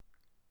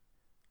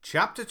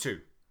Chapter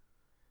 2: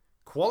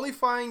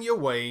 Qualifying Your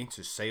Way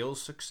to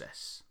Sales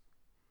Success.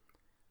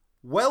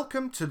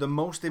 Welcome to the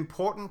most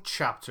important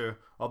chapter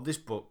of this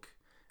book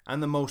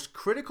and the most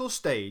critical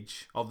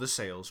stage of the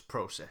sales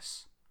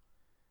process.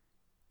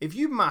 If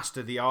you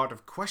master the art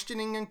of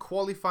questioning and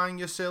qualifying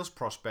your sales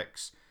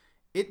prospects,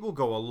 it will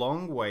go a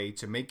long way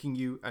to making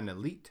you an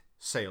elite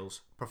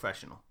sales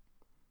professional.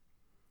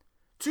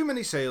 Too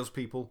many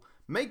salespeople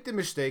make the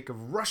mistake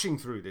of rushing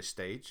through this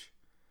stage.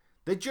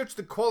 They judge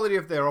the quality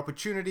of their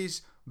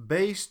opportunities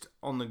based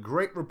on the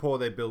great rapport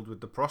they build with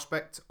the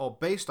prospect or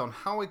based on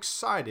how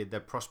excited their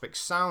prospect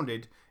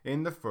sounded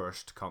in the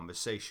first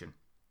conversation.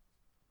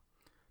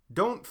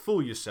 Don't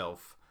fool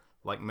yourself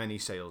like many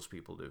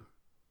salespeople do.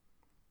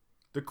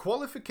 The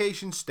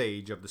qualification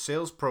stage of the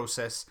sales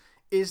process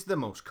is the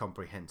most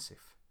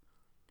comprehensive.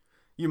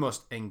 You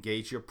must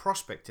engage your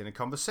prospect in a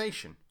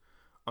conversation,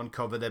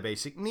 uncover their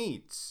basic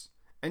needs,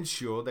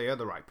 ensure they are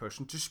the right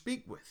person to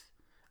speak with,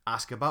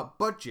 ask about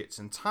budgets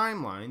and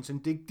timelines,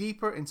 and dig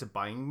deeper into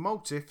buying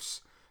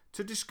motives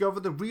to discover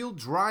the real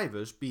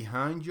drivers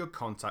behind your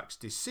contact's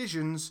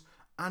decisions,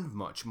 and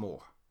much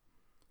more.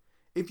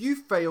 If you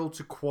fail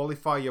to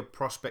qualify your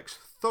prospects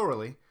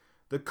thoroughly,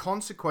 the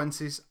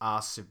consequences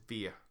are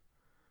severe.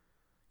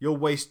 You'll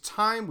waste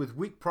time with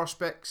weak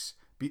prospects,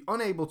 be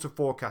unable to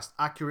forecast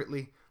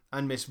accurately,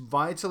 and miss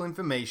vital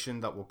information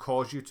that will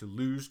cause you to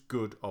lose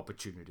good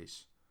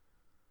opportunities.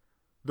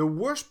 The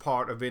worst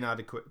part of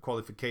inadequate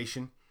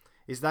qualification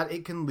is that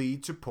it can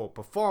lead to poor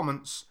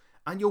performance,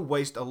 and you'll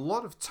waste a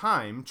lot of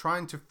time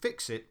trying to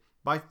fix it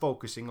by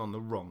focusing on the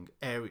wrong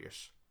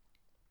areas.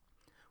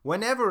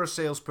 Whenever a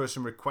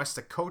salesperson requests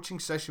a coaching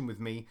session with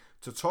me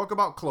to talk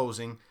about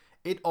closing,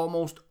 it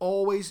almost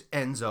always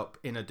ends up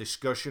in a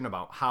discussion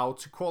about how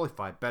to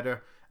qualify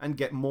better and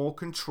get more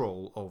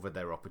control over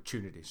their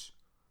opportunities.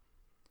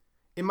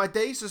 In my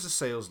days as a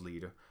sales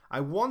leader,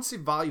 I once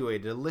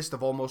evaluated a list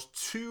of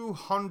almost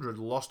 200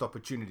 lost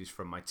opportunities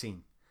from my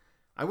team.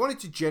 I wanted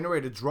to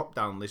generate a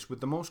drop-down list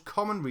with the most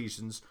common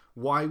reasons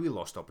why we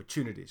lost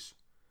opportunities.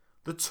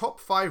 The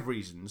top 5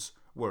 reasons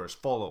were as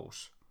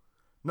follows.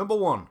 Number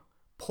 1,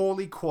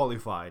 poorly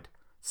qualified,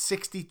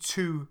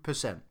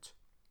 62%.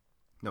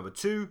 Number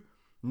 2,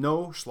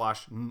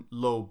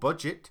 no/low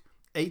budget,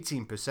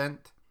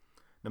 18%.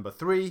 Number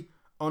 3,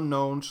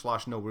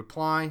 unknown/no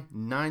reply,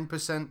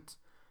 9%.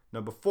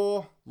 Number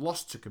 4,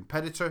 lost to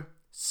competitor,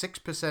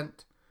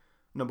 6%.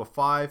 Number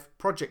 5,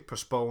 project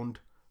postponed,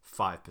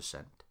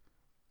 5%.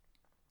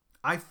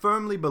 I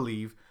firmly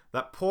believe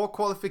that poor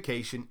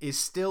qualification is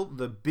still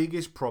the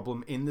biggest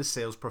problem in the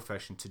sales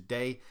profession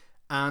today,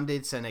 and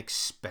it's an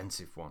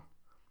expensive one.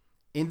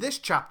 In this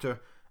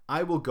chapter,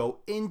 I will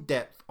go in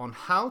depth on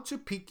how to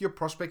pique your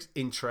prospect's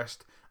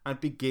interest and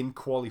begin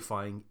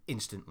qualifying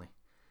instantly.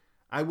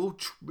 I will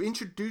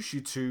introduce you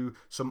to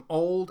some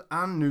old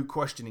and new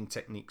questioning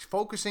techniques,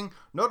 focusing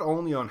not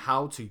only on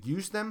how to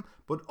use them,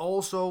 but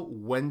also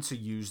when to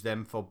use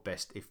them for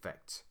best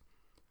effect.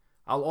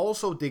 I'll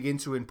also dig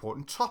into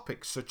important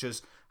topics such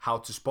as how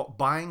to spot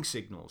buying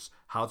signals,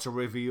 how to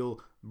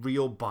reveal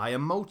real buyer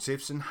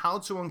motives, and how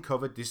to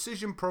uncover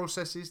decision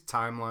processes,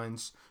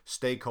 timelines,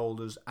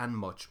 stakeholders, and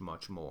much,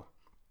 much more.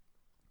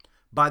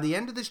 By the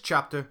end of this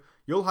chapter,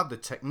 you'll have the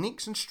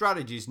techniques and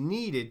strategies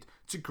needed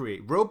to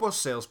create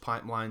robust sales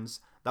pipelines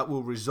that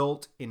will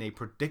result in a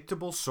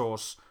predictable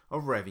source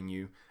of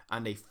revenue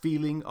and a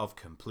feeling of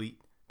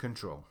complete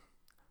control.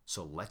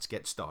 So let's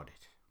get started.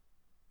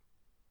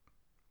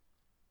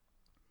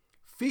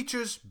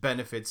 Features,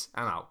 benefits,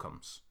 and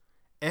outcomes.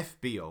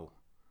 FBO.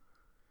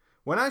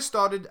 When I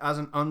started as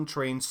an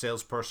untrained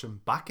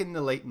salesperson back in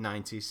the late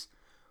 90s,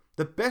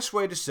 the best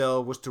way to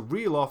sell was to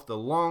reel off the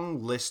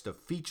long list of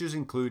features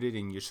included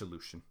in your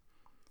solution.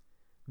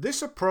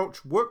 This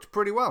approach worked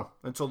pretty well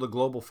until the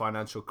global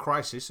financial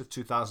crisis of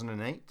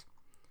 2008.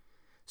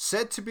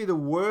 Said to be the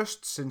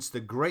worst since the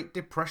Great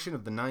Depression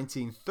of the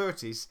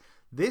 1930s,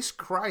 this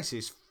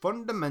crisis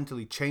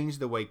fundamentally changed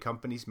the way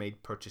companies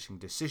made purchasing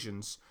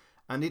decisions,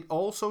 and it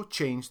also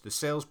changed the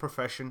sales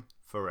profession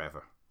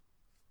forever.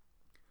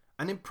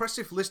 An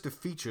impressive list of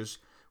features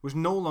was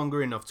no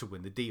longer enough to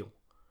win the deal.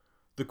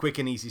 The quick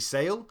and easy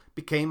sale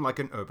became like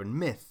an urban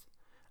myth,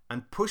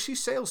 and pushy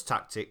sales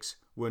tactics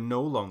were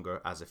no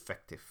longer as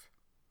effective.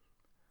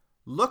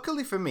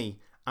 Luckily for me,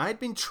 I had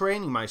been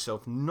training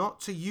myself not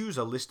to use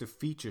a list of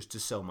features to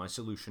sell my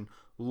solution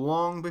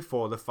long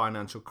before the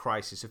financial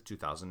crisis of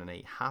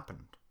 2008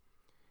 happened.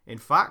 In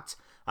fact,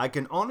 I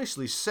can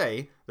honestly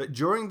say that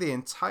during the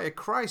entire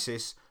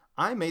crisis,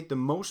 I made the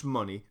most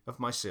money of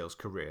my sales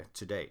career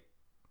to date.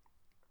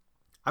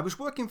 I was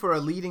working for a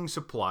leading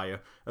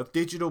supplier of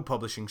digital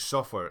publishing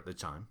software at the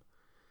time.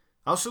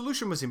 Our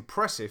solution was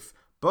impressive,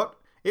 but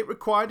it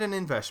required an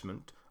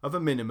investment of a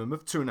minimum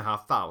of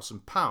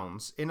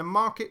 £2,500 in a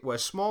market where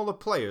smaller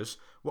players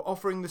were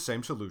offering the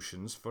same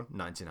solutions for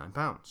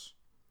 £99.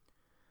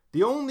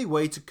 The only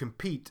way to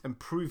compete and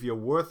prove your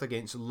worth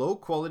against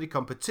low-quality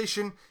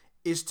competition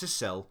is to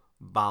sell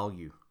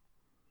value.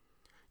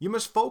 You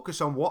must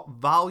focus on what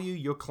value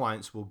your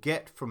clients will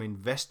get from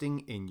investing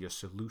in your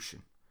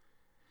solution.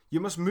 You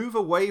must move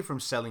away from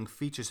selling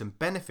features and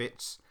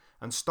benefits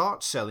and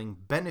start selling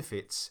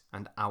benefits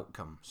and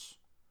outcomes.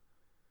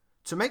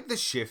 To make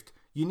this shift,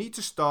 you need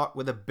to start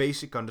with a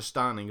basic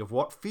understanding of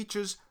what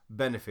features,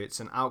 benefits,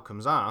 and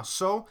outcomes are,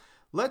 so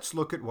let's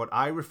look at what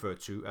I refer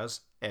to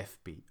as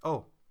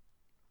FBO.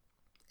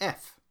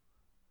 F.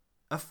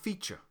 A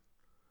feature.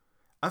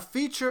 A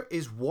feature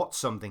is what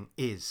something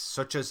is,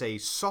 such as a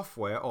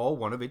software or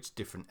one of its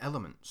different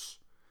elements.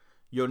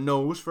 Your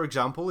nose, for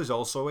example, is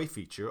also a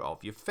feature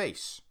of your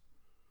face.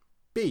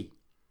 B.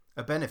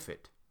 A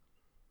benefit.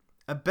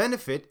 A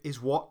benefit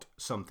is what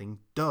something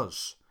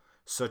does,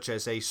 such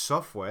as a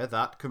software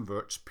that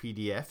converts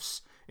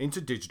PDFs into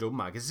digital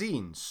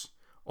magazines,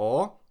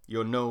 or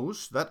your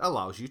nose that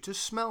allows you to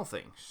smell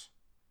things.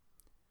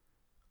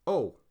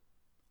 O.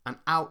 An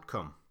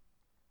outcome.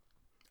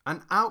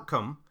 An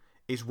outcome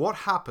is what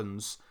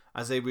happens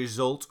as a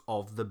result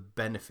of the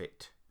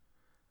benefit.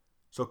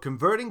 So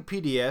converting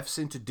PDFs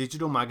into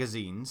digital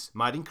magazines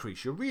might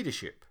increase your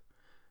readership,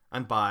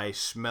 and by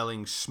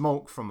smelling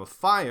smoke from a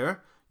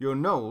fire, your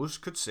nose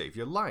could save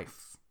your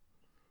life.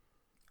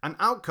 An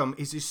outcome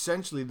is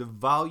essentially the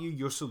value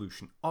your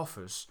solution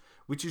offers,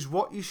 which is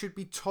what you should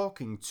be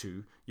talking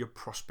to your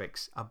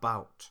prospects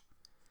about.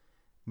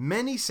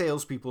 Many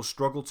salespeople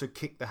struggle to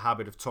kick the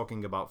habit of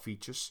talking about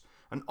features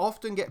and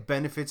often get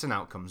benefits and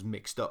outcomes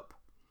mixed up.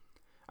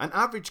 An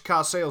average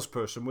car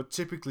salesperson would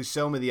typically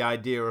sell me the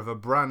idea of a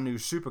brand new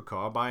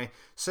supercar by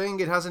saying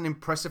it has an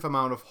impressive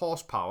amount of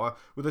horsepower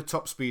with a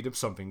top speed of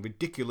something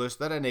ridiculous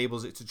that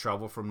enables it to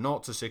travel from 0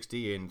 to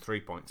 60 in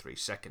 3.3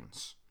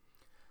 seconds.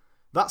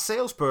 That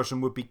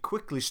salesperson would be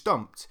quickly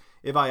stumped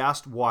if I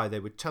asked why they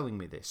were telling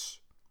me this.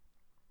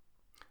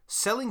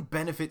 Selling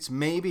benefits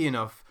may be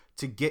enough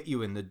to get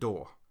you in the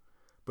door,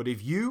 but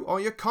if you or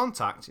your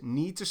contact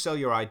need to sell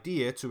your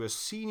idea to a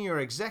senior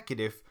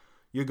executive,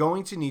 you're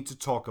going to need to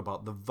talk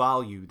about the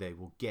value they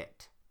will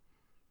get.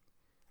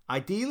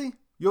 Ideally,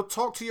 you'll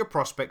talk to your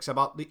prospects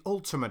about the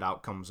ultimate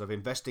outcomes of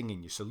investing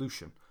in your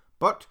solution,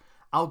 but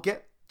I'll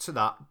get to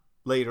that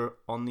later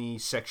on the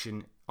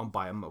section on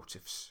buyer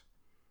motives.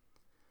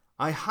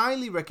 I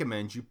highly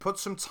recommend you put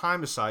some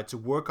time aside to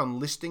work on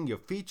listing your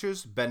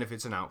features,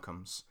 benefits, and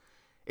outcomes.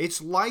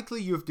 It's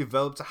likely you have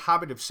developed a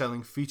habit of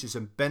selling features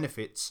and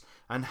benefits,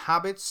 and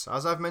habits,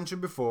 as I've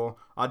mentioned before,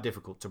 are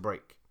difficult to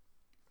break.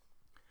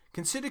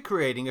 Consider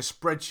creating a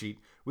spreadsheet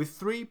with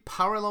 3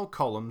 parallel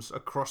columns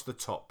across the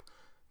top,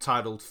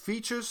 titled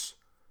Features,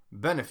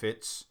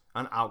 Benefits,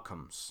 and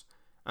Outcomes,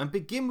 and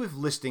begin with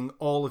listing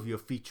all of your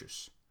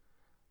features.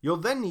 You'll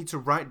then need to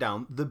write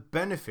down the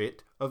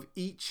benefit of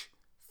each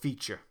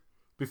feature,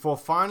 before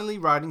finally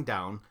writing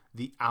down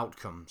the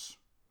outcomes.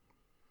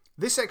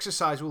 This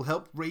exercise will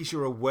help raise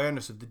your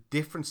awareness of the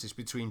differences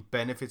between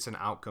benefits and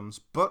outcomes,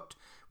 but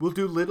will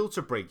do little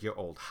to break your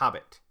old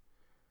habit.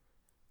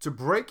 To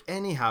break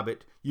any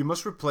habit, you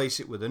must replace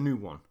it with a new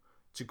one.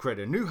 To create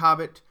a new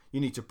habit,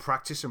 you need to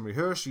practice and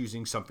rehearse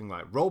using something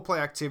like role-play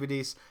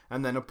activities,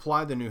 and then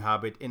apply the new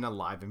habit in a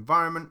live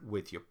environment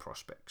with your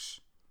prospects.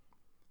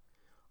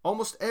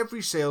 Almost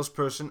every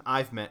salesperson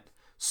I've met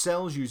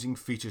sells using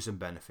features and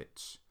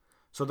benefits.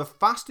 So the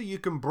faster you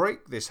can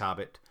break this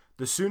habit,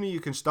 the sooner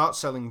you can start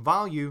selling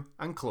value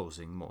and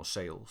closing more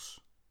sales.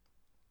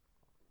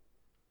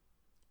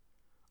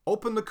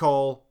 Open the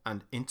call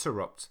and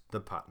interrupt the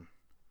pattern.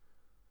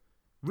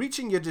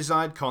 Reaching your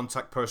desired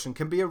contact person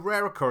can be a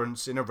rare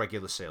occurrence in a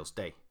regular sales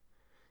day.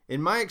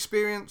 In my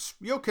experience,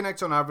 you'll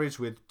connect on average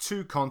with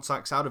 2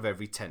 contacts out of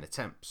every 10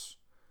 attempts.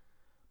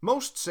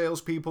 Most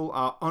salespeople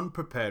are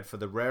unprepared for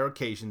the rare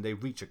occasion they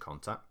reach a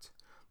contact.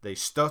 They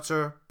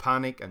stutter,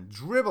 panic, and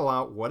dribble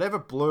out whatever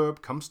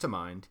blurb comes to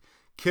mind,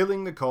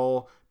 killing the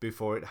call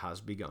before it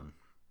has begun.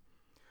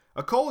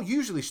 A call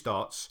usually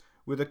starts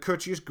with a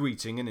courteous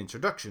greeting and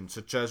introduction,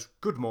 such as,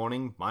 "Good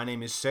morning, my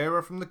name is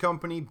Sarah from the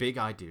company Big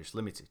Ideas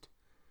Limited."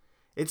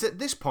 It's at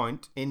this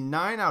point, in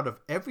 9 out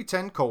of every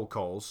 10 cold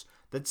calls,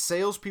 that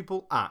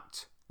salespeople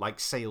act like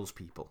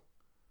salespeople.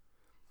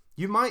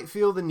 You might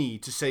feel the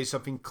need to say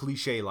something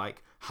cliche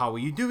like, "How are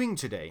you doing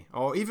today?"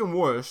 or even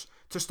worse,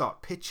 to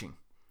start pitching,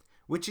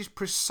 which is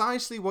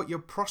precisely what your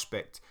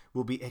prospect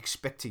will be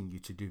expecting you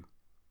to do.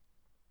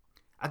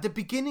 At the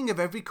beginning of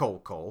every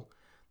cold call,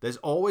 there's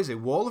always a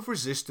wall of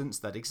resistance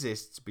that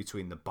exists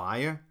between the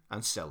buyer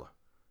and seller.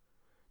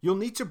 You'll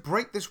need to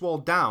break this wall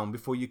down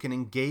before you can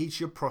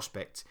engage your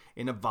prospect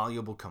in a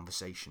valuable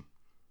conversation.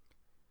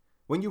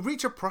 When you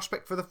reach a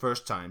prospect for the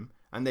first time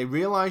and they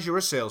realize you're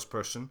a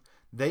salesperson,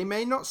 they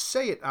may not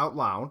say it out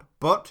loud,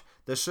 but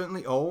they're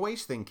certainly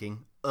always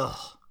thinking,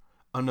 "Ugh,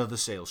 another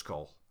sales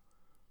call."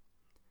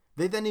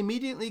 They then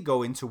immediately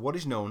go into what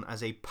is known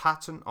as a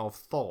pattern of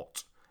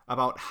thought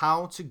about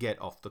how to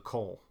get off the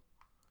call.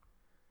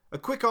 A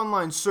quick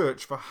online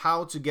search for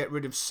how to get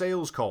rid of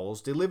sales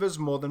calls delivers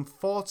more than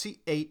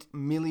 48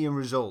 million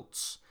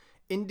results,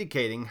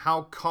 indicating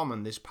how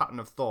common this pattern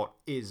of thought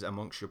is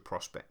amongst your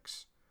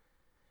prospects.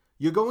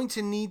 You're going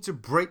to need to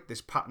break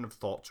this pattern of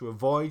thought to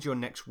avoid your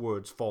next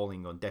words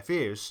falling on deaf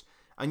ears,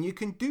 and you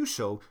can do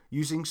so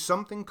using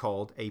something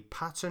called a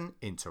pattern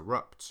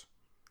interrupt.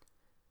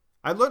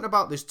 I learned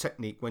about this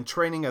technique when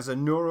training as a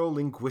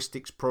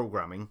neuro-linguistics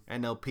programming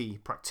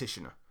 (NLP)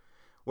 practitioner,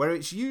 where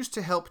it's used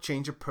to help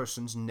change a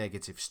person's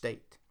negative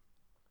state.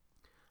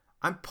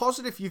 I'm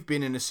positive you've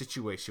been in a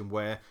situation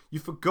where you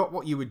forgot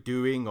what you were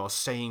doing or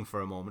saying for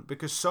a moment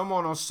because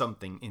someone or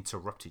something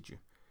interrupted you.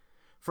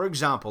 For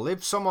example,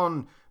 if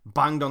someone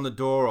banged on the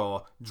door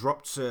or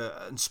dropped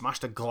and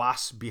smashed a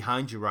glass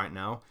behind you right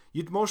now,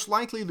 you'd most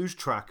likely lose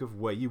track of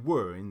where you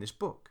were in this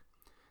book,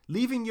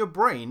 leaving your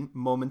brain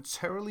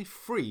momentarily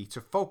free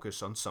to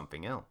focus on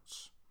something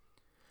else.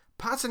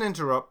 Pattern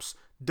interrupts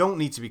don't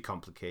need to be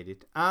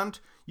complicated, and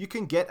you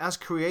can get as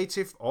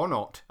creative or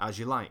not as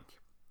you like.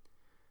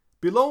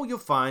 Below you'll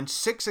find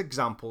 6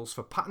 examples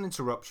for pattern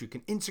interrupts you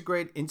can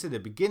integrate into the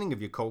beginning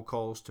of your cold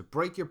calls to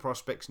break your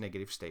prospect's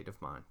negative state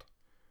of mind.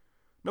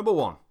 Number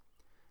 1.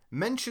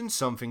 Mention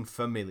something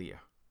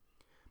familiar.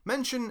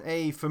 Mention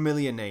a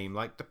familiar name,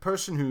 like the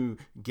person who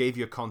gave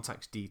your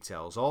contact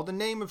details, or the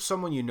name of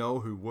someone you know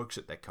who works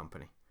at their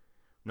company.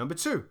 Number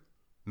 2.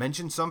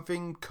 Mention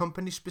something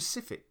company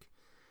specific.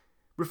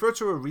 Refer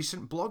to a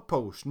recent blog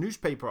post,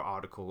 newspaper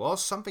article, or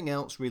something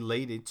else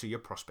related to your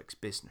prospect's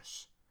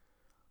business.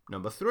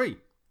 Number 3.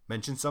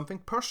 Mention something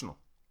personal.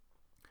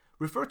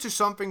 Refer to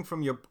something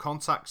from your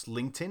contact's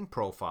LinkedIn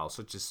profile,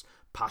 such as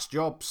past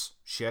jobs,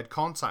 shared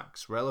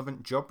contacts,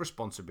 relevant job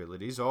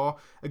responsibilities, or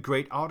a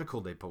great article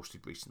they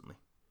posted recently.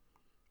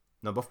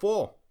 Number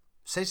 4.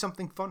 Say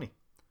something funny.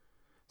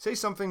 Say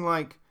something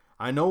like,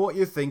 "I know what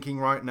you're thinking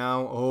right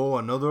now, oh,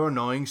 another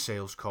annoying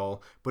sales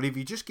call, but if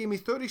you just give me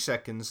 30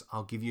 seconds,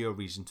 I'll give you a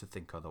reason to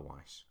think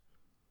otherwise."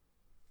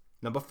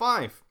 Number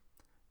 5.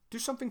 Do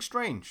something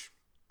strange.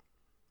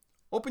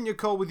 Open your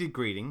call with your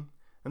greeting,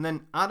 and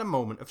then add a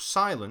moment of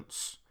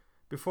silence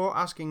before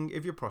asking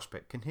if your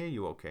prospect can hear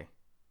you okay.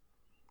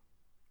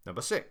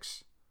 Number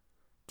 6.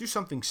 Do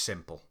something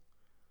simple.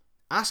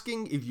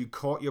 Asking if you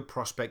caught your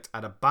prospect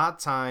at a bad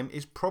time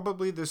is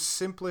probably the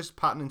simplest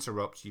pattern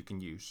interrupt you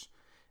can use,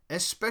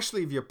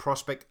 especially if your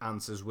prospect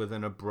answers with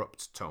an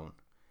abrupt tone.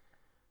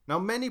 Now,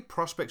 many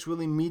prospects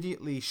will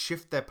immediately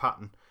shift their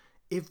pattern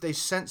if they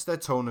sense their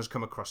tone has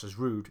come across as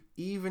rude,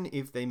 even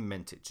if they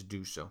meant it to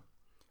do so.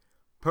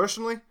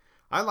 Personally,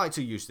 I like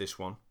to use this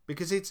one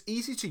because it's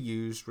easy to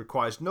use,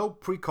 requires no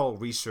pre-call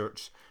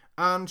research,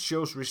 and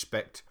shows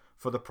respect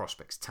for the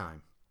prospect's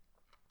time.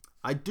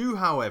 I do,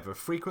 however,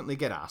 frequently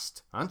get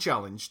asked and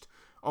challenged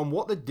on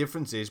what the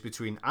difference is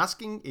between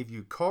asking if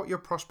you caught your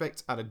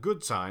prospect at a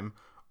good time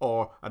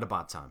or at a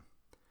bad time.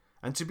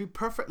 And to be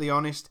perfectly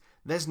honest,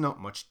 there's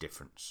not much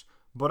difference,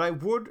 but I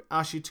would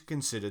ask you to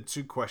consider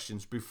 2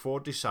 questions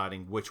before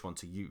deciding which one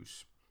to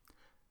use.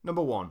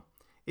 Number 1.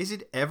 Is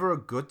it ever a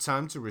good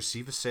time to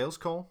receive a sales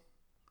call?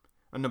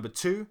 And number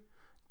 2,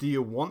 do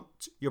you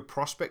want your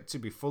prospect to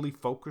be fully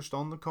focused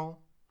on the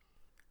call?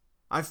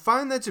 I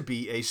find there to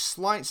be a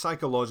slight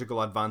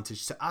psychological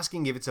advantage to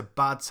asking if it's a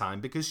bad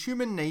time because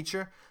human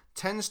nature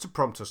tends to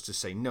prompt us to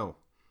say no.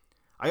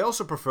 I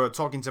also prefer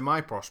talking to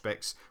my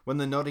prospects when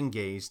they're not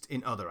engaged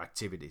in other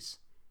activities.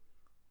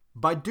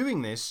 By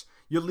doing this,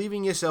 you're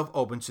leaving yourself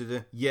open to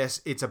the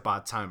 "yes, it's a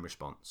bad time"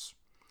 response.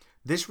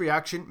 This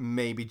reaction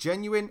may be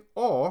genuine,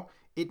 or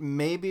it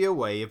may be a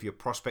way of your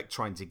prospect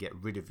trying to get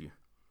rid of you.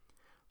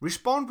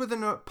 Respond with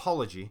an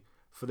apology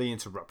for the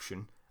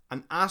interruption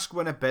and ask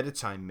when a better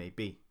time may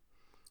be.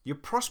 Your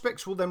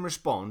prospects will then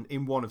respond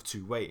in one of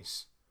 2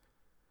 ways.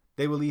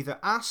 They will either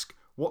ask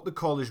what the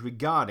call is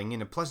regarding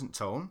in a pleasant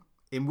tone,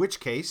 in which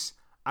case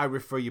I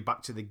refer you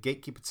back to the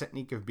gatekeeper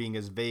technique of being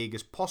as vague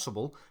as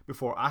possible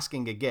before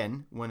asking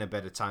again when a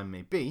better time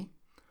may be.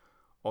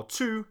 Or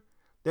 2,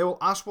 they will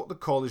ask what the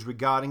call is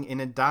regarding in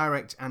a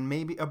direct and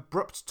maybe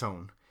abrupt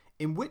tone,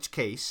 in which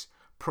case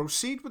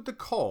proceed with the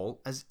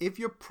call as if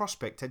your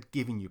prospect had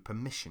given you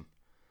permission.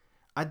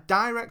 A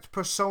direct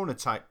persona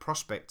type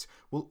prospect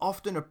will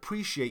often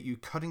appreciate you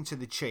cutting to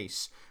the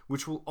chase,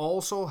 which will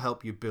also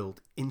help you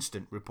build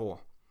instant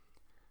rapport.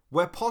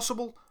 Where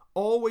possible,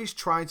 always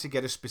try to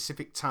get a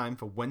specific time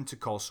for when to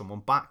call someone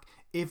back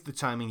if the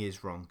timing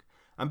is wrong,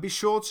 and be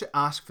sure to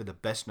ask for the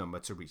best number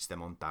to reach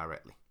them on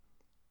directly.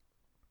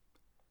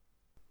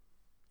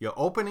 Your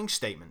opening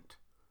statement.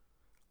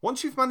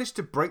 Once you've managed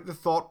to break the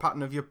thought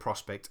pattern of your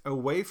prospect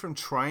away from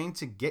trying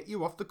to get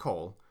you off the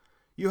call,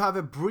 you have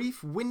a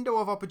brief window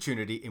of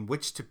opportunity in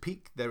which to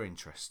pique their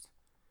interest.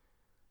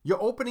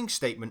 Your opening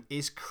statement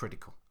is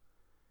critical.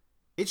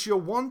 It's your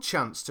one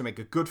chance to make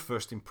a good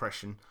first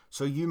impression,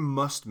 so you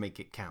must make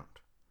it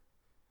count.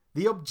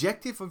 The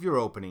objective of your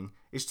opening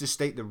is to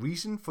state the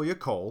reason for your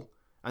call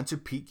and to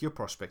pique your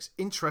prospect's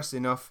interest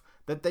enough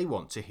that they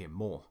want to hear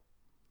more.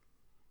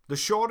 The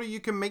shorter you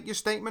can make your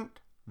statement,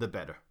 the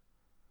better.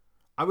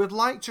 I would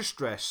like to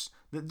stress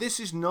that this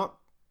is not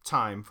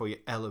time for your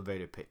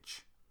elevator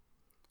pitch.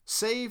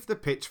 Save the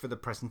pitch for the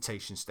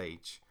presentation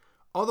stage,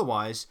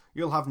 otherwise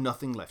you'll have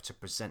nothing left to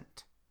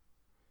present.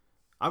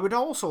 I would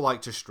also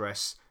like to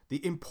stress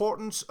the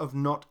importance of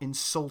not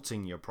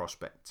insulting your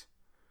prospect.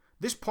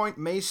 This point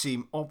may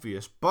seem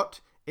obvious, but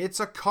it's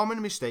a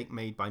common mistake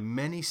made by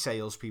many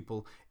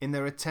salespeople in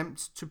their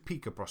attempt to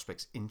pique a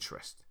prospect's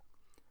interest.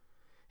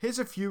 Here's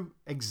a few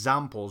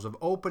examples of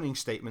opening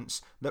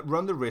statements that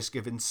run the risk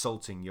of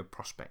insulting your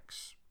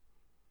prospects.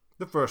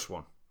 The first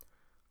one.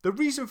 The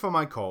reason for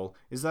my call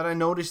is that I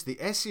noticed the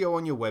SEO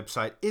on your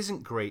website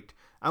isn't great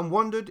and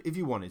wondered if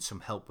you wanted some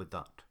help with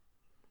that.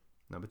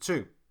 Number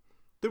 2.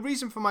 The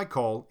reason for my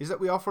call is that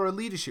we offer a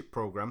leadership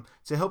program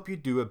to help you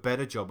do a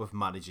better job of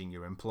managing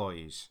your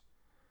employees.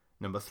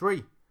 Number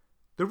 3.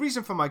 The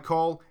reason for my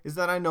call is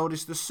that I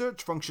noticed the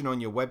search function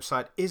on your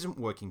website isn't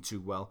working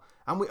too well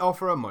and we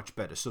offer a much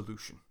better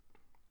solution.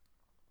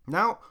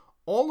 Now,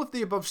 all of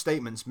the above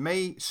statements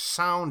may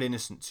sound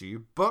innocent to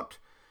you, but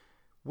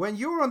when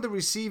you're on the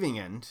receiving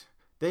end,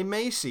 they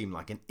may seem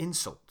like an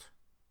insult.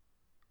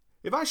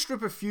 If I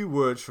strip a few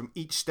words from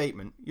each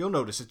statement, you'll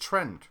notice a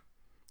trend.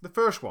 The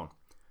first one,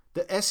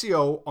 the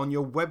SEO on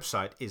your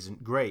website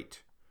isn't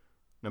great.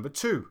 Number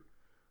 2,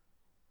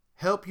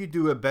 help you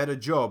do a better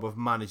job of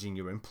managing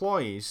your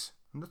employees.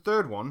 And the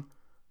third one,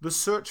 the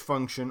search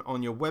function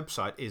on your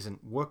website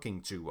isn't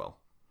working too well.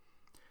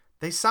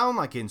 They sound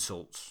like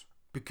insults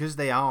because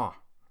they are.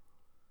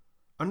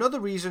 Another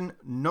reason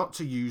not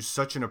to use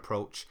such an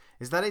approach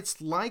is that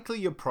it's likely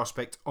your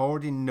prospect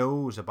already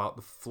knows about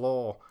the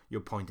flaw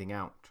you're pointing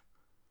out.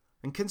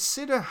 And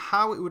consider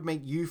how it would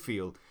make you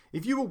feel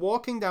if you were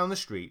walking down the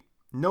street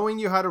knowing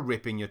you had a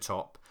rip in your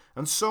top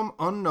and some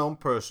unknown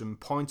person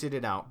pointed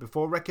it out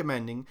before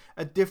recommending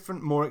a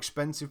different, more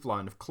expensive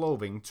line of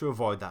clothing to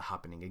avoid that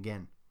happening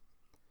again.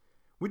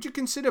 Would you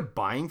consider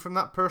buying from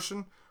that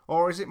person,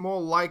 or is it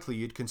more likely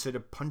you'd consider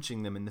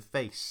punching them in the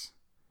face?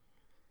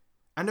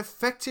 An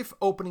effective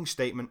opening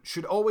statement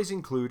should always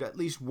include at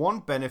least one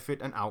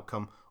benefit and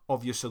outcome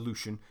of your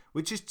solution,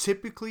 which is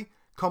typically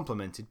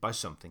complemented by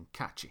something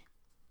catchy.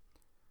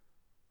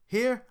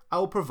 Here, I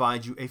will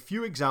provide you a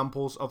few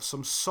examples of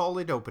some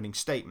solid opening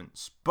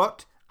statements,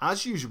 but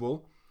as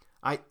usual,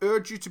 I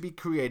urge you to be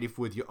creative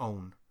with your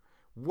own.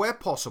 Where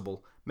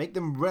possible, make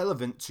them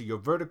relevant to your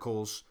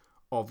verticals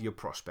of your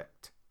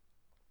prospect.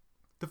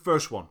 The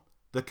first one,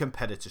 the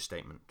competitor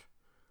statement.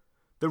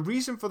 The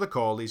reason for the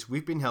call is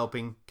we've been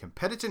helping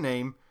competitor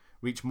name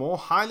reach more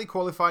highly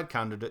qualified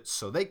candidates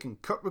so they can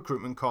cut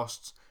recruitment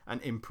costs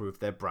and improve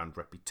their brand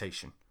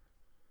reputation.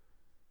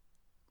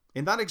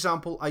 In that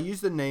example, I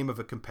use the name of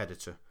a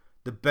competitor,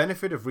 the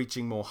benefit of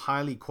reaching more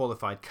highly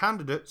qualified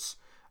candidates,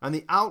 and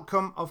the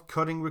outcome of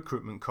cutting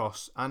recruitment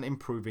costs and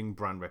improving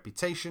brand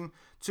reputation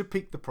to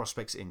pique the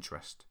prospect's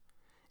interest.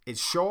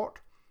 It's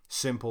short,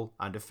 simple,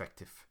 and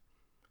effective.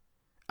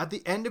 At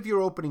the end of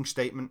your opening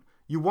statement,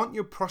 you want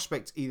your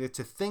prospect either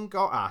to think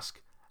or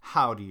ask,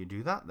 how do you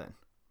do that then?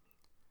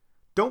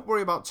 Don't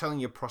worry about telling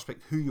your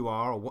prospect who you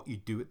are or what you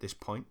do at this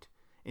point.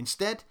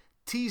 Instead,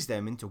 tease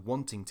them into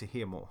wanting to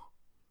hear more.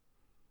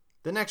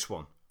 The next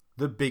one,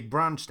 the big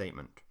brand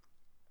statement.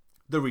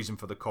 The reason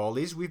for the call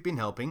is we've been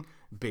helping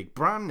big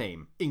brand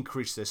name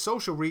increase their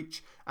social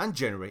reach and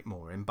generate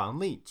more inbound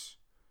leads.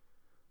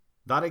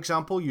 That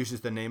example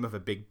uses the name of a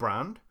big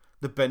brand,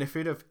 the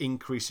benefit of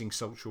increasing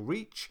social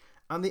reach,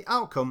 and the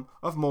outcome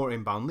of more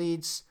inbound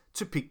leads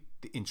to pique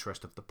the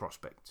interest of the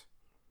prospect.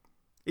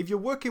 If you're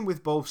working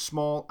with both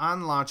small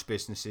and large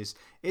businesses,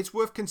 it's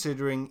worth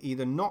considering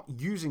either not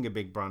using a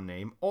big brand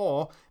name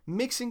or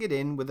mixing it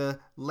in with a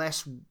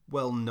less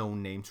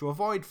well-known name to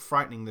avoid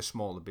frightening the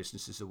smaller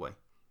businesses away.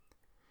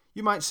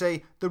 You might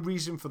say the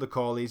reason for the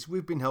call is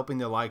we've been helping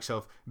the likes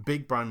of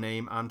big brand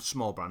name and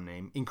small brand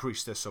name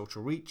increase their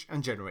social reach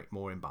and generate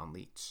more inbound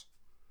leads.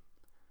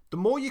 The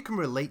more you can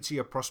relate to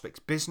your prospect's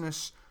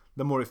business,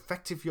 the more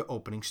effective your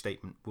opening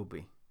statement will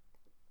be.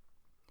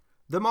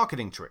 The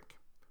marketing trick.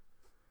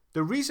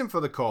 The reason for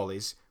the call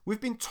is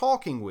we've been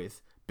talking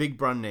with big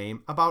brand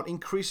name about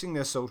increasing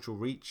their social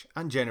reach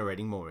and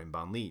generating more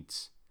inbound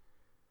leads.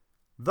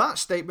 That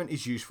statement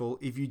is useful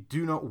if you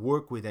do not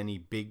work with any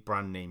big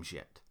brand names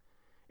yet.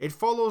 It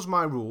follows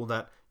my rule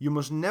that you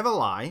must never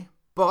lie,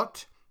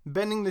 but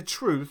bending the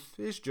truth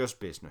is just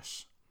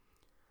business.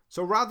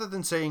 So rather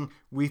than saying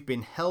we've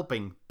been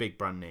helping big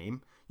brand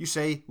name, you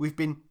say we've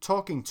been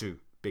talking to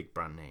big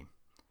brand name.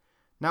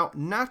 Now,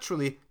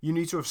 naturally, you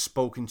need to have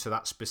spoken to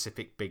that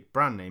specific big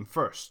brand name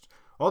first.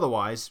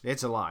 Otherwise,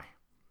 it's a lie.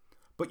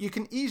 But you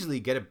can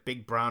easily get a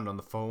big brand on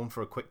the phone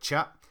for a quick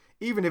chat,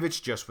 even if it's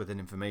just with an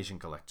information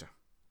collector.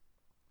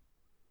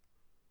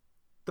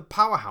 The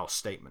powerhouse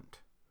statement.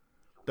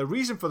 The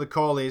reason for the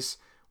call is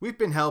we've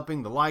been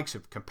helping the likes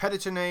of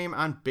competitor name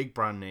and big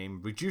brand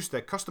name reduce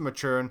their customer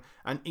churn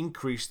and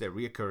increase their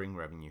recurring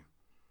revenue.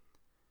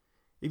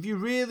 If you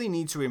really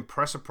need to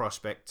impress a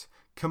prospect,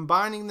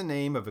 combining the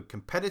name of a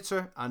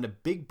competitor and a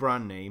big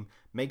brand name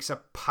makes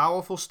a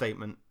powerful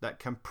statement that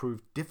can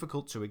prove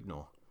difficult to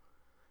ignore.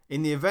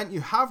 In the event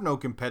you have no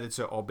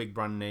competitor or big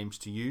brand names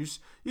to use,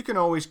 you can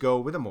always go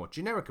with a more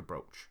generic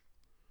approach.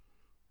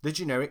 The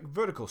generic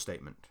vertical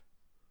statement.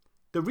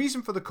 The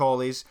reason for the call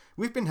is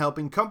we've been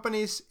helping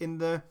companies in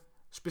the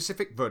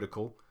specific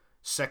vertical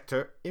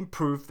sector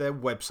improve their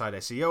website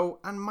SEO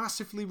and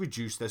massively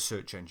reduce their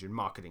search engine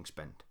marketing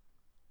spend.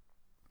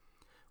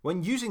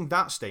 When using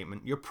that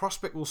statement, your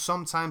prospect will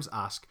sometimes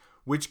ask,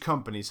 which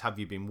companies have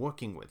you been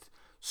working with?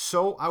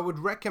 so I would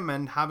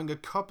recommend having a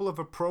couple of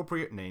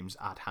appropriate names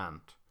at hand.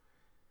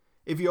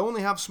 If you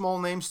only have small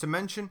names to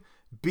mention,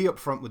 be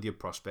upfront with your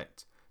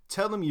prospect.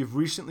 Tell them you've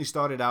recently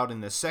started out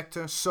in this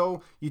sector,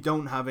 so you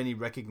don't have any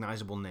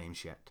recognizable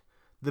names yet.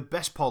 The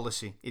best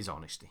policy is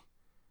honesty.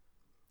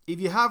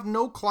 If you have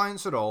no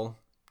clients at all,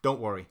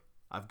 don't worry,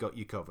 I've got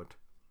you covered.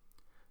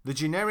 The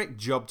generic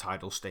job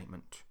title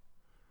statement.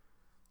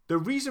 The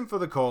reason for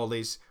the call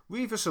is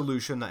we have a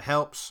solution that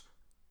helps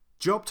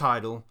job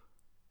title,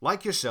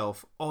 like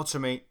yourself,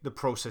 automate the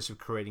process of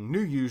creating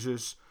new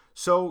users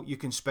so you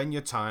can spend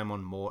your time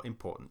on more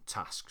important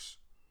tasks.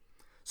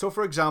 So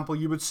for example,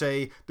 you would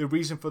say the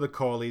reason for the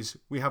call is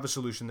we have a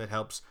solution that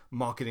helps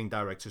marketing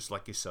directors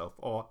like yourself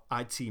or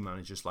IT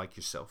managers like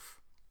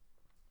yourself.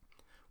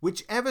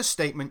 Whichever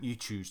statement you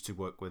choose to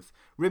work with,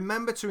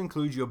 remember to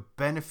include your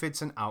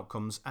benefits and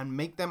outcomes and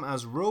make them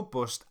as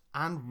robust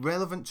and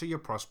relevant to your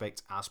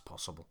prospect as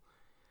possible.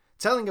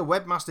 Telling a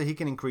webmaster he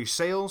can increase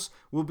sales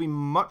will be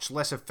much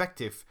less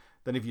effective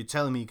than if you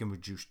tell him he can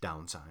reduce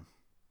downtime.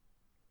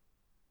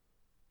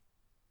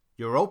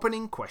 Your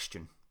opening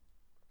question.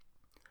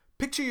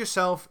 Picture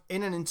yourself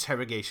in an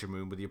interrogation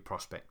room with your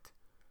prospect.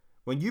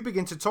 When you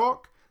begin to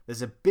talk,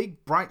 there's a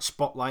big bright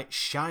spotlight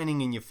shining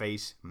in your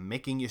face,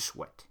 making you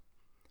sweat.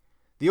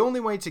 The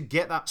only way to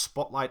get that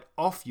spotlight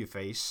off your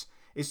face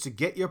is to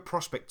get your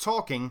prospect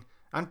talking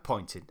and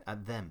pointed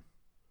at them.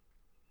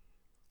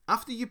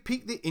 After you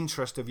pique the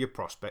interest of your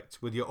prospect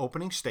with your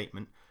opening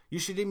statement, you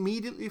should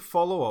immediately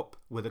follow up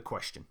with a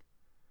question.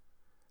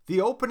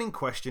 The opening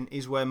question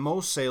is where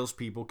most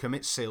salespeople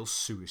commit sales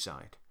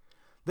suicide.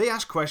 They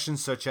ask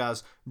questions such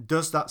as,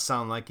 does that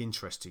sound like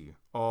interest to you?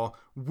 Or,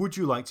 would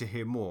you like to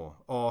hear more?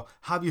 Or,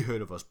 have you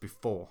heard of us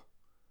before?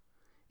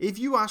 If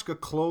you ask a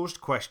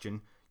closed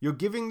question, you're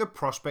giving the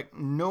prospect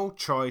no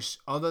choice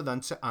other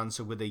than to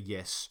answer with a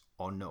yes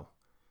or no.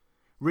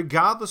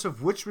 Regardless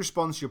of which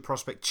response your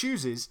prospect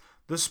chooses,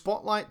 the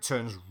spotlight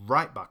turns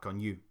right back on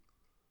you.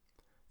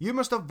 You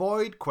must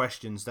avoid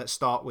questions that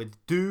start with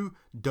do,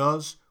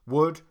 does,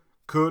 would,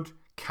 could,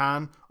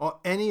 can, or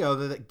any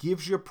other that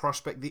gives your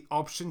prospect the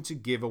option to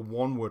give a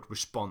one-word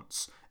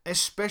response,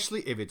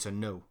 especially if it's a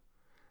no.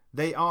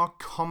 They are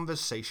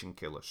conversation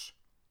killers.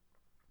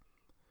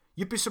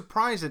 You'd be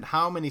surprised at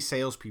how many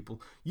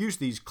salespeople use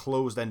these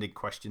closed-ended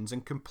questions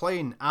and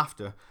complain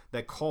after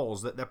their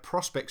calls that their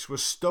prospects were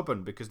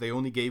stubborn because they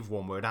only gave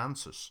one-word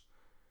answers.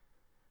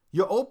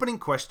 Your opening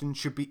question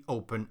should be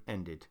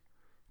open-ended.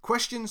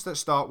 Questions that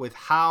start with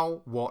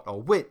how, what,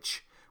 or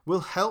which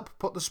will help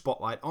put the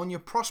spotlight on your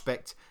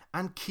prospect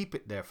and keep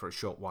it there for a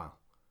short while.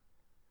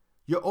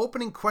 Your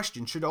opening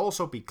question should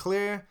also be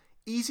clear,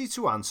 easy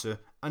to answer,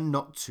 and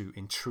not too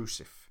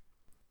intrusive.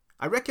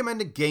 I recommend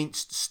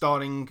against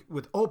starting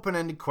with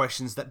open-ended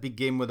questions that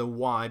begin with a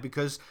why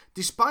because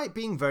despite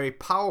being very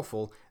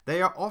powerful,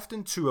 they are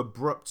often too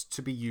abrupt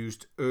to be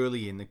used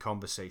early in the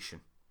conversation.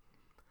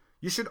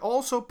 You should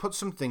also put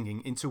some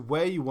thinking into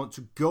where you want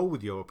to go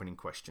with your opening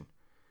question.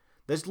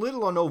 There's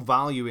little or no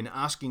value in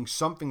asking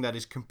something that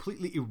is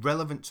completely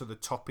irrelevant to the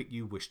topic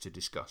you wish to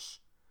discuss.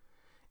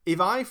 If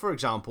I, for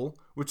example,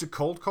 were to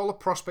cold call a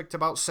prospect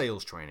about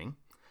sales training,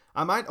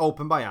 I might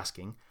open by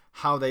asking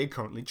how they are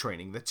currently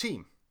training their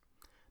team.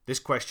 This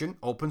question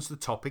opens the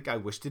topic I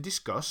wish to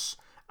discuss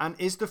and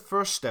is the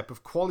first step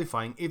of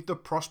qualifying if the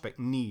prospect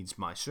needs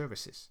my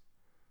services.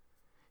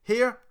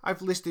 Here,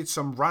 I've listed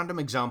some random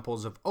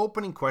examples of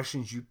opening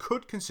questions you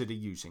could consider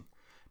using.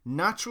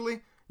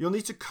 Naturally, you'll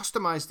need to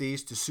customize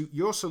these to suit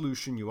your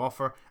solution you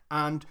offer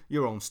and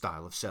your own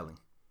style of selling.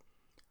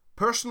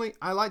 Personally,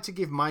 I like to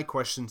give my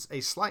questions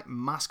a slight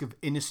mask of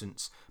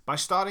innocence by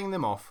starting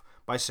them off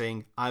by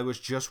saying, I was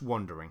just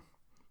wondering.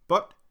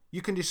 But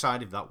you can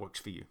decide if that works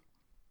for you.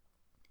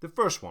 The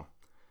first one.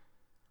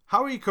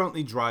 How are you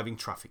currently driving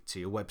traffic to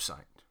your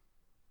website?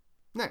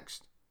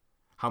 Next.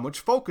 How much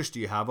focus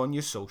do you have on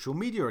your social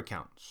media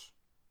accounts?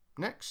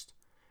 Next.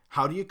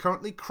 How do you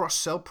currently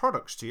cross-sell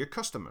products to your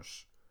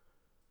customers?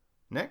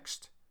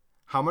 Next.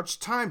 How much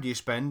time do you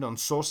spend on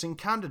sourcing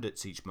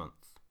candidates each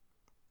month?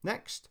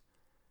 Next.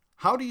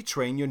 How do you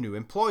train your new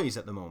employees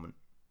at the moment?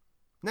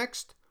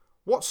 Next.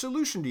 What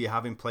solution do you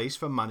have in place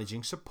for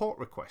managing support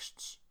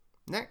requests?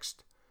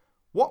 Next.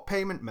 What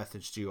payment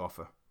methods do you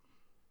offer?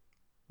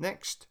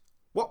 Next,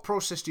 what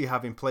process do you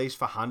have in place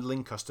for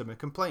handling customer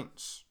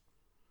complaints?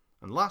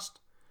 And last,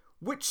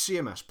 which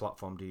CMS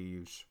platform do you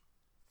use?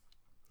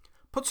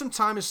 Put some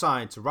time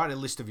aside to write a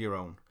list of your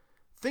own.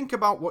 Think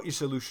about what your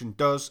solution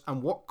does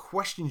and what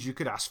questions you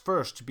could ask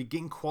first to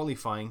begin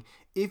qualifying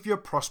if your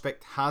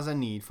prospect has a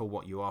need for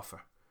what you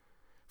offer.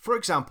 For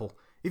example,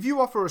 if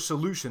you offer a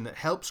solution that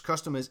helps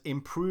customers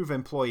improve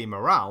employee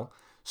morale,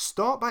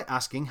 start by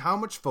asking how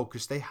much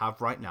focus they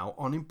have right now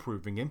on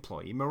improving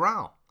employee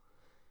morale.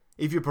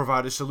 If you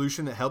provide a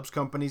solution that helps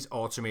companies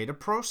automate a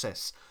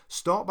process,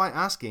 start by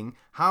asking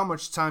how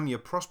much time your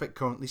prospect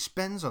currently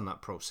spends on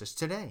that process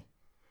today.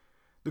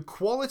 The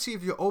quality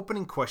of your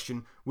opening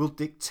question will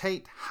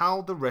dictate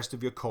how the rest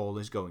of your call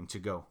is going to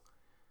go.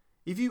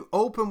 If you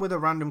open with a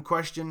random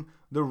question,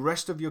 the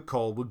rest of your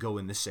call will go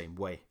in the same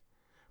way.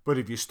 But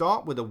if you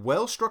start with a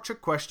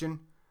well-structured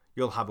question,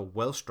 you'll have a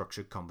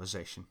well-structured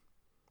conversation.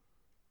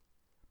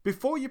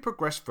 Before you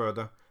progress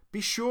further, be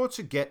sure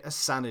to get a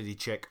sanity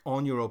check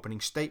on your opening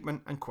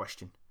statement and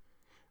question.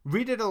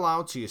 Read it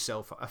aloud to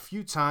yourself a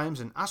few times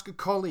and ask a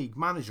colleague,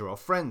 manager, or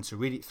friend to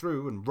read it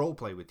through and role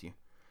play with you.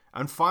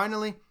 And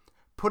finally,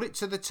 put it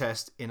to the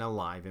test in a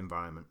live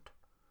environment.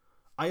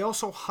 I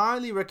also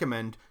highly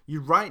recommend you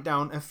write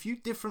down a few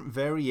different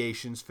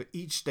variations for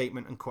each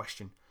statement and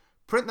question.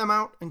 Print them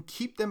out and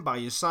keep them by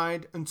your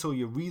side until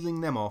you're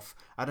reeling them off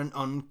at an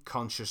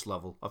unconscious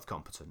level of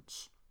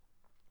competence.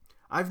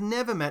 I've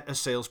never met a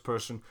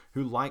salesperson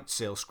who liked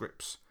sales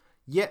scripts,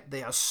 yet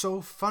they are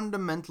so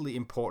fundamentally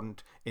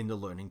important in the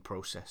learning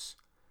process.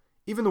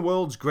 Even the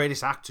world's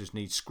greatest actors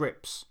need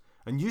scripts,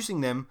 and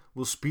using them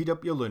will speed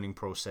up your learning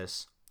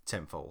process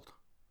tenfold.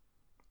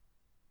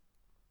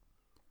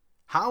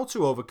 How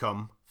to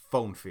overcome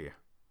phone fear.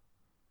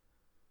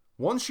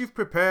 Once you've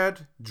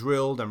prepared,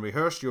 drilled, and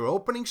rehearsed your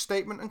opening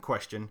statement and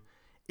question,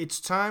 it's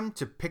time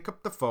to pick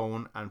up the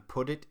phone and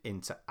put it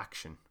into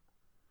action.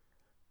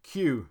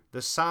 Cue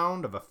the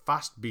sound of a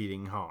fast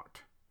beating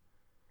heart.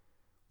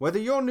 Whether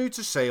you're new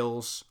to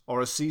sales or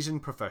a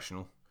seasoned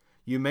professional,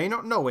 you may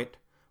not know it,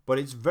 but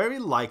it's very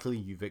likely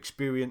you've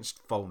experienced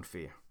phone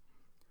fear.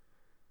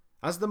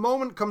 As the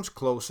moment comes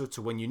closer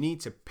to when you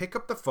need to pick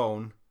up the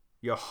phone,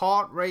 your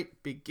heart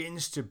rate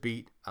begins to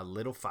beat a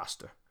little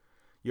faster.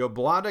 Your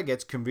bladder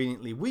gets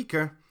conveniently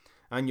weaker,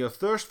 and your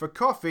thirst for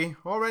coffee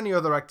or any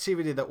other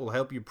activity that will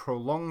help you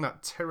prolong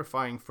that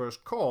terrifying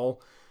first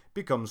call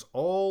becomes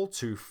all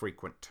too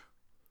frequent.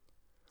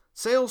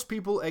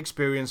 Salespeople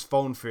experience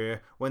phone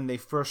fear when they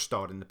first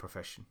start in the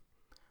profession,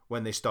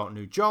 when they start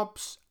new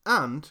jobs,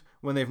 and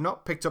when they've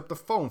not picked up the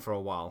phone for a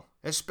while,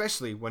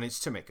 especially when it's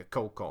to make a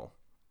cold call.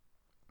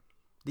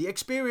 The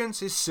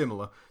experience is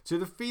similar to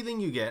the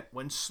feeling you get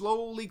when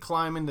slowly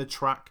climbing the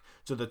track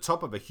to the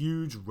top of a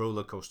huge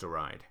roller coaster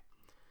ride.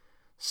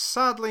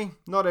 Sadly,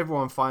 not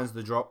everyone finds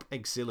the drop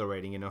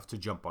exhilarating enough to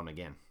jump on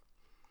again.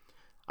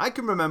 I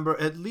can remember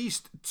at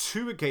least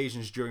 2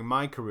 occasions during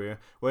my career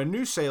where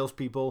new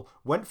salespeople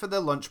went for their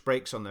lunch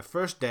breaks on their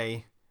first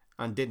day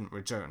and didn't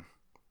return.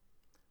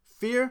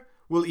 Fear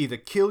will either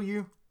kill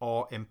you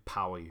or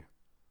empower you.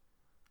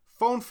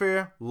 Phone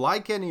fear,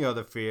 like any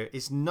other fear,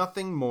 is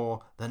nothing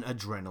more than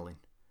adrenaline.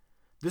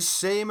 The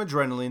same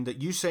adrenaline that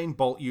Usain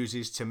Bolt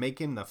uses to make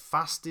him the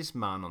fastest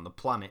man on the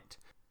planet,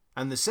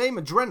 and the same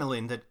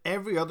adrenaline that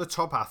every other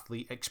top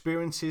athlete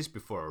experiences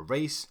before a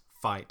race,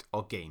 fight,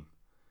 or game.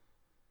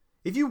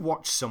 If you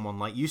watch someone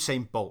like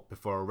Usain Bolt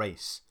before a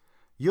race,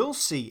 you'll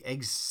see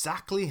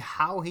exactly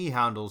how he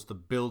handles the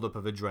build-up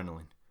of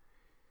adrenaline.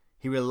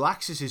 He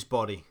relaxes his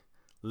body,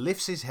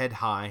 lifts his head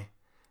high,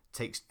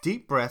 takes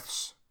deep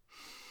breaths,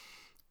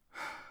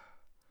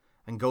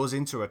 and goes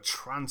into a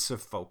trance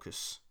of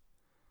focus.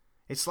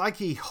 It's like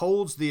he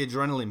holds the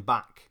adrenaline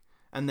back,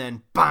 and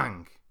then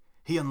bang,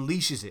 he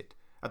unleashes it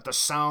at the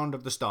sound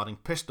of the starting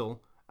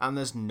pistol, and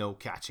there's no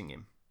catching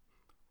him.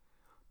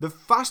 The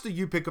faster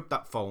you pick up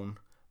that phone,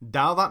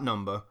 dial that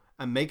number,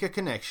 and make a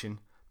connection,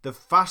 the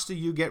faster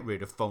you get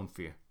rid of phone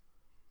fear.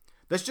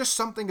 There's just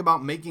something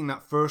about making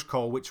that first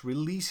call which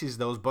releases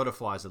those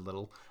butterflies a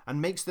little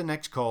and makes the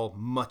next call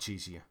much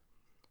easier.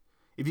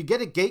 If you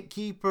get a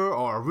gatekeeper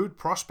or a rude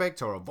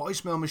prospect or a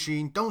voicemail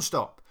machine, don't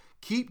stop.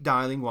 Keep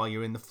dialing while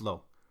you're in the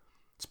flow.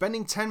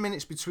 Spending 10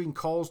 minutes between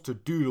calls to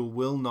doodle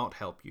will not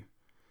help you.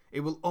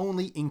 It will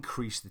only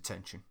increase the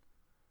tension.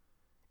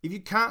 If you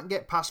can't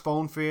get past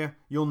phone fear,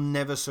 you'll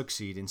never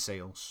succeed in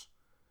sales.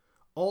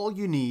 All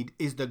you need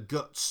is the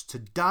guts to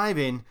dive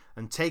in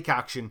and take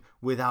action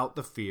without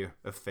the fear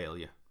of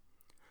failure.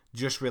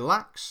 Just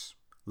relax,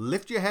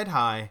 lift your head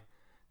high,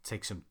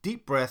 take some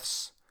deep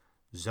breaths,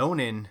 zone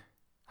in,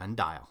 and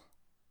dial.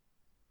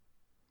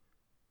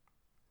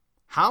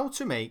 How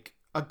to make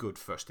a good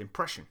first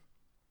impression.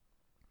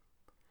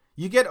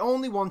 You get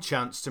only one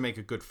chance to make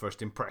a good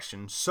first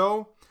impression,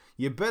 so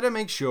you better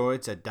make sure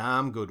it's a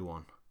damn good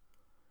one.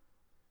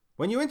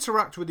 When you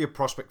interact with your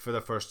prospect for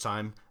the first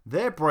time,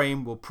 their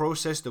brain will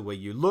process the way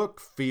you look,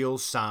 feel,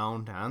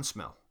 sound, and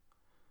smell.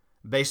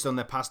 Based on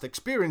their past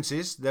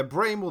experiences, their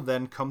brain will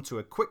then come to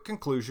a quick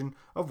conclusion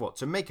of what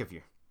to make of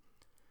you.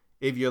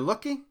 If you're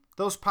lucky,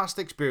 those past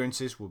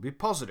experiences will be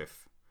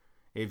positive.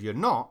 If you're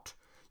not,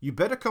 you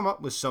better come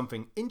up with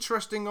something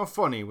interesting or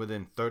funny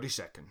within 30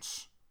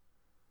 seconds.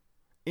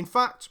 In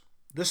fact,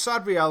 the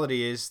sad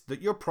reality is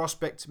that your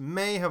prospect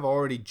may have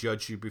already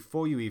judged you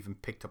before you even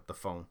picked up the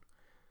phone.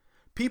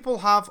 People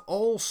have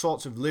all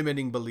sorts of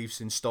limiting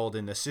beliefs installed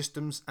in their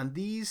systems, and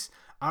these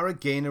are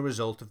again a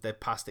result of their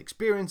past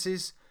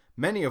experiences,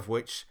 many of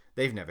which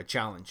they've never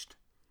challenged.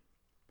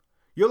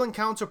 You'll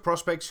encounter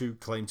prospects who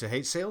claim to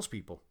hate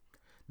salespeople.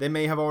 They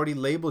may have already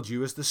labeled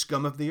you as the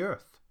scum of the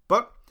earth,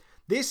 but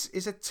this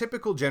is a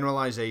typical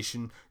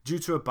generalization due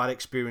to a bad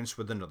experience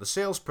with another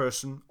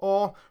salesperson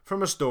or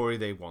from a story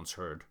they once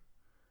heard.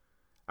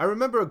 I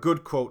remember a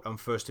good quote on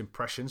first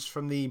impressions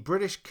from the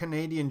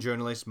British-Canadian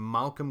journalist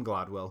Malcolm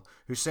Gladwell,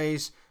 who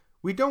says,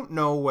 We don't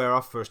know where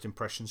our first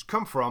impressions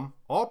come from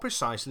or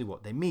precisely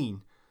what they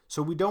mean,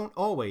 so we don't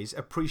always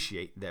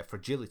appreciate their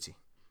fragility.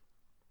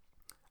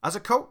 As a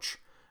coach,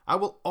 I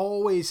will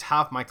always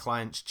have my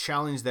clients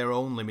challenge their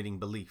own limiting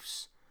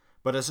beliefs,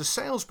 but as a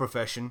sales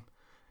profession,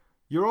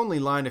 your only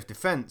line of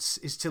defense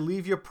is to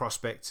leave your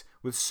prospect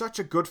with such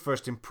a good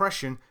first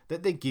impression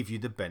that they give you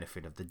the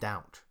benefit of the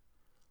doubt.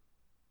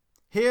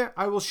 Here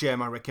I will share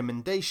my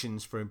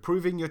recommendations for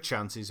improving your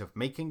chances of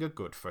making a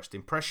good first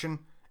impression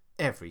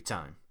every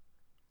time.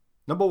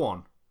 Number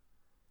 1.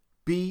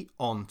 Be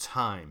on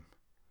time.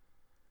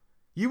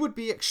 You would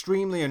be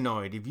extremely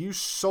annoyed if you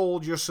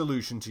sold your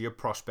solution to your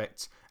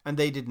prospects and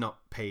they did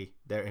not pay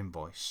their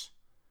invoice.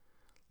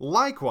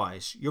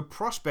 Likewise, your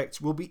prospects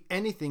will be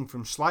anything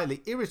from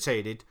slightly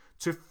irritated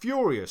to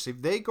furious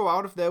if they go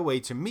out of their way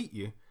to meet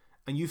you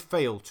and you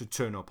fail to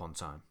turn up on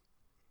time.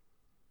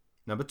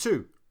 Number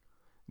 2.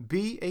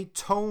 Be a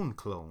tone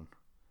clone.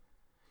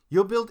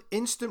 You'll build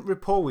instant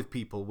rapport with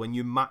people when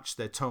you match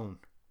their tone.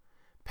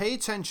 Pay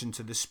attention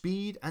to the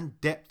speed and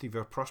depth of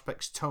your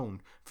prospect's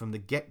tone from the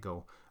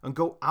get-go and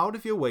go out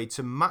of your way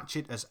to match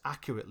it as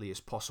accurately as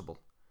possible.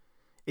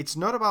 It's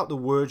not about the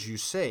words you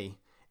say,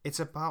 it's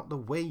about the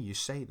way you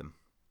say them.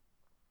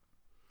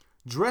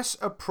 Dress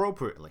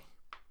appropriately.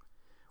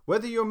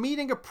 Whether you're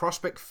meeting a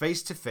prospect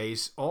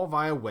face-to-face or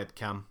via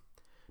webcam,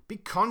 be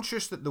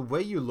conscious that the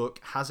way you look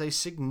has a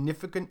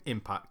significant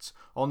impact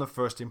on the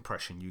first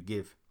impression you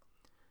give.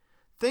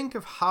 Think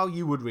of how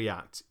you would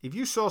react if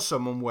you saw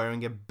someone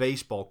wearing a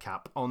baseball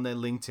cap on their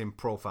LinkedIn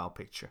profile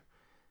picture.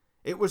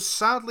 It would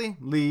sadly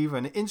leave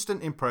an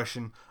instant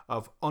impression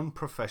of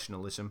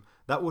unprofessionalism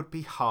that would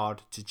be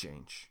hard to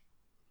change.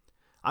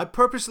 I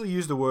purposely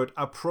use the word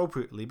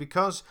appropriately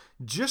because,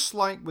 just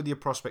like with your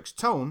prospect's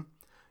tone,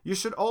 you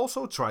should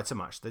also try to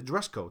match their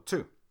dress code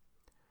too.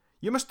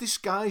 You must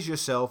disguise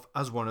yourself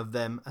as one of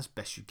them as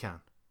best you can.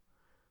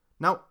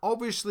 Now,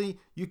 obviously,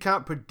 you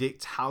can't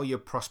predict how your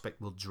prospect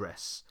will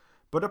dress,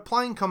 but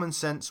applying common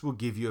sense will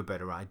give you a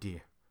better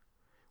idea.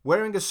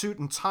 Wearing a suit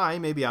and tie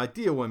may be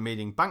ideal when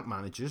meeting bank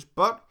managers,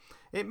 but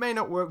it may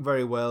not work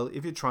very well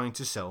if you're trying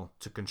to sell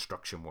to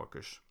construction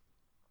workers.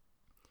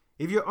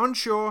 If you're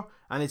unsure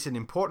and it's an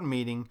important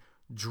meeting,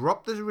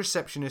 drop the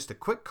receptionist a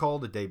quick call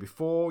the day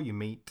before you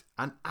meet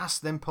and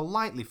ask them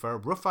politely for a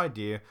rough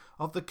idea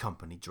of the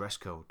company dress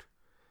code.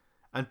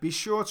 And be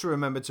sure to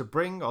remember to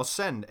bring or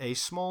send a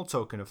small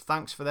token of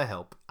thanks for their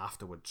help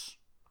afterwards.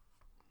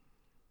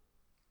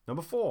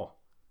 Number 4.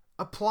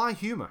 Apply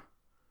humor.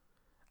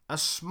 A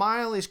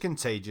smile is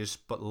contagious,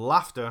 but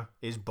laughter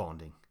is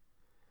bonding.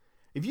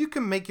 If you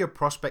can make your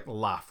prospect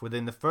laugh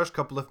within the first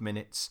couple of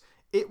minutes,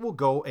 it will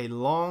go a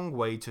long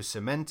way to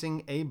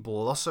cementing a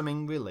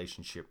blossoming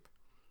relationship.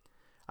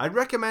 I'd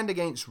recommend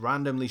against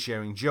randomly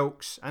sharing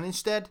jokes and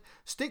instead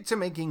stick to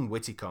making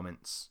witty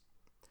comments.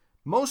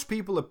 Most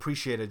people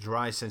appreciate a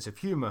dry sense of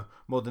humor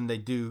more than they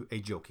do a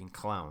joking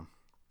clown.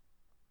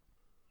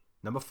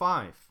 Number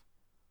 5.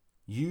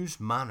 Use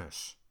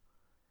manners.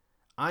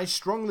 I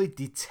strongly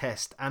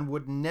detest and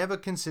would never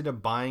consider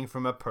buying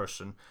from a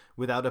person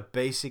without a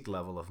basic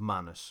level of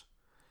manners.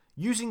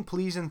 Using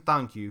please and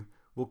thank you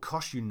will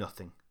cost you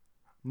nothing.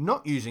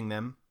 Not using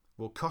them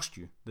will cost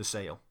you the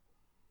sale.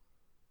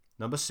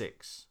 Number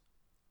 6.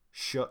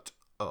 Shut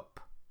up.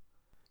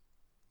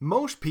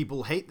 Most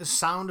people hate the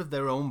sound of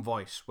their own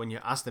voice when you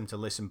ask them to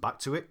listen back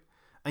to it,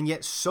 and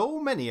yet so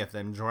many of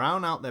them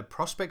drown out their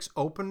prospects'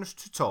 openness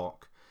to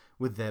talk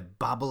with their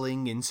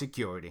babbling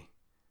insecurity.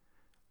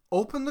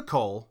 Open the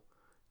call,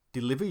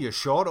 deliver your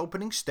short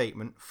opening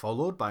statement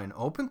followed by an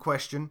open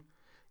question,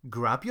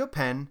 grab your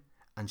pen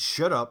and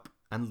shut up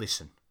and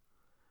listen.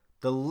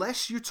 The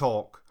less you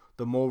talk,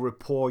 the more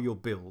rapport you'll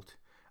build,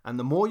 and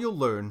the more you'll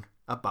learn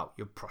about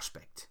your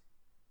prospect.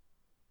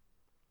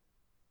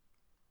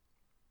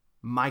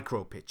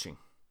 Micro-pitching.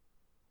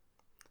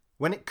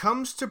 When it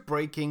comes to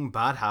breaking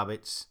bad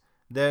habits,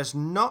 there's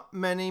not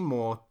many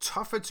more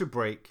tougher to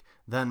break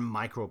than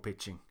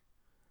micro-pitching.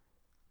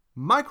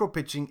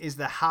 Micro-pitching is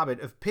the habit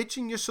of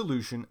pitching your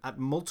solution at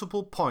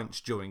multiple points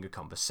during a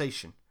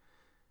conversation.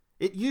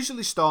 It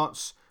usually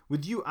starts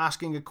with you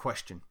asking a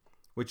question,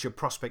 which your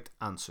prospect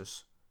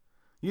answers.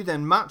 You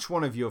then match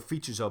one of your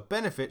features or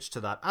benefits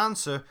to that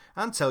answer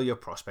and tell your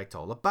prospect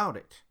all about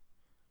it.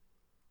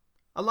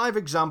 A live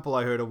example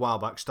I heard a while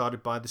back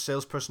started by the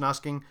salesperson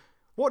asking,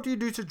 "What do you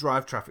do to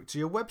drive traffic to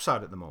your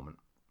website at the moment?"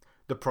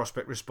 The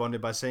prospect responded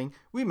by saying,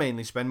 "We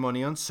mainly spend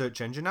money on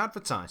search engine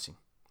advertising."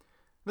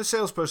 The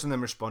salesperson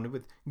then responded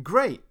with,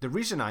 "Great, the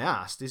reason I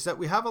asked is that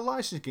we have a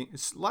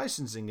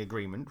licensing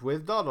agreement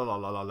with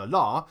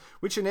la,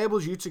 which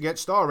enables you to get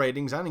star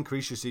ratings and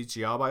increase your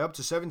CTR by up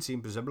to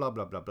 17%, blah,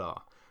 blah, blah,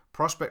 blah."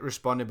 Prospect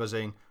responded by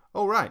saying,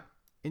 "Oh, right,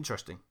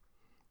 interesting."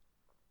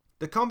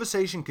 The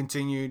conversation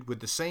continued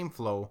with the same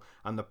flow,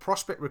 and the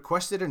prospect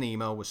requested an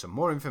email with some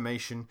more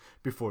information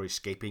before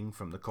escaping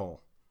from the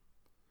call.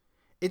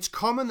 It's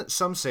common that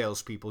some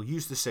salespeople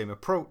use the same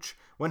approach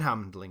when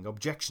handling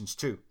objections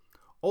too,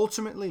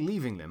 ultimately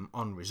leaving them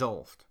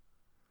unresolved.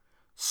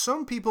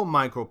 Some people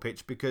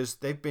micro-pitch because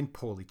they've been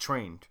poorly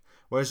trained,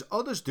 whereas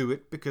others do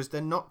it because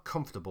they're not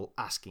comfortable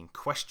asking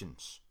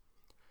questions.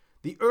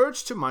 The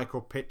urge to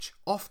micro-pitch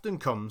often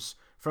comes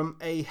from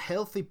a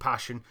healthy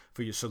passion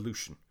for your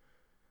solution.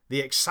 The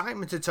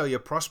excitement to tell your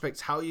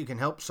prospects how you can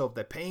help solve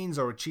their pains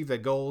or achieve their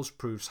goals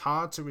proves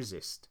hard to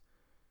resist.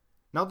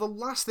 Now, the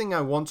last thing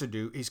I want to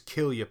do is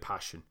kill your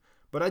passion,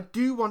 but I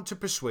do want to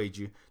persuade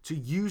you to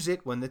use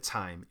it when the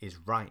time is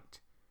right.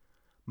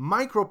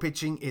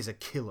 Micro-pitching is a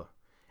killer.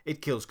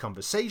 It kills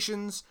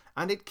conversations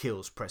and it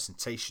kills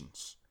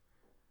presentations.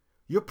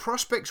 Your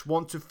prospects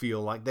want to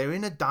feel like they're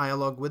in a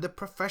dialogue with a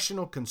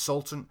professional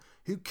consultant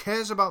who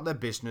cares about their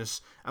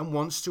business and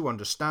wants to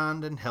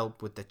understand and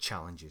help with their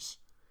challenges.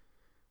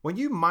 When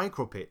you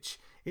micro-pitch,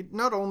 it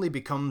not only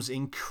becomes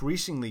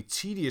increasingly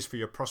tedious for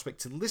your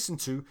prospect to listen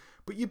to,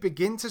 but you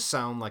begin to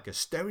sound like a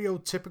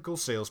stereotypical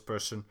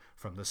salesperson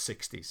from the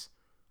 60s.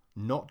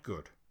 Not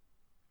good.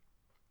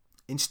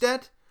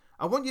 Instead,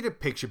 I want you to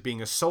picture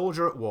being a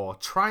soldier at war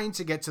trying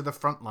to get to the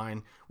front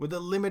line with a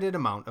limited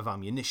amount of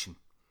ammunition.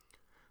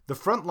 The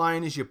front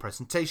line is your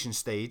presentation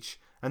stage,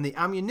 and the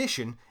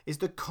ammunition is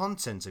the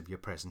content of your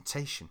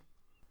presentation.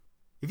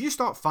 If you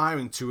start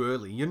firing too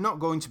early, you're not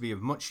going to be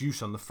of much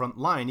use on the front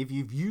line if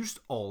you've used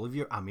all of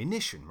your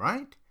ammunition,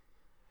 right?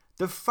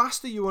 The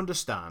faster you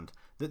understand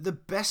that the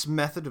best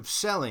method of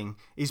selling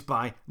is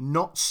by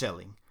not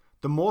selling,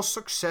 the more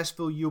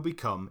successful you'll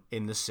become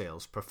in the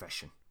sales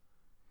profession.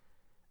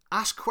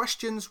 Ask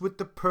questions with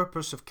the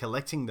purpose of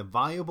collecting the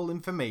valuable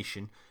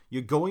information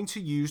you're going to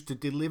use to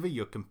deliver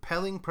your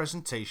compelling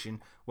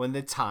presentation when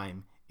the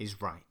time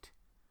is right.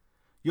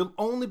 You'll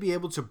only be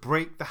able to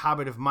break the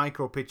habit of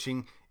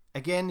micro-pitching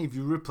again if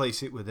you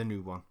replace it with a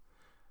new one.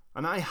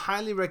 And I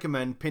highly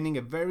recommend pinning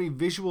a very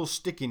visual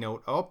sticky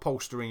note or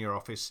poster in your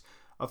office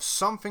of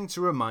something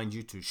to remind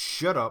you to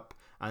shut up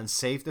and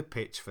save the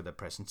pitch for the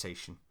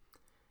presentation.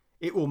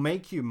 It will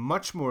make you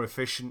much more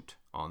efficient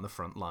on the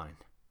front line.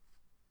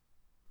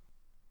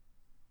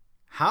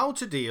 How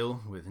to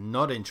deal with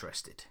not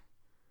interested.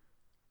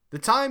 The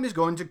time is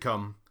going to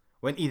come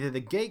when either the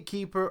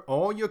gatekeeper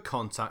or your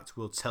contact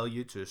will tell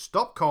you to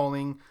stop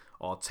calling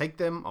or take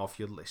them off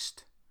your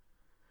list.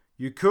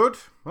 You could,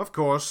 of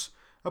course,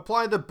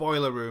 apply the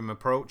boiler room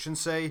approach and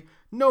say,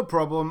 "No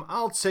problem,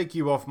 I'll take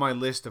you off my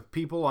list of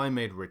people I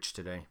made rich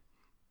today."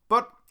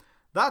 But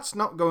that's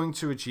not going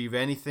to achieve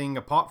anything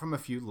apart from a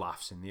few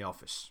laughs in the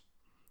office.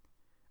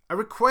 A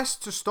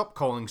request to stop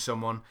calling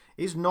someone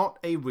is not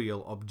a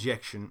real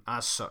objection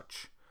as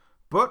such,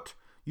 but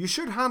you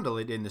should handle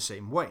it in the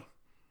same way.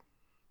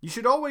 You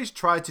should always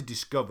try to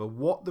discover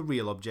what the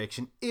real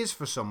objection is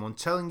for someone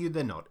telling you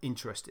they're not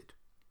interested.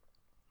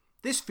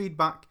 This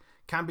feedback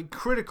can be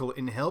critical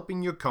in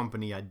helping your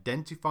company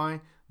identify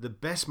the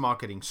best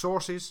marketing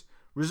sources,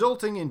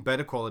 resulting in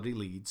better quality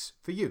leads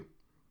for you.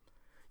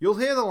 You'll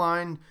hear the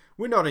line,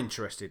 "We're not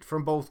interested,"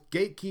 from both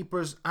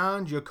gatekeepers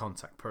and your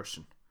contact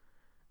person.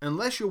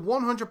 Unless you're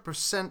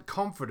 100%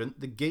 confident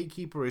the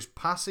gatekeeper is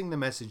passing the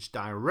message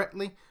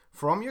directly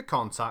from your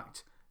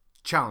contact,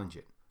 challenge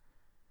it.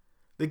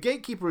 The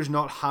gatekeeper is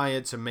not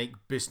hired to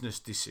make business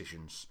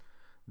decisions.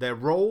 Their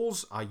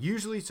roles are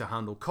usually to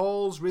handle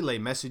calls, relay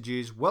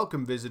messages,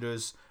 welcome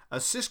visitors,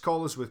 assist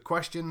callers with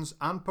questions,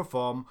 and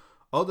perform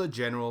other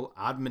general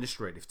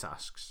administrative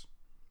tasks.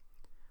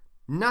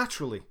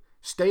 Naturally,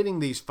 stating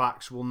these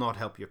facts will not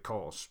help your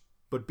cause,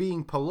 but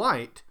being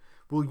polite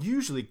will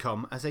usually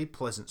come as a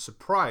pleasant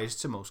surprise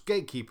to most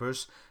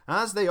gatekeepers,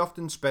 as they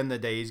often spend their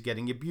days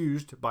getting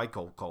abused by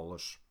cold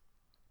callers.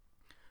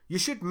 You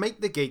should make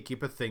the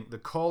gatekeeper think the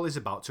call is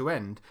about to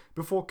end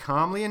before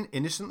calmly and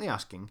innocently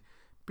asking,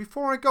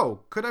 "Before I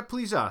go, could I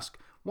please ask,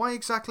 why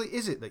exactly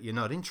is it that you're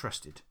not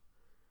interested?"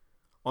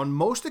 On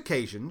most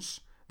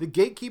occasions, the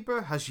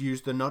gatekeeper has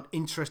used the not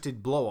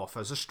interested blow-off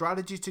as a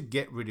strategy to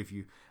get rid of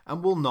you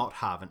and will not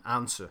have an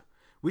answer,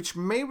 which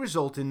may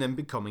result in them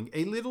becoming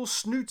a little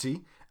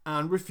snooty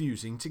and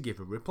refusing to give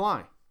a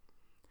reply.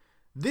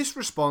 This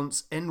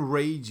response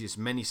enrages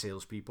many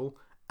salespeople,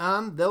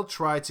 and they'll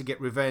try to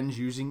get revenge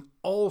using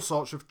all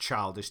sorts of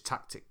childish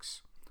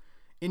tactics.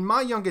 In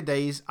my younger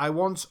days, I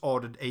once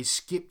ordered a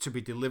skip to be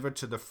delivered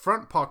to the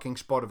front parking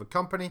spot of a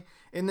company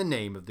in the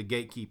name of the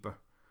gatekeeper.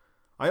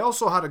 I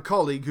also had a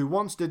colleague who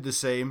once did the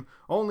same,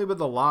 only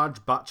with a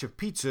large batch of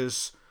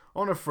pizzas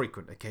on a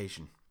frequent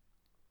occasion.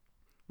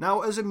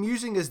 Now, as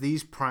amusing as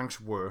these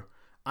pranks were,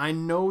 I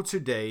know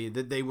today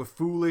that they were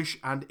foolish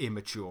and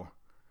immature.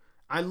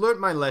 I learnt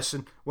my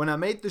lesson when I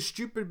made the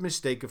stupid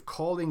mistake of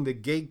calling the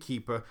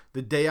gatekeeper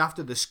the day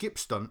after the skip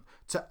stunt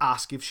to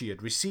ask if she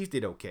had received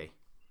it okay.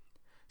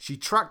 She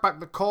tracked back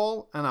the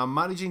call, and our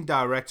managing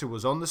director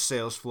was on the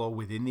sales floor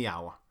within the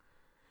hour.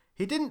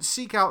 He didn't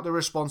seek out the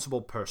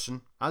responsible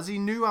person, as he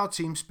knew our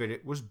team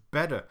spirit was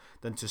better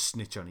than to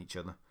snitch on each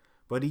other,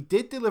 but he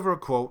did deliver a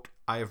quote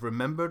I have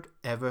remembered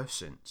ever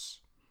since.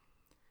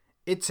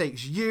 "It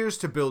takes years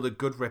to build a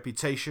good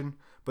reputation,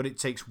 but it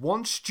takes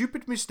one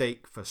stupid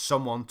mistake for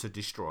someone to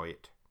destroy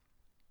it."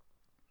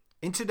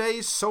 In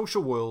today's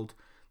social world,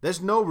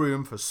 there's no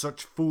room for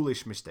such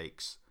foolish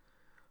mistakes.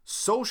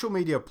 Social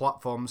media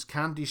platforms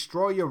can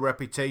destroy your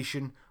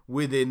reputation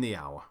within the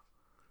hour.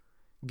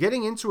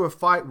 Getting into a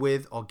fight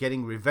with or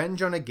getting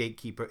revenge on a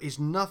gatekeeper is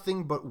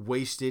nothing but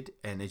wasted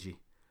energy.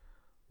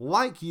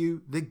 Like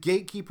you, the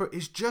gatekeeper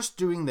is just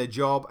doing their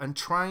job and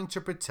trying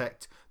to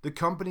protect the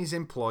company's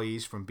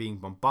employees from being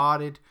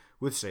bombarded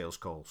with sales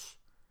calls.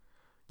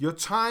 Your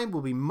time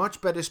will be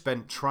much better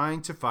spent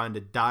trying to find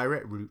a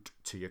direct route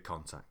to your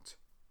contact.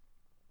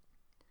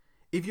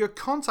 If your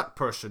contact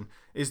person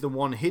is the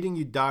one hitting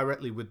you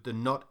directly with the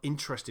not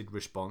interested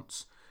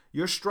response,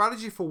 your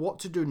strategy for what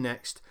to do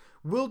next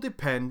will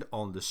depend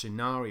on the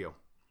scenario.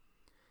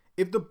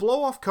 If the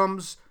blow-off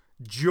comes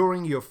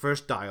during your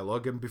first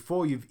dialogue and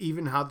before you've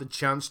even had the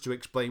chance to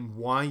explain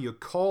why you're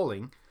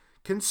calling,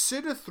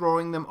 consider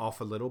throwing them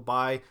off a little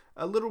by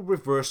a little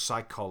reverse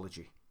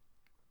psychology.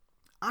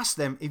 Ask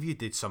them if you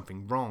did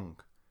something wrong.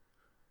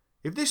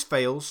 If this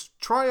fails,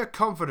 try a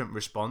confident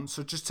response,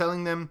 such as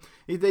telling them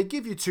if they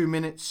give you 2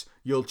 minutes,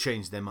 you'll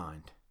change their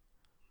mind.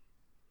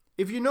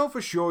 If you know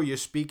for sure you're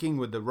speaking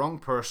with the wrong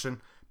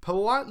person,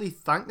 politely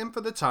thank them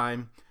for the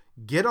time,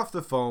 get off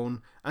the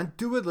phone, and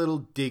do a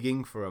little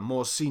digging for a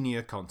more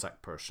senior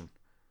contact person.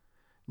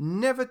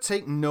 Never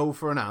take no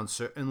for an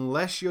answer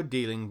unless you're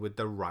dealing with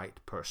the right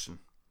person.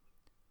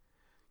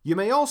 You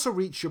may also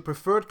reach your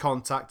preferred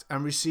contact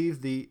and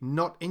receive the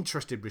not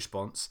interested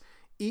response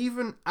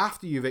even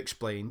after you've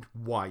explained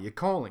why you're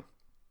calling.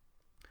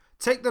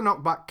 Take the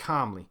knockback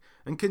calmly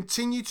and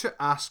continue to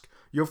ask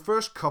your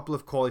first couple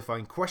of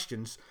qualifying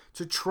questions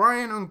to try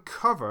and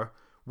uncover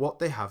what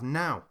they have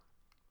now.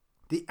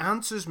 The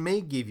answers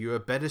may give you a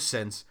better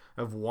sense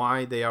of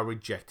why they are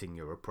rejecting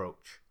your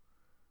approach.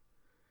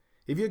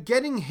 If you're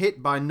getting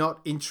hit by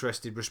not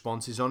interested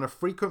responses on a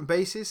frequent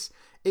basis,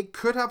 it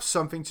could have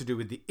something to do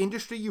with the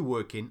industry you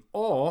work in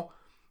or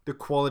the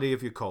quality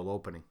of your call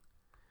opening.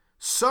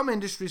 Some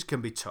industries can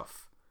be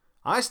tough.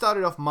 I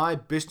started off my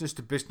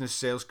business-to-business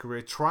sales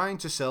career trying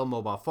to sell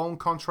mobile phone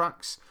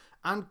contracts,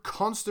 and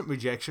constant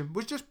rejection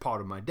was just part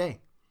of my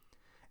day.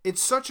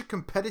 It's such a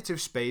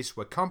competitive space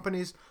where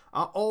companies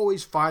are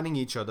always fighting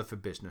each other for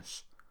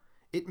business.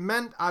 It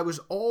meant I was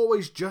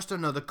always just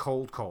another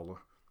cold caller.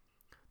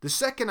 The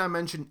second I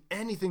mentioned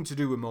anything to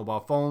do with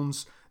mobile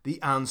phones,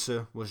 the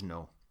answer was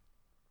no.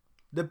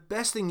 The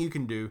best thing you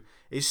can do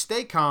is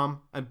stay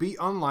calm and be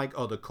unlike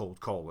other cold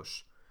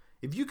callers.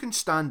 If you can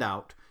stand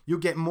out, you'll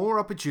get more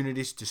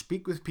opportunities to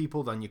speak with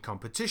people than your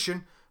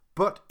competition,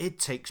 but it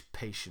takes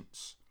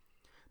patience.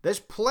 There's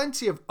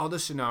plenty of other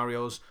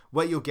scenarios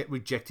where you'll get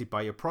rejected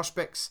by your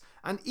prospects,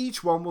 and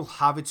each one will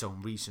have its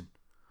own reason.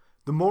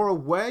 The more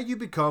aware you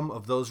become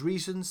of those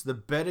reasons, the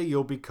better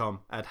you'll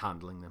become at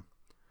handling them.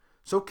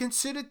 So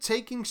consider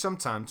taking some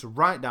time to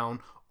write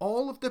down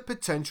all of the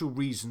potential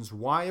reasons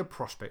why a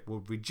prospect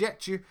will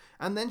reject you,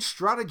 and then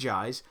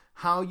strategize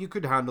how you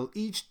could handle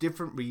each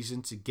different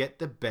reason to get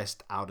the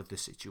best out of the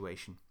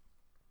situation.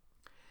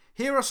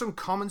 Here are some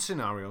common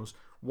scenarios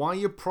why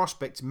your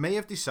prospects may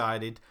have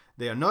decided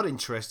they are not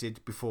interested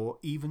before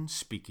even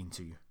speaking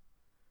to you.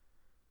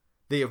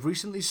 They have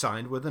recently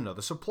signed with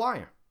another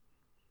supplier.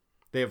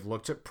 They have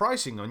looked at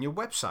pricing on your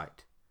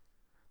website.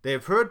 They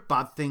have heard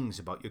bad things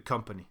about your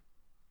company.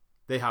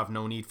 They have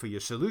no need for your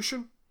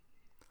solution.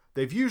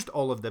 They've used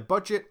all of their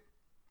budget.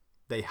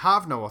 They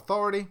have no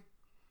authority.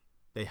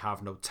 They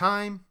have no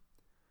time.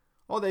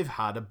 Or they've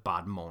had a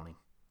bad morning.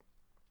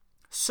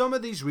 Some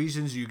of these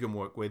reasons you can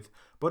work with,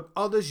 but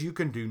others you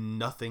can do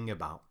nothing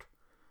about.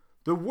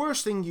 The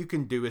worst thing you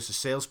can do as a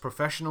sales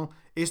professional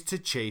is to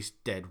chase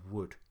dead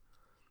wood.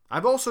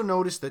 I've also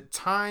noticed that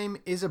time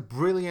is a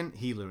brilliant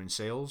healer in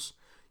sales.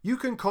 You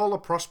can call a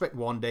prospect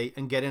one day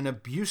and get an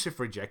abusive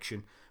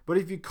rejection, but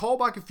if you call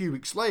back a few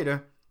weeks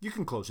later, you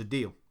can close a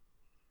deal.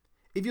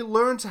 If you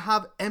learn to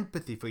have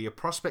empathy for your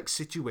prospects'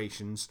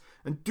 situations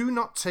and do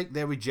not take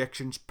their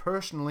rejections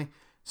personally,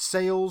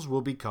 sales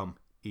will become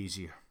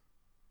easier.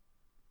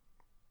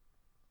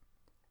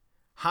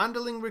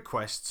 Handling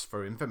requests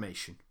for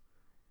information.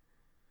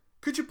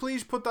 Could you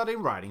please put that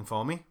in writing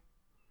for me?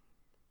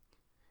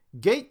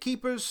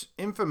 Gatekeepers,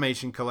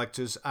 information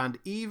collectors, and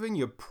even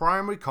your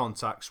primary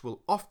contacts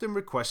will often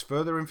request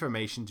further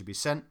information to be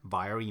sent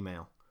via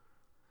email.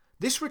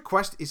 This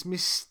request is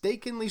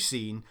mistakenly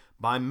seen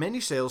by many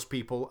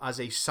salespeople as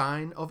a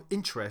sign of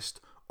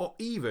interest or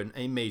even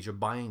a major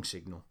buying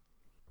signal.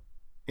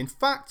 In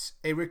fact,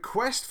 a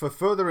request for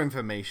further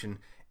information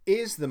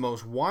is the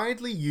most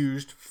widely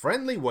used,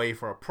 friendly way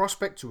for a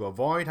prospect to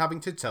avoid having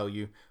to tell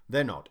you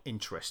they're not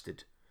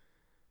interested.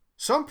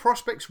 Some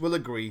prospects will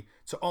agree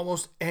to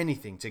almost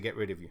anything to get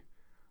rid of you.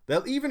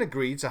 They'll even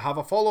agree to have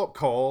a follow-up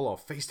call or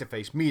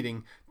face-to-face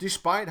meeting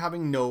despite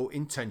having no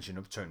intention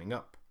of turning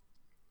up.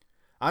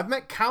 I've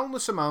met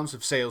countless amounts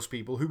of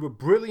salespeople who were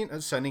brilliant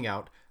at sending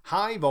out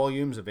high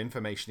volumes of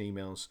information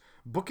emails,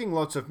 booking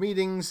lots of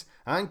meetings,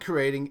 and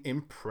creating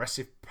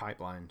impressive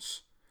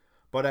pipelines.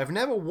 But I've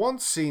never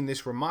once seen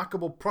this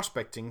remarkable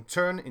prospecting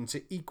turn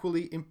into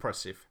equally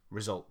impressive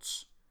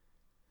results.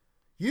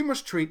 You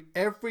must treat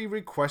every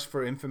request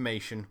for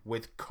information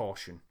with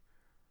caution.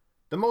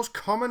 The most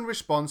common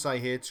response I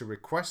hear to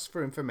requests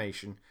for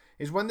information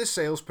is when the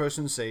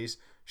salesperson says,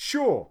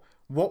 "Sure,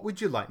 What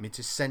would you like me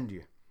to send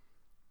you?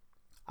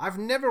 I've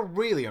never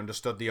really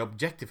understood the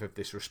objective of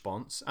this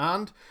response,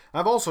 and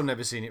I've also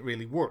never seen it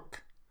really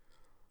work.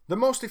 The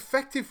most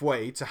effective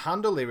way to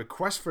handle a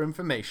request for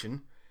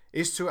information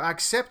is to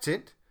accept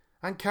it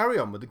and carry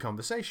on with the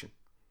conversation.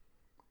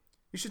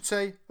 You should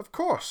say, "Of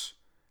course,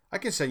 I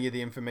can send you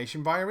the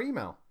information via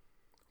email.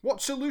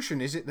 What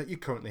solution is it that you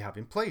currently have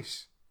in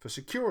place for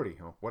security,"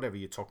 or whatever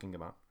you're talking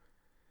about.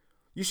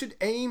 You should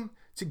aim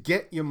to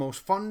get your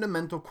most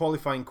fundamental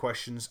qualifying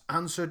questions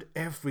answered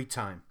every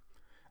time.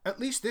 At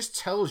least this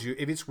tells you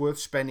if it's worth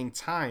spending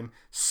time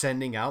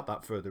sending out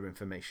that further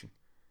information.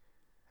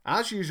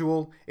 As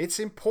usual, it's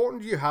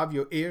important you have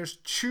your ears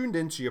tuned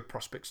into your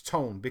prospect's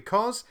tone,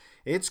 because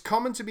it's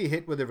common to be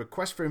hit with a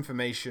request for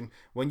information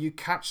when you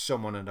catch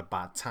someone at a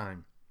bad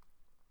time.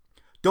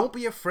 Don't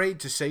be afraid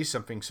to say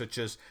something such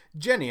as,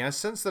 "Jenny, I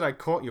sense that I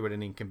caught you at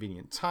an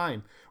inconvenient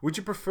time. Would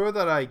you prefer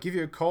that I give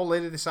you a call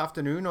later this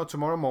afternoon or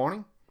tomorrow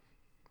morning?"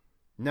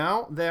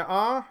 Now, there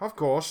are, of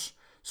course,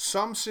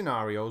 some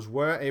scenarios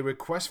where a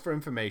request for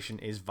information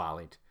is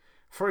valid.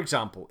 For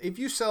example, if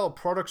you sell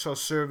products or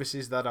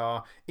services that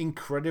are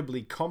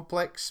incredibly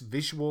complex,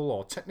 visual,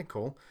 or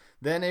technical,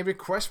 then a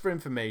request for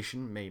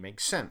information may make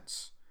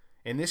sense.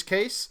 In this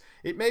case,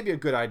 it may be a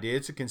good idea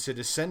to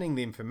consider sending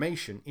the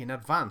information in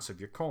advance of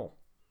your call.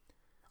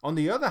 On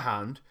the other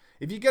hand,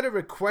 if you get a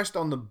request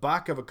on the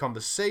back of a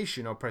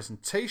conversation or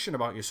presentation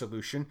about your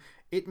solution,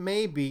 it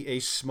may be a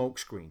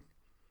smokescreen.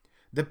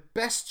 The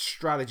best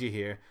strategy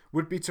here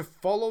would be to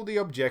follow the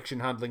objection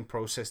handling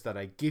process that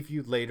I give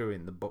you later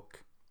in the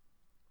book.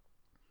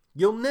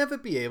 You'll never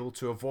be able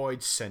to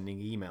avoid sending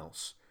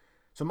emails.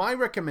 So my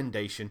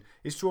recommendation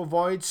is to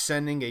avoid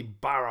sending a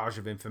barrage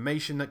of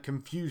information that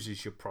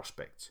confuses your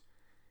prospect.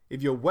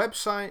 If your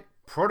website,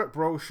 product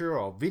brochure,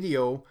 or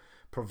video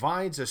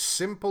provides a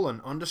simple and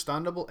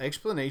understandable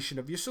explanation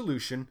of your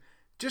solution,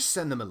 just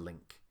send them a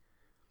link.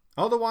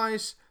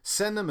 Otherwise,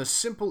 send them a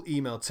simple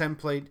email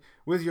template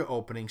with your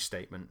opening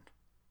statement.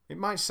 It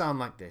might sound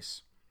like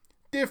this: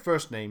 "Dear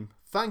First Name,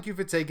 thank you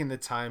for taking the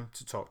time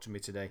to talk to me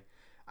today.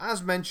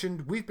 As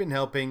mentioned, we've been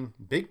helping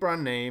Big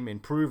Brand Name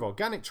improve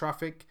organic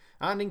traffic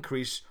and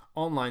increase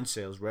online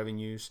sales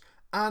revenues,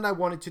 and I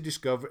wanted to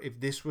discover if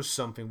this was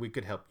something we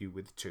could help you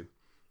with too.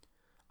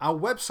 Our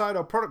website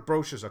or product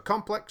brochures are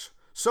complex,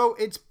 so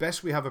it's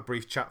best we have a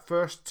brief chat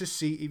first to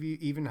see if you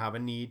even have a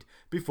need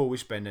before we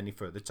spend any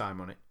further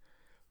time on it.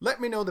 Let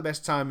me know the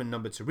best time and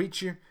number to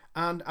reach you,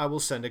 and I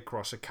will send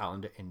across a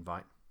calendar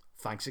invite.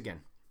 Thanks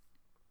again."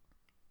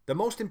 The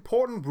most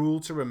important rule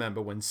to remember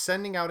when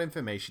sending out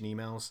information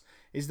emails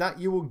is that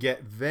you will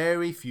get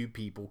very few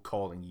people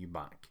calling you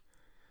back.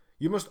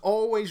 You must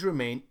always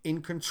remain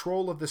in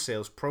control of the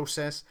sales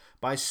process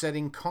by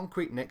setting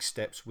concrete next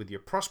steps with your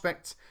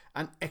prospects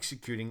and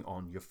executing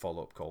on your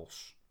follow-up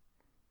calls.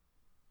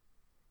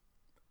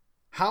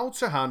 How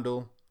to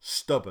handle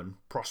stubborn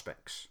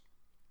prospects.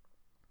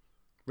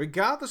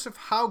 Regardless of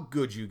how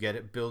good you get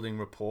at building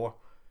rapport,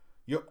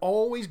 you're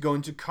always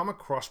going to come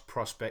across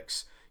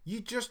prospects you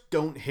just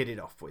don't hit it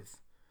off with.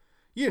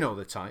 You know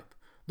the type.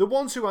 The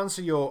ones who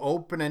answer your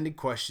open-ended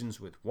questions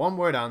with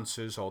one-word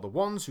answers, or the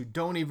ones who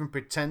don't even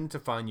pretend to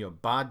find your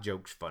bad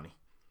jokes funny.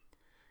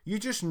 You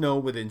just know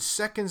within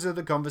seconds of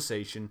the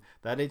conversation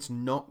that it's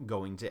not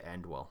going to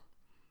end well.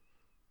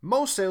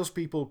 Most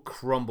salespeople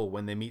crumble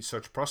when they meet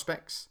such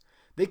prospects.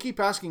 They keep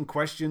asking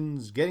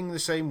questions, getting the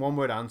same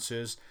one-word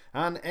answers,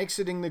 and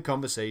exiting the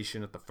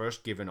conversation at the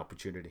first given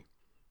opportunity.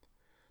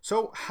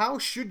 So how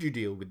should you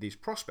deal with these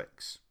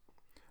prospects?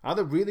 Are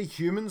there really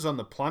humans on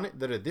the planet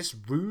that are this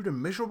rude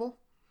and miserable?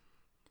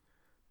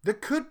 There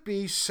could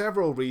be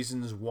several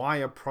reasons why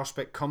a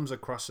prospect comes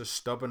across as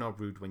stubborn or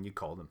rude when you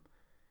call them.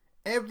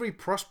 Every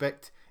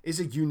prospect is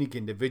a unique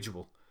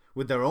individual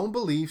with their own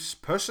beliefs,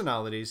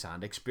 personalities,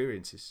 and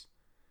experiences.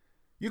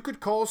 You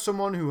could call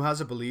someone who has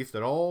a belief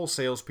that all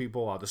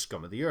salespeople are the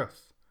scum of the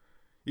earth.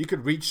 You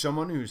could reach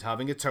someone who's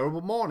having a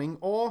terrible morning,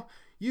 or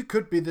you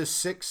could be the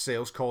 6th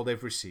sales call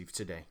they've received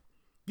today.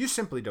 You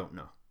simply don't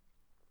know.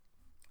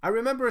 I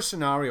remember a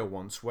scenario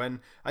once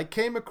when I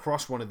came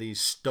across one of these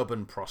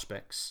stubborn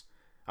prospects.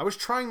 I was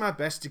trying my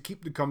best to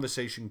keep the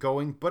conversation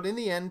going, but in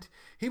the end,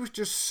 he was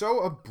just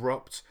so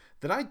abrupt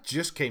that I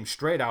just came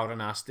straight out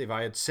and asked if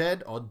I had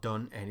said or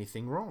done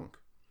anything wrong.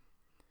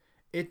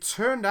 It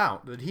turned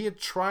out that he had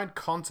tried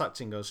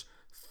contacting us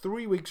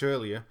 3 weeks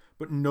earlier,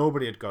 but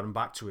nobody had gotten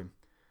back to him,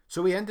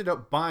 so he ended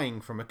up buying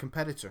from a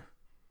competitor.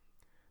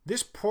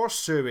 This poor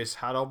service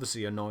had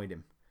obviously annoyed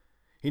him.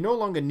 He no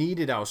longer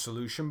needed our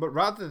solution, but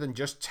rather than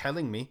just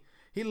telling me,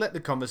 he let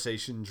the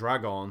conversation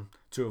drag on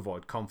to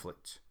avoid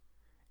conflict.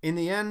 In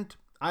the end,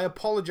 I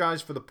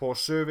apologized for the poor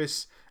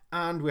service,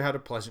 and we had a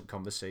pleasant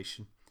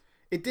conversation.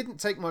 It didn't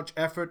take much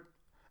effort,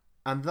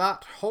 and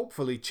that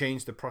hopefully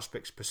changed the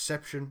prospect's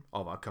perception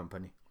of our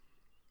company.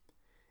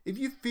 If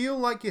you feel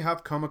like you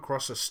have come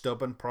across a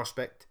stubborn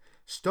prospect,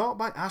 start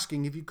by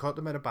asking if you caught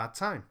them at a bad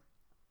time.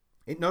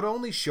 It not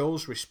only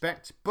shows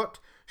respect, but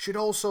should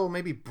also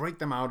maybe break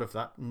them out of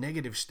that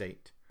negative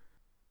state.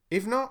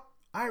 If not,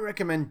 I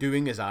recommend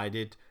doing as I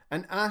did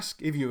and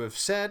ask if you have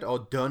said or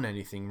done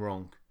anything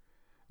wrong.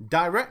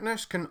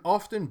 Directness can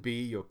often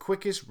be your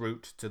quickest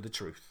route to the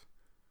truth.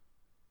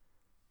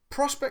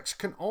 Prospects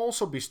can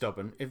also be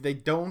stubborn if they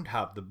don't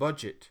have the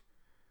budget.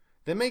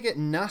 They may get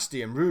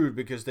nasty and rude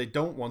because they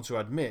don't want to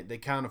admit they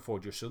can't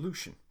afford your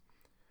solution.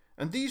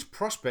 And these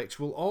prospects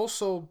will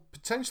also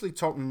potentially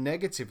talk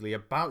negatively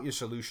about your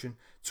solution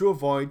to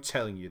avoid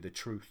telling you the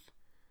truth.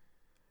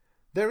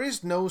 There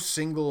is no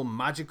single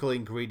magical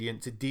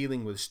ingredient to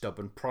dealing with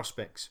stubborn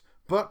prospects,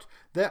 but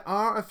there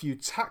are a few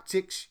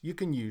tactics you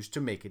can use to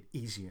make it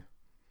easier.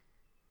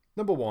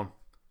 Number 1,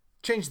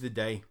 change the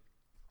day.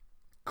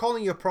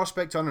 Calling your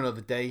prospect on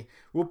another day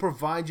will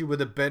provide you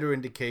with a better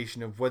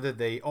indication of whether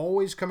they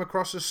always come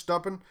across as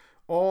stubborn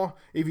or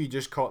if you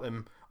just caught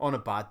them on a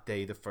bad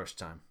day the first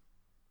time.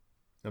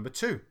 Number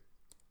 2,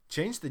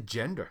 change the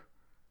gender.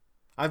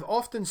 I've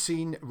often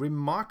seen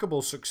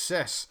remarkable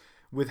success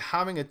with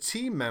having a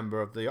team member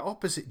of the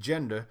opposite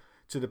gender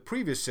to the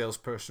previous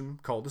salesperson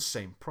call the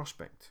same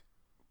prospect.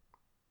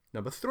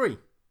 Number 3,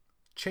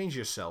 change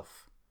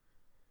yourself.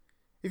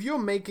 If you're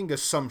making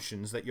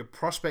assumptions that your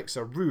prospects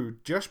are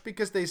rude just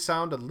because they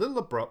sound a little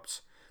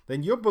abrupt,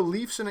 then your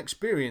beliefs and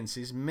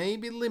experiences may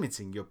be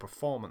limiting your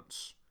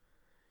performance.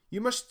 You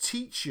must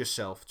teach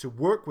yourself to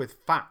work with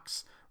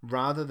facts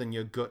rather than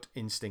your gut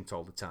instinct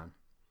all the time.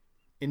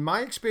 In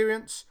my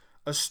experience,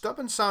 a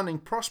stubborn-sounding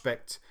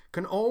prospect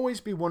can always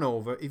be won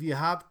over if you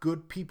have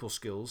good people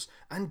skills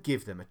and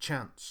give them a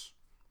chance.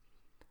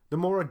 The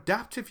more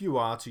adaptive you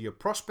are to your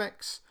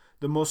prospects,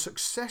 the more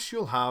success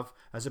you'll have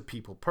as a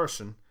people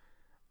person,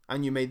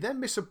 and you may then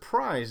be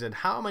surprised at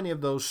how many of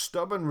those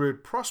stubborn,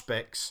 rude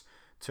prospects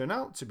turn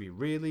out to be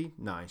really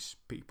nice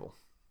people.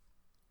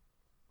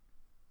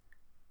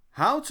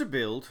 How to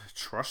build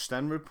trust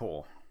and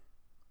rapport.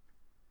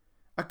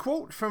 A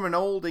quote from an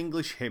old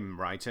English hymn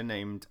writer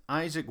named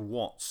Isaac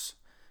Watts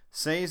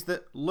says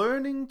that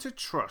learning to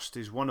trust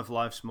is one of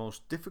life's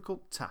most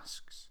difficult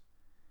tasks.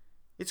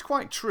 It's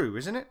quite true,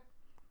 isn't it?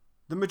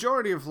 The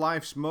majority of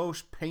life's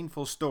most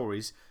painful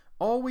stories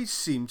always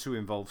seem to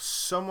involve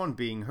someone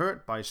being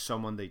hurt by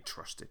someone they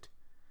trusted.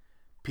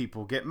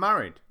 People get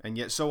married, and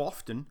yet so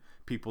often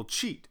people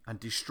cheat and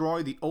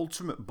destroy the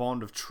ultimate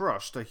bond of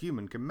trust a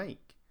human can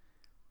make.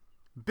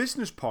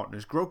 Business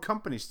partners grow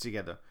companies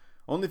together,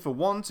 only for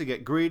one to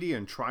get greedy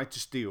and try to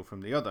steal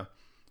from the other,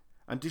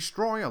 and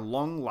destroy a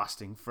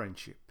long-lasting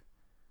friendship.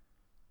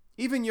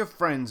 Even your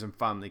friends and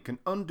family can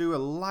undo a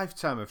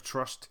lifetime of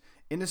trust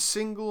in a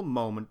single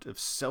moment of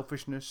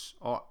selfishness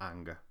or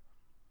anger.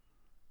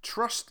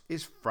 Trust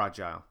is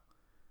fragile.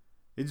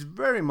 It's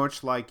very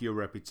much like your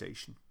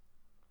reputation.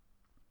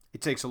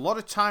 It takes a lot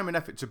of time and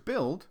effort to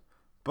build,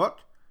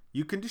 but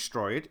you can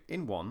destroy it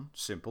in one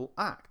simple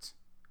act.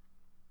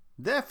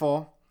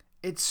 Therefore,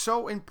 it's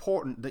so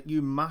important that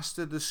you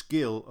master the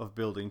skill of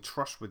building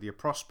trust with your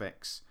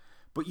prospects,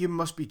 but you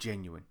must be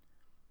genuine.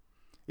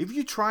 If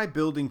you try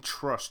building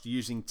trust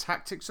using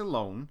tactics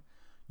alone,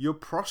 your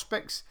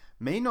prospects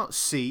may not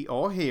see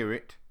or hear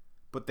it,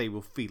 but they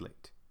will feel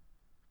it.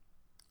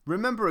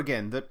 Remember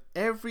again that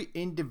every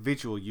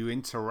individual you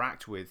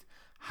interact with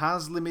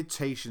has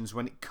limitations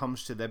when it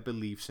comes to their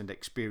beliefs and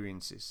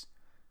experiences.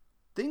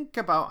 Think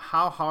about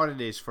how hard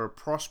it is for a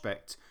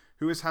prospect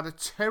who has had a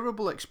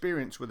terrible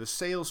experience with a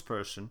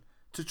salesperson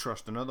to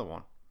trust another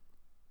one.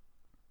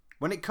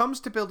 When it comes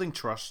to building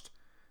trust,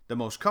 the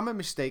most common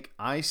mistake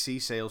I see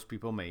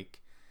salespeople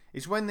make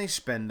is when they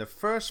spend the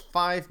first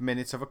 5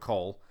 minutes of a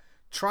call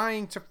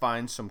trying to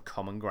find some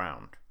common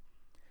ground,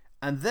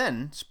 and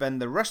then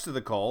spend the rest of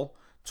the call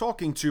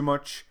talking too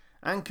much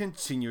and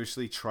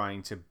continuously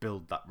trying to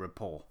build that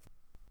rapport.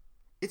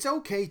 It's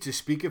okay to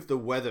speak of the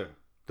weather,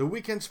 the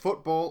weekend's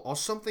football, or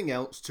something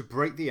else to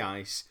break the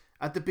ice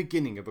at the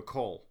beginning of a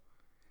call.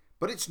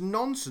 But it's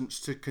nonsense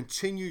to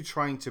continue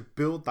trying to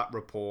build that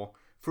rapport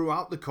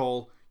throughout the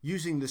call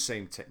using the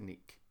same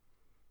technique.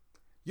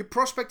 Your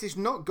prospect is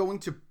not going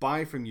to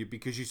buy from you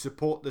because you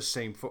support the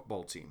same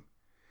football team.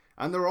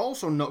 And they're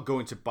also not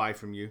going to buy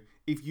from you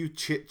if you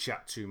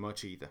chit-chat too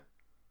much either.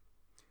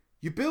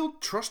 You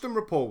build trust and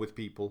rapport with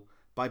people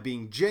by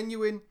being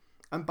genuine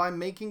and by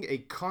making a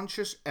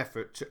conscious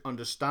effort to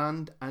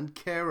understand and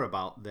care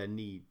about their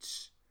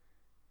needs.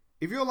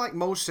 If you're like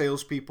most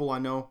salespeople I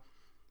know,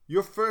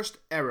 your first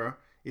error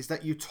is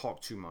that you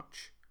talk too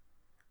much.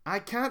 I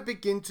can't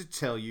begin to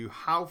tell you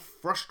how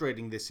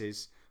frustrating this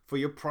is for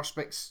your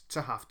prospects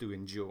to have to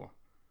endure.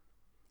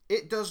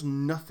 It does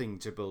nothing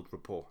to build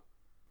rapport.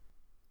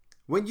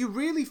 When you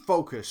really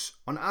focus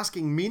on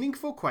asking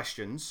meaningful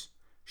questions,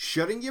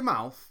 shutting your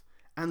mouth,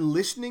 and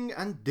listening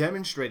and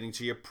demonstrating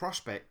to your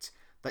prospect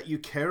that you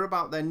care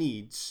about their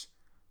needs,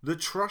 the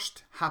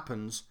trust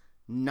happens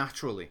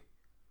naturally.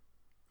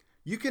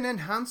 You can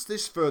enhance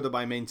this further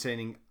by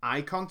maintaining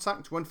eye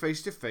contact when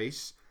face to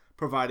face,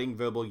 providing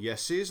verbal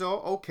yeses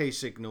or okay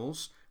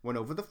signals when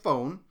over the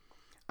phone,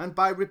 and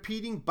by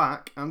repeating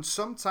back and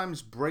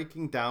sometimes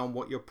breaking down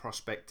what your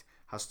prospect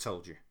has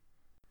told you.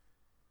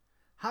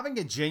 Having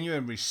a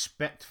genuine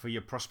respect for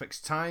your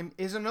prospect's time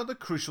is another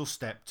crucial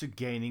step to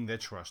gaining their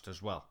trust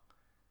as well.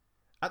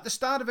 At the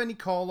start of any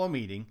call or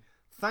meeting,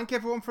 thank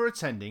everyone for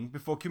attending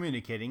before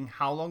communicating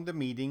how long the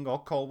meeting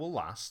or call will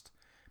last,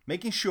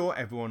 making sure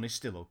everyone is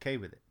still okay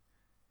with it.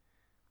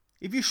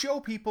 If you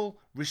show people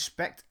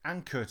respect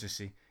and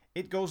courtesy,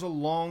 it goes a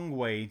long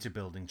way to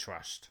building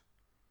trust.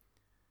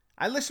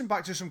 I listened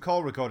back to some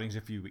call recordings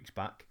a few weeks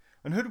back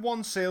and heard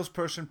one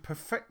salesperson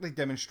perfectly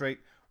demonstrate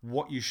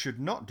what you should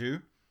not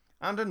do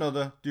and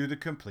another do the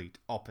complete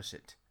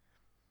opposite.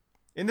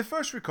 In the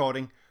first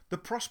recording, the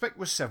prospect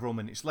was several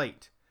minutes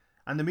late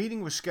and the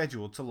meeting was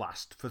scheduled to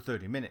last for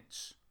 30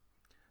 minutes.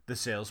 The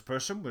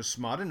salesperson was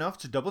smart enough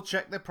to double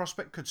check their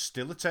prospect could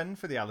still attend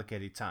for the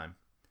allocated time.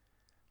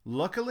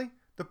 Luckily,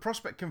 the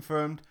prospect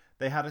confirmed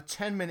they had a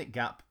 10-minute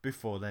gap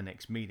before their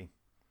next meeting.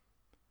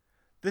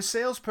 The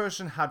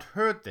salesperson had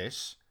heard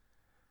this,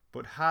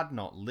 but had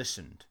not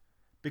listened,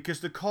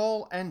 because the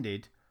call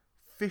ended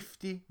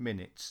 50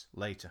 minutes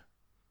later.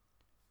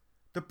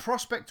 The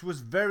prospect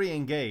was very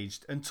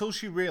engaged until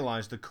she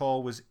realized the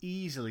call was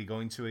easily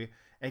going to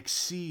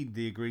exceed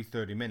the agreed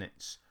 30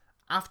 minutes,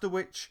 after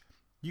which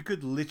you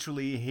could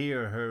literally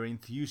hear her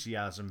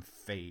enthusiasm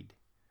fade.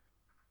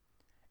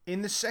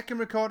 In the second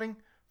recording,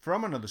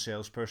 from another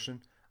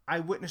salesperson, I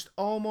witnessed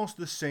almost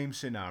the same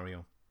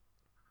scenario.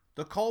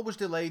 The call was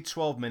delayed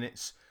 12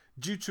 minutes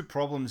due to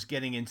problems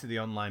getting into the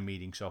online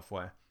meeting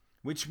software,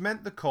 which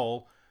meant the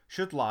call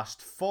should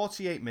last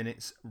 48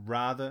 minutes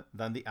rather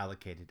than the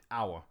allocated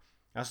hour,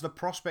 as the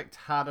prospect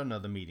had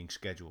another meeting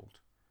scheduled.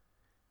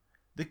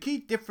 The key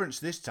difference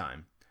this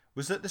time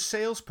was that the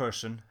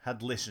salesperson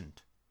had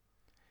listened.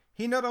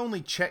 He not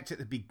only checked at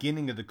the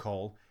beginning of the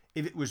call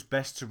if it was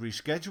best to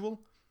reschedule,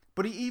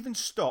 but he even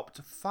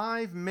stopped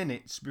 5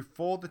 minutes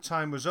before the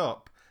time was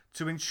up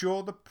to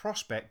ensure the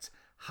prospect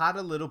had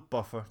a little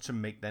buffer to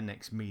make their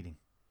next meeting.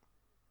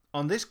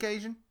 On this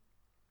occasion,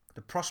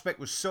 the prospect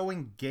was so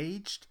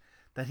engaged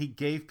that he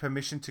gave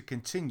permission to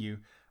continue,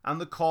 and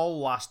the call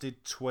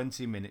lasted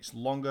 20 minutes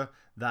longer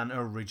than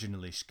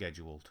originally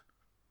scheduled.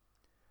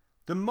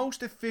 The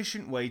most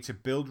efficient way to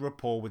build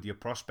rapport with your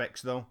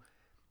prospects, though,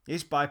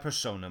 is by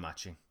persona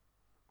matching.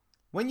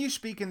 When you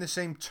speak in the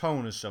same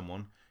tone as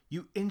someone,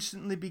 you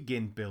instantly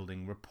begin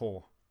building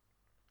rapport.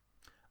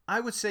 I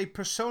would say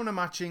persona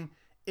matching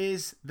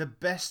is the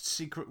best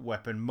secret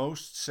weapon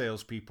most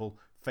salespeople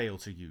fail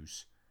to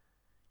use.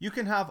 You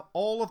can have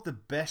all of the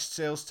best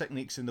sales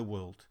techniques in the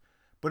world,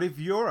 but if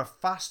you're a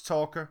fast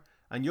talker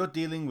and you're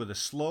dealing with a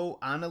slow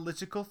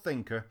analytical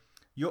thinker,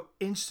 you're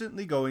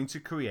instantly going to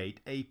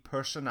create a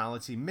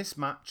personality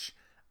mismatch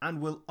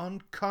and will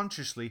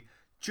unconsciously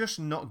just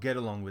not get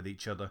along with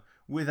each other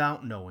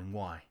without knowing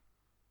why.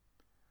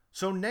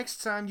 So next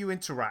time you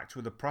interact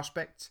with a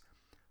prospect,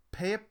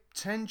 pay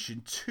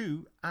attention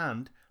to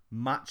and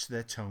match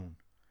their tone.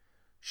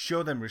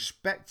 Show them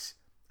respect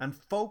and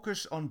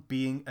focus on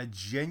being a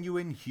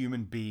genuine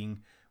human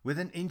being with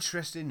an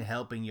interest in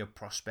helping your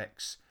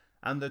prospects,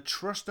 and the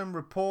trust and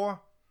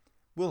rapport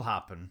will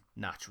happen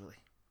naturally.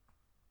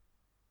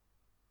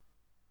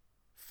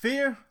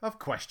 Fear of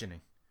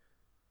questioning.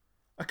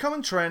 A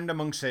common trend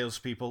among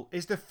salespeople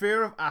is the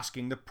fear of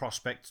asking the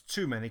prospect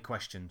too many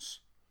questions.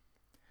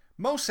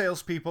 Most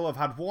salespeople have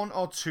had one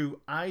or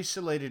two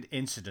isolated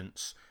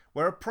incidents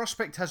where a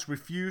prospect has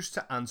refused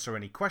to answer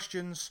any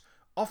questions,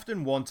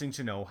 often wanting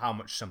to know how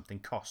much something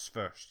costs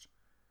first.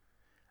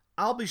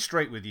 I'll be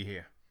straight with you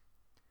here.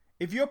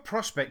 If your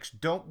prospects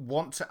don't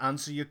want to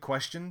answer your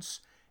questions,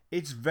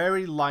 it's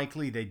very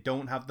likely they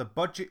don't have the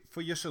budget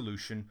for your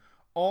solution,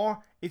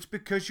 or it's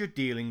because you're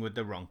dealing with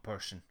the wrong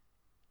person.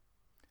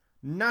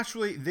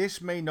 Naturally,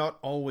 this may not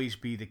always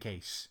be the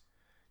case.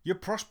 Your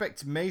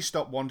prospect may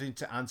stop wanting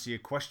to answer your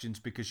questions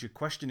because your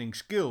questioning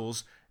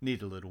skills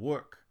need a little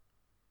work.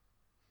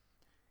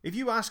 If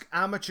you ask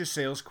amateur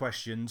sales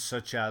questions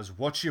such as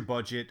what's your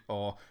budget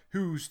or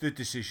who's the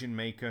decision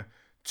maker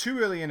too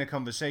early in a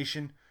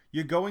conversation,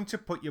 you're going to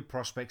put your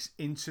prospects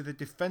into the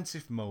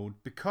defensive mode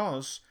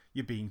because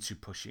you're being too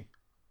pushy.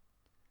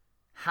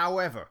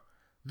 However,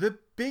 the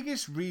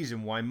biggest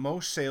reason why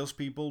most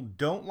salespeople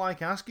don't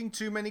like asking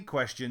too many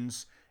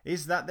questions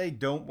is that they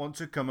don't want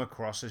to come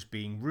across as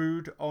being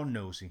rude or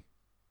nosy.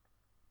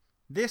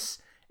 This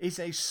is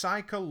a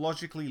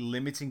psychologically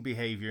limiting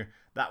behavior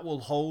that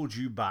will hold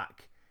you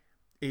back,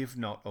 if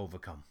not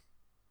overcome.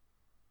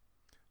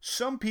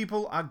 Some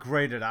people are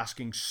great at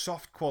asking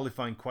soft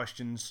qualifying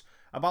questions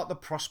about the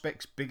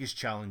prospect's biggest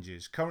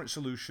challenges, current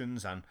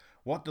solutions, and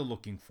what they're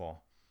looking for.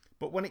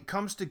 But when it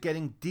comes to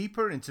getting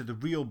deeper into the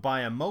real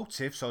buyer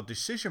motives or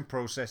decision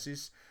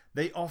processes,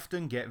 they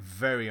often get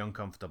very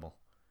uncomfortable.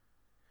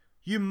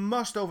 You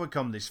must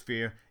overcome this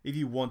fear if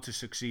you want to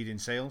succeed in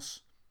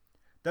sales.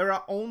 There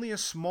are only a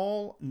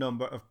small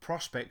number of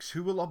prospects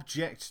who will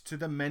object to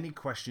the many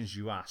questions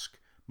you ask,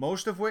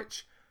 most of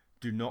which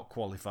do not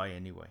qualify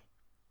anyway.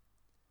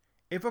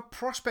 If a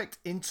prospect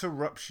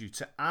interrupts you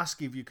to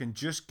ask if you can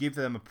just give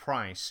them a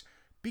price,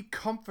 be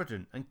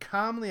confident and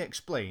calmly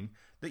explain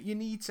that you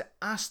need to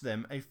ask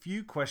them a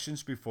few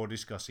questions before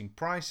discussing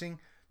pricing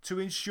to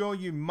ensure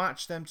you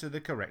match them to the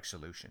correct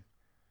solution.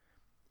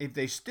 If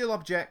they still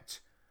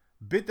object,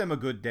 bid them a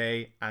good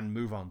day, and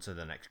move on to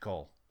the next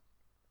call.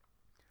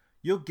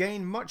 You'll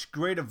gain much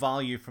greater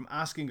value from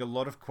asking a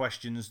lot of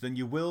questions than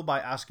you will by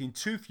asking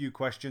too few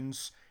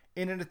questions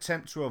in an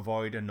attempt to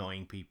avoid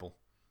annoying people.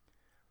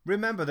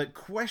 Remember that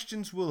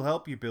questions will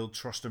help you build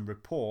trust and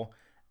rapport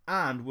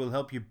and will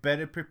help you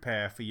better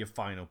prepare for your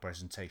final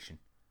presentation.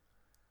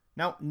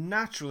 Now,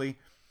 naturally,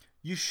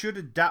 you should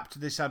adapt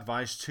this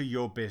advice to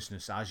your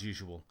business as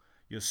usual,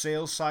 your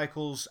sales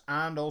cycles,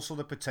 and also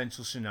the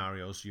potential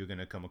scenarios you're going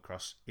to come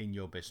across in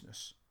your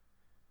business.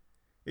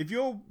 If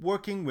you're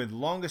working with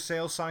longer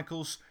sales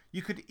cycles,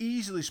 you could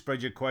easily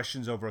spread your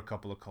questions over a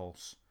couple of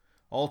calls.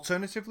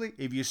 Alternatively,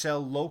 if you sell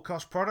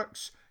low-cost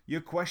products,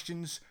 your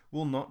questions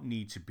will not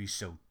need to be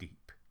so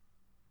deep.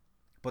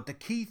 But the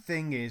key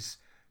thing is,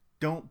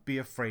 don't be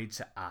afraid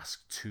to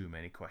ask too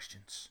many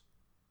questions.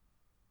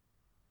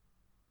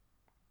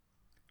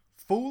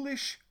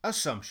 Foolish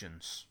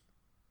assumptions.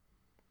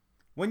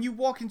 When you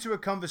walk into a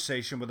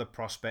conversation with a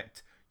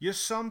prospect, you're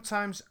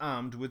sometimes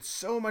armed with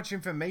so much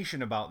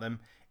information about them,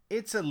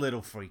 it's a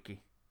little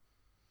freaky.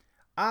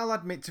 I'll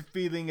admit to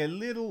feeling a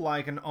little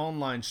like an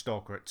online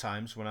stalker at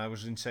times when I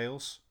was in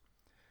sales.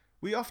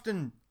 We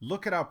often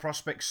look at our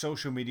prospects'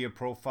 social media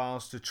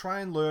profiles to try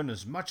and learn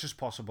as much as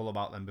possible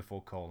about them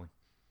before calling.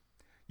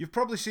 You've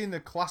probably seen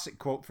the classic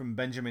quote from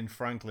Benjamin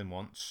Franklin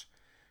once,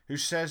 who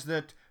says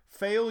that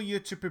failure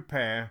to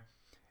prepare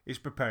is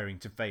preparing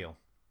to fail.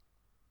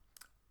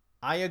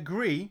 I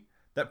agree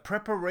that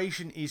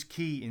preparation is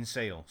key in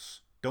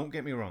sales. Don't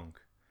get me wrong.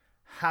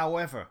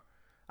 However,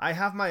 I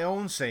have my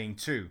own saying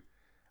too,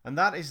 and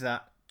that is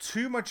that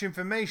too much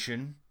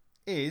information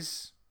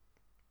is,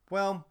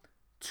 well,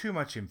 too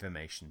much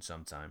information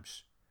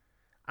sometimes.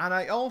 And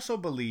I also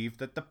believe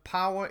that the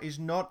power is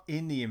not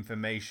in the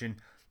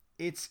information,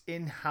 it's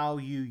in how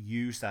you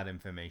use that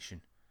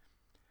information.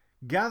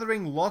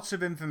 Gathering lots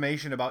of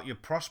information about your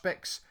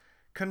prospects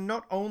can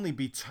not only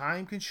be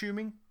time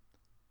consuming,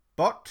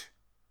 but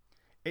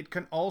it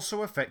can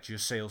also affect your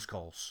sales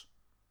calls.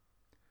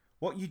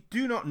 What you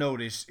do not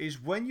notice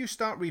is when you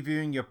start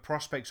reviewing your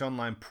prospects'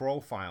 online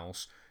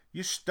profiles,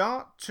 you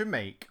start to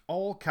make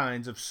all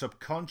kinds of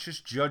subconscious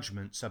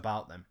judgments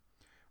about them,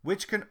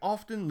 which can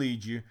often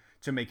lead you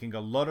to making a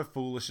lot of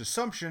foolish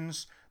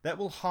assumptions that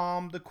will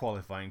harm the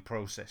qualifying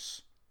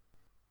process.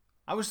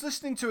 I was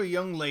listening to a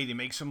young lady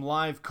make some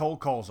live cold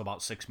calls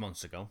about 6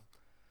 months ago.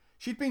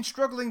 She'd been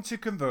struggling to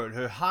convert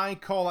her high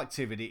call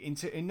activity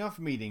into enough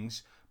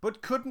meetings,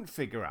 but couldn't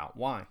figure out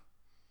why.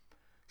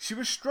 She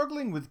was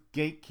struggling with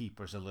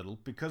gatekeepers a little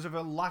because of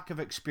her lack of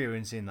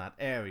experience in that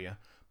area,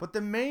 but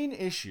the main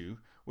issue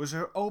was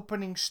her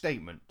opening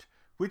statement,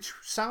 which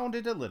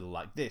sounded a little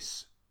like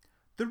this.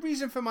 The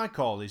reason for my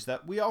call is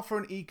that we offer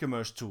an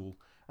e-commerce tool,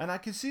 and I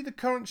can see the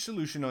current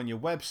solution on your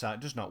website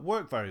does not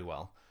work very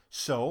well,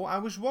 so I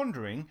was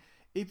wondering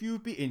if you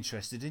would be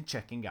interested in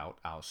checking out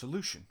our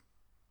solution.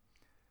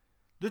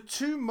 The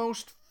two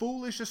most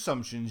foolish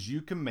assumptions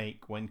you can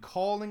make when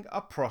calling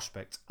a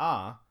prospect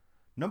are,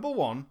 number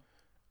one,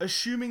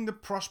 assuming the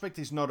prospect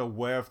is not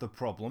aware of the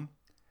problem,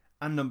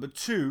 and number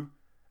two,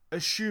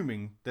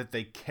 assuming that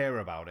they care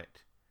about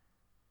it.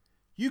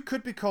 You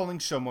could be calling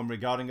someone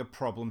regarding a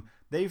problem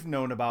they've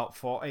known about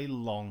for a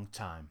long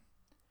time.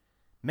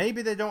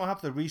 Maybe they don't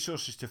have the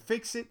resources to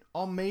fix it,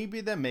 or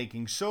maybe they're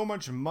making so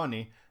much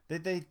money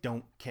that they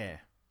don't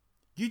care.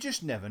 You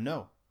just never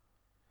know.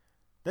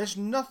 There's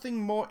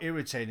nothing more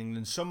irritating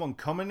than someone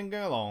coming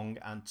along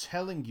and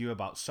telling you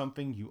about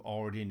something you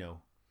already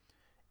know.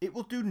 It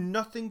will do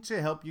nothing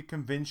to help you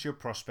convince your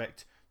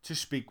prospect to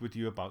speak with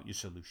you about your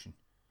solution.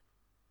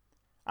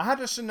 I had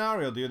a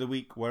scenario the other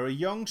week where a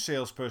young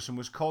salesperson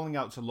was calling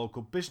out to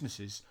local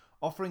businesses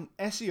offering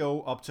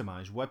SEO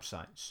optimized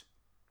websites.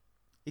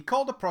 He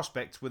called a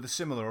prospect with a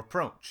similar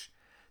approach,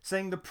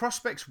 saying the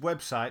prospect's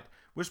website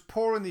was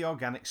poor in the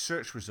organic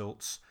search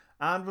results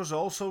and was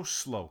also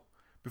slow,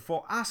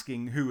 before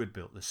asking who had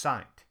built the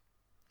site.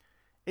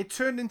 It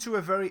turned into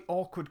a very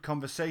awkward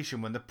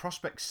conversation when the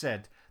prospect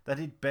said that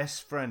his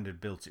best friend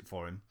had built it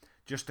for him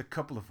just a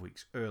couple of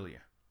weeks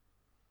earlier.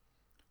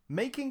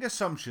 Making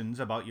assumptions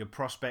about your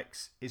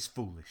prospects is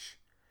foolish.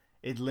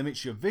 It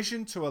limits your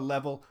vision to a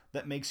level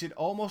that makes it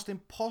almost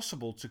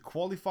impossible to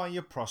qualify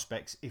your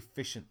prospects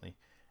efficiently,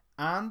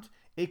 and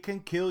it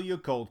can kill your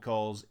cold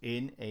calls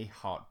in a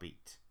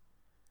heartbeat.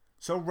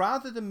 So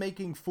rather than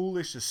making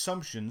foolish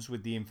assumptions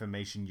with the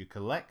information you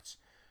collect,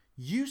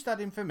 use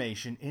that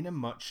information in a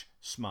much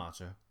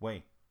smarter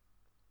way.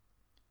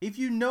 If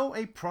you know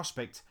a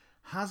prospect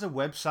has a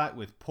website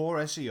with poor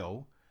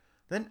SEO,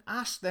 then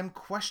ask them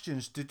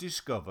questions to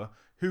discover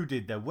who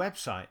did their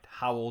website,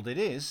 how old it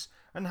is,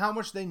 and how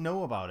much they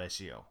know about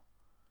SEO.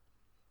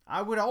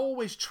 I would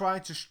always try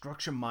to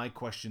structure my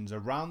questions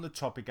around the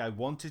topic I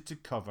wanted to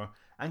cover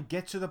and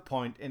get to the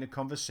point in a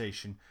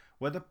conversation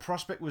where the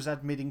prospect was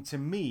admitting to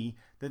me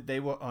that they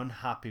were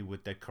unhappy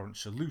with their current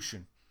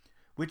solution,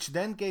 which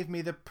then gave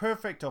me the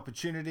perfect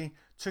opportunity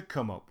to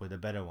come up with a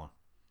better one.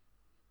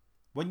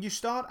 When you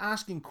start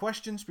asking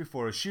questions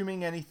before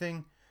assuming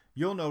anything,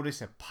 you'll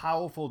notice a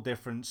powerful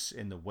difference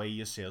in the way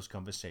your sales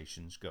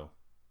conversations go.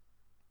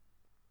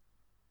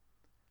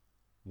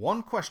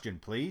 One question,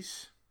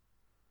 please.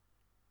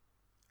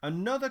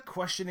 Another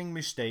questioning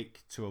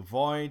mistake to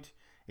avoid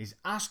is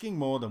asking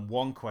more than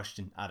one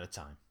question at a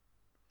time.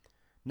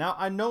 Now,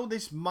 I know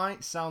this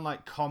might sound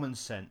like common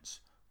sense,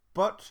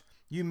 but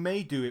you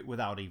may do it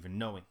without even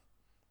knowing.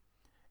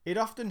 It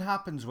often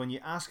happens when you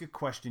ask a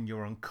question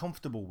you're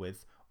uncomfortable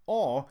with,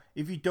 or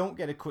if you don't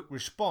get a quick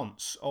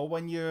response, or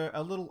when you're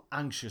a little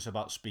anxious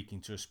about speaking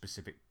to a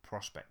specific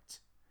prospect.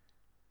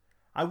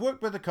 I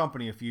worked with a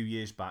company a few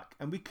years back,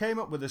 and we came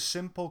up with a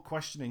simple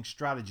questioning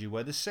strategy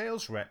where the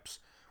sales reps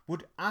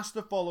would ask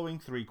the following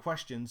 3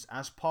 questions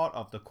as part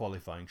of the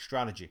qualifying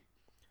strategy.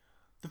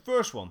 The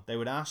first one they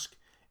would ask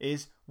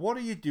is, what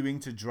are you doing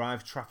to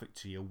drive traffic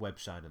to your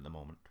website at the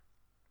moment?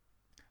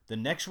 The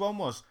next one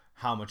was,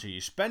 how much are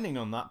you spending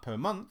on that per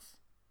month?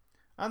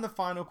 And the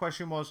final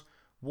question was,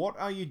 what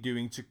are you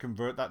doing to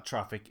convert that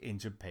traffic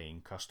into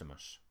paying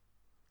customers?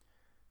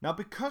 Now,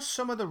 because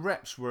some of the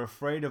reps were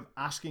afraid of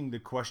asking the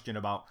question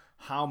about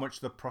how much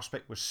the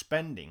prospect was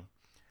spending,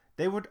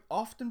 they would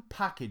often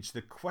package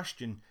the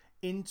question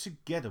in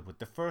together with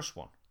the first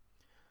one.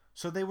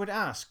 So they would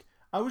ask,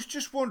 I was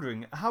just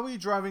wondering, how are you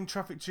driving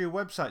traffic to your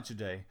website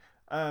today?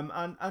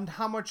 And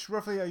how much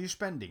roughly are you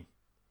spending?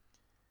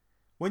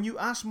 When you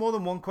ask more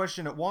than one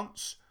question at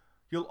once,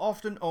 you'll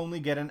often only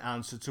get an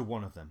answer to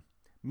one of them,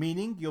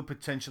 meaning you'll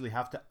potentially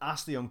have to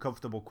ask the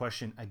uncomfortable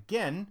question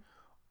again,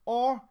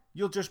 or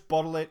you'll just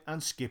bottle it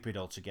and skip it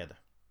altogether.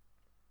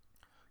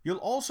 You'll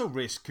also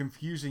risk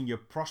confusing your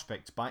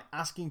prospect by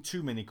asking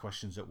too many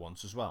questions at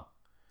once as well.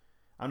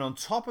 And on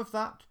top of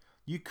that,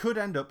 you could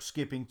end up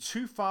skipping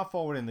too far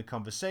forward in the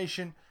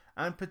conversation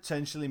and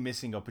potentially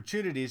missing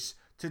opportunities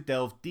to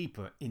delve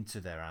deeper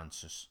into their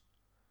answers.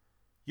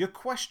 Your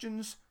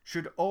questions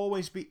should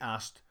always be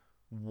asked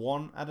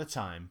one at a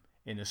time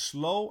in a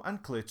slow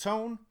and clear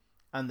tone,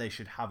 and they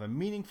should have a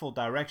meaningful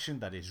direction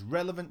that is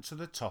relevant to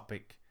the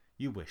topic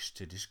you wish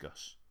to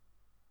discuss.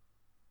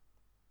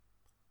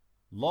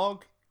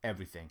 Log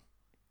everything.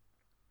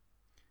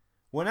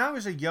 When I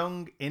was a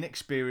young,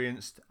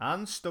 inexperienced,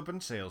 and stubborn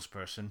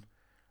salesperson,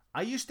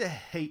 I used to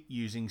hate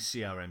using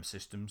CRM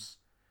systems.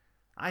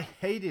 I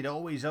hated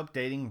always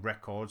updating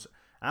records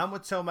and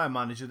would tell my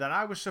manager that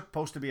I was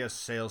supposed to be a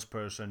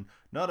salesperson,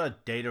 not a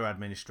data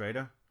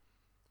administrator.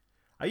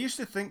 I used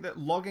to think that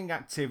logging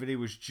activity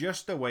was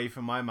just a way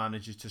for my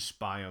manager to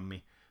spy on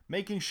me,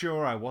 making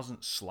sure I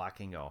wasn't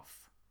slacking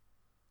off.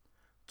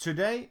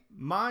 Today,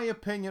 my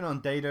opinion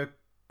on data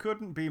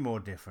couldn't be more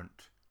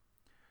different.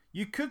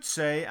 You could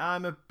say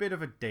I'm a bit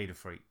of a data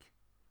freak.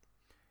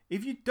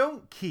 If you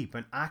don't keep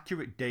an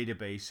accurate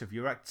database of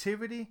your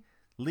activity,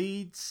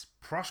 leads,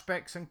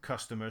 prospects, and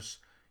customers,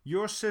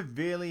 you're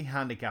severely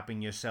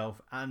handicapping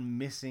yourself and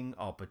missing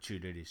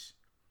opportunities.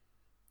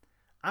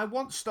 I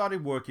once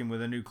started working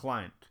with a new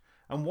client,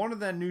 and one of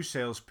their new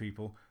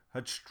salespeople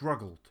had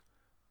struggled,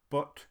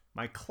 but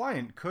my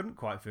client couldn't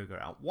quite figure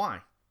out why.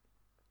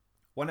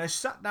 When I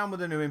sat down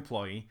with a new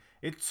employee,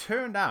 it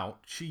turned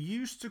out she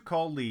used to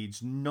call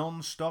leads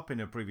non-stop in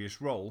her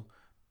previous role,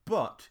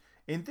 but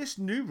in this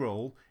new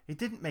role, it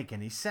didn't make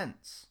any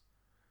sense.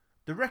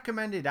 The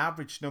recommended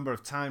average number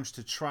of times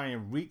to try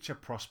and reach a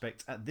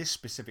prospect at this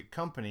specific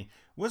company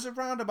was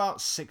around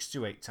about 6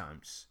 to 8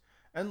 times,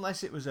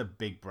 unless it was a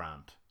big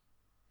brand.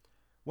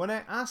 When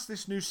I asked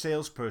this new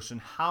salesperson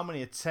how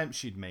many attempts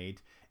she'd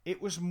made,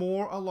 it was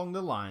more along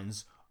the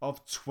lines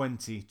of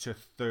 20 to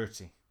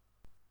 30.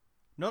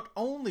 Not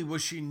only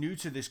was she new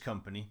to this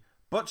company,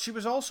 but she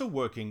was also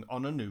working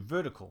on a new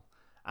vertical,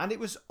 and it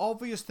was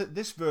obvious that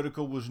this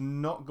vertical was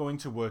not going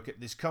to work at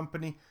this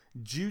company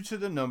due to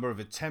the number of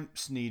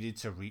attempts needed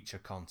to reach a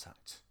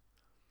contact.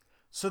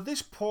 So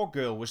this poor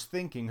girl was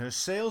thinking her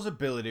sales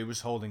ability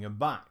was holding her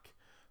back,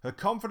 her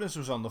confidence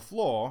was on the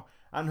floor,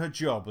 and her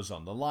job was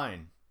on the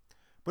line.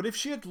 But if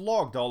she had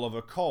logged all of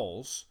her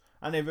calls,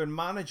 and if her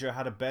manager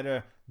had a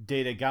better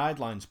data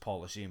guidelines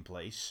policy in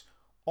place,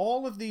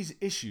 all of these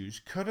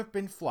issues could have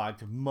been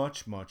flagged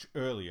much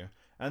earlier,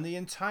 and the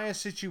entire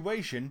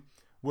situation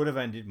would have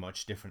ended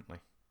much differently.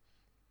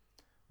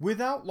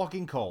 Without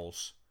logging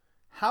calls,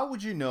 how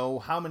would you know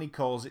how many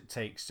calls it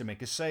takes to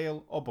make a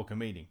sale or book a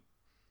meeting?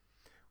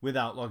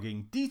 Without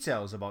logging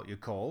details about your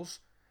calls,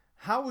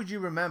 how would you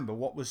remember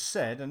what was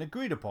said and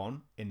agreed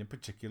upon in a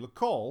particular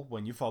call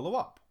when you follow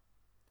up?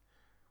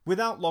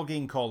 Without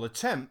logging call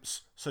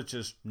attempts, such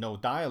as no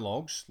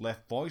dialogues,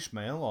 left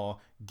voicemail,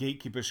 or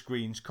gatekeeper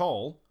screens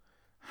call,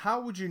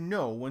 how would you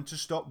know when to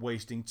stop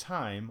wasting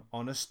time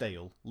on a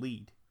stale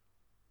lead?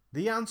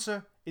 The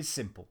answer is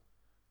simple.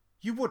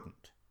 You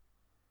wouldn't.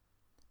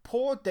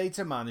 Poor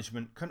data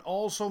management can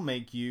also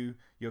make you,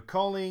 your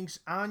colleagues,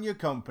 and your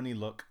company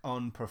look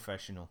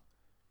unprofessional.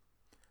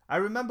 I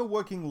remember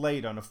working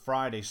late on a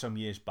Friday some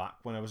years back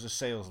when I was a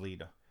sales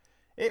leader.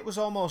 It was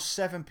almost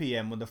 7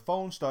 p.m. when the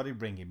phone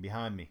started ringing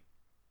behind me.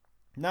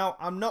 Now,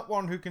 I'm not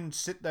one who can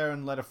sit there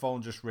and let a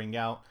phone just ring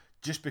out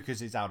just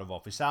because it's out of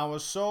office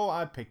hours, so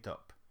I picked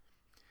up.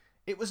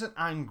 It was an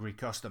angry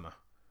customer.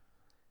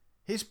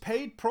 His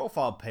paid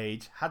profile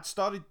page had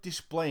started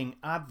displaying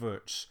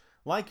adverts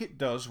like it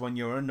does when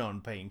you're a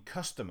non-paying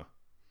customer.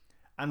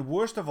 And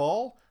worst of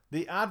all,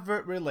 the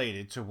advert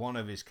related to one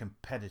of his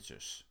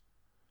competitors.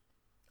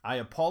 I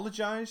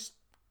apologized,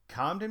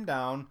 calmed him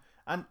down,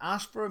 and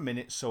asked for a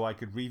minute so I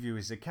could review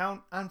his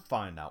account and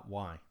find out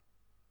why.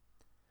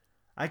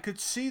 I could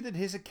see that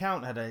his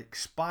account had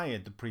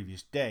expired the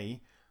previous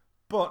day,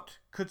 but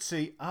could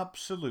see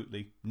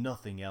absolutely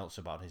nothing else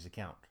about his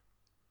account.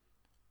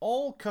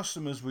 All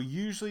customers were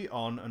usually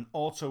on an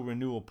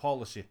auto-renewal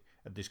policy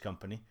at this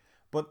company,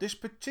 but this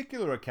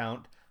particular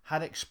account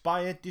had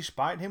expired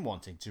despite him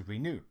wanting to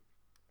renew.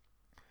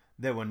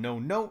 There were no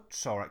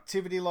notes or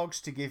activity logs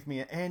to give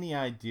me any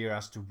idea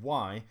as to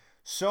why,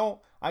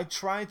 so I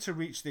tried to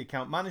reach the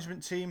account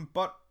management team,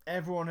 but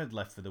everyone had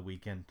left for the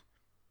weekend.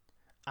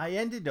 I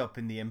ended up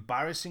in the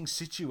embarrassing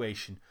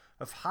situation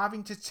of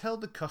having to tell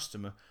the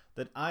customer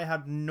that I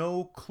had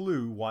no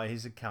clue why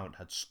his account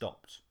had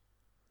stopped.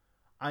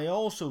 I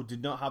also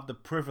did not have the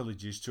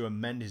privileges to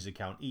amend his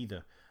account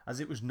either, as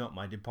it was not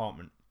my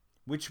department,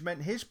 which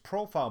meant his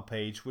profile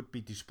page would be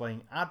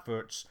displaying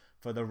adverts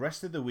for the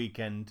rest of the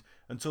weekend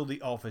until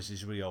the office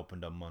is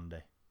reopened on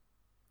Monday.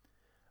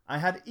 I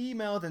had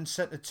emailed and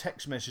sent a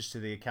text message to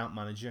the account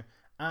manager,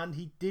 and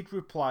he did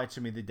reply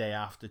to me the day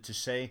after to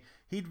say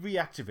he'd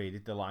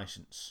reactivated the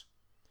license.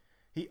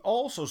 He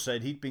also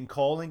said he'd been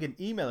calling and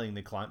emailing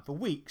the client for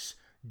weeks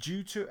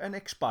due to an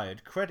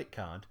expired credit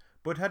card,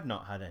 but had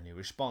not had any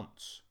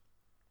response.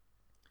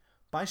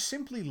 By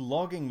simply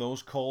logging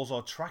those calls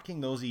or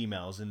tracking those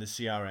emails in the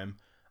CRM,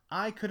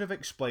 I could have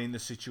explained the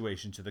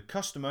situation to the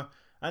customer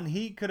and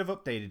he could have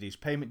updated his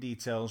payment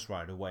details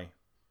right away.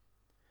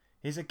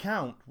 His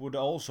account would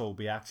also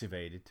be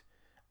activated,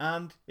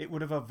 and it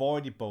would have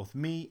avoided both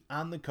me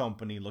and the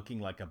company looking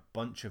like a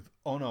bunch of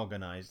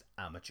unorganized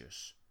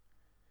amateurs.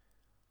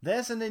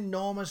 There's an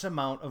enormous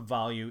amount of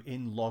value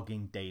in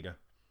logging data.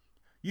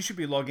 You should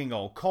be logging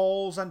all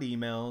calls and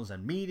emails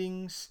and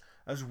meetings,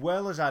 as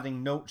well as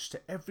adding notes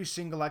to every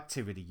single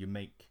activity you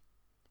make.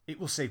 It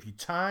will save you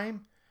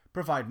time,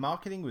 provide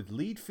marketing with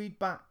lead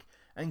feedback,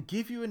 and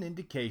give you an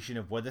indication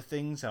of whether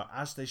things are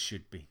as they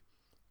should be.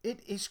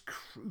 It is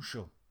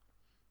crucial.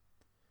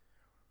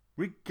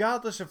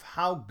 Regardless of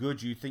how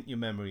good you think your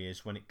memory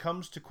is when it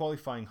comes to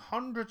qualifying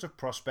hundreds of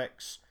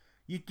prospects,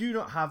 you do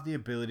not have the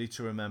ability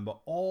to remember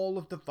all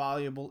of the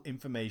valuable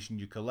information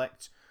you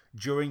collect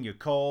during your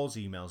calls,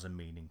 emails, and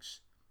meetings.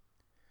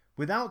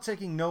 Without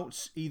taking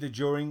notes either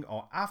during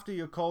or after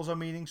your calls or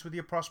meetings with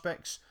your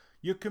prospects,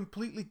 you're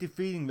completely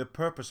defeating the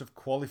purpose of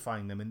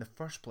qualifying them in the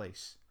first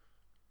place.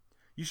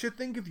 You should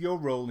think of your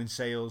role in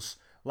sales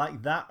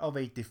like that of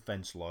a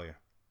defense lawyer.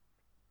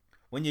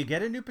 When you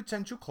get a new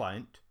potential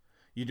client,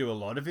 you do a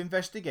lot of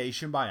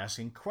investigation by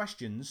asking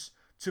questions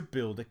to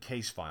build a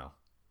case file.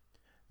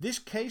 This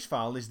case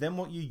file is then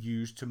what you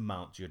use to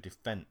mount your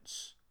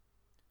defense.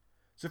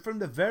 So from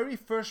the very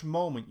first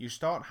moment you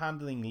start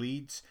handling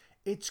leads,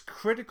 it's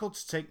critical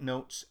to take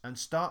notes and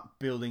start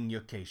building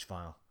your case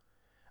file.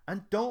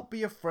 And don't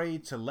be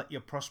afraid to let your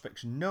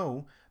prospects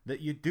know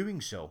that you're doing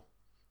so.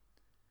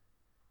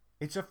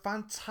 It's a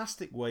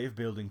fantastic way of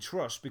building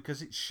trust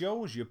because it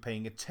shows you're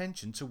paying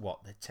attention to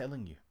what they're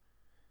telling you.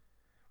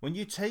 When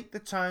you take the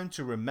time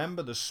to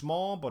remember the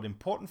small but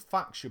important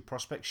facts your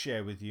prospects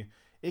share with you,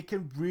 it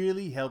can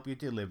really help you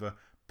deliver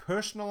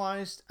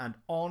personalized and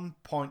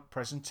on-point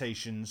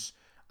presentations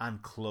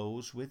and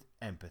close with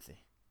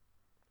empathy.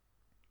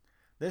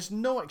 There's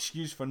no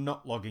excuse for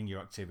not logging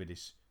your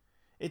activities.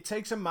 It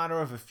takes a matter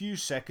of a few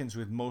seconds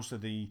with most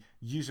of the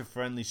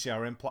user-friendly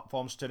CRM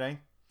platforms today,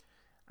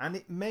 and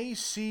it may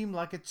seem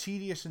like a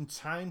tedious and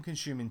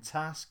time-consuming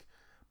task,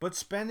 but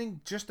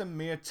spending just a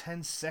mere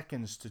 10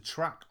 seconds to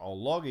track or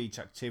log each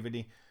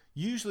activity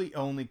usually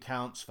only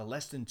counts for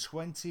less than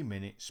 20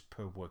 minutes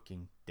per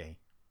working day.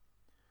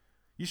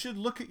 You should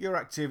look at your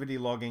activity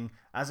logging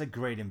as a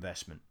great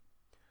investment.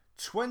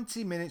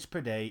 20 minutes per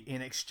day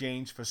in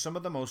exchange for some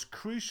of the most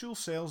crucial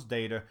sales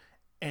data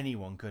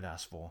anyone could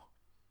ask for.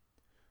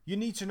 You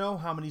need to know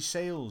how many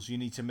sales you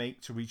need to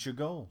make to reach your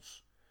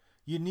goals.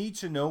 You need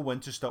to know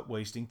when to stop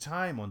wasting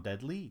time on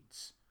dead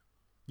leads.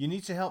 You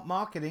need to help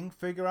marketing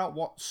figure out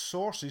what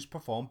sources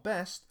perform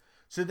best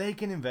so they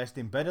can invest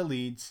in better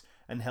leads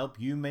and help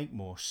you make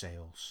more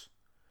sales.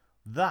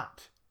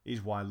 That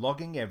is why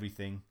logging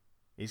everything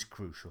is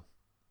crucial.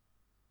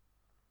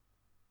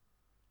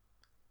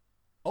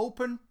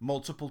 Open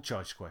multiple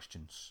choice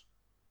questions.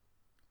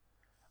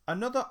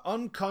 Another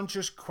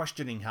unconscious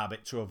questioning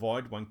habit to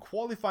avoid when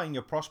qualifying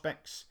your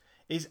prospects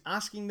is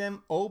asking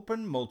them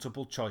open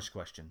multiple choice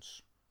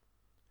questions.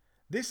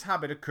 This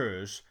habit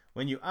occurs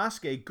when you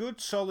ask a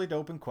good solid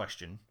open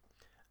question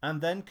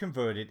and then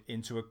convert it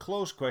into a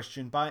closed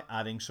question by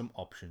adding some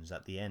options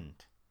at the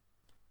end.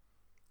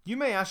 You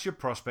may ask your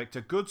prospect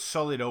a good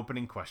solid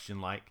opening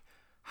question like,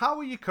 how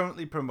are you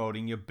currently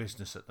promoting your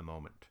business at the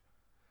moment?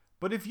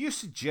 But if you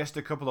suggest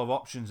a couple of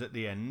options at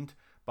the end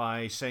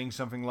by saying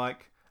something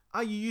like,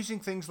 are you using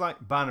things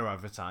like banner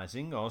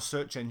advertising or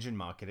search engine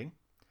marketing?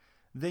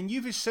 then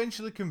you've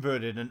essentially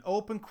converted an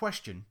open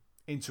question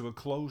into a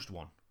closed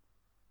one.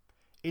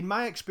 In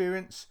my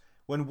experience,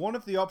 when one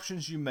of the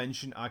options you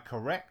mention are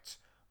correct,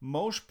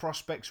 most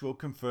prospects will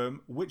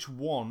confirm which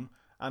one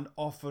and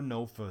offer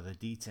no further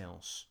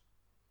details.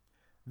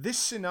 This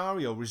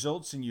scenario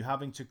results in you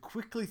having to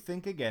quickly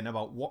think again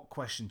about what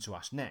question to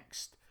ask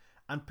next,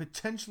 and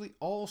potentially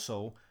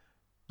also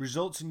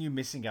results in you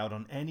missing out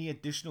on any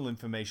additional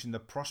information the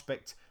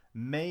prospect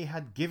may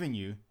have given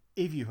you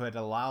if you had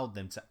allowed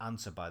them to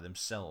answer by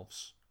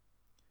themselves.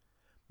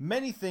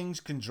 Many things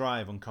can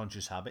drive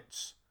unconscious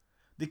habits.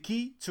 The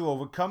key to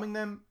overcoming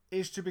them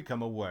is to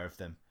become aware of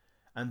them,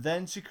 and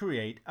then to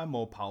create a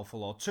more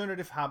powerful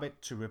alternative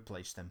habit to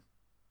replace them.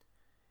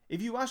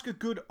 If you ask a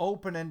good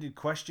open-ended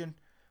question,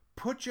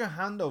 put your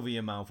hand over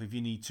your mouth if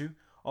you need to,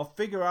 or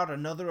figure out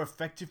another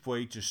effective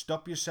way to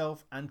stop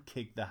yourself and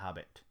kick the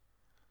habit.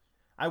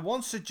 I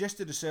once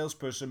suggested a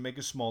salesperson make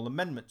a small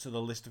amendment to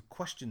the list of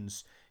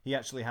questions he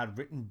actually had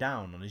written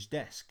down on his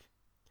desk.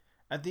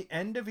 At the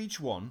end of each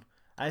one,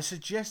 I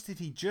suggested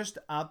he just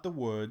add the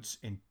words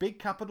in big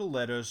capital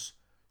letters,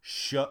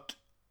 "Shut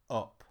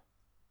up."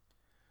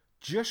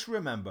 Just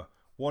remember,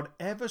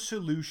 whatever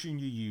solution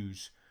you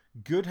use,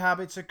 good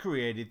habits are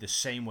created the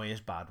same way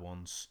as bad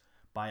ones,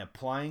 by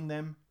applying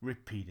them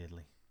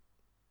repeatedly.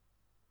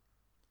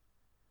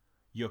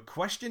 Your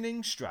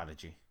questioning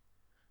strategy.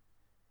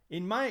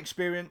 In my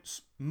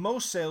experience,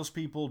 most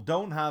salespeople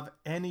don't have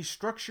any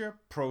structure,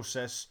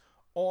 process,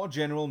 or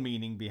general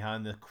meaning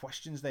behind the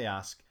questions they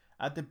ask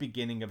at the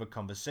beginning of a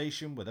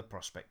conversation with a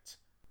prospect.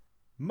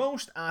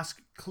 Most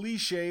ask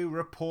cliché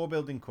rapport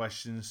building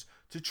questions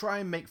to try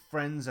and make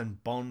friends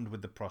and bond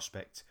with the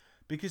prospect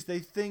because they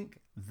think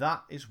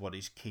that is what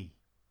is key.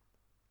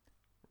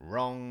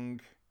 Wrong.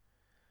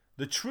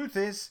 The truth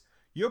is,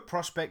 your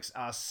prospects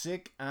are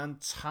sick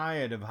and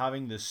tired of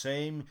having the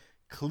same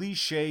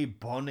cliché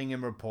bonding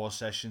and rapport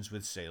sessions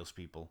with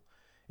salespeople.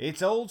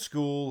 It's old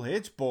school,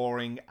 it's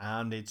boring,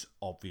 and it's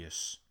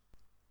obvious.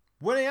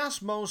 When I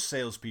ask most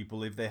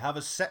salespeople if they have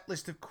a set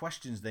list of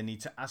questions they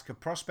need to ask a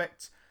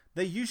prospect,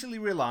 they usually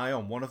rely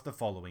on one of the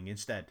following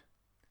instead.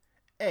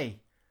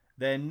 A.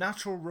 Their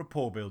natural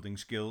rapport building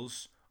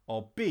skills,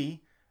 or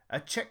B. A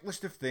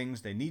checklist of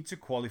things they need to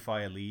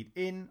qualify a lead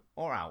in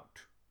or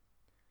out.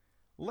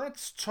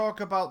 Let's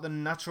talk about the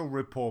natural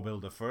rapport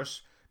builder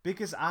first,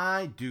 because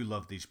I do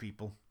love these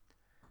people.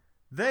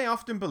 They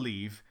often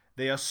believe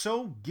they are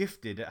so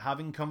gifted at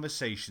having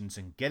conversations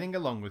and getting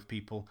along with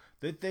people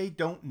that they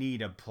don't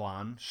need a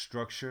plan,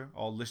 structure,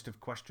 or list of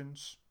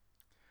questions.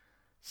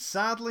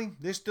 Sadly,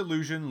 this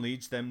delusion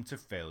leads them to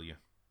failure.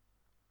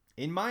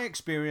 In my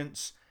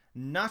experience,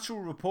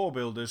 natural rapport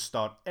builders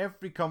start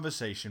every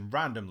conversation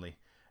randomly,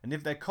 and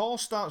if their call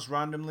starts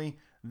randomly,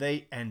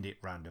 they end it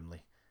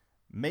randomly,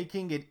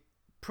 making it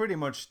pretty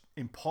much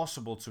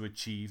impossible to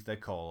achieve their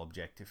call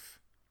objective.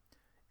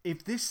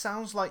 If this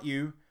sounds like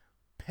you,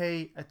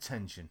 pay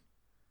attention.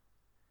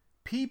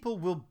 People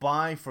will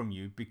buy from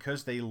you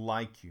because they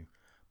like you,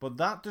 but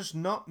that does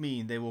not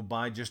mean they will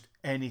buy just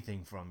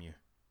anything from you.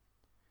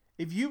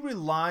 If you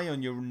rely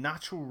on your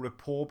natural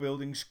rapport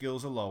building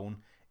skills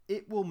alone,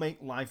 it will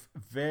make life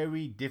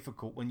very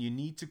difficult when you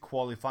need to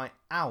qualify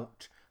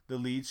out the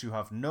leads who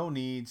have no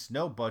needs,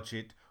 no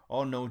budget,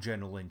 or no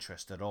general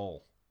interest at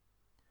all.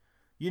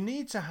 You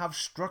need to have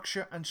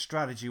structure and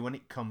strategy when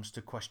it comes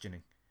to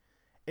questioning.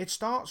 It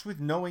starts with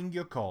knowing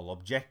your call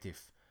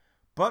objective,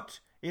 but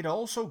it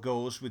also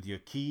goes with your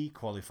key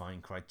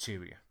qualifying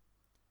criteria.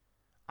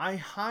 I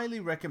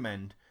highly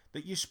recommend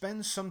that you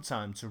spend some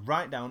time to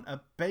write down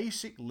a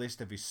basic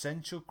list of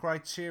essential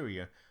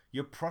criteria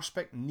your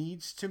prospect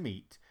needs to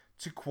meet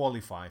to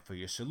qualify for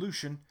your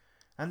solution,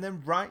 and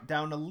then write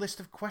down a list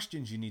of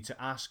questions you need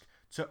to ask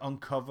to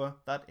uncover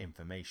that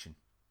information.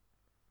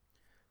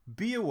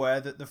 Be aware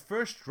that the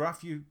first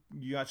draft you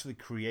actually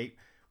create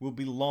will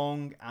be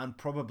long and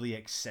probably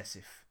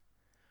excessive.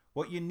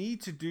 What you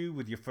need to do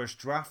with your first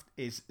draft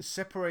is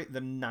separate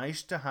the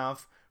nice to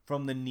have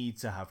from the need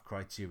to have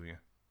criteria.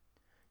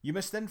 You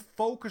must then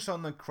focus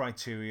on the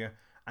criteria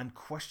and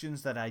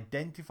questions that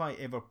identify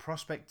if a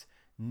prospect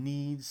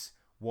needs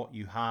what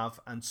you have,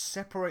 and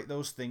separate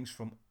those things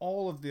from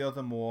all of the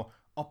other more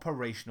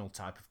operational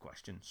type of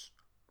questions.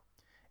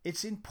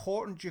 It's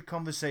important your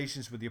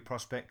conversations with your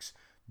prospects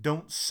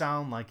don't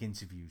sound like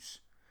interviews.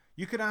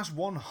 You could ask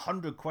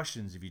 100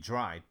 questions if you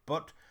tried,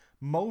 but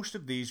most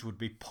of these would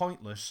be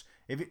pointless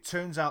if it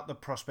turns out the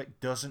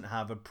prospect doesn't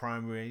have a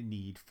primary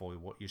need for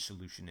what your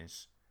solution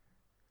is.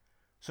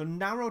 So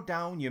narrow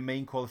down your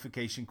main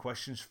qualification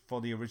questions for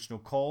the original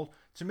call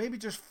to maybe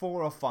just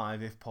 4 or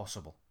 5 if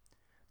possible.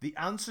 The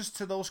answers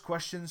to those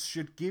questions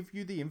should give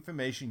you the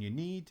information you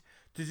need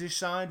to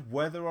decide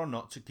whether or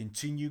not to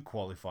continue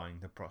qualifying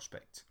the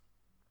prospect.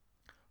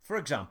 For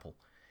example,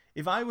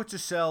 if I were to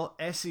sell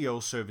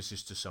SEO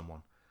services to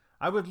someone,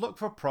 I would look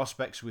for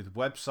prospects with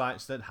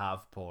websites that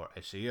have poor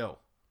SEO.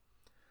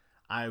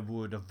 I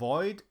would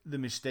avoid the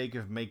mistake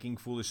of making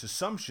foolish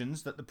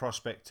assumptions that the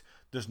prospect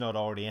does not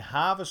already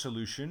have a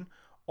solution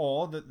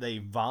or that they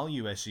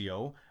value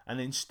SEO, and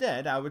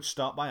instead I would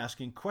start by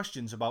asking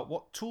questions about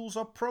what tools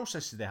or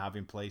processes they have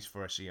in place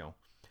for SEO,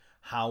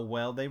 how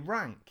well they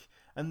rank,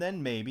 and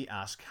then maybe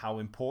ask how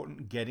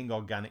important getting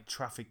organic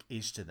traffic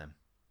is to them.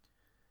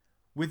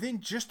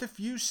 Within just a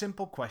few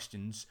simple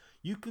questions,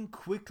 you can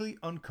quickly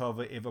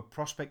uncover if a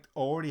prospect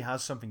already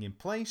has something in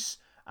place,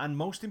 and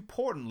most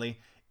importantly,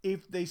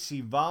 if they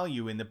see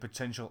value in the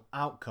potential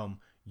outcome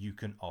you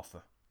can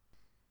offer.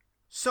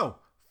 So,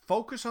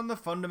 focus on the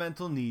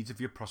fundamental needs of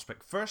your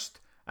prospect first,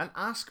 and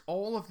ask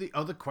all of the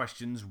other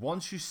questions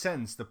once you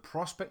sense the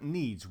prospect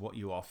needs what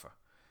you offer.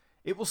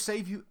 It will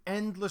save you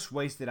endless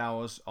wasted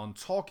hours on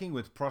talking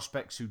with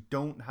prospects who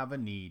don't have a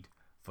need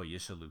for your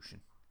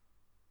solution.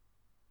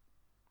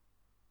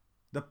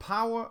 The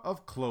power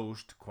of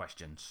closed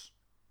questions.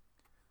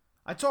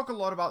 I talk a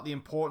lot about the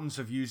importance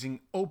of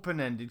using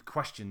open-ended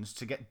questions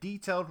to get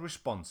detailed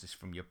responses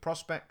from your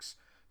prospects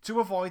to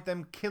avoid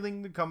them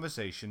killing the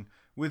conversation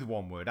with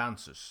one-word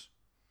answers.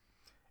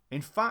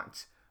 In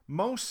fact,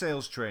 most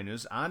sales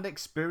trainers and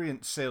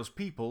experienced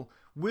salespeople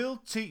will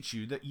teach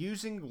you that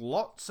using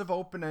lots of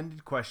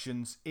open-ended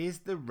questions is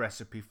the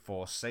recipe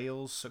for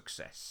sales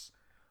success.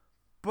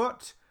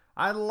 But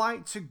I'd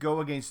like to go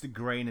against the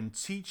grain and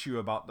teach you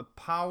about the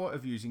power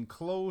of using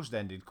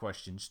closed-ended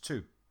questions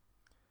too.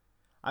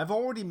 I've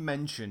already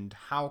mentioned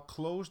how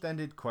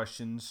closed-ended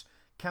questions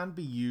can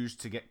be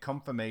used to get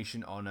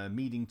confirmation on a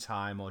meeting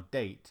time or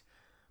date,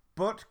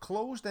 but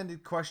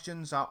closed-ended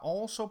questions are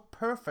also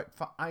perfect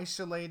for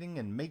isolating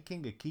and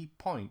making a key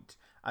point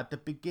at the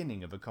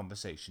beginning of a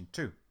conversation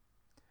too.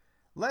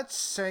 Let's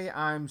say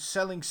I'm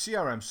selling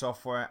CRM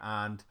software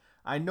and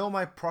I know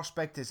my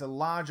prospect is a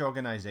large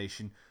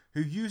organization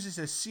who uses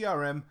a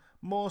CRM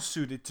more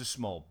suited to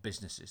small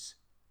businesses.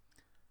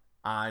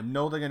 I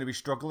know they're going to be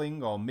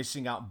struggling or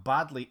missing out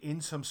badly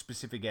in some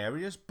specific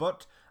areas,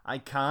 but I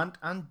can't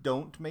and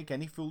don't make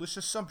any foolish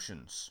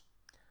assumptions.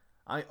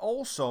 I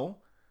also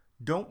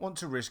don't want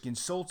to risk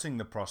insulting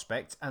the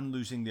prospect and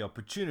losing the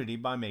opportunity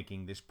by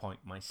making this point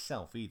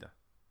myself either.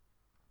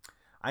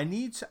 I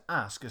need to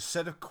ask a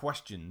set of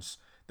questions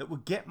that will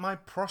get my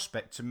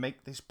prospect to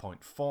make this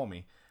point for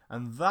me,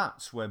 and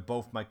that's where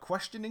both my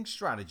questioning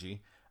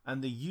strategy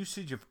and the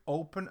usage of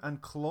open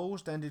and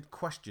closed-ended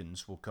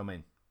questions will come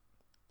in.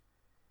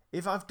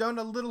 If I've done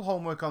a little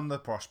homework on the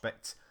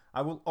prospect,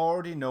 I will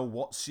already know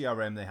what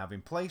CRM they have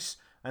in place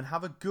and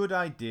have a good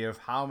idea of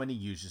how many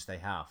users they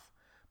have.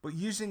 But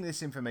using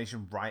this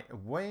information right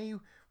away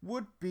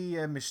would be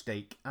a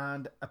mistake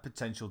and a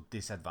potential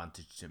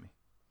disadvantage to me.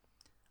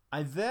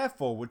 I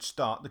therefore would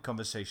start the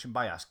conversation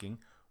by asking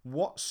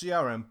what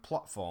CRM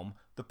platform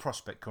the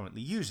prospect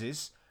currently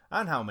uses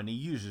and how many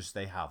users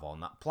they have on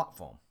that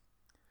platform.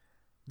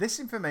 This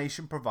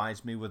information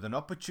provides me with an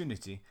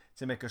opportunity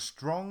to make a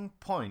strong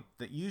point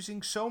that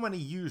using so many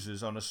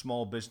users on a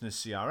small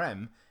business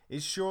CRM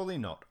is surely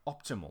not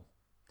optimal.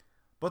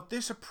 But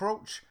this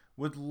approach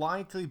would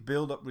likely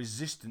build up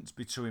resistance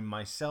between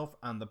myself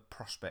and the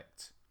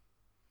prospect.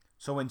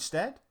 So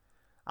instead,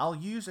 I'll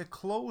use a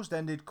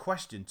closed-ended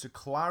question to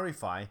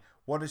clarify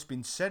what has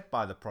been said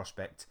by the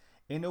prospect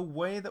in a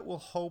way that will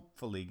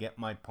hopefully get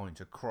my point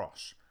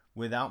across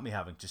without me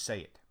having to say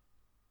it.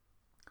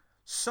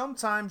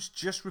 Sometimes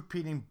just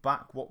repeating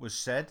back what was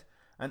said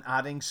and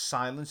adding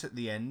silence at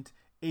the end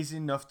is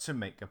enough to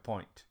make a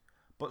point,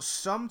 but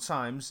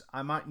sometimes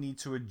I might need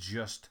to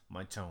adjust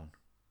my tone.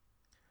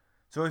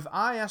 So if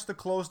I ask the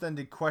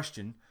closed-ended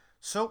question,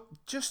 so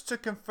just to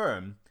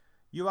confirm,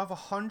 you have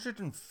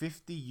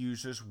 150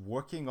 users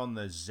working on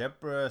the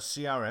Zebra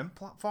CRM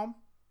platform?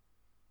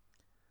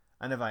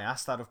 And if I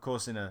ask that, of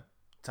course, in a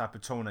type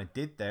of tone I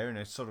did there, in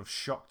a sort of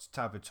shocked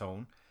type of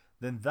tone,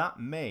 then that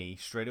may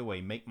straight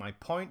away make my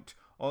point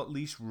or at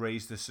least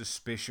raise the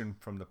suspicion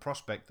from the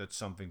prospect that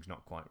something's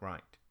not quite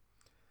right.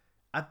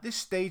 At this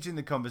stage in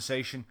the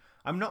conversation,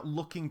 I'm not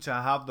looking to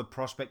have the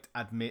prospect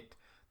admit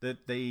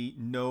that they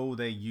know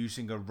they're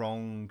using a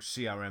wrong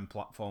CRM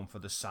platform for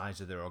the size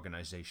of their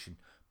organization,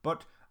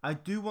 but I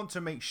do want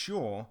to make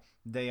sure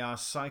they are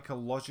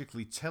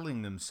psychologically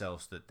telling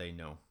themselves that they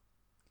know.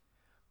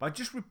 By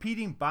just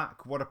repeating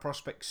back what a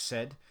prospect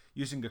said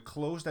using a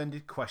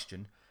closed-ended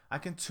question, I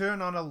can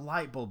turn on a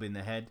light bulb in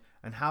their head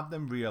and have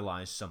them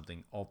realize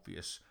something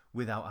obvious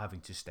without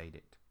having to state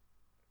it.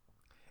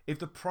 If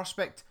the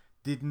prospect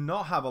did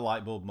not have a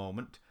light bulb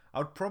moment, I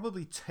would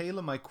probably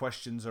tailor my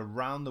questions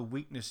around the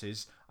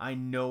weaknesses I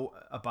know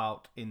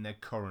about in their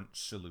current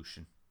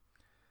solution,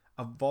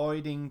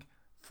 avoiding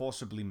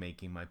forcibly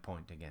making my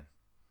point again.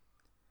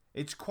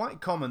 It's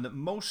quite common that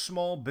most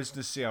small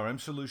business CRM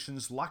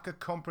solutions lack a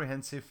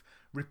comprehensive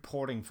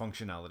reporting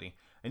functionality,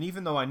 and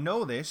even though I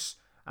know this,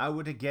 I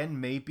would again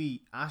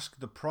maybe ask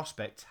the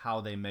prospect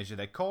how they measure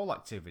their call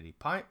activity,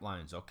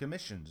 pipelines, or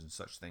commissions and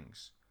such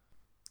things.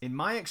 In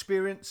my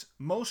experience,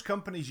 most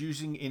companies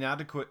using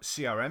inadequate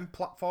CRM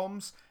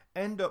platforms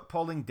end up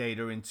pulling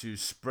data into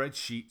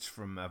spreadsheets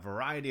from a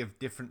variety of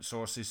different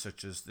sources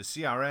such as the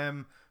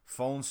CRM,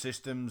 phone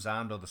systems,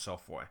 and other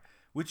software,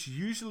 which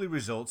usually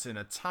results in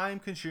a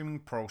time-consuming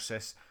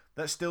process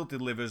that still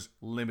delivers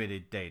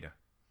limited data.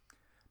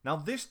 Now,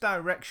 this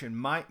direction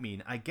might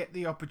mean I get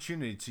the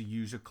opportunity to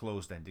use a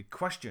closed-ended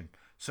question,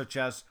 such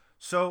as,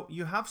 so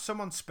you have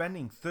someone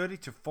spending 30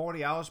 to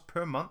 40 hours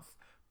per month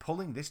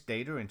pulling this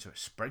data into a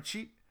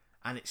spreadsheet,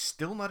 and it's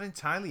still not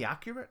entirely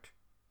accurate?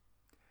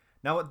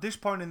 Now, at this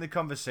point in the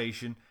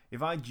conversation,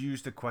 if I'd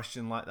used a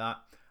question like that,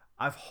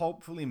 I've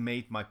hopefully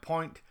made my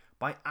point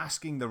by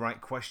asking the right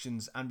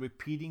questions and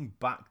repeating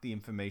back the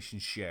information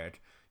shared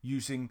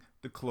using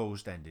the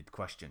closed-ended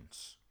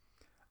questions.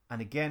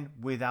 And again,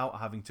 without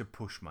having to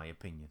push my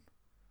opinion.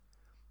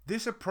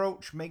 This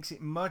approach makes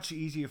it much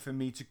easier for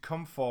me to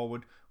come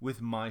forward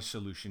with my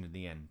solution in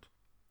the end.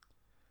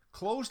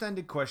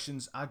 Closed-ended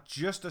questions are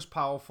just as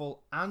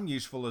powerful and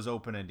useful as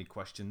open-ended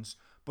questions,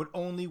 but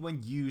only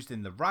when used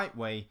in the right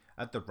way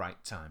at the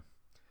right time.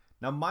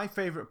 Now, my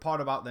favorite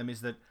part about them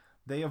is that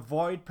they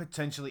avoid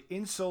potentially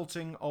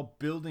insulting or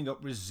building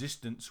up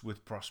resistance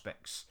with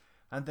prospects,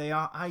 and they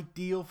are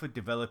ideal for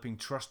developing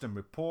trust and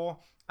rapport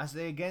as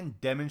they again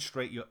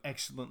demonstrate your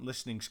excellent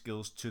listening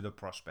skills to the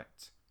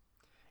prospect.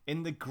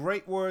 In the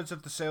great words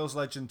of the sales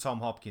legend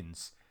Tom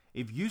Hopkins,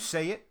 if you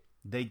say it,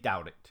 they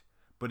doubt it,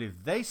 but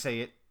if they say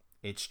it,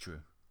 it's true.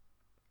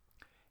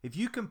 If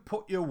you can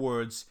put your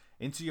words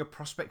into your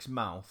prospect's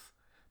mouth,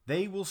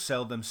 they will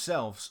sell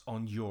themselves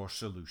on your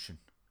solution.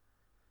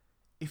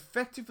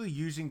 Effectively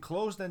using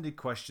closed-ended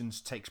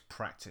questions takes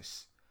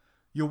practice.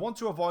 You'll want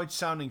to avoid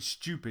sounding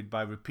stupid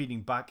by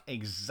repeating back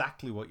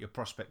exactly what your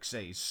prospect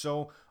says,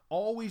 so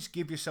always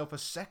give yourself a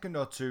second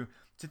or two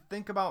to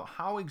think about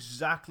how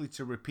exactly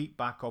to repeat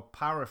back or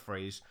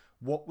paraphrase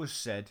what was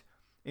said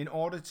in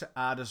order to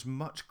add as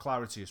much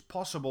clarity as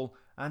possible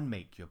and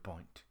make your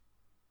point.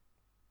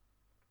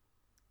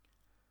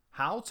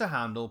 How to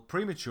handle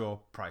premature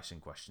pricing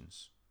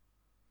questions.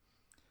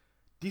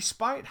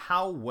 Despite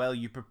how well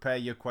you prepare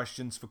your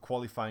questions for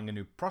qualifying a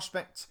new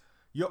prospect,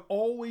 you're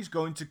always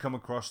going to come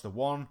across the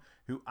one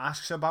who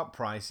asks about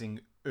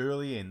pricing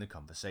early in the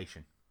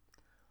conversation.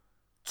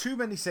 Too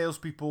many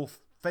salespeople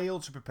fail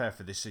to prepare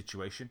for this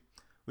situation,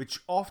 which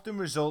often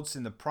results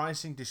in the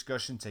pricing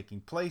discussion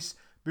taking place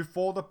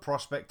before the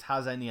prospect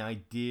has any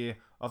idea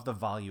of the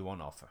value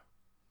on offer.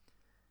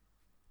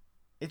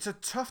 It's a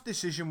tough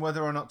decision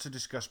whether or not to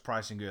discuss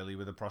pricing early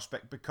with a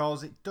prospect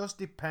because it does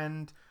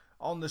depend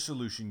on the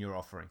solution you're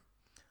offering.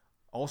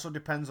 Also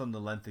depends on the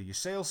length of your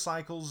sales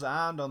cycles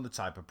and on the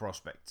type of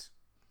prospect.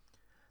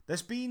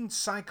 There's been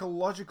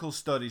psychological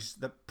studies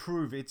that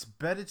prove it's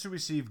better to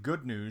receive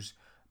good news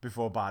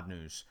before bad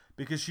news,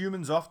 because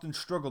humans often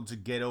struggle to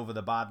get over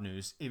the bad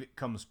news if it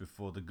comes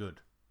before the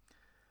good.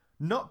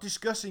 Not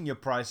discussing your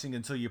pricing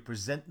until you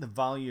present the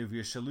value of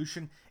your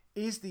solution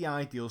is the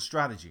ideal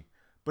strategy.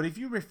 But if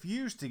you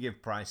refuse to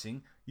give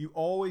pricing, you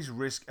always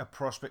risk a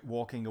prospect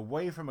walking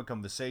away from a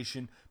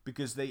conversation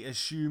because they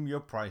assume your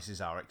prices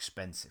are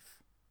expensive.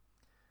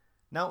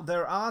 Now,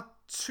 there are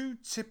two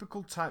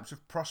typical types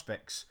of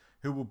prospects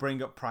who will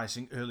bring up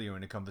pricing earlier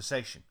in a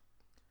conversation.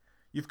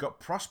 You've got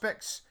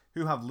prospects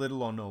who have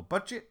little or no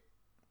budget,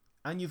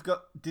 and you've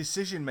got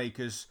decision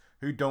makers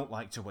who don't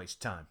like to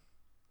waste time.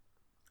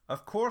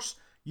 Of course,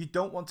 you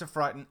don't want to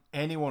frighten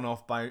anyone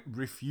off by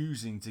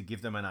refusing to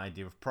give them an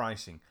idea of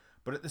pricing.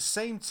 But at the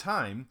same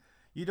time,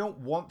 you don't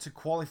want to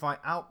qualify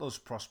out those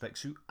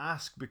prospects who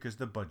ask because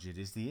the budget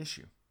is the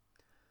issue.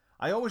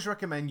 I always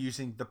recommend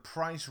using the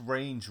price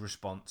range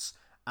response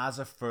as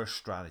a first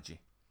strategy.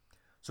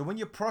 So when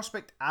your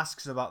prospect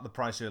asks about the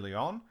price early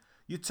on,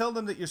 you tell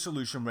them that your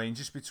solution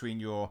ranges between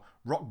your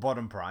rock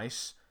bottom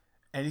price,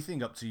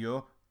 anything up to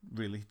your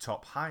really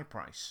top high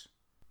price.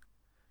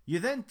 You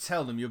then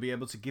tell them you'll be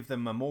able to give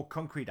them a more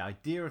concrete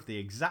idea of the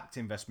exact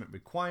investment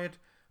required,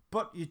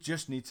 but you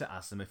just need to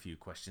ask them a few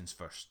questions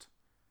first.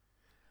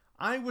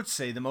 I would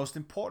say the most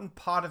important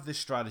part of this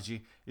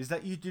strategy is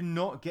that you do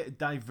not get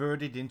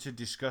diverted into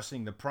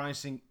discussing the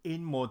pricing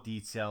in more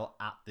detail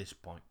at this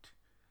point.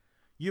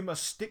 You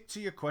must stick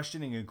to your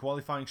questioning and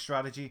qualifying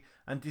strategy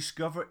and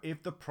discover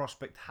if the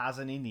prospect has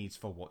any needs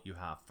for what you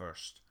have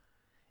first.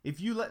 If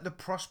you let the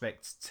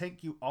prospect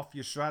take you off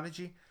your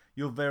strategy,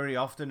 you'll very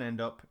often end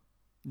up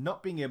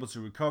not being able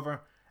to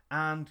recover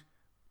and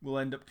will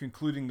end up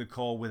concluding the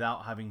call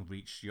without having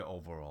reached your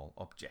overall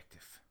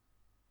objective.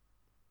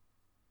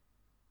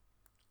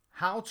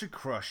 How to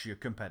crush your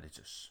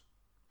competitors.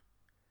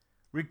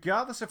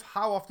 Regardless of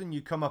how often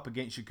you come up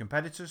against your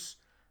competitors,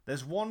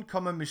 there's one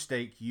common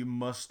mistake you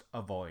must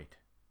avoid.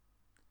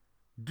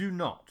 Do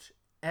not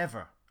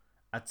ever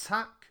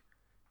attack,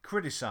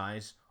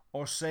 criticize,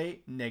 or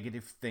say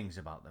negative things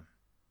about them.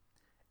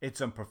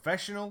 It's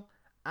unprofessional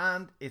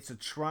and it's a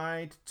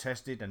tried,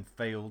 tested, and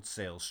failed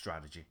sales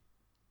strategy.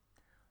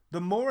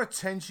 The more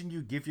attention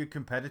you give your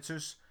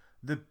competitors,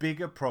 the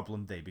bigger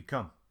problem they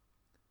become.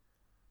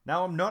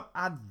 Now, I'm not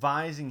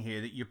advising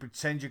here that you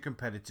pretend your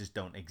competitors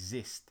don't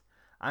exist.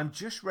 I'm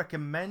just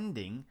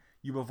recommending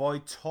you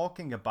avoid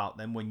talking about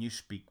them when you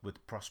speak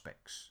with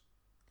prospects.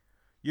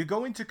 You're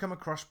going to come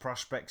across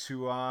prospects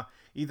who are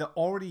either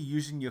already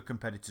using your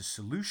competitor's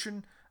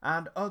solution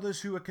and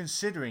others who are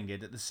considering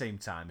it at the same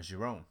time as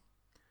your own.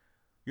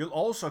 You'll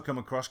also come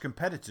across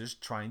competitors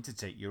trying to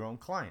take your own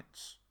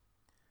clients.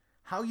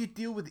 How you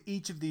deal with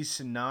each of these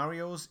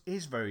scenarios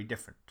is very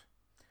different.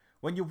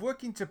 When you're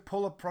working to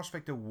pull a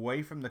prospect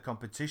away from the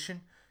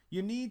competition,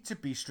 you need to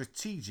be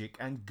strategic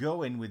and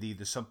go in with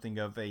either something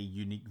of a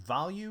unique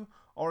value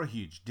or a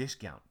huge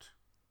discount.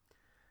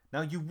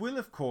 Now, you will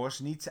of course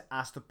need to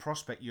ask the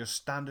prospect your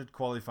standard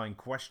qualifying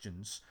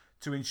questions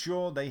to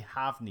ensure they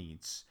have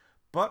needs,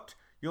 but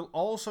you'll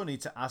also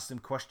need to ask them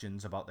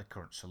questions about their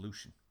current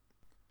solution.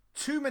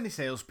 Too many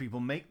salespeople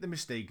make the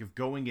mistake of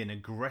going in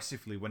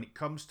aggressively when it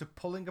comes to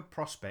pulling a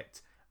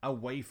prospect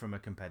away from a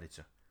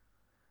competitor.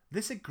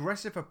 This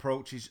aggressive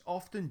approach is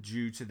often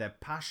due to their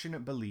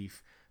passionate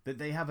belief that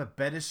they have a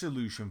better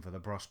solution for the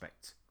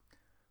prospect.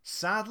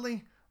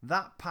 Sadly,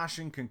 that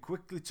passion can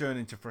quickly turn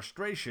into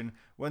frustration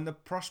when the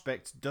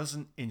prospect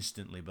doesn't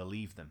instantly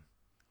believe them.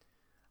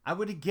 I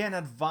would again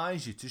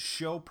advise you to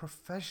show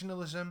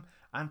professionalism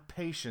and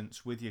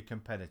patience with your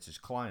competitors'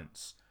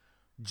 clients,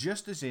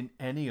 just as in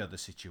any other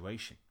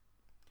situation.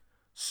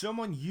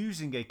 Someone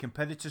using a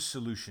competitor's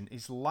solution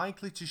is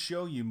likely to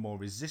show you more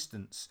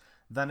resistance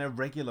than a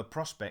regular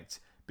prospect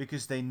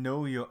because they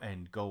know your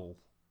end goal.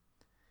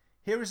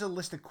 Here is a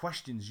list of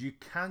questions you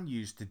can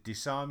use to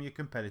disarm your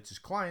competitors'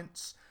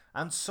 clients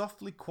and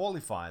softly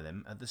qualify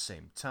them at the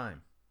same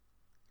time.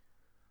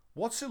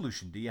 What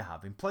solution do you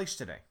have in place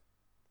today?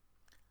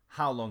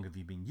 How long have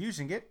you been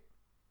using it?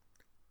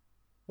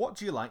 What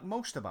do you like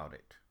most about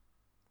it?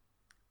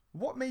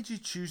 What made you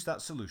choose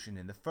that solution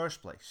in the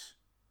first place?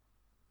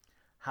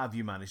 Have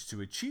you managed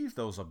to achieve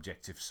those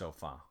objectives so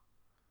far?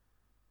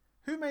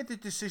 Who made the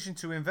decision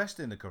to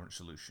invest in the current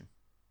solution?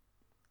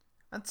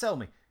 And tell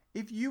me,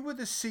 if you were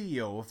the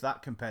CEO of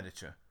that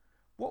competitor,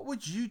 what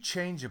would you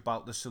change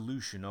about the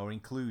solution or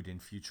include in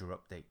future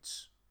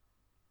updates?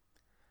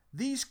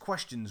 These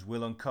questions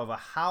will uncover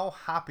how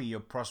happy your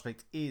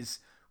prospect is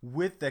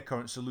with their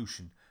current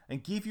solution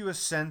and give you a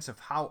sense of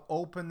how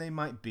open they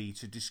might be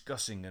to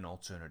discussing an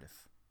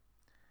alternative.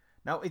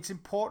 Now, it's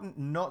important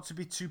not to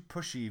be too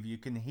pushy if you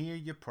can hear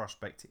your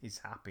prospect is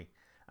happy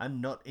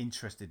and not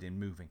interested in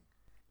moving.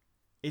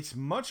 It's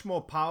much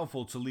more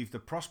powerful to leave the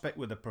prospect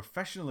with a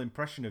professional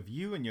impression of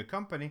you and your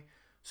company,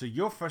 so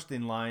you're first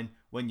in line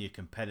when your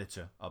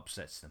competitor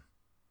upsets them.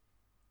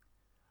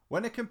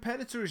 When a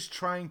competitor is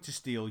trying to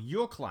steal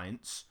your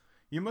clients,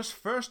 you must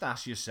first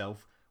ask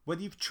yourself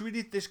whether you've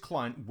treated this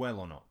client well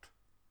or not.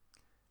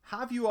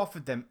 Have you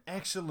offered them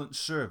excellent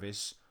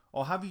service,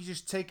 or have you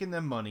just taken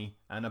their money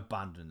and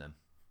abandoned them?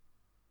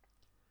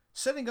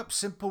 Setting up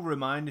simple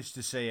reminders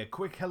to say a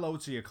quick hello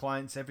to your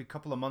clients every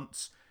couple of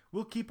months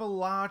will keep a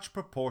large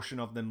proportion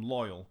of them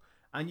loyal,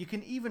 and you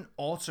can even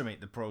automate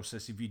the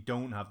process if you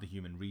don't have the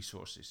human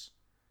resources.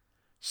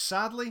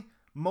 Sadly,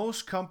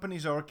 most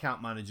companies or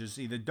account managers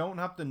either don't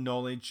have the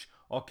knowledge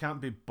or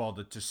can't be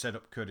bothered to set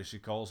up courtesy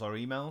calls or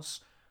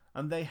emails,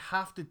 and they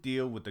have to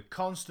deal with the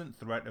constant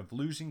threat of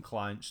losing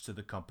clients to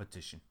the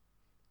competition.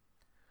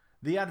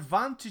 The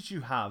advantage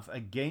you have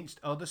against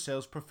other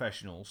sales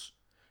professionals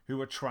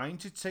who are trying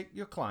to take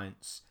your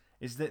clients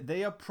is that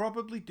they are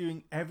probably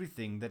doing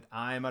everything that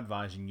I am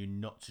advising you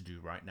not to do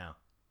right now.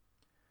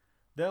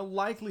 They'll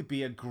likely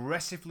be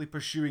aggressively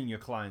pursuing your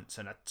clients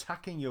and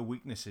attacking your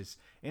weaknesses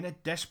in a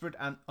desperate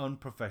and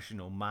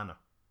unprofessional manner.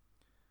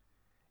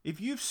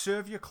 If you've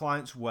served your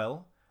clients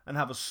well and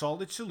have a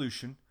solid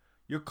solution,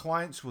 your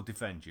clients will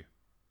defend you.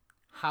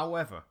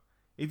 However,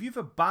 if you've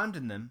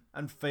abandoned them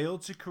and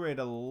failed to create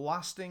a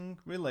lasting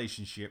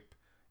relationship,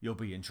 you'll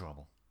be in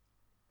trouble.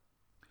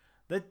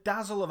 The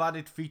dazzle of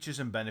added features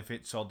and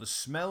benefits or the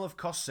smell of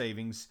cost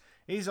savings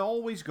is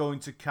always going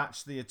to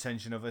catch the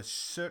attention of a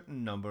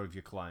certain number of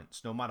your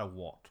clients, no matter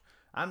what,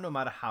 and no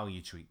matter how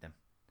you treat them.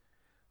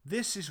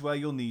 This is where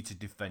you'll need to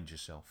defend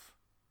yourself.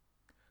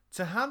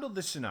 To handle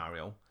this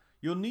scenario,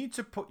 you'll need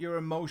to put your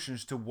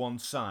emotions to one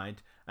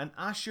side and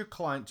ask your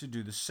client to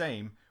do the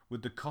same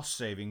with the cost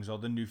savings or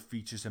the new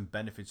features and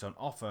benefits on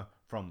offer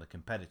from the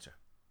competitor.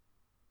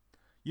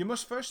 You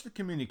must firstly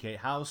communicate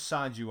how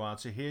sad you are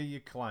to hear your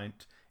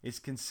client is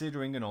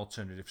considering an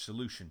alternative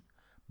solution,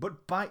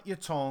 but bite your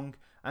tongue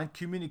and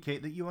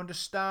communicate that you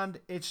understand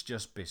it's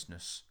just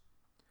business.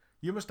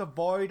 You must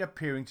avoid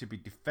appearing to be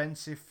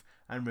defensive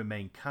and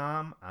remain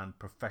calm and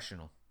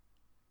professional.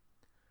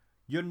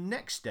 Your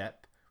next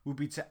step will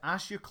be to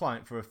ask your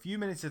client for a few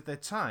minutes of their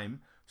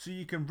time so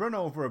you can run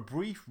over a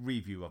brief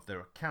review of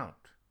their account.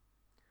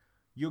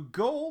 Your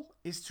goal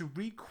is to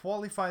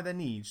re-qualify their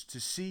needs to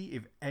see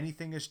if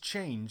anything has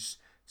changed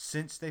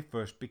since they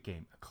first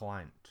became a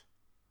client.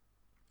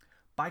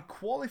 By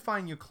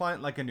qualifying your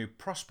client like a new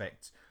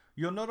prospect,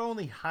 you'll not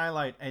only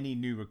highlight any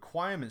new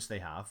requirements they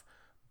have,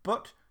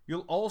 but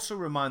you'll also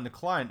remind the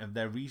client of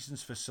their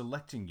reasons for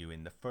selecting you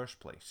in the first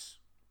place.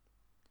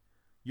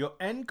 Your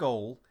end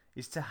goal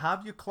is to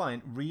have your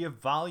client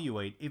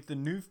re-evaluate if the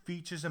new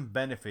features and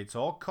benefits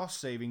or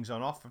cost savings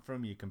on offer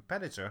from your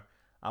competitor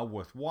are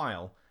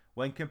worthwhile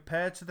when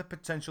compared to the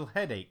potential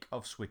headache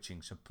of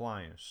switching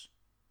suppliers.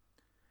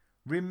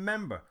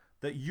 Remember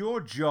that your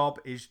job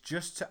is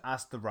just to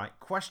ask the right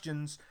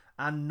questions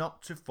and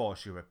not to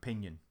force your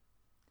opinion.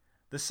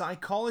 The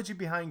psychology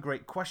behind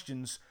great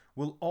questions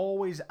will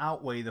always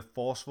outweigh the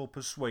forceful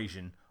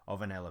persuasion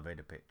of an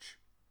elevator pitch.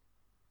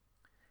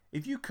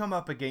 If you come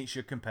up against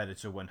your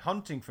competitor when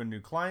hunting for new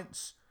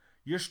clients,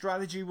 your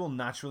strategy will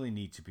naturally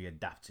need to be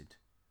adapted.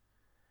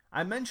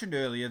 I mentioned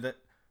earlier that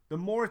the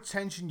more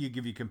attention you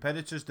give your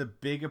competitors, the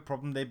bigger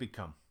problem they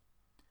become.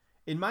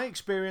 In my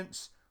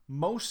experience,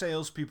 most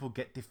salespeople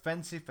get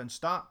defensive and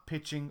start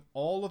pitching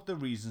all of the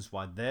reasons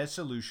why their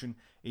solution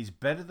is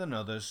better than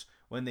others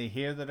when they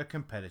hear that a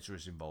competitor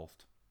is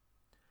involved.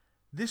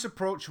 This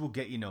approach will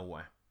get you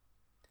nowhere.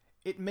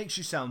 It makes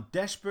you sound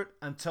desperate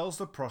and tells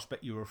the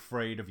prospect you're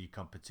afraid of your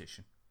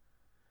competition.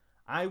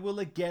 I will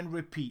again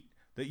repeat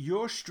that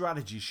your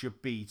strategy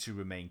should be to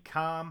remain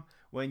calm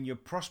when your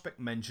prospect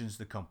mentions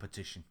the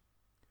competition.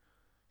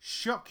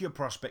 Shock your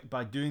prospect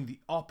by doing the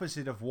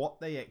opposite of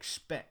what they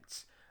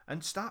expect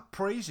and start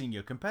praising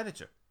your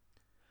competitor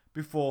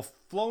before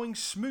flowing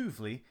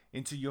smoothly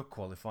into your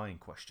qualifying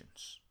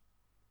questions.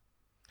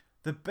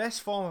 The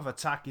best form of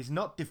attack is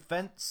not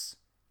defense,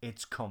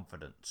 it's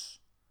confidence.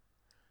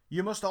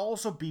 You must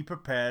also be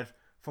prepared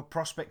for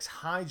prospects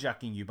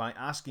hijacking you by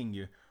asking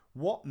you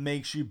what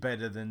makes you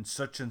better than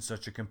such and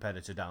such a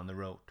competitor down the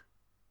road.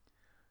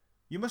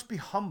 You must be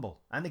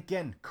humble and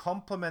again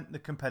compliment the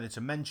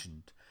competitor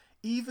mentioned,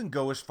 even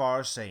go as far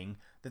as saying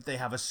that they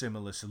have a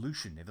similar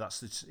solution if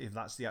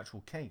that's the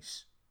actual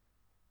case.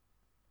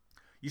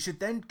 You should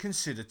then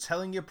consider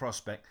telling your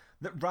prospect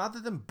that rather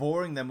than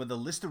boring them with a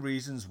list of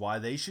reasons why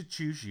they should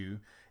choose you,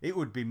 it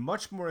would be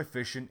much more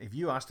efficient if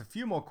you asked a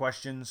few more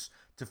questions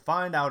to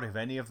find out if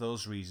any of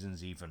those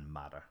reasons even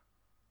matter.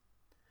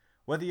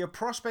 Whether your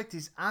prospect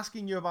is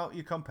asking you about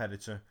your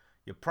competitor,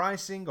 your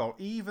pricing, or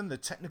even the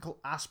technical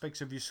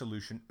aspects of your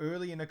solution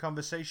early in a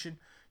conversation,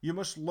 you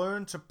must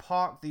learn to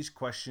park these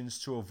questions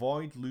to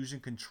avoid losing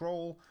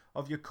control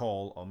of your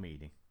call or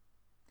meeting.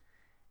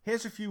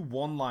 Here's a few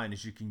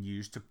one-liners you can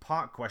use to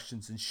park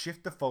questions and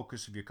shift the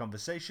focus of your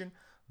conversation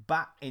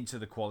back into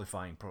the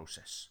qualifying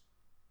process.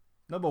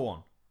 Number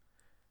 1.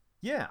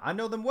 Yeah, I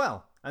know them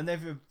well, and they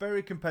have a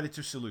very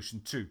competitive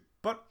solution too,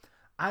 but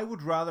I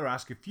would rather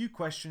ask a few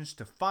questions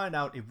to find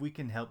out if we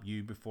can help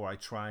you before I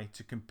try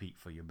to compete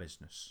for your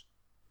business.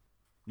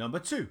 Number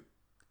 2.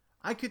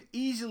 I could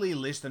easily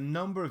list a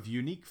number of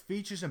unique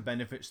features and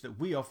benefits that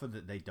we offer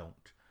that they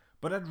don't,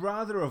 but I'd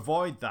rather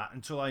avoid that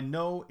until I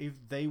know if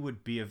they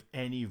would be of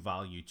any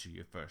value to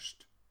you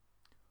first.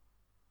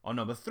 Or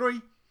number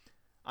 3,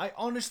 I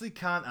honestly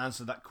can't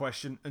answer that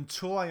question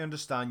until I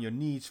understand your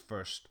needs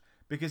first,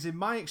 because in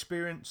my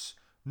experience,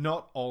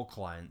 not all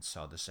clients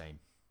are the same.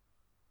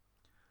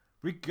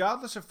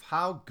 Regardless of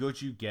how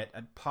good you get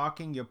at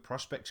parking your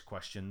prospects'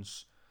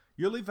 questions,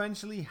 you'll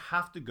eventually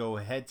have to go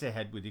head to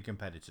head with your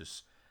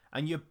competitors,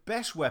 and your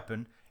best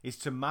weapon is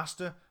to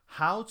master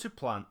how to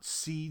plant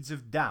seeds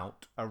of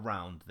doubt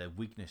around their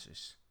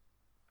weaknesses.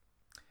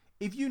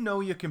 If you know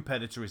your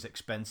competitor is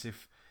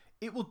expensive,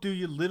 it will do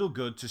you little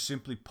good to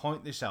simply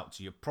point this out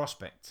to your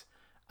prospect,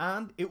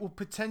 and it will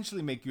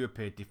potentially make you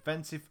appear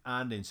defensive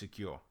and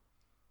insecure.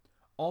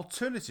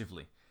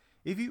 Alternatively,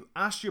 if you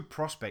ask your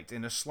prospect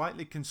in a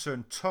slightly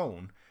concerned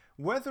tone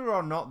whether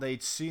or not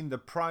they'd seen the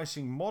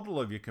pricing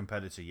model of your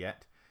competitor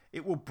yet,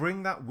 it will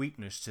bring that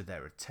weakness to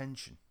their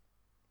attention.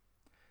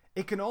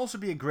 It can also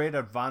be a great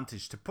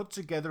advantage to put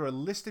together a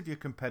list of your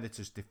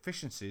competitor's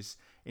deficiencies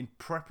in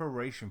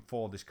preparation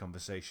for this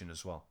conversation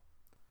as well.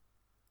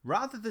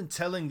 Rather than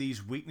telling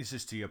these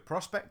weaknesses to your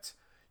prospect,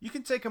 you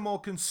can take a more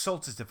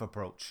consultative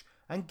approach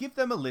and give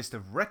them a list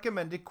of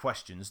recommended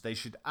questions they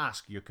should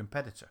ask your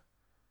competitor.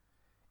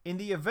 In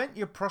the event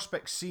your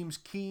prospect seems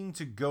keen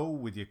to go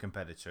with your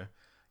competitor,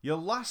 your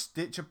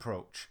last-ditch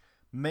approach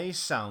may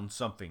sound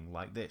something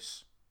like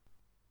this.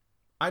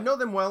 I know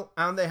them well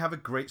and they have a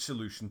great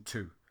solution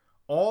too.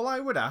 All I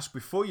would ask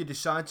before you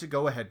decide to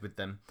go ahead with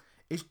them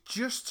is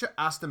just to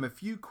ask them a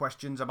few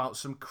questions about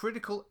some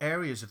critical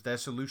areas of their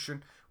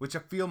solution which I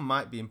feel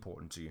might be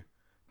important to you.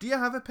 Do you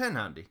have a pen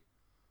handy?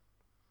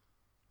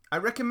 I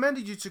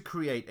recommended you to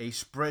create a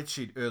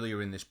spreadsheet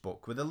earlier in this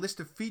book with a list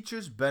of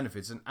features,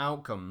 benefits, and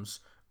outcomes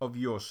of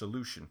your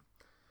solution.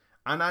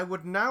 And I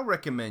would now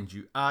recommend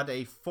you add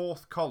a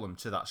fourth column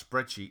to that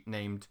spreadsheet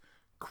named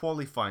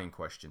Qualifying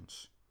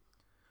Questions.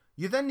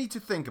 You then need to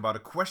think about a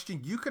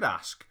question you could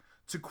ask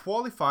to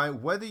qualify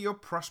whether your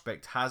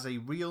prospect has a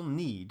real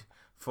need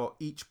for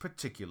each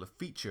particular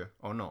feature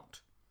or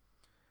not.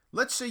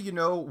 Let's say you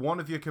know one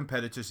of your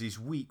competitors is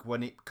weak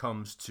when it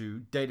comes to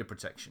data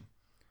protection.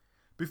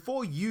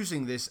 Before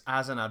using this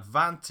as an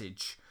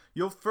advantage,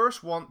 you'll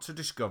first want to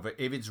discover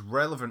if it's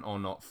relevant or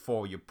not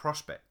for your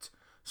prospect.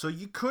 So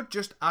you could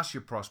just ask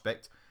your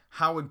prospect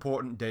how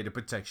important data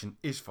protection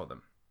is for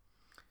them.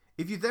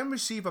 If you then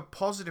receive a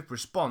positive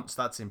response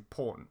that's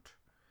important,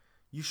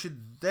 you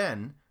should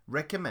then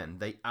recommend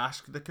they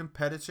ask the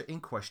competitor in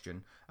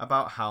question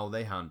about how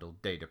they handle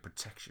data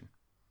protection.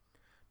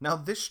 Now,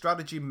 this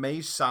strategy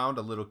may sound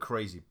a little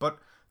crazy, but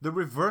the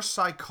reverse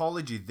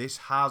psychology this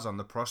has on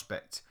the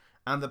prospect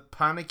and the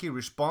panicky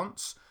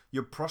response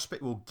your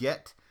prospect will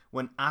get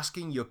when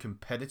asking your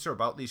competitor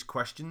about these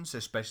questions,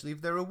 especially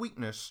if they're a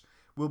weakness,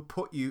 will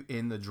put you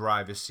in the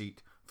driver's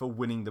seat for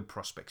winning the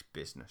prospect's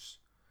business.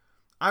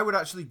 I would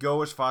actually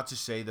go as far to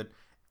say that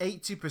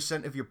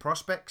 80% of your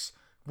prospects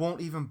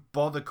won't even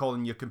bother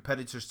calling your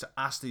competitors to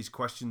ask these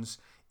questions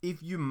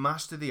if you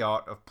master the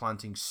art of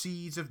planting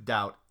seeds of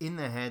doubt in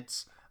their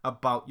heads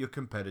about your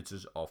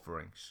competitors'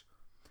 offerings.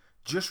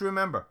 Just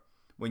remember,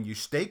 when you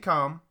stay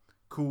calm,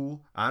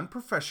 cool, and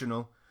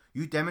professional,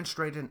 you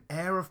demonstrate an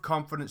air of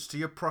confidence to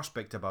your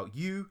prospect about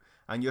you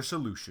and your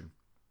solution.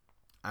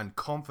 And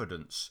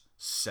confidence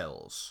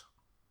sells.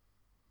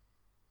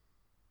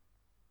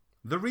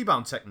 The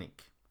rebound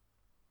technique.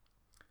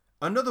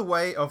 Another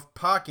way of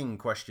parking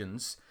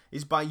questions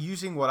is by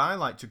using what I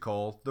like to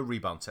call the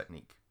rebound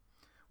technique,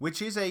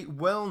 which is a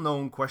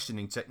well-known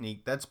questioning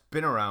technique that's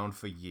been around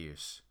for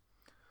years.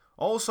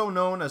 Also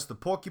known as the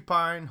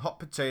porcupine, hot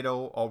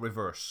potato, or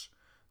reverse,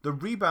 the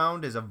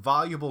rebound is a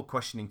valuable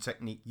questioning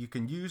technique you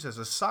can use as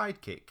a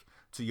sidekick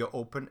to your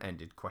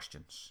open-ended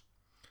questions.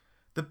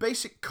 The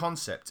basic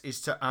concept is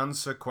to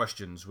answer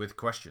questions with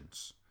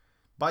questions.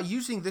 By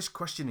using this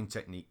questioning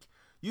technique,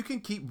 you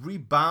can keep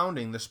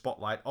rebounding the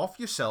spotlight off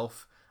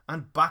yourself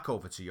and back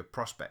over to your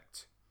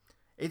prospect.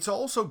 It's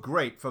also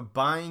great for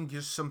buying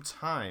you some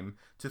time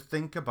to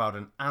think about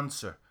an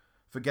answer,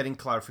 for getting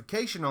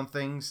clarification on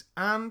things,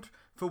 and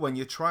for when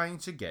you're trying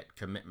to get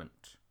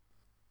commitment.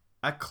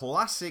 A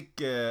classic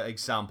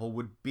example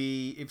would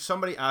be if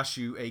somebody asks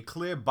you a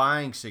clear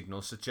buying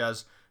signal such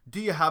as,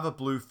 "Do you have a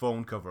blue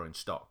phone cover in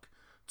stock?"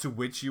 To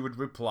which you would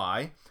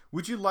reply,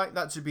 "Would you like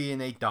that to be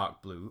in a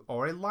dark blue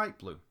or a light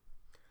blue?"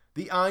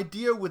 The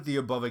idea with the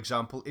above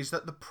example is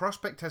that the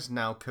prospect has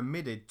now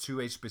committed to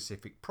a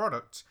specific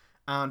product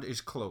and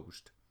is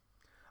closed.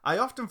 I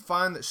often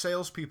find that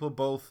salespeople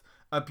both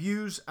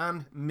abuse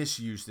and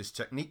misuse this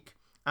technique,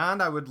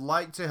 and I would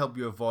like to help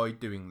you avoid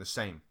doing the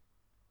same.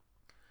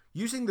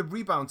 Using the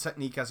rebound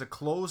technique as a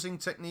closing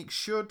technique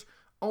should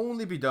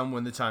only be done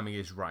when the timing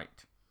is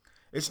right.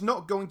 It's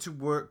not going to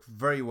work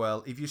very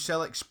well if you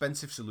sell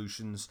expensive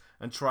solutions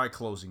and try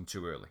closing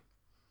too early.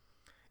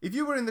 If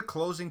you were in the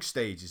closing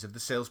stages of the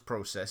sales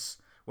process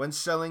when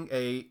selling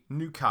a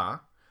new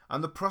car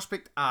and the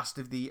prospect asked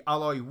if the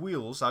alloy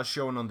wheels as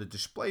shown on the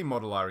display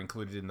model are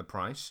included in the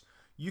price,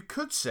 you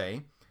could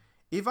say,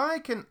 "If I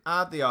can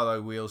add the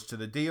alloy wheels to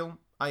the deal,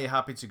 are you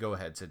happy to go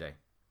ahead today?"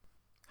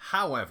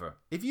 However,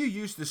 if you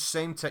use the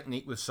same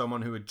technique with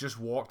someone who had just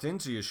walked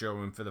into your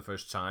showroom for the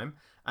first time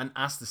and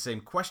asked the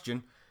same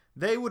question,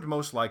 they would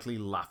most likely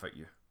laugh at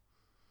you.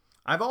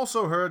 I've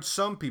also heard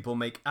some people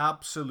make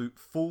absolute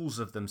fools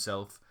of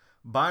themselves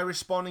by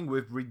responding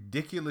with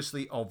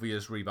ridiculously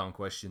obvious rebound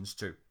questions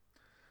too.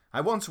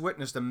 I once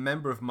witnessed a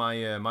member of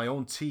my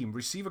own team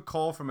receive a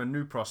call from a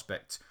new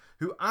prospect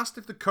who asked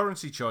if the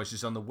currency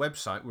choices on the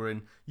website were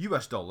in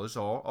US dollars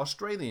or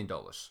Australian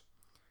dollars.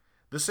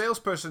 The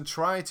salesperson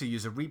tried to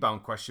use a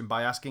rebound question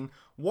by asking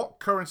what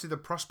currency the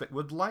prospect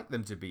would like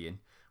them to be in,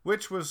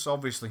 which was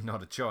obviously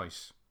not a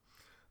choice.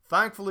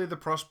 Thankfully, the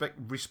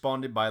prospect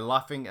responded by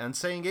laughing and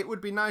saying it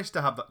would be nice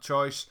to have that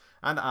choice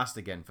and asked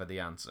again for the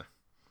answer.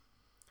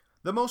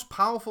 The most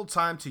powerful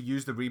time to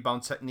use the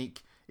rebound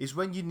technique is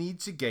when you need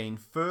to gain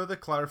further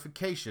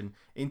clarification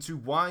into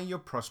why your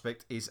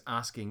prospect is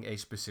asking a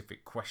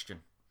specific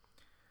question.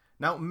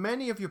 Now,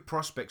 many of your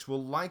prospects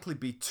will likely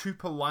be too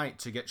polite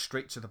to get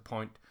straight to the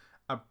point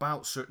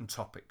about certain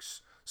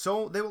topics,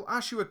 so they will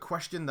ask you a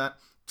question that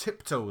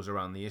tiptoes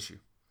around the issue.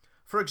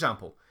 For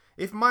example,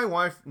 if my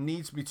wife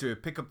needs me to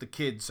pick up the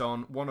kids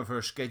on one of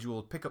her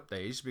scheduled pickup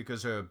days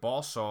because her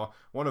boss or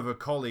one of her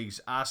colleagues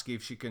ask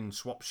if she can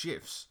swap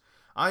shifts,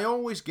 I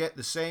always get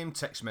the same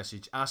text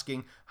message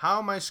asking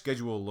how my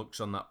schedule looks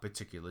on that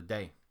particular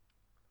day.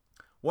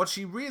 What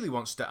she really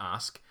wants to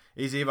ask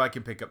is if I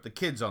can pick up the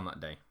kids on that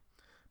day.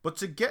 But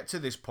to get to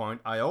this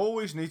point, I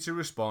always need to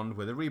respond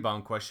with a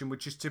rebound question,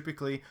 which is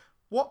typically,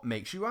 "What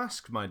makes you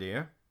ask, my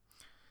dear?"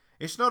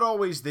 It's not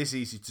always this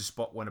easy to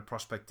spot when a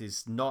prospect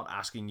is not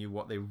asking you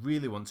what they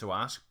really want to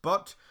ask,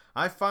 but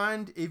I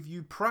find if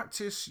you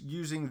practice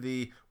using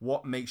the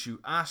 "what makes you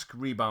ask"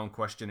 rebound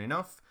question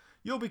enough,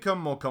 you'll become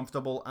more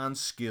comfortable and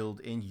skilled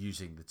in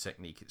using the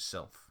technique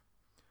itself.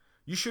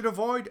 You should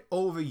avoid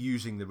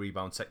overusing the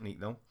rebound technique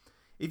though.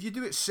 If you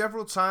do it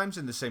several times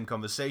in the same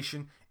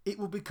conversation, it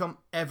will become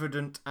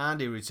evident and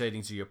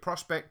irritating to your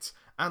prospect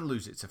and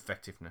lose its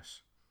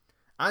effectiveness.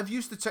 I've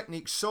used the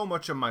technique so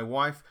much on my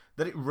wife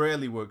that it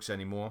rarely works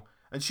anymore,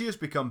 and she has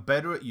become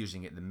better at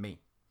using it than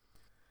me.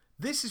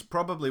 This is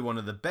probably one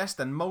of the best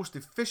and most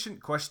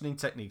efficient questioning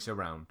techniques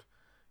around.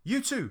 You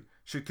too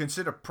should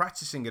consider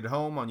practicing at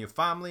home on your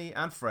family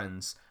and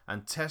friends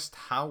and test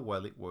how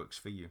well it works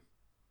for you.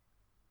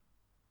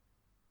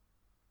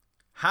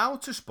 How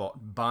to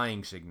spot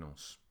buying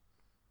signals.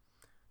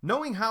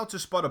 Knowing how to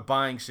spot a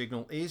buying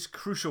signal is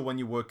crucial when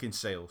you work in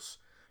sales.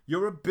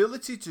 Your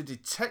ability to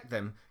detect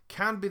them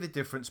can be the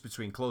difference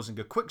between closing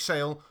a quick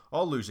sale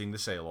or losing the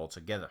sale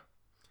altogether.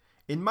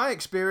 In my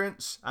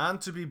experience, and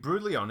to be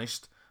brutally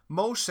honest,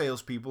 most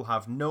salespeople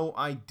have no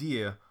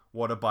idea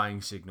what a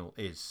buying signal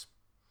is.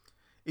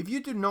 If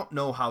you do not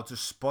know how to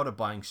spot a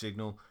buying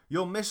signal,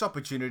 you'll miss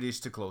opportunities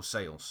to close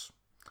sales.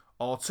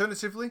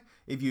 Alternatively,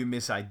 if you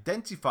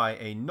misidentify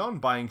a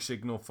non-buying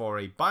signal for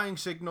a buying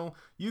signal,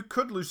 you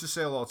could lose the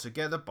sale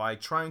altogether by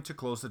trying to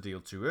close the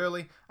deal too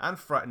early and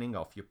frightening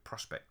off your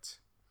prospect.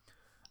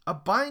 A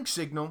buying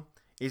signal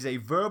is a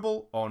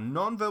verbal or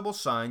non-verbal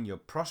sign your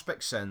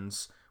prospect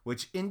sends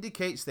which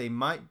indicates they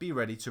might be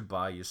ready to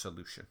buy your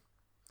solution.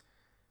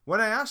 When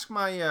I ask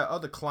my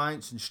other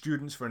clients and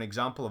students for an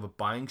example of a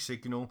buying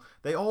signal,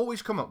 they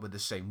always come up with the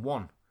same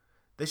one.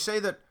 They say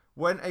that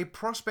when a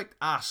prospect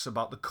asks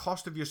about the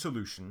cost of your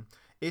solution,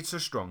 it's a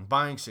strong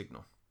buying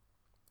signal.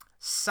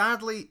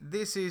 Sadly,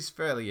 this is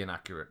fairly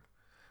inaccurate.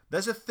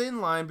 There's a thin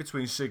line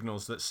between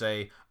signals that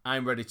say,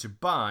 I'm ready to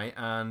buy,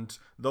 and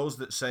those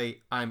that say,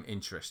 I'm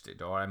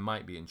interested, or I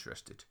might be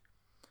interested.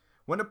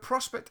 When a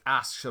prospect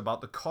asks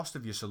about the cost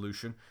of your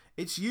solution,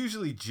 it's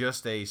usually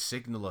just a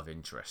signal of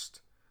interest.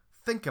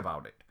 Think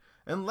about it.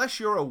 Unless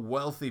you're a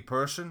wealthy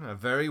person, a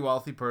very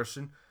wealthy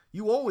person,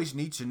 you always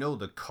need to know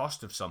the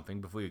cost of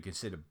something before you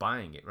consider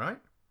buying it, right?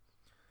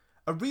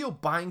 A real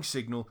buying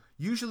signal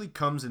usually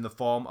comes in the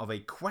form of a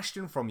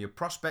question from your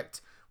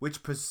prospect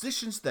which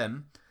positions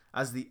them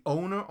as the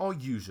owner or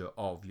user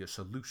of your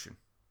solution.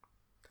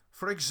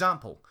 For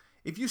example,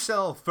 if you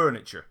sell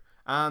furniture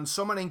and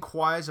someone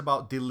inquires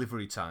about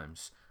delivery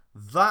times,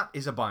 that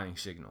is a buying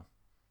signal.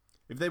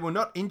 If they were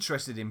not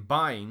interested in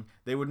buying,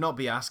 they would not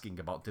be asking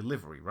about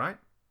delivery, right?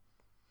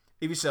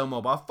 If you sell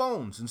mobile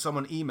phones and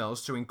someone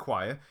emails to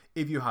inquire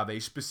if you have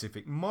a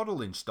specific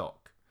model in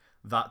stock,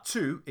 that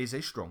too is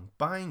a strong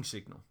buying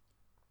signal.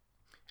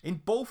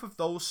 In both of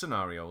those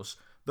scenarios,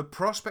 the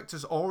prospect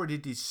has already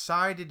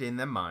decided in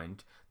their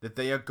mind that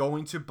they are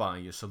going to buy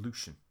your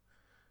solution.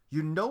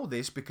 You know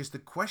this because the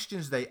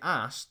questions they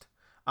asked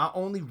are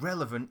only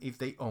relevant if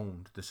they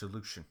owned the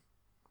solution.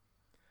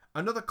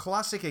 Another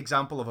classic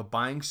example of a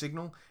buying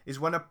signal is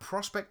when a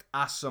prospect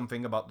asks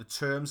something about the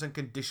terms and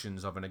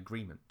conditions of an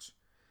agreement.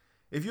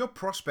 If your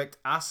prospect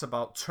asks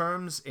about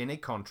terms in a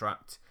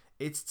contract,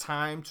 it's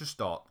time to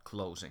start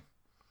closing.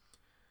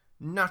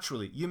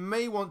 Naturally, you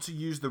may want to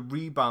use the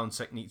rebound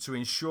technique to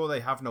ensure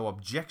they have no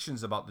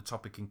objections about the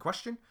topic in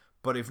question,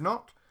 but if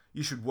not,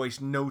 you should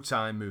waste no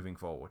time moving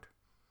forward.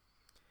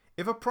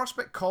 If a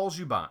prospect calls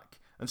you back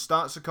and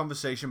starts a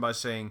conversation by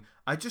saying,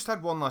 I just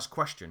had one last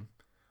question,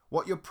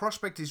 what your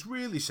prospect is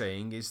really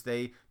saying is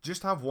they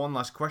just have one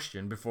last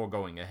question before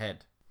going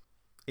ahead.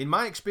 In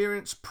my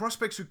experience,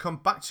 prospects who come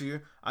back to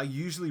you are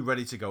usually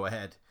ready to go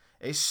ahead,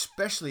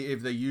 especially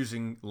if they're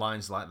using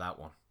lines like that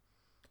one.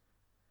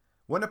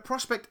 When a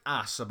prospect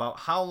asks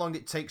about how long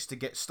it takes to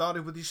get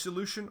started with your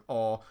solution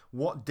or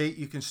what date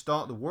you can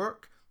start the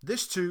work,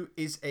 this too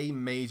is a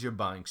major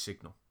buying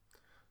signal.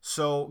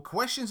 So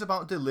questions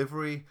about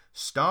delivery,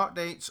 start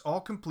dates or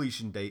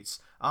completion dates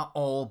are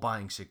all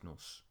buying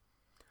signals.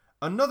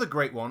 Another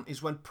great one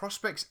is when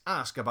prospects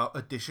ask about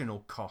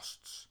additional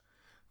costs.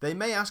 They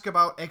may ask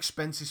about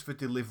expenses for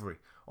delivery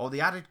or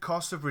the added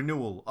cost of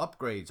renewal,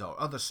 upgrades or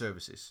other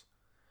services.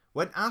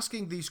 When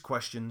asking these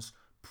questions,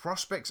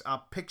 prospects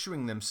are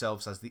picturing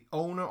themselves as the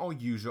owner or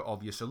user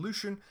of your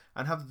solution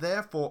and have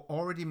therefore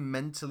already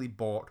mentally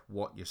bought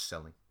what you're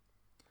selling.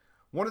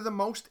 One of the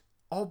most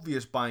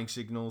obvious buying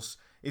signals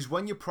is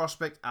when your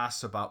prospect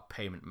asks about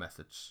payment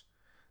methods.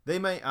 They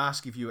may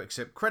ask if you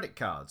accept credit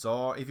cards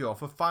or if you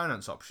offer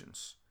finance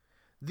options.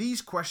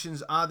 These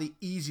questions are the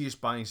easiest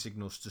buying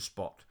signals to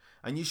spot,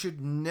 and you should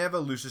never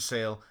lose a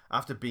sale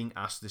after being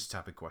asked this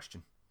type of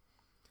question.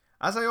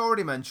 As I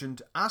already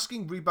mentioned,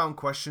 asking rebound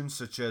questions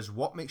such as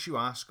what makes you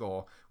ask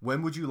or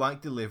when would you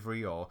like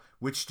delivery or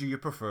which do you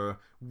prefer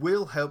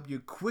will help you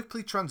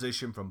quickly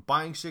transition from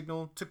buying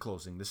signal to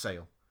closing the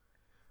sale.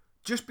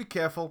 Just be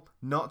careful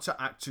not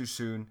to act too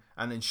soon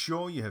and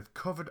ensure you have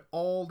covered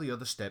all the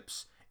other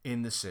steps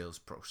in the sales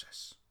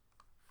process.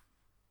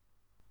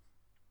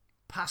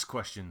 Past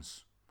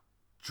questions.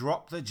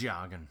 Drop the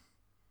jargon.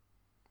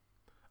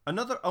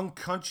 Another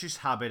unconscious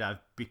habit I've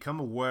become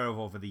aware of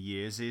over the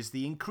years is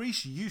the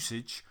increased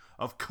usage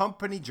of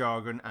company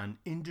jargon and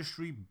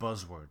industry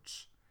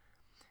buzzwords.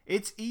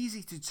 It's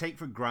easy to take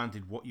for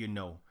granted what you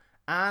know,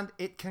 and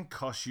it can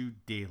cost you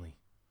dearly.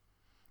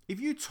 If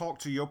you talk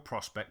to your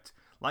prospect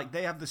like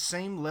they have the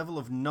same level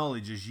of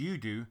knowledge as you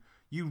do,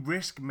 you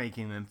risk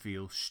making them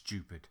feel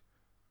stupid.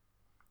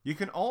 You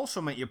can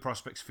also make your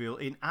prospects feel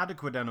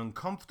inadequate and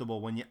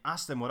uncomfortable when you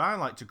ask them what I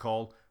like to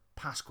call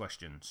past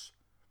questions.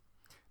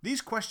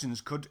 These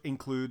questions could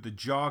include the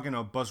jargon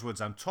or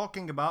buzzwords I'm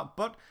talking about,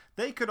 but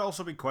they could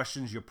also be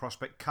questions your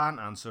prospect can't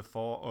answer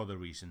for other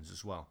reasons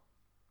as well.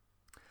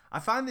 I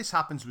find this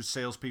happens with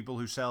salespeople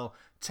who sell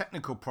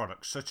technical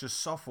products such as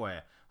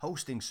software,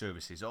 hosting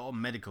services, or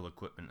medical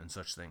equipment and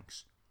such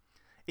things.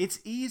 It's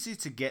easy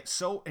to get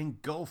so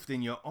engulfed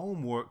in your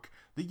own work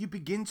that you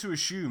begin to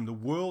assume the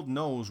world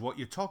knows what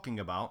you're talking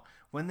about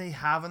when they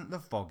haven't the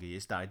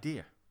foggiest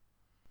idea.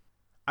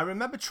 I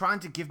remember trying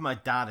to give my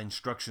dad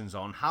instructions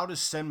on how to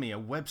send me a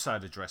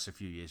website address a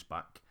few years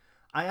back.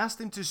 I asked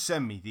him to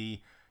send me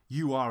the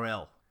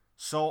URL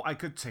so I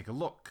could take a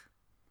look.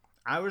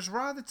 I was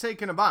rather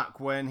taken aback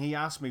when he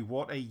asked me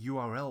what a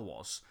URL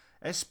was,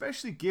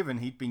 especially given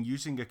he'd been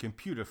using a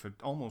computer for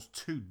almost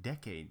 2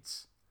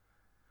 decades.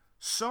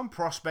 Some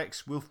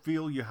prospects will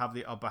feel you have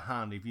the upper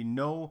hand if you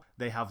know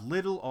they have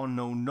little or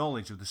no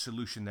knowledge of the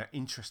solution they're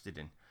interested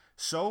in,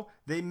 so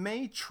they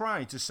may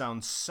try to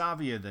sound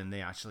savvier than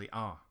they actually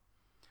are.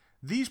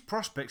 These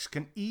prospects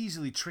can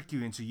easily trick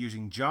you into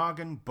using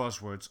jargon,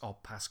 buzzwords, or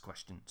past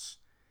questions.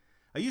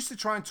 I used to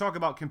try and talk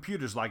about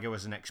computers like I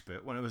was an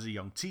expert when I was a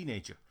young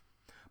teenager.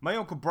 My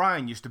Uncle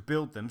Brian used to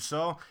build them,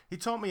 so he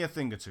taught me a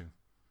thing or two.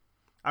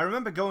 I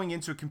remember going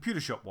into a computer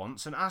shop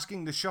once and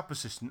asking the shop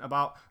assistant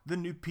about the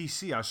new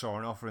PC I saw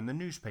on offer in the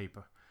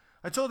newspaper.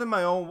 I told him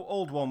my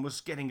old one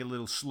was getting a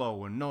little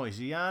slow and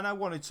noisy and I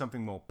wanted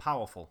something more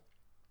powerful.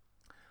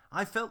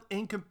 I felt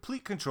in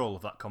complete control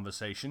of that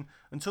conversation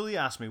until he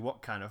asked me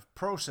what kind of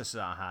processor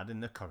I had in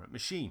the current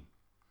machine.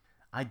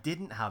 I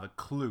didn't have a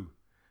clue,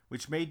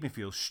 which made me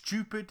feel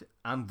stupid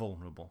and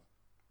vulnerable.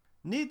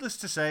 Needless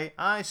to say,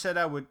 I said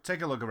I would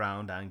take a look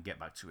around and get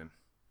back to him.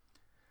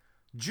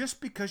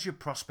 Just because your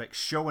prospects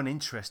show an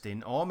interest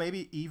in or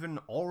maybe even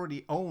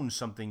already own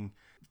something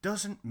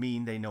doesn't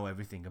mean they know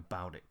everything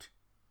about it.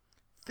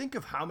 Think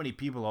of how many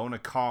people own a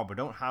car but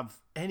don't have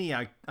any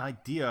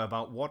idea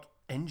about what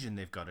engine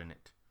they've got in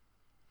it.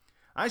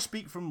 I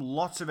speak from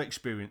lots of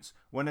experience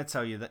when I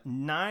tell you that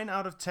 9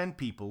 out of 10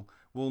 people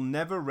will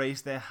never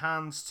raise their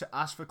hands to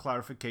ask for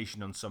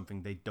clarification on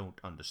something they don't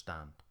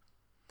understand.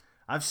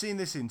 I've seen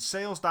this in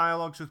sales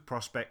dialogues with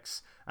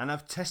prospects, and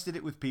I've tested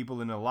it with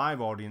people in a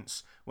live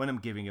audience when I'm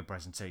giving a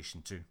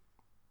presentation too.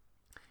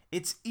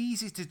 It's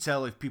easy to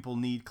tell if people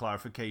need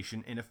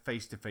clarification in a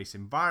face-to-face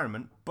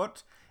environment,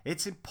 but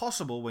it's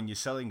impossible when you're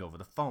selling over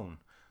the phone,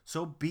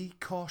 so be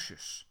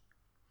cautious.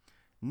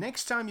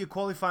 Next time you're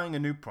qualifying a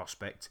new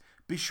prospect,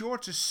 be sure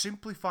to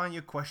simplify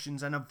your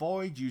questions and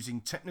avoid using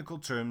technical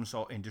terms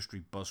or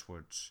industry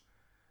buzzwords.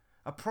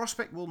 A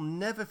prospect will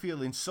never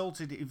feel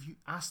insulted if you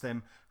ask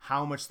them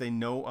how much they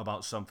know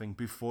about something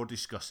before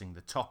discussing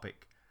the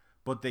topic,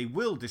 but they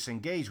will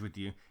disengage with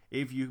you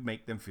if you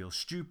make them feel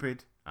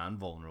stupid and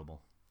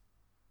vulnerable.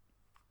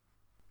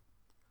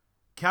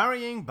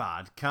 Carrying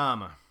bad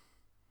karma.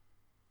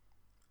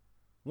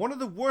 One of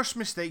the worst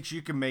mistakes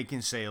you can make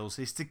in sales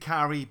is to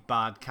carry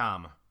bad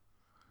karma.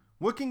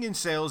 Working in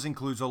sales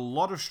includes a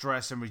lot of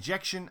stress and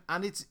rejection,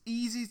 and it's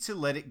easy to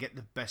let it get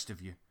the best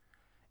of you.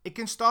 It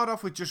can start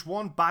off with just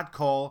one bad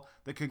call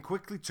that can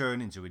quickly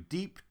turn into a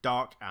deep,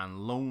 dark, and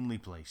lonely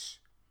place.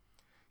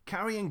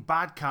 Carrying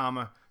bad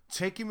karma,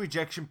 taking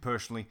rejection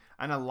personally,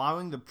 and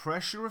allowing the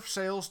pressure of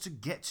sales to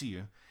get to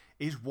you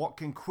is what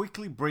can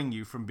quickly bring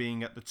you from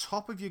being at the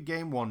top of your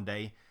game one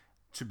day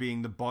to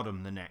being the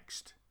bottom the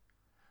next.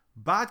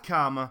 Bad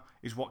karma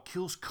is what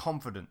kills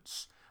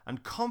confidence,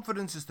 and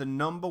confidence is the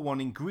number one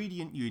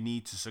ingredient you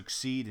need to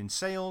succeed in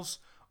sales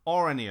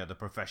or any other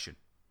profession.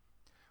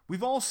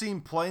 We've all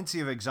seen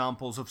plenty of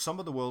examples of some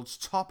of the world's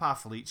top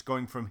athletes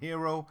going from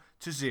hero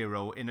to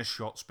zero in a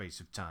short space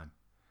of time.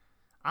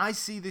 I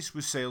see this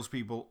with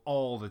salespeople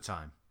all the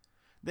time.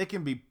 They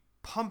can be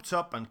pumped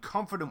up and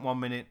confident one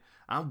minute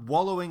and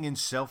wallowing in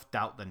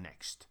self-doubt the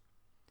next.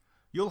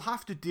 You'll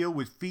have to deal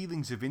with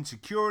feelings of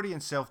insecurity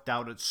and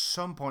self-doubt at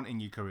some point in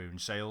your career in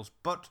sales,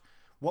 but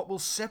what will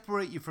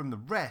separate you from the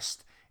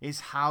rest is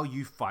how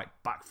you fight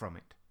back from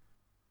it.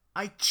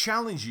 I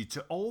challenge you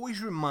to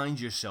always remind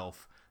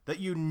yourself that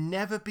you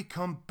never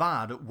become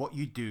bad at what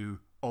you do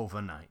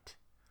overnight.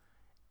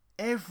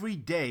 Every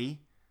day,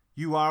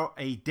 you are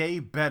a day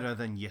better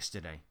than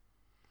yesterday.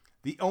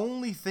 The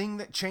only thing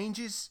that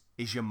changes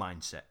is your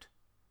mindset.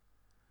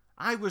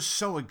 I was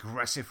so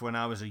aggressive when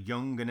I was a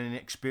young and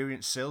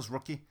inexperienced sales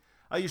rookie.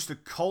 I used to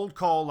cold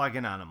call like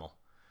an animal.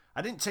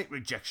 I didn't take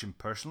rejection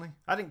personally.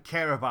 I didn't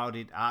care about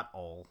it at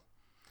all.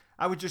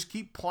 I would just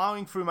keep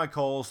plowing through my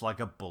calls like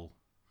a bull.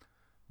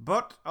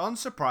 But,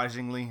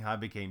 unsurprisingly, I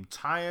became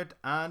tired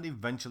and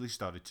eventually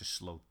started to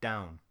slow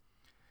down.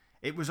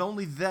 It was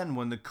only then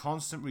when the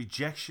constant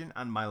rejection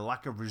and my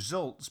lack of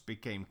results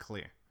became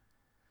clear.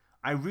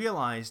 I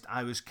realized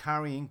I was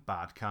carrying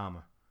bad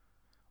karma.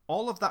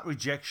 All of that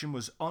rejection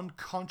was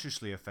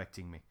unconsciously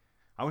affecting me.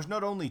 I was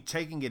not only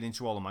taking it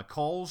into all of my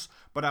calls,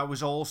 but I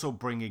was also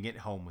bringing it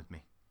home with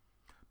me.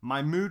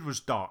 My mood was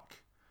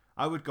dark.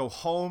 I would go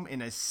home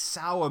in a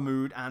sour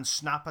mood and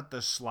snap at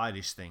the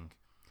slightest thing.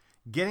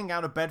 Getting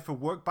out of bed for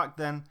work back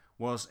then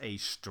was a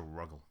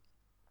struggle.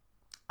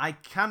 I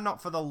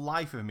cannot for the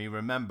life of me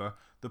remember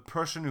the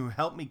person who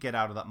helped me get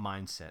out of that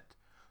mindset.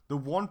 The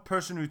one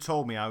person who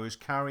told me I was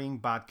carrying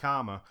bad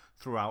karma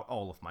throughout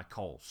all of my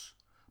calls.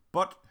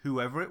 But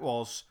whoever it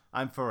was,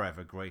 I'm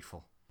forever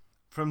grateful.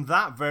 From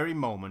that very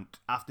moment,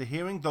 after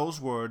hearing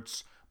those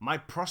words, my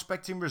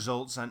prospecting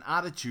results and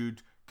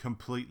attitude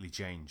completely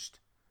changed.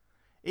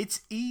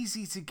 It's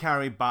easy to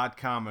carry bad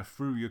karma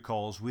through your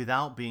calls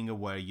without being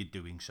aware you're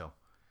doing so.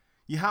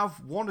 You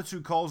have 1 or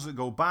 2 calls that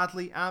go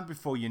badly, and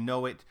before you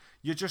know it,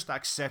 you're just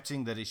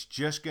accepting that it's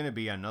just going to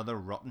be another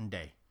rotten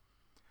day.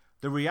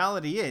 The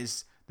reality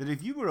is that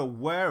if you were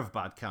aware of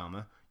bad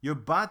karma, your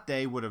bad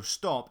day would have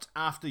stopped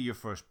after your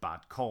first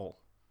bad call.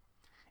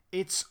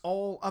 It's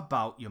all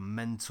about your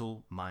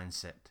mental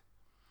mindset.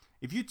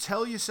 If you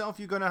tell yourself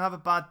you're going to have a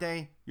bad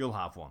day, you'll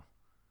have one.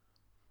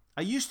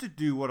 I used to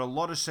do what a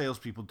lot of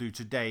salespeople do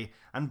today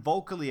and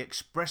vocally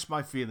express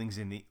my feelings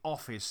in the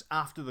office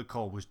after the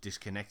call was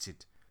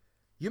disconnected.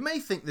 You may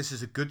think this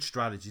is a good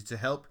strategy to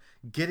help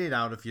get it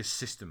out of your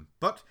system,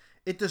 but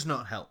it does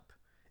not help.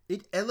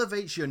 It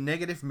elevates your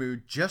negative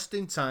mood just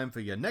in time for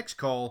your next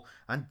call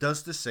and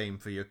does the same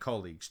for your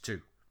colleagues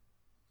too.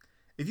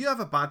 If you have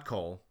a bad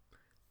call,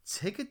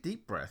 take a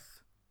deep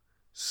breath,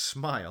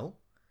 smile,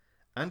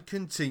 and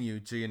continue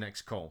to your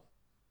next call.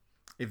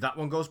 If that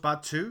one goes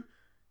bad too,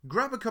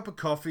 grab a cup of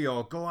coffee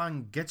or go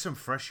and get some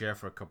fresh air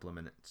for a couple of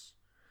minutes.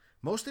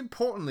 Most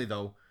importantly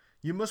though,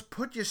 you must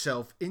put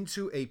yourself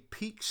into a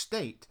peak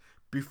state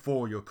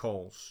before your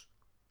calls.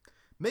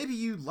 Maybe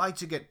you like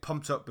to get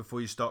pumped up before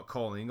you start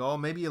calling, or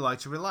maybe you like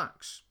to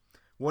relax.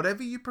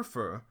 Whatever you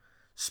prefer,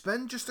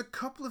 spend just a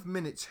couple of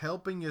minutes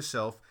helping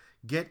yourself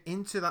get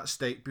into that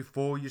state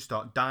before you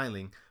start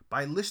dialing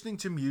by listening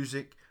to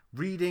music,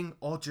 reading,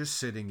 or just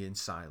sitting in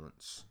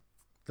silence.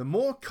 The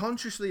more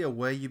consciously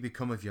aware you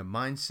become of your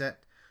mindset,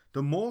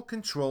 the more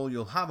control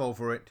you'll have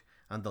over it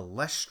and the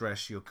less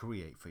stress you'll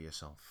create for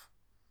yourself.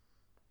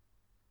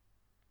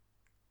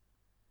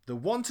 The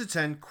 1 to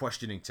 10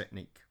 questioning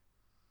technique.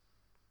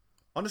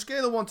 On a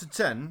scale of 1 to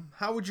 10,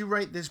 how would you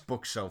rate this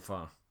book so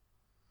far?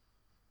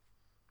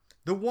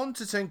 The 1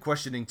 to 10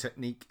 questioning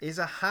technique is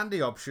a handy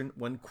option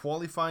when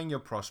qualifying your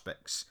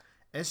prospects,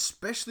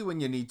 especially when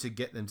you need to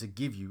get them to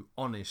give you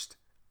honest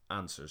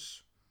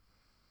answers.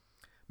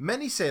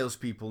 Many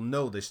salespeople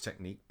know this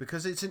technique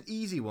because it's an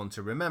easy one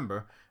to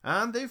remember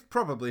and they've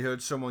probably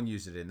heard someone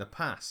use it in the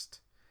past.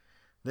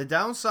 The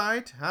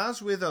downside,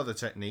 as with other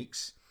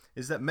techniques,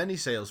 is that many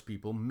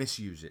salespeople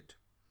misuse it.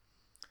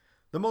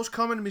 The most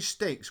common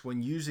mistakes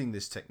when using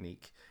this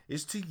technique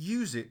is to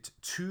use it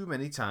too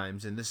many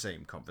times in the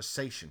same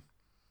conversation.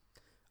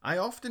 I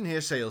often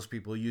hear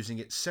salespeople using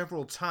it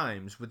several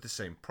times with the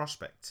same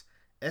prospect,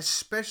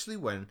 especially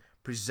when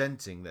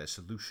presenting their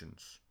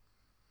solutions.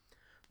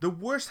 The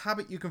worst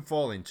habit you can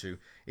fall into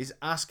is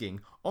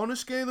asking, on a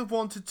scale of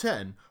 1 to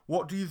 10,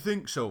 what do you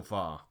think so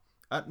far?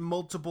 At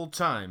multiple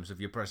times of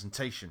your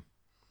presentation.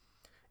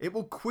 It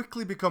will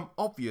quickly become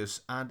obvious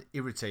and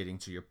irritating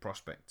to your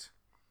prospect.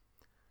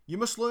 You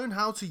must learn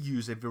how to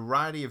use a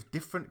variety of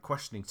different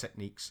questioning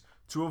techniques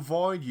to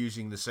avoid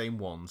using the same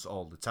ones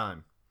all the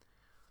time.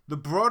 The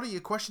broader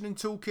your questioning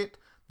toolkit,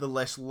 the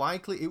less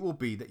likely it will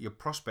be that your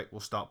prospect will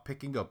start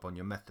picking up on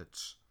your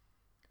methods.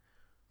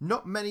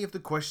 Not many of the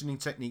questioning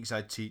techniques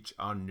I teach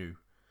are new.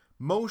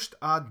 Most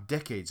are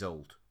decades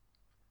old.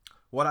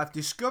 What I've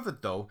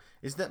discovered though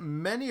is that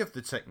many of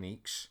the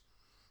techniques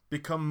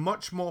become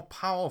much more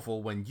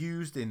powerful when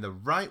used in the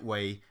right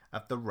way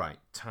at the right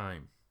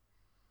time.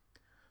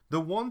 The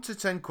 1 to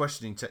 10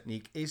 questioning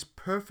technique is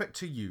perfect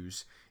to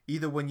use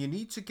either when you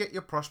need to get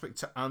your prospect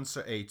to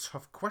answer a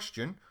tough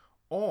question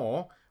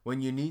or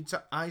when you need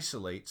to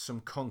isolate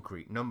some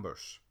concrete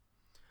numbers.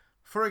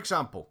 For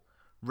example,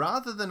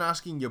 rather than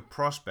asking your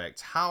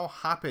prospect how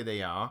happy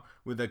they are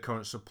with their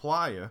current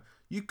supplier,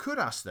 you could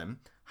ask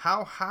them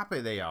how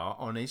happy they are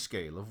on a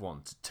scale of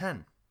 1 to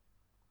 10.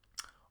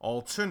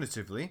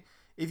 Alternatively,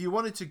 if you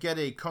wanted to get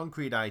a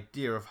concrete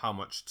idea of how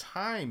much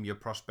time your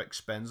prospect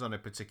spends on a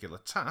particular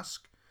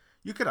task,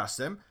 you could ask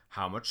them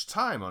how much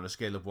time on a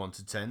scale of 1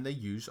 to 10 they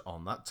use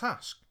on that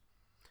task.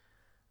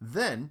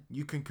 Then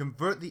you can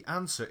convert the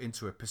answer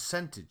into a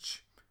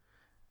percentage.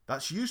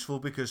 That's useful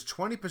because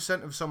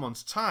 20% of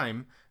someone's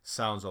time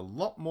sounds a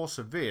lot more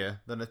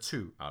severe than a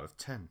 2 out of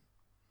 10.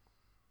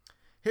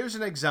 Here's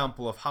an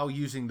example of how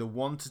using the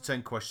 1 to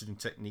 10 questioning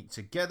technique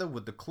together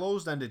with the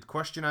closed-ended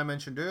question I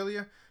mentioned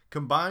earlier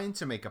combine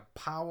to make a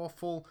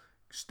powerful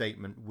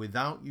statement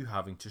without you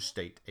having to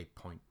state a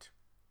point.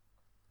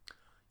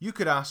 You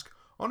could ask,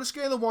 on a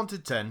scale of 1 to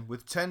 10,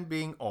 with 10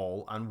 being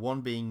all and 1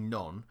 being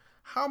none,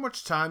 how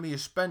much time are you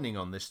spending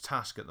on this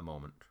task at the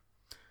moment?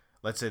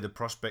 Let's say the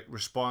prospect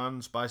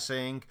responds by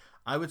saying,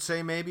 I would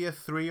say maybe a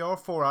 3 or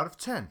 4 out of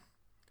 10.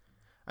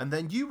 And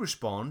then you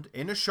respond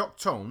in a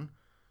shocked tone,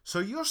 so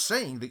you're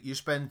saying that you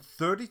spend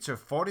 30 to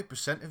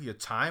 40% of your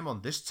time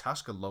on this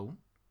task alone?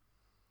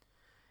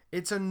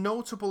 It's a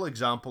notable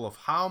example of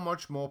how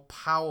much more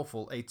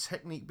powerful a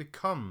technique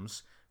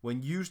becomes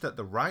when used at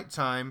the right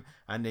time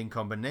and in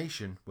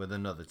combination with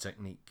another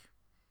technique.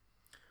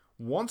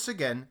 Once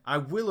again, I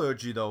will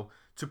urge you though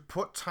to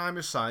put time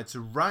aside to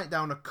write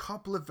down a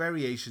couple of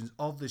variations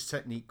of this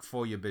technique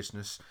for your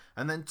business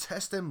and then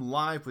test them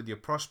live with your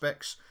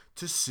prospects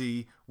to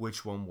see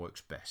which one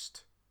works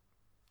best.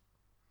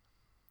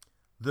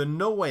 The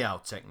no way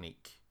out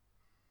technique.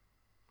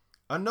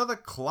 Another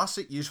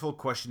classic useful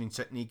questioning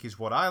technique is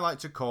what I like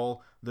to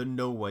call the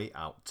no way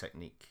out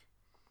technique.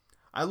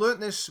 I learnt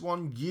this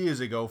one years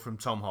ago from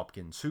Tom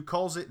Hopkins, who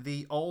calls it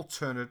the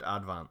alternate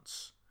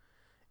advance.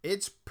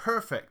 It's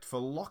perfect for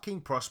locking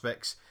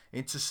prospects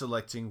into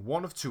selecting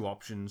one of two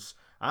options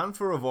and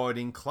for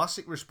avoiding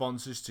classic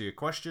responses to your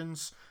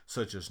questions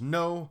such as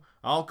 "No,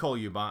 I'll call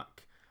you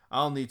back,"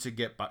 "I'll need to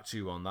get back to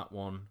you on that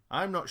one,"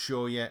 "I'm not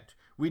sure yet,"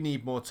 "We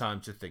need more time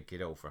to think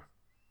it over."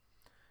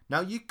 Now,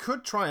 you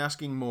could try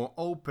asking more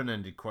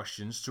open-ended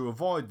questions to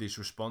avoid these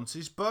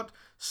responses, but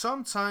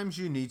sometimes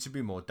you need to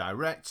be more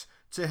direct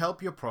to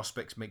help your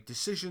prospects make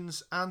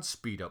decisions and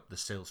speed up the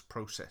sales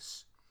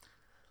process.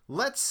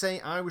 Let's say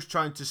I was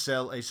trying to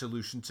sell a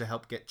solution to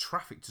help get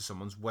traffic to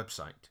someone's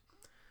website.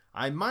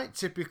 I might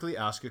typically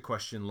ask a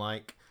question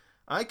like,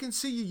 "I can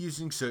see you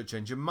using search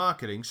engine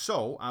marketing,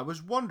 so I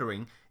was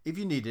wondering if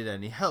you needed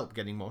any help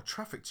getting more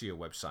traffic to your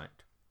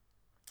website."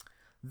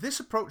 This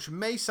approach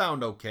may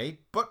sound okay,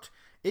 but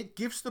it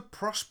gives the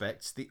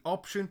prospects the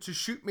option to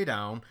shoot me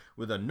down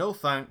with a "no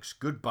thanks,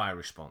 goodbye"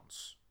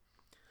 response.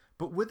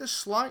 But with a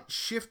slight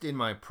shift in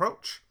my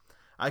approach,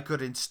 I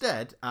could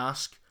instead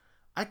ask,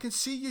 "I can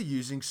see you're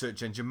using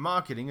search engine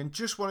marketing and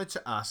just wanted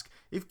to ask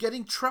if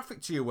getting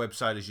traffic to your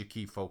website is your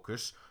key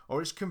focus,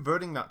 or is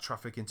converting that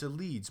traffic into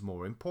leads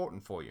more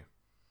important for you?"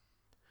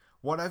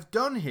 What I've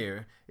done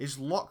here is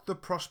lock the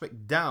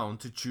prospect down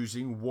to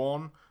choosing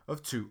one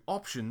of two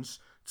options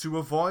to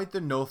avoid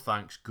the "no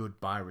thanks,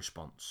 goodbye"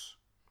 response.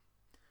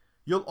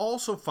 You'll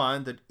also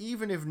find that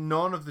even if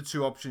none of the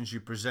two options you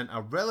present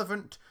are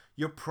relevant,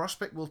 your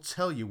prospect will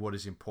tell you what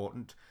is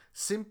important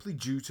simply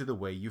due to the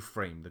way you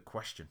frame the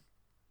question.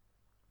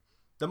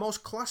 The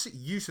most classic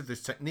use of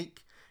this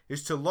technique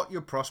is to lock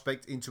your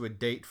prospect into a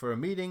date for a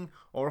meeting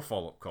or a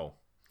follow-up call.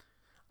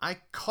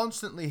 I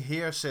constantly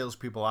hear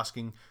salespeople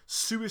asking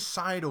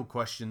suicidal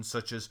questions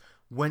such as,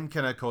 "When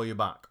can I call you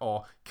back?"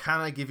 or "Can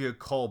I give you a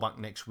call back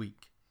next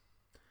week?"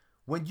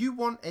 When you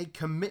want a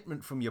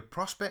commitment from your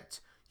prospect,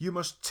 you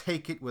must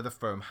take it with a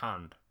firm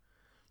hand.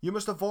 You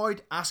must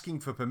avoid asking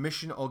for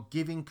permission or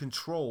giving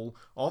control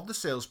of the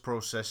sales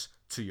process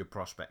to your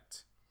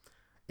prospect.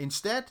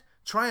 Instead,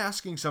 try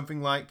asking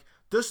something like,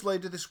 "Does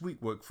later this week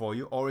work for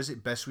you, or is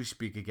it best we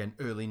speak again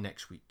early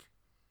next week?"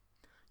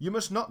 You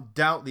must not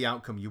doubt the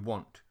outcome you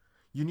want.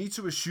 You need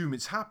to assume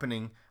it's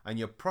happening and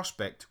your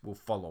prospect will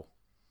follow.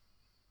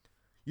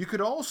 You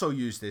could also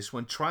use this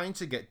when trying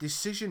to get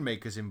decision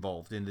makers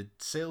involved in the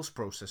sales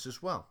process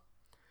as well.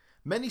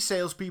 Many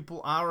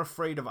salespeople are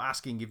afraid of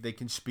asking if they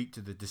can speak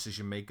to the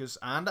decision makers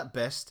and at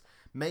best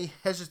may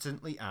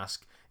hesitantly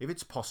ask if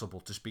it's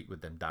possible to speak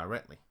with them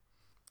directly.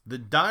 The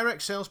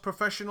direct sales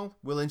professional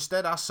will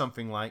instead ask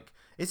something like,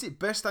 "Is it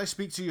best I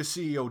speak to your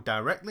CEO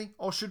directly,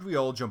 or should we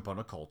all jump on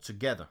a call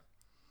together?"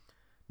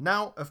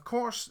 Now, of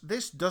course,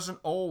 this doesn't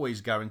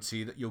always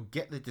guarantee that you'll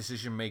get the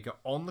decision maker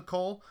on the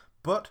call,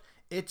 but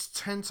it's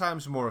 10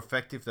 times more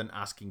effective than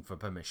asking for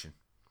permission.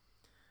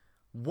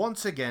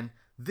 Once again,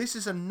 this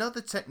is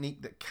another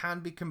technique that can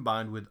be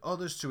combined with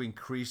others to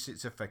increase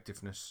its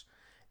effectiveness.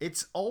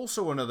 It's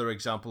also another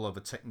example of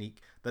a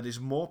technique that is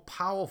more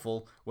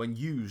powerful when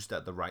used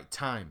at the right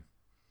time.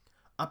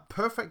 A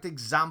perfect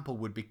example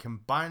would be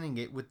combining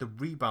it with the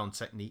rebound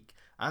technique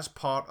as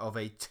part of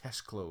a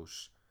test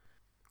close.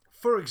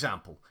 For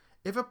example,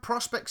 if a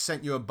prospect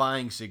sent you a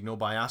buying signal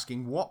by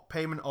asking what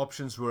payment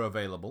options were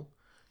available,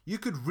 you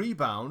could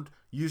rebound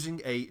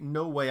using a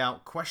 "no way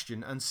out"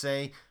 question and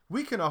say,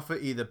 "We can offer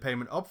either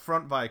payment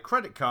upfront via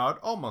credit card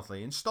or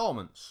monthly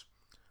installments.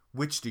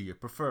 Which do you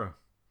prefer?"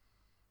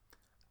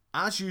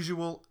 As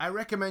usual, I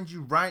recommend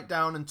you write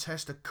down and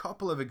test a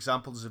couple of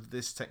examples of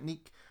this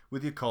technique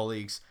with your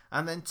colleagues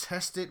and then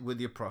test it with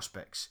your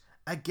prospects.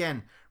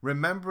 Again,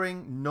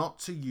 remembering not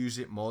to use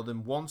it more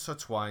than once or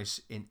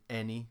twice in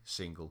any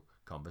single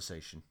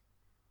conversation.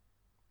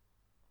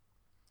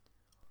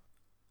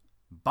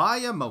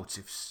 Buyer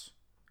motives.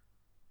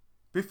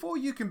 Before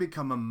you can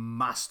become a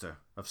master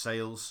of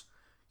sales,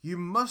 you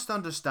must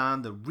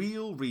understand the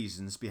real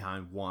reasons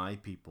behind why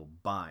people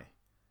buy.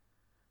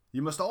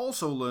 You must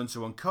also learn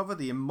to uncover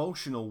the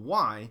emotional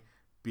why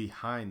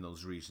behind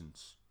those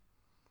reasons.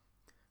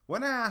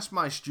 When I ask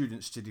my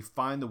students to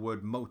define the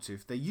word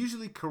motive, they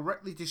usually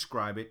correctly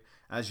describe it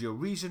as your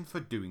reason for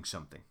doing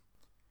something.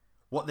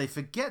 What they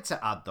forget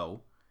to add,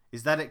 though,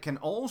 is that it can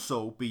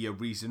also be a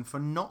reason for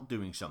not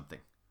doing something.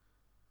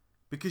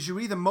 Because you're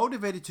either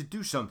motivated to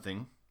do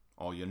something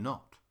or you're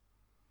not.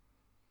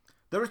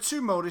 There are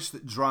two motives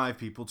that drive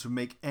people to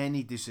make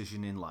any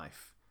decision in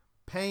life: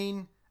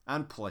 pain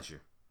and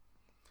pleasure.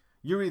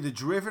 You're either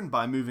driven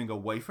by moving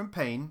away from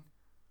pain,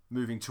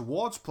 moving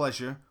towards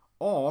pleasure,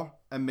 or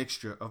a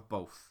mixture of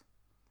both.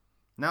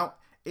 Now,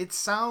 it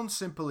sounds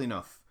simple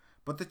enough,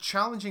 but the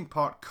challenging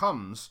part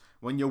comes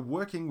when you're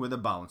working with a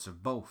balance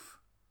of both.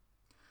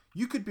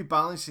 You could be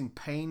balancing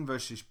pain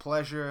versus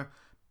pleasure,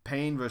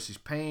 pain versus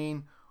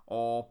pain,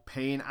 or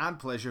pain and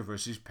pleasure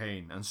versus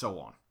pain, and so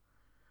on.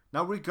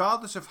 Now,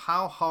 regardless of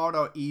how hard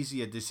or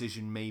easy a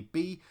decision may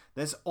be,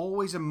 there's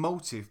always a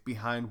motive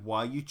behind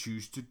why you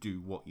choose to do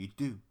what you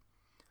do.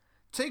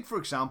 Take, for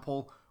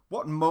example,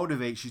 what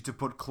motivates you to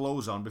put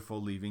clothes on before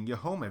leaving your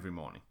home every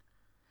morning.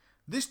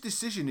 This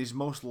decision is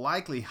most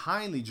likely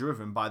highly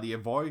driven by the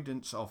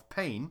avoidance of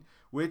pain,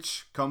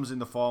 which comes in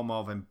the form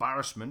of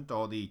embarrassment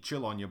or the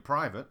chill on your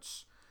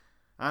privates.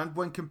 and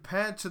when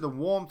compared to the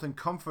warmth and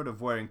comfort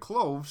of wearing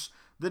clothes,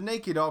 the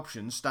naked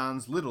option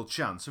stands little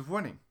chance of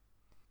winning.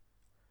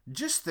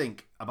 Just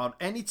think about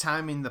any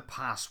time in the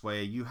past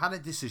where you had a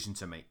decision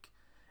to make.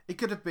 It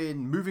could have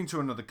been moving to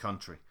another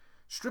country,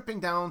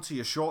 stripping down to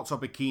your shorts or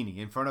bikini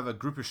in front of a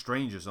group of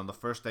strangers on the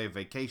first day of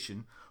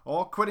vacation,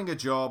 or quitting a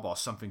job or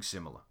something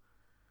similar.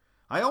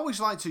 I always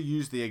like to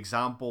use the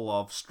example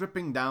of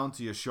stripping down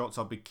to your shorts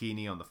or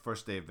bikini on the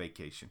first day of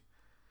vacation.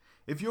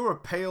 If you're a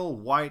pale,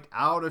 white,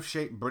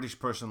 out-of-shape British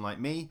person like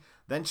me,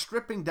 then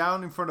stripping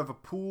down in front of a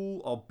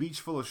pool or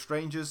beach full of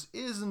strangers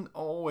isn't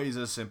always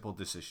a simple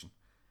decision.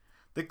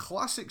 The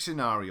classic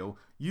scenario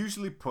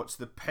usually puts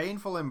the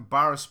painful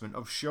embarrassment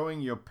of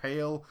showing your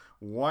pale,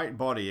 white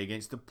body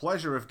against the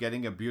pleasure of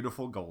getting a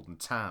beautiful golden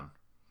tan.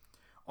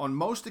 On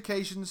most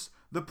occasions,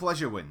 the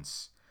pleasure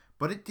wins,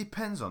 but it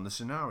depends on the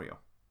scenario.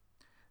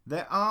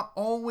 There are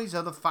always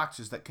other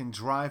factors that can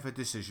drive a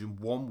decision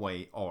one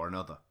way or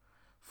another.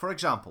 For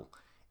example,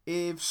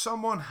 if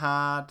someone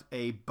had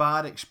a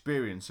bad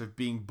experience of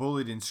being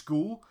bullied in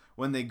school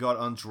when they got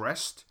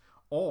undressed,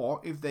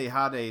 or if they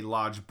had a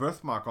large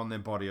birthmark on their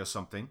body or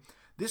something,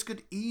 this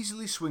could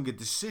easily swing a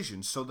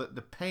decision so that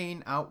the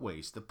pain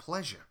outweighs the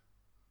pleasure.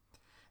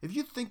 If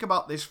you think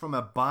about this from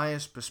a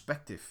biased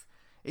perspective,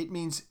 it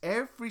means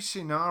every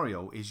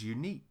scenario is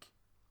unique.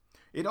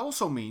 It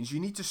also means you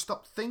need to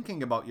stop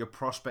thinking about your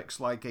prospects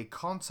like a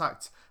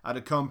contact at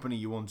a company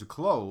you want to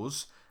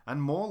close,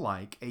 and more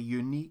like a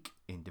unique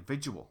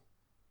individual.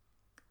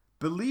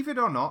 Believe it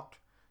or not,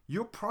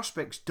 your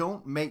prospects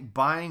don't make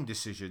buying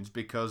decisions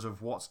because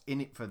of what's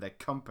in it for their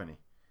company.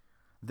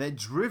 They're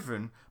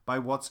driven by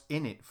what's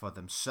in it for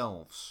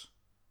themselves.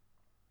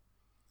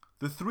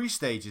 The 3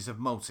 stages of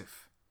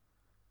motive.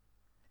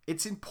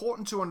 It's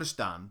important to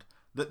understand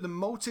that the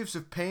motives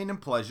of pain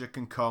and pleasure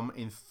can come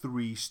in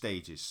 3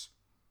 stages: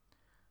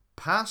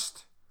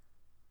 past,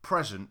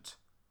 present,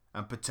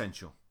 and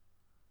potential.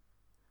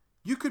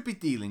 You could be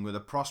dealing with a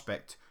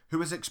prospect who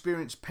has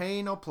experienced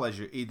pain or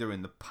pleasure either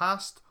in the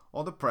past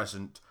or the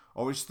present,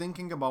 or is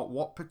thinking about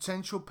what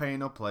potential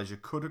pain or pleasure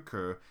could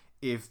occur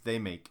if they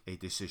make a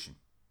decision.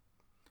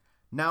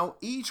 Now,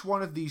 each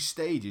one of these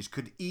stages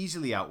could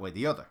easily outweigh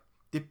the other,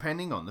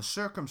 depending on the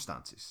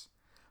circumstances.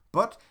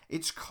 But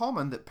it's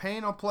common that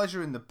pain or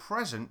pleasure in the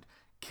present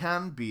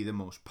can be the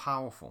most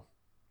powerful.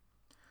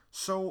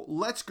 So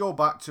let's go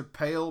back to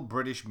pale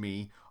British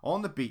me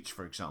on the beach,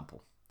 for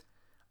example.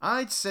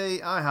 I'd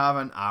say I have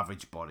an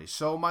average body,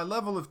 so my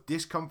level of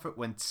discomfort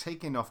when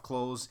taking off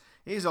clothes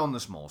is on the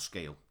small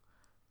scale.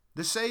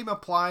 The same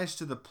applies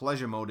to the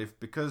pleasure motive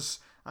because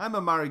I'm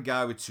a married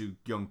guy with 2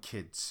 young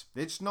kids.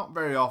 It's not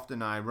very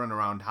often I run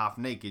around half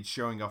naked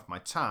showing off my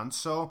tan,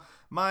 so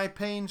my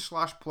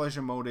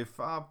pain/pleasure motive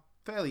are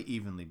fairly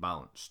evenly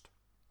balanced.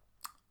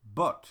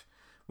 But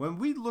when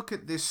we look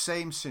at this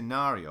same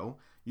scenario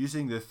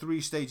using the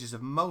 3 stages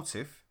of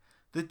motive,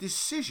 the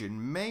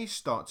decision may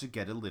start to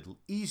get a little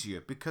easier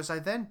because I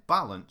then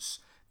balance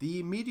the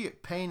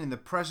immediate pain in the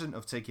present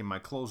of taking my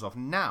clothes off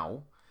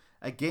now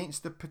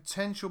against the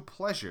potential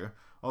pleasure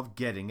of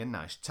getting a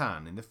nice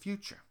tan in the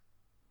future.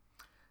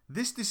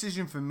 This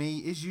decision for me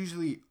is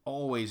usually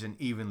always an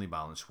evenly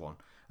balanced one,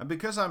 and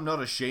because I'm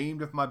not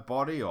ashamed of my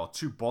body or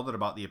too bothered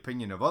about the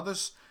opinion of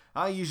others,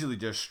 I usually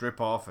just strip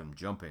off and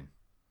jump in.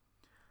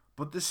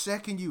 But the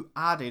second you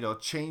added or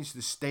changed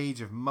the stage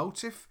of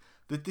motive,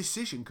 the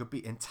decision could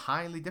be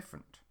entirely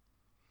different.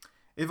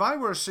 If I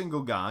were a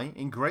single guy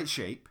in great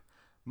shape,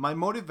 my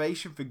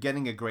motivation for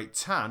getting a great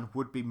tan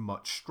would be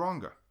much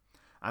stronger,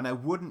 and I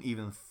wouldn't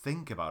even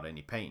think about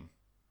any pain.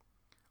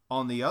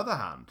 On the other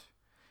hand,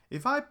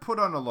 if I put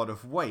on a lot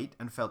of weight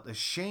and felt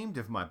ashamed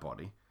of my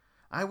body,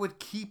 I would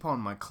keep on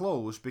my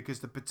clothes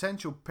because the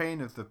potential pain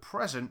of the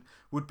present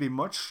would be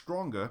much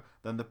stronger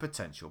than the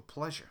potential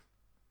pleasure.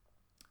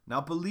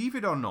 Now, believe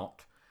it or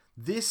not,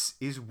 this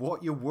is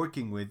what you're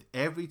working with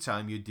every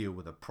time you deal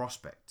with a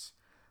prospect.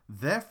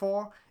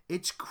 Therefore,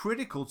 it's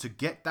critical to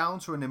get down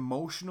to an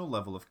emotional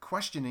level of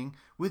questioning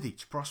with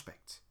each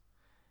prospect.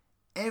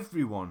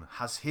 Everyone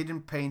has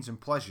hidden pains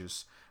and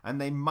pleasures, and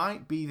they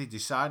might be the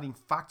deciding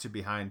factor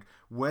behind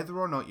whether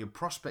or not your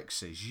prospect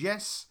says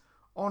yes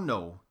or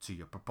no to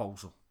your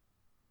proposal.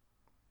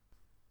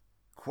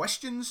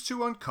 Questions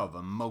to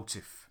uncover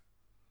motive.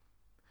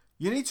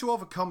 You need to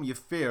overcome your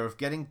fear of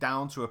getting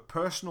down to a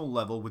personal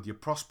level with your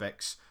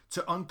prospects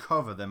to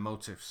uncover their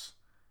motives.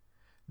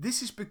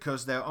 This is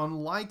because they're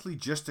unlikely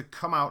just to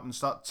come out and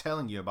start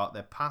telling you about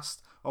their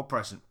past or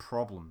present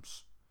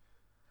problems.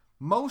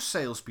 Most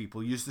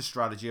salespeople use the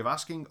strategy of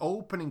asking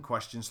opening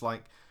questions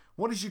like,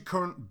 "What is your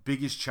current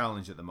biggest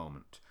challenge at the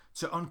moment?"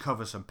 to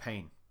uncover some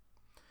pain.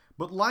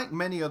 But like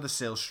many other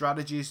sales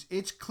strategies,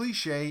 it's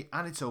cliche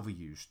and it's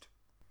overused.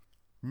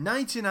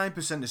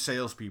 99% of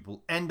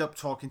salespeople end up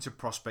talking to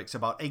prospects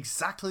about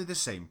exactly the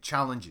same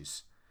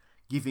challenges,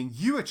 giving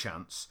you a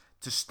chance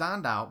to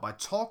stand out by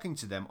talking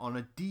to them on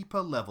a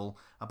deeper level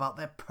about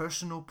their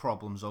personal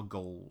problems or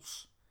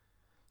goals.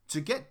 To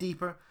get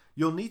deeper,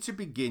 you'll need to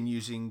begin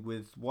using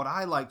with what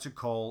I like to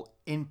call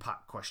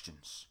impact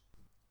questions.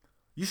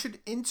 You should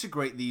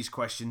integrate these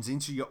questions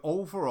into your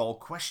overall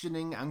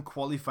questioning and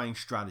qualifying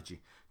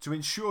strategy to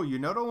ensure you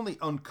not only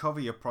uncover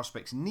your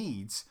prospect's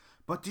needs,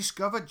 but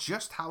discover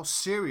just how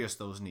serious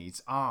those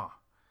needs are.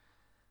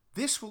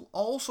 This will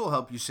also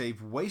help you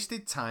save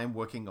wasted time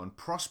working on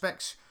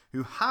prospects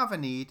who have a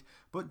need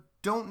but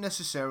don't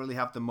necessarily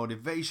have the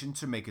motivation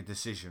to make a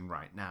decision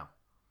right now.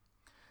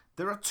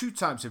 There are two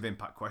types of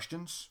impact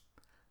questions.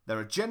 There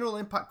are general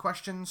impact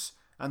questions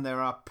and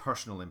there are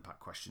personal impact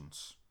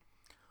questions.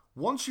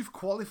 Once you've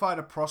qualified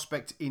a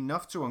prospect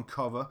enough to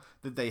uncover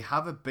that they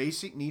have a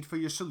basic need for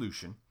your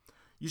solution,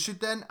 you should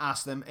then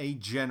ask them a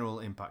general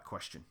impact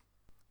question.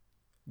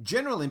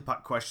 General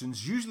impact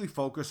questions usually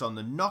focus on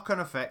the knock-on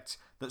effect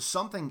that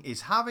something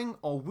is having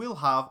or will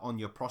have on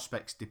your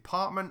prospect's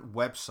department,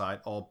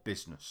 website, or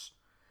business.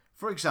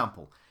 For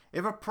example,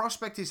 if a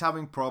prospect is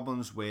having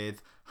problems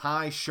with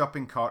high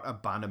shopping cart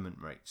abandonment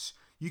rates,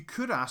 you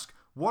could ask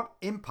what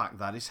impact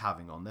that is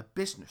having on their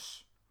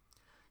business.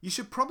 You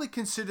should probably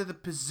consider the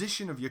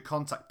position of your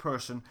contact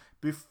person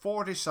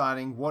before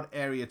deciding what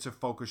area to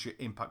focus your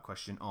impact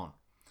question on.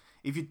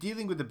 If you're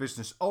dealing with the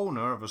business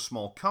owner of a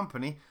small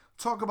company,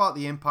 talk about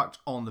the impact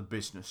on the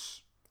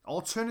business.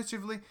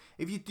 Alternatively,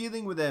 if you're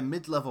dealing with a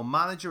mid-level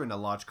manager in a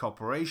large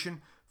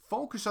corporation,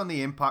 focus on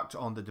the impact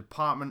on the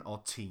department or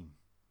team.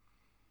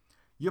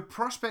 Your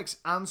prospect's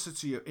answer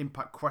to your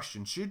impact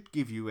question should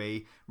give you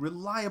a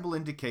reliable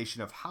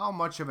indication of how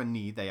much of a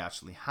need they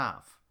actually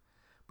have.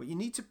 But you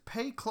need to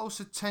pay close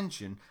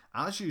attention,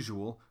 as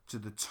usual, to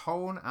the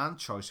tone and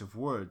choice of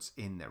words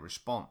in their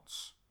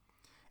response.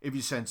 If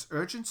you sense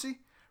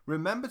urgency,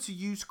 remember to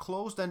use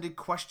closed-ended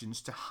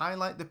questions to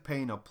highlight the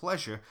pain or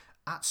pleasure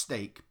at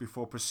stake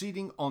before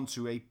proceeding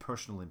onto a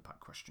personal impact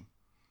question.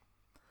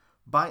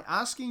 By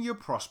asking your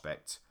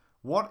prospect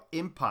what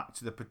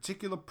impact the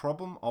particular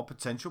problem or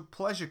potential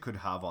pleasure could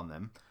have on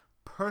them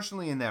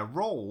personally in their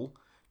role,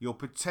 you'll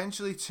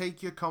potentially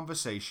take your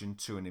conversation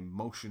to an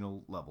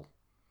emotional level.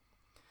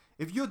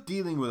 If you're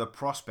dealing with a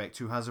prospect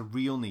who has a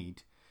real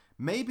need,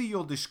 maybe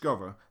you'll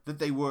discover that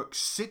they work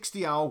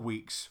 60-hour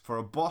weeks for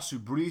a boss who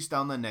breathes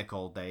down their neck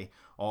all day,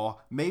 or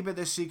maybe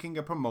they're seeking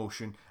a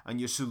promotion and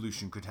your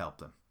solution could help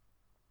them.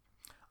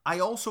 I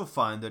also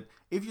find that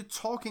if you're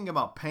talking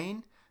about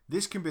pain,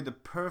 this can be the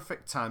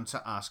perfect time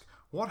to ask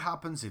what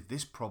happens if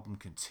this problem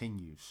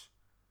continues.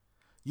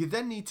 You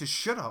then need to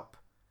shut up,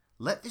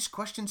 let this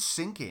question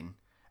sink in,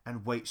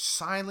 and wait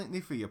silently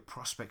for your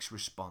prospect's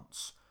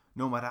response,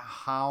 no matter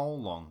how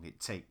long it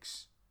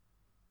takes.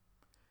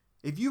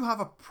 If you have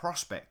a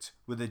prospect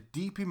with a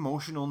deep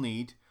emotional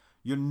need,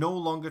 you're no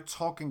longer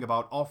talking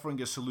about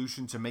offering a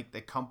solution to make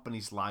their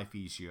company's life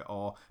easier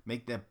or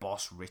make their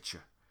boss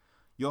richer.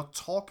 You're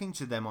talking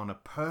to them on a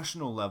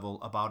personal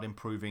level about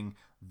improving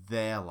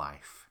their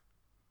life.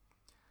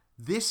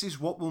 This is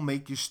what will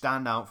make you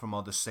stand out from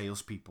other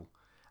salespeople,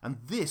 and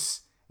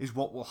this is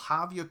what will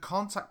have your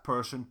contact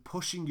person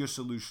pushing your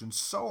solution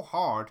so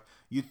hard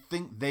you'd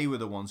think they were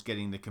the ones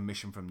getting the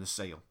commission from the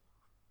sale.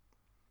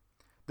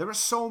 There are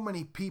so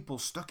many people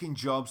stuck in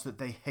jobs that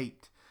they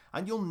hate,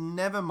 and you'll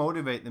never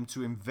motivate them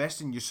to invest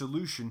in your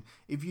solution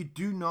if you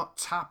do not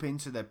tap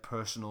into their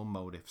personal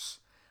motives.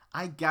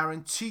 I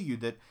guarantee you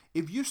that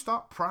if you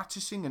start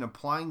practicing and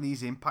applying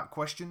these impact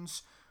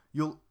questions,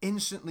 you'll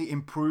instantly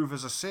improve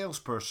as a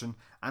salesperson,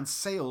 and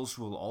sales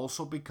will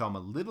also become a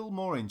little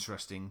more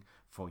interesting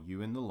for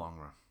you in the long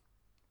run.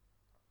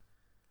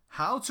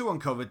 How to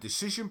uncover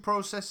decision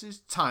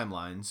processes,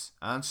 timelines,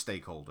 and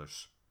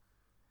stakeholders.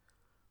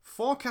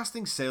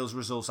 Forecasting sales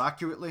results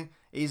accurately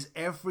is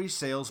every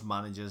sales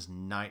manager's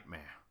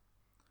nightmare.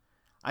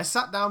 I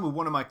sat down with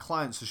one of my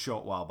clients a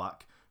short while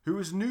back who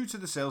was new to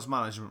the sales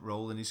management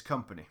role in his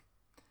company.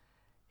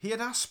 He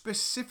had asked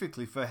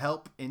specifically for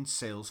help in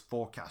sales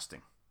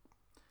forecasting.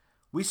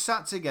 We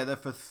sat together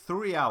for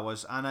 3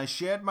 hours and I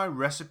shared my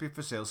recipe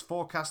for sales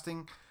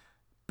forecasting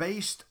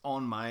based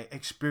on my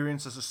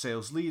experience as a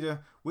sales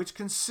leader, which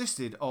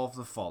consisted of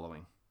the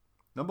following.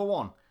 Number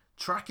 1,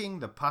 tracking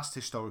the past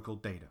historical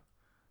data.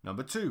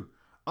 Number 2,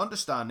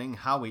 understanding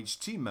how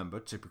each team member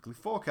typically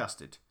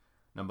forecasted.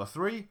 Number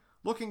 3,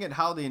 looking at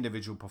how the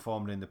individual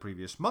performed in the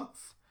previous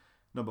month.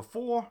 Number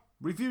 4,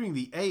 reviewing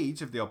the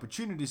age of the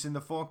opportunities in the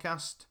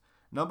forecast.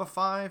 Number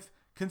 5,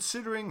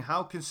 considering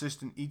how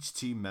consistent each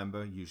team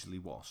member usually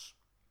was.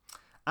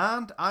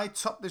 And I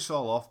topped this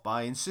all off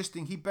by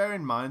insisting he bear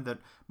in mind that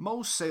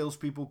most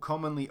salespeople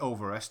commonly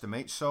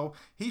overestimate, so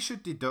he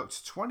should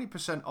deduct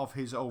 20% of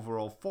his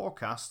overall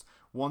forecast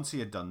once he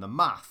had done the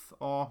math,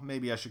 or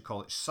maybe I should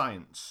call it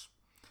science.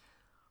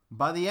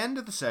 By the end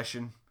of the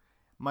session,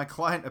 my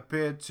client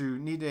appeared to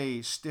need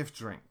a stiff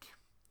drink.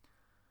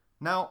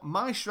 Now,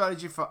 my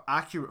strategy for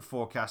accurate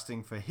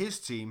forecasting for his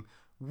team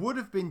would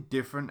have been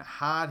different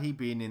had he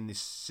been in this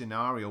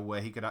scenario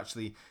where he could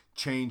actually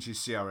change his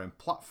CRM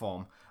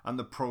platform and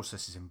the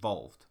processes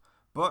involved.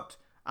 But,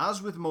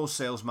 as with most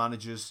sales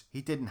managers,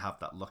 he didn't have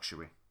that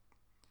luxury.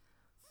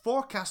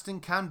 Forecasting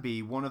can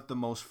be one of the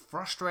most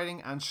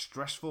frustrating and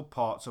stressful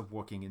parts of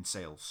working in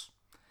sales.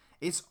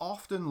 It's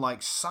often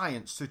like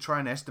science to try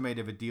and estimate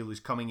if a deal is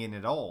coming in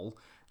at all,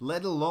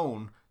 let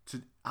alone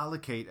to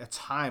allocate a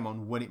time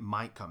on when it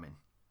might come in.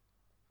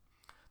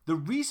 The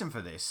reason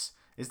for this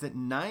is that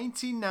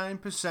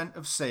 99%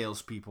 of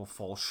salespeople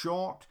fall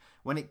short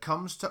when it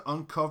comes to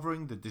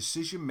uncovering the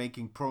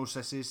decision-making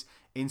processes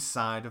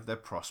inside of their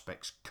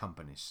prospects'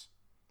 companies.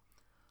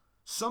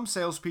 Some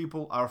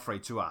salespeople are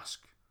afraid to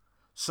ask.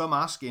 Some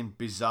ask in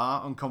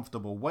bizarre,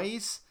 uncomfortable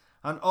ways,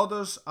 and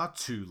others are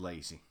too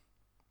lazy.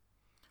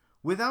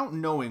 Without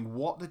knowing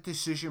what the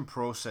decision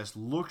process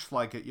looks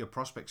like at your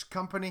prospect's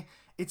company,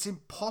 it's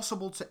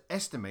impossible to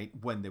estimate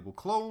when they will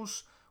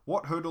close,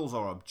 what hurdles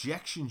or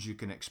objections you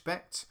can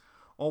expect,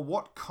 or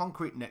what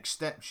concrete next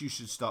steps you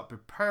should start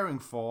preparing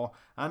for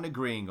and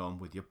agreeing on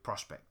with your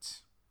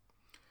prospects.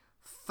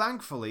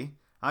 Thankfully,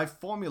 I've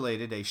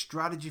formulated a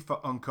strategy for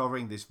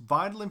uncovering this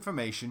vital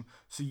information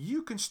so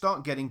you can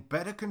start getting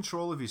better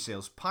control of your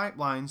sales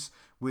pipelines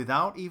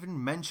without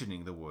even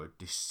mentioning the word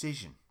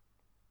decision.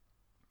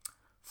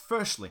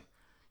 Firstly,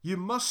 you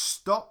must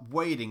stop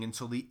waiting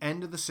until the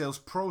end of the sales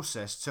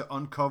process to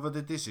uncover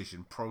the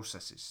decision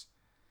processes.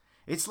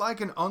 It's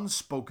like an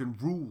unspoken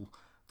rule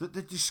that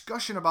the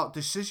discussion about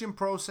decision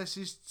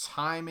processes,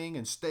 timing,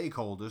 and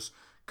stakeholders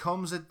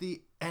comes at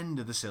the end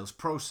of the sales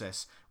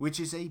process, which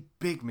is a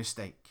big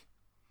mistake.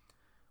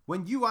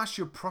 When you ask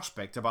your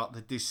prospect about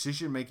the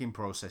decision-making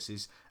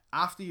processes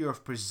after you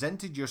have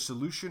presented your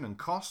solution and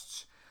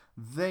costs,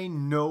 they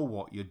know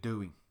what you're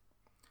doing.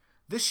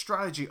 This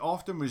strategy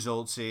often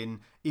results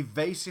in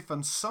evasive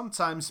and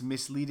sometimes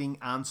misleading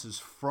answers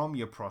from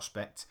your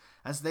prospect,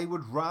 as they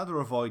would rather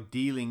avoid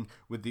dealing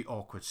with the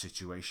awkward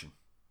situation.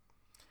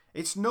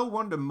 It's no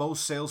wonder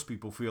most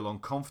salespeople feel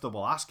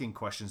uncomfortable asking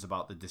questions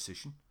about the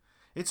decision.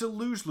 It's a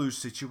lose-lose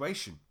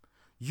situation.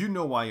 You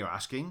know why you're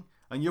asking,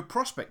 and your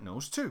prospect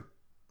knows too.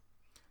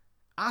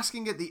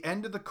 Asking at the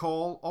end of the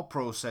call or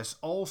process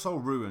also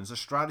ruins a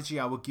strategy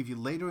I will give you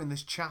later in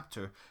this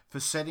chapter for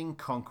setting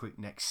concrete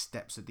next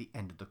steps at the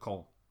end of the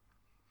call.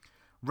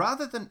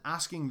 Rather than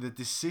asking the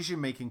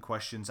decision-making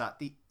questions at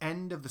the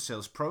end of the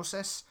sales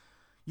process,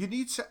 you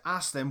need to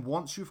ask them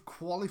once you've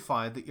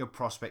qualified that your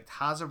prospect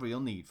has a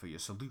real need for your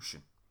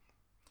solution.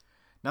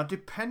 Now,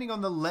 depending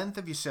on the length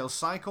of your sales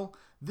cycle,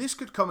 this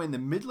could come in the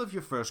middle of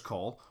your first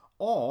call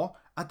or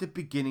at the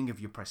beginning of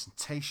your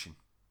presentation.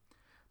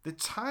 The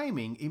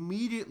timing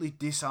immediately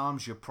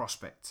disarms your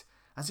prospect,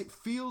 as it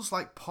feels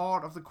like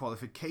part of the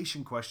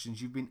qualification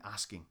questions you've been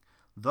asking,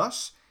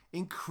 thus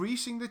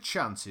increasing the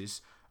chances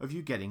of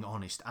you getting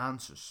honest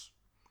answers.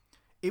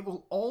 It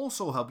will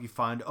also help you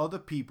find other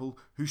people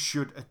who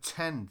should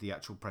attend the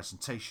actual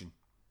presentation.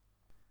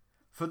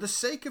 For the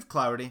sake of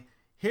clarity,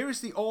 here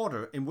is the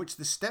order in which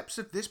the steps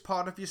of this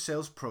part of your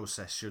sales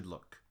process should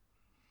look.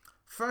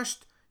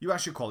 First, you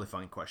ask your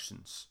qualifying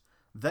questions.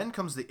 Then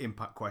comes the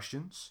impact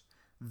questions.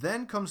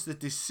 Then comes the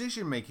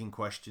decision-making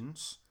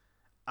questions,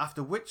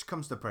 after which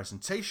comes the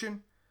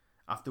presentation,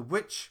 after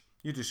which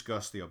you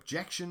discuss the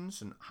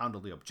objections and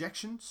handle the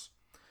objections.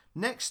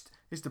 Next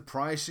is the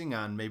pricing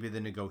and maybe the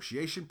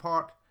negotiation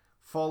part,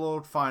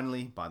 followed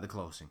finally by the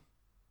closing.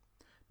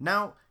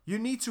 Now, you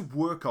need to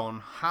work on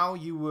how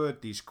you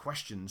word these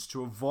questions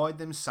to avoid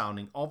them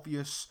sounding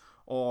obvious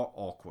or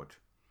awkward.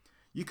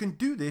 You can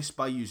do this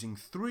by using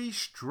 3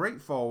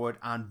 straightforward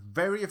and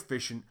very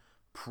efficient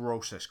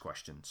process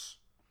questions.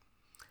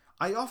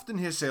 I often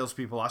hear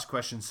salespeople ask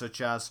questions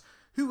such as,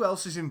 who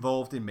else is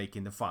involved in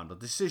making the final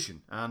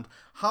decision, and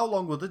how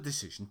long will the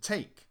decision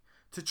take,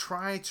 to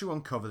try to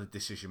uncover the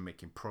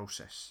decision-making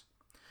process.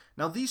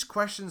 Now, these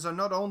questions are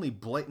not only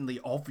blatantly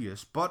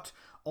obvious, but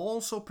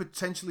also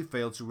potentially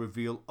fail to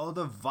reveal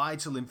other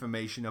vital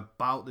information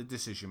about the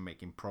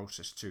decision-making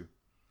process too.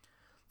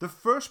 The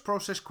first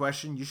process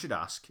question you should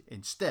ask,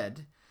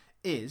 instead,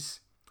 is,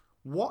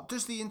 what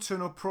does the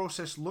internal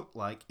process look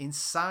like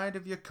inside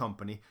of your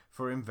company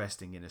for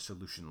investing in a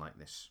solution like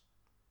this?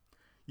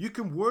 You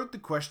can word the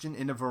question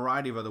in a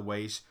variety of other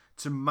ways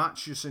to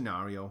match your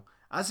scenario,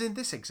 as in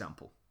this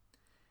example.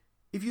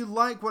 If you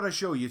like what I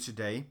show you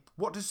today,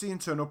 what does the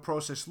internal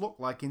process look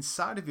like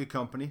inside of your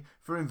company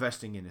for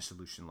investing in a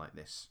solution like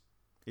this?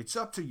 It's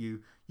up to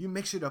you. You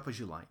mix it up as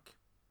you like.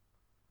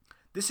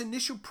 This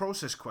initial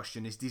process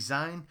question is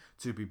designed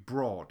to be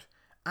broad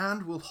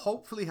and will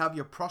hopefully have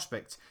your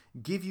prospect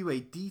give you a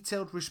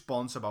detailed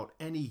response about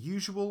any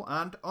usual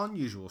and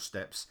unusual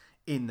steps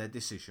in their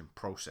decision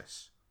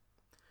process.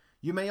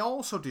 You may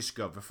also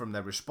discover from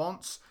their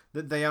response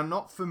that they are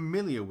not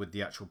familiar with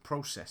the actual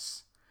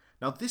process.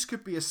 Now, this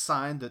could be a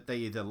sign that they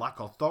either lack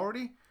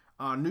authority,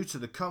 are new to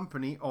the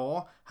company,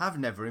 or have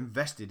never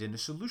invested in a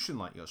solution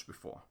like yours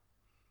before.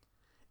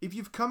 If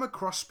you've come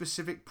across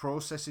specific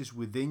processes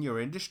within your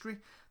industry,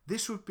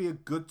 this would be a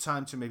good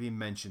time to maybe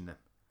mention them.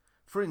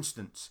 For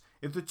instance,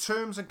 if the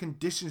terms and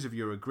conditions of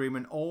your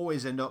agreement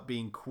always end up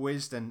being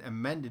quizzed and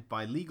amended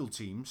by legal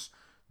teams,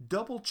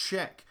 double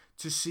check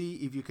to see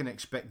if you can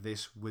expect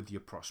this with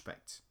your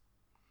prospect.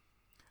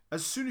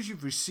 As soon as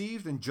you've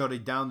received and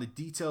jotted down the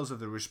details of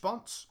the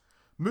response,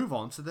 move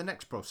on to the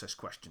next process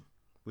question,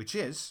 which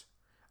is,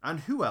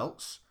 and who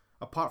else,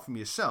 apart from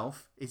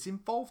yourself, is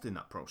involved in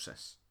that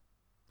process?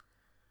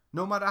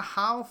 No matter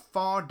how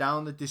far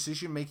down the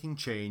decision-making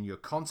chain your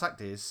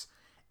contact is,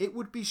 it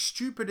would be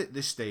stupid at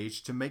this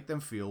stage to make them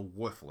feel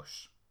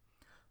worthless.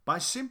 By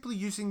simply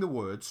using the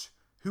words,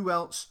 "who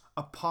else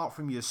apart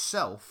from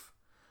yourself,"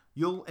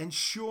 you'll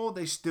ensure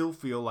they still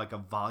feel like a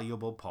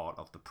valuable part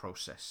of the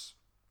process.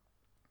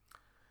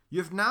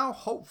 You've now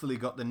hopefully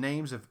got the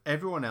names of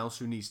everyone else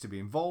who needs to be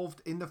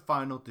involved in the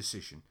final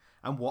decision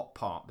and what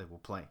part they will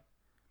play.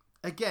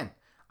 Again,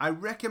 I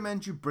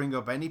recommend you bring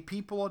up any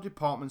people or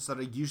departments that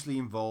are usually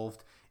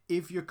involved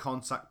if your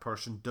contact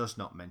person does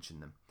not mention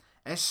them,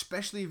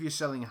 especially if you're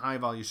selling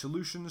high-value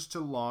solutions to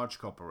large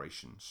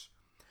corporations.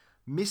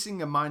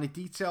 Missing a minor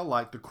detail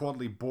like the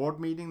quarterly board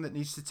meeting that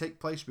needs to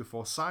take place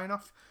before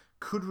sign-off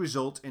could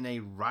result in a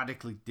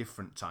radically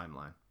different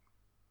timeline.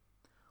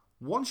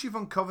 Once you've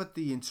uncovered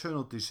the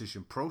internal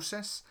decision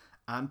process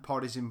and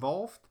parties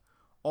involved,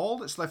 all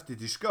that's left to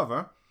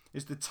discover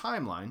is the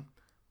timeline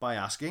by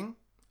asking,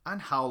 and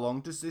how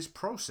long does this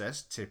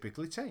process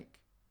typically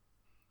take?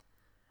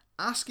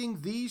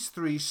 Asking these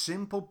 3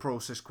 simple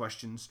process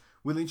questions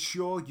will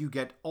ensure you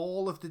get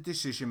all of the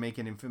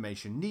decision-making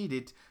information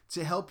needed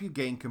to help you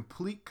gain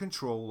complete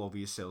control over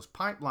your sales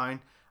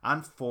pipeline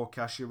and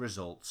forecast your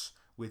results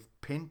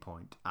with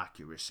pinpoint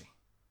accuracy.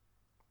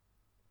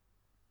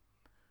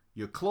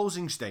 Your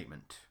closing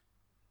statement.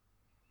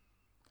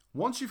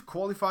 Once you've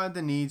qualified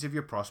the needs of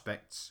your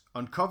prospects,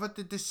 uncovered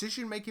the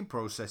decision-making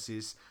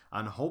processes,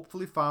 and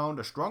hopefully found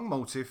a strong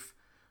motive,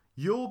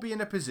 you'll be in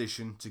a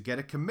position to get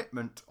a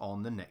commitment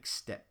on the next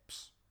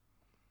steps.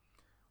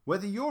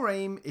 Whether your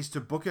aim is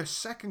to book a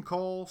second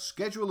call,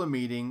 schedule a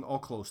meeting, or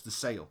close the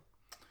sale,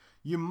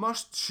 you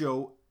must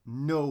show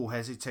no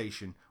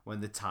hesitation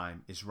when the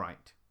time is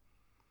right.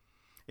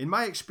 In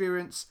my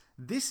experience,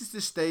 this is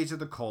the stage of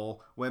the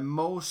call where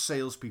most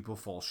salespeople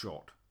fall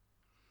short.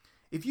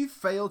 If you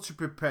fail to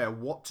prepare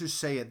what to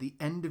say at the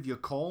end of your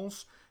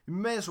calls, you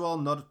may as well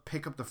not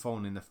pick up the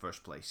phone in the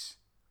first place.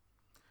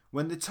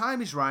 When the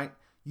time is right,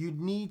 you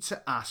need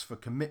to ask for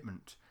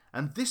commitment,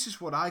 and this is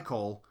what I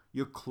call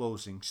your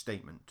closing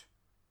statement.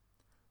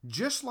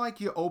 Just like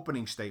your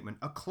opening statement,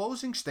 a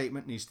closing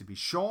statement needs to be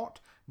short,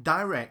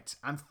 direct,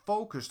 and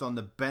focused on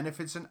the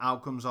benefits and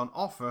outcomes on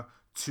offer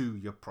to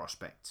your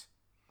prospect.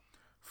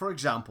 For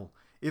example,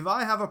 if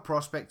I have a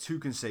prospect who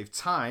can save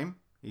time,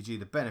 e.g.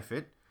 the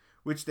benefit,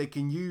 which they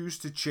can use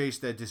to chase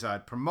their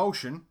desired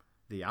promotion,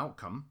 the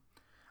outcome,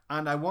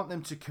 and I want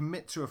them to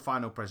commit to a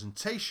final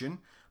presentation,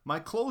 my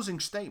closing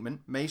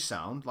statement may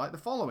sound like the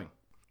following.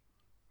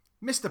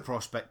 Mr.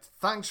 Prospect,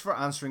 thanks for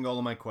answering all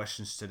of my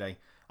questions today.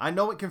 I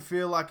know it can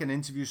feel like an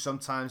interview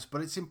sometimes,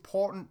 but it's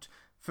important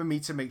for me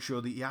to make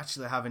sure that you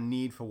actually have a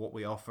need for what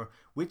we offer,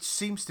 which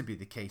seems to be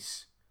the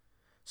case.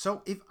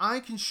 So if I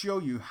can show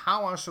you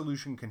how our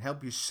solution can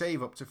help you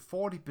save up to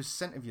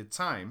 40% of your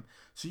time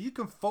so you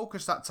can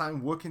focus that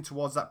time working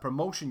towards that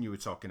promotion you were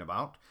talking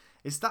about,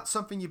 is that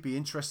something you'd be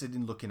interested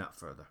in looking at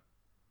further?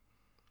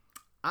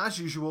 As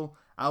usual,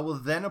 I will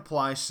then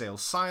apply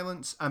sales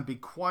silence and be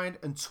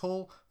quiet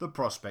until the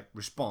prospect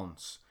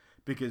responds,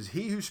 because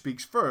he who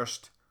speaks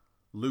first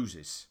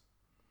loses.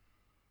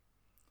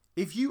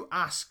 If you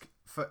ask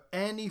for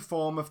any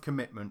form of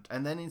commitment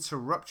and then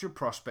interrupt your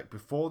prospect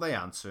before they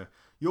answer,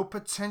 you'll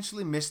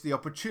potentially miss the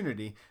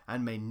opportunity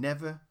and may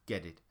never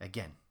get it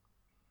again.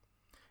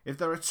 If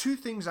there are 2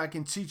 things I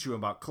can teach you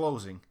about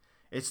closing,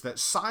 it's that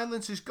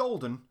silence is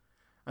golden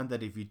and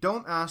that if you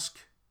don't ask,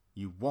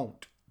 you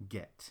won't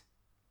get.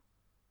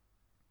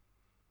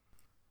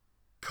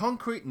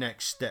 Concrete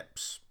next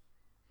steps.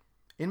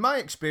 In my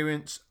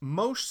experience,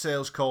 most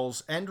sales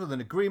calls end with an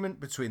agreement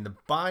between the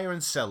buyer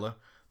and seller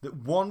that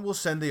one will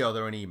send the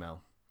other an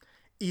email.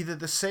 Either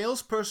the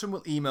salesperson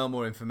will email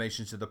more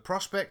information to the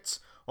prospects,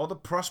 or the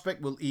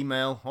prospect will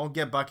email or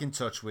get back in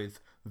touch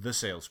with the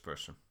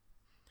salesperson.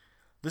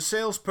 The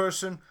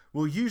salesperson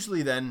will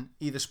usually then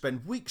either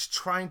spend weeks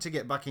trying to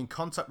get back in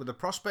contact with the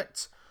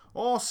prospect,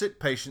 or sit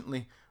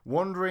patiently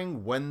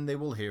wondering when they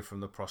will hear from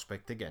the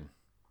prospect again.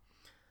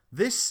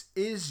 This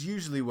is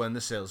usually when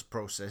the sales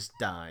process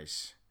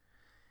dies.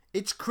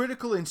 It's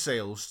critical in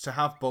sales to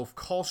have both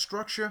call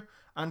structure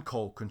and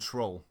call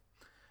control.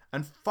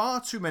 And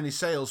far too many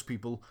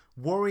salespeople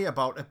worry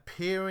about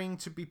appearing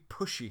to be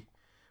pushy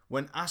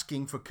when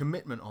asking for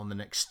commitment on the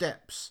next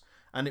steps,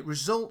 and it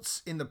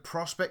results in the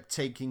prospect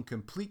taking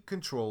complete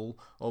control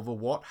over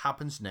what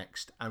happens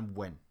next and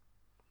when.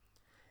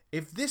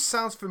 If this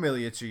sounds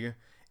familiar to you,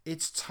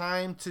 it's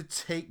time to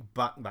take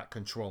back that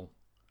control.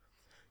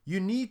 You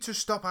need to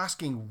stop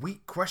asking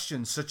weak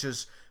questions such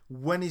as,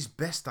 "When is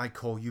best I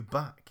call you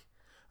back?"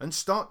 and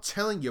start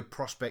telling your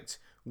prospect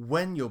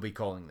when you'll be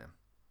calling them.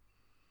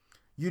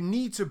 You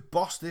need to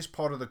boss this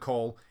part of the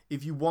call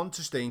if you want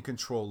to stay in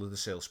control of the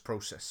sales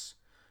process.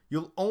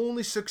 You'll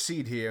only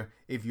succeed here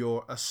if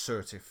you're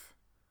assertive.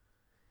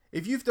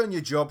 If you've done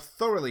your job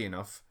thoroughly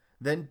enough,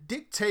 then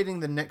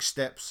dictating the next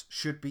steps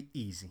should be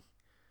easy.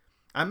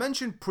 I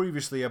mentioned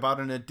previously about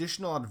an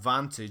additional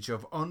advantage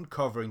of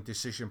uncovering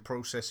decision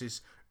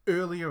processes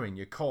earlier in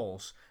your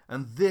calls,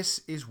 and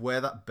this is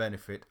where that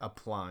benefit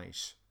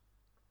applies.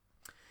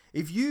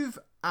 If you've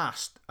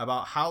asked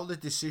about how the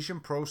decision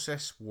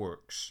process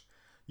works,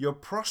 your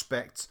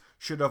prospect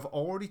should have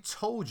already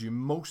told you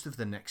most of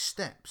the next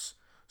steps.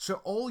 So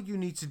all you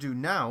need to do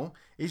now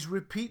is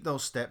repeat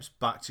those steps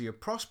back to your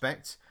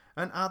prospect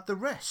and add the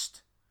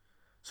rest.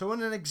 So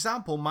an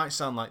example might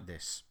sound like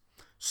this.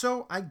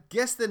 So I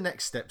guess the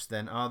next steps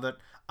then are that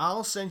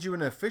I'll send you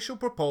an official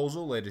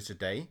proposal later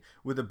today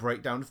with a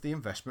breakdown of the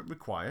investment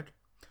required.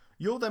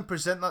 You'll then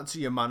present that to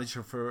your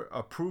manager for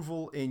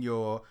approval in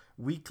your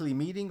weekly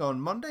meeting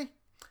on Monday.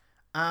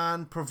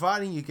 And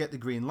providing you get the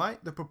green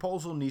light, the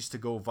proposal needs to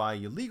go via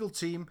your legal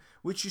team,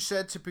 which you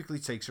said typically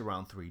takes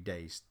around 3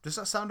 days. Does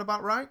that sound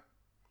about right?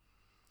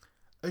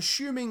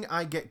 Assuming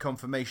I get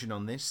confirmation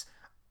on this,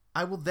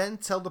 I will then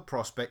tell the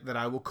prospect that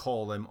I will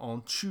call them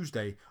on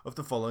Tuesday of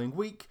the following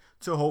week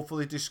to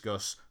hopefully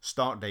discuss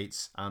start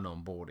dates and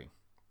onboarding.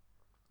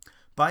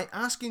 By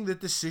asking the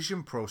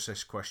decision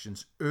process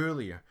questions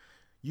earlier,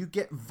 you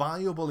get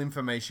valuable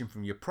information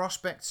from your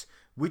prospects,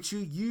 which you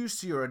use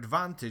to your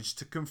advantage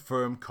to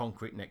confirm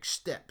concrete next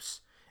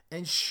steps,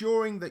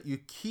 ensuring that you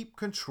keep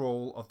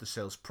control of the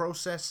sales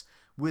process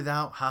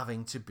without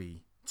having to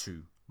be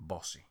too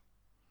bossy.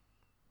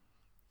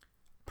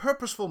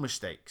 Purposeful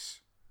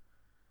mistakes.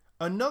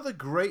 Another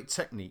great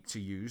technique to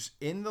use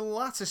in the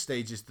latter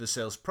stages of the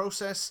sales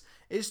process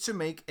is to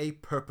make a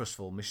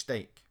purposeful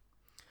mistake.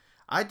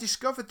 I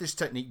discovered this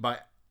technique by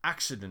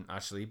accident,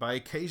 by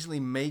occasionally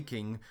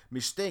making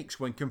mistakes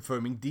when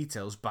confirming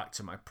details back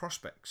to my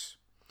prospects.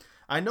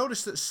 I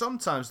noticed that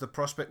sometimes the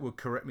prospect would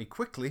correct me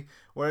quickly,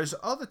 whereas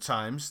other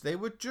times they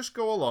would just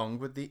go along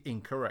with the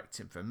incorrect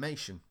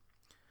information.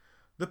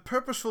 The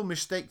purposeful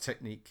mistake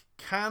technique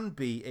can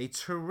be a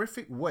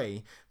terrific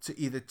way to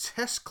either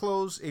test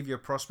close if your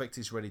prospect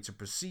is ready to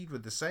proceed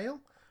with the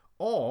sale,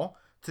 or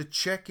to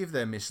check if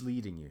they're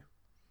misleading you.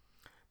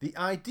 The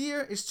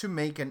idea is to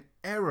make an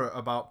error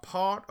about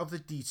part of the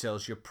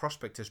details your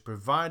prospect has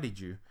provided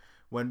you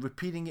when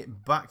repeating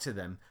it back to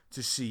them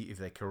to see if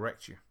they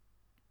correct you.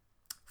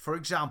 For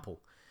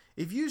example,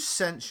 if you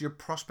sense your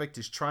prospect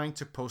is trying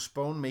to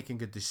postpone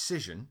making a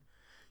decision,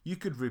 you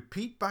could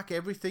repeat back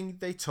everything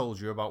they told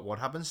you about what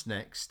happens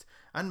next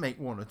and make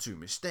 1 or 2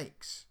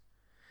 mistakes.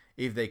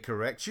 If they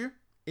correct you,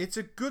 it's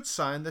a good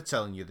sign they're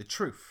telling you the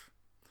truth.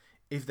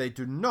 If they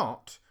do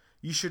not,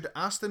 you should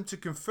ask them to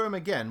confirm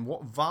again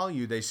what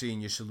value they see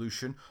in your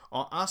solution,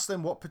 or ask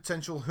them what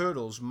potential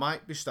hurdles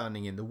might be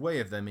standing in the way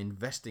of them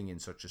investing in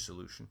such a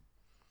solution.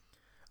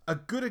 A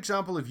good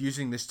example of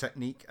using this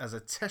technique as a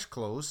test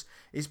close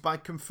is by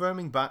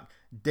confirming back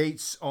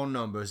dates or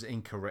numbers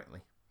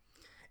incorrectly.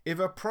 If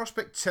a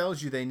prospect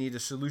tells you they need a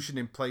solution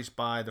in place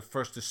by the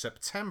 1st of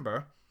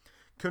September,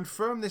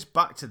 confirm this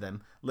back to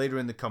them later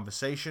in the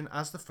conversation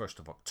as the 1st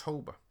of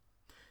October.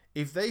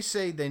 If they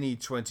say they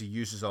need 20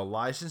 users or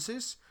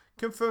licenses,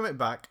 confirm it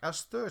back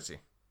as 30.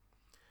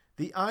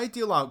 The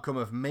ideal outcome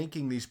of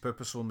making these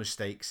purposeful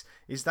mistakes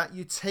is that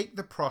you take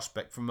the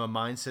prospect from a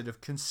mindset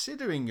of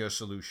considering your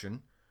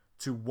solution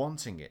to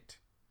wanting it.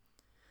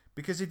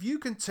 Because if you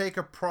can take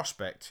a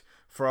prospect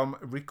from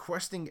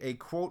requesting a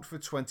quote for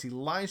 20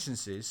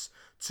 licenses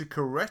to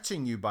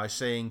correcting you by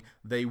saying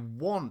they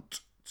want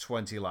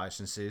 20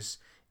 licenses,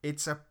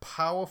 it's a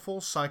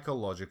powerful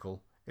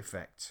psychological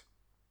effect.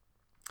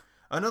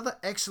 Another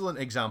excellent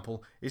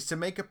example is to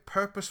make a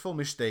purposeful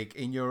mistake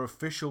in your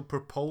official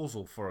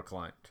proposal for a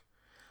client.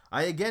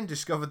 I again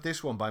discovered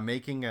this one by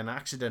making an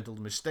accidental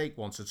mistake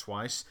once or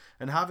twice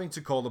and having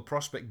to call the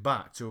prospect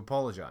back to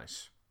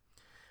apologize.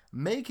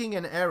 Making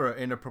an error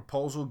in a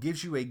proposal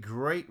gives you a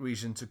great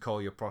reason to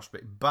call your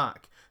prospect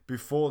back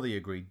before the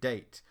agreed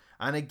date,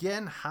 and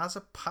again has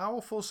a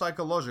powerful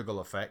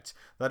psychological effect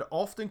that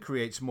often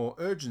creates more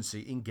urgency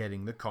in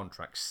getting the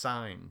contract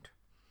signed.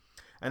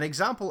 An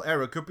example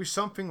error could be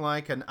something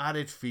like an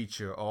added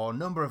feature or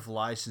number of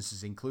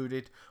licenses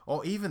included,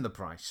 or even the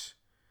price.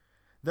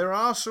 There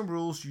are some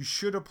rules you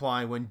should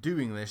apply when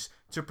doing this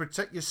to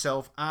protect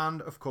yourself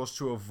and, of course,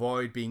 to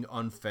avoid being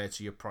unfair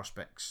to your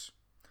prospects.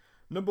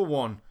 Number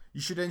 1, you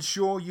should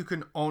ensure you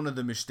can honor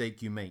the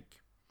mistake you make.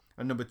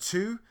 And number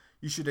 2,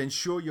 you should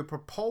ensure your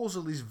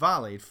proposal is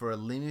valid for a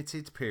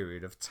limited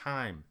period of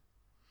time.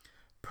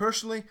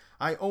 Personally,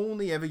 I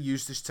only ever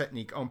used this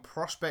technique on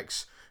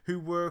prospects who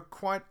were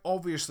quite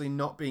obviously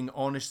not being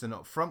honest and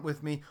upfront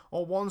with me,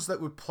 or ones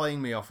that were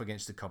playing me off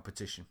against the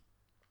competition.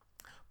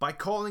 By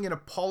calling and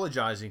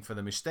apologizing for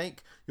the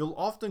mistake, you'll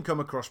often come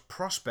across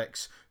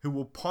prospects who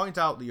will point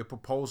out that your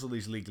proposal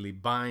is legally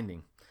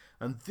binding.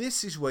 And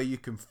this is where you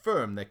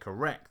confirm they're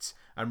correct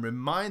and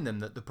remind them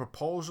that the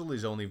proposal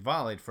is only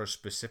valid for a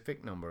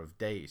specific number of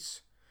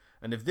days.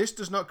 And if this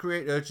does not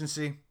create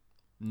urgency,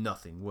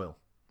 nothing will.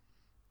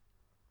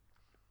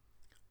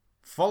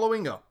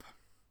 Following up.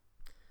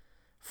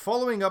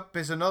 Following up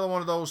is another one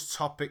of those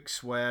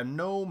topics where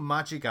no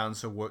magic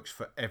answer works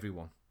for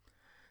everyone.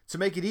 To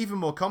make it even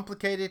more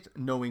complicated,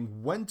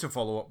 knowing when to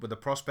follow up with a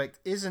prospect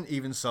isn't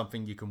even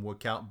something you can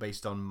work out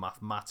based on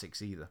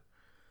mathematics either.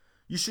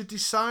 You should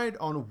decide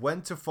on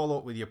when to follow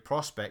up with your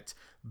prospect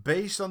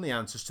based on the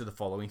answers to the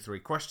following 3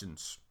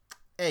 questions.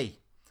 A.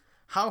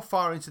 how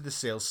far into the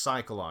sales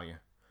cycle are you?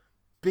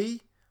 B,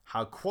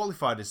 how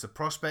qualified is the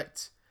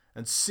prospect?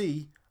 And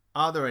C,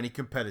 are there any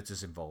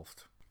competitors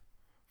involved?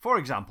 For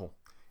example,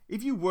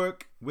 if you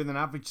work with an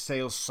average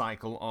sales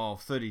cycle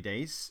of 30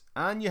 days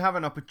and you have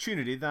an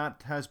opportunity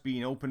that has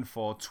been open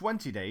for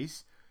 20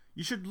 days,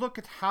 you should look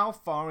at how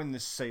far in the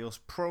sales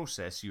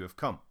process you have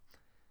come.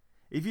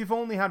 If you've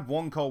only had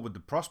one call with the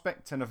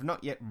prospect and have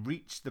not yet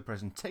reached the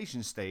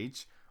presentation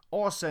stage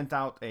or sent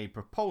out a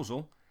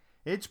proposal,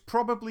 it's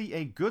probably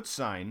a good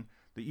sign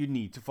that you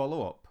need to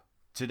follow up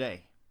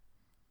today.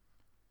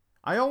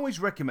 I always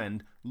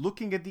recommend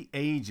looking at the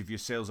age of your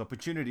sales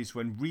opportunities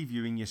when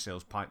reviewing your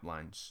sales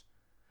pipelines.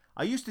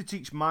 I used to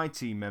teach my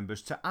team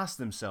members to ask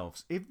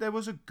themselves if there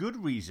was a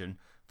good reason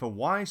for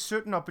why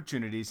certain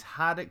opportunities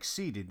had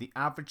exceeded the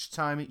average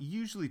time it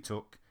usually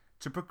took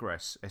to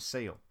progress a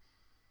sale.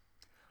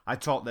 I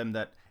taught them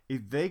that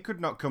if they could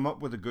not come up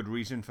with a good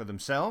reason for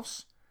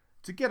themselves,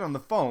 to get on the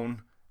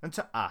phone and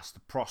to ask the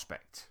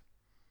prospect.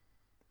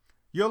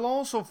 You'll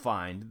also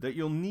find that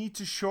you'll need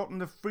to shorten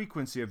the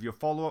frequency of your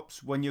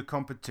follow-ups when your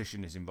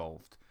competition is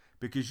involved,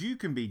 because you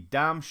can be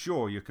damn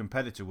sure your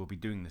competitor will be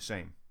doing the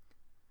same.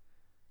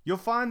 You'll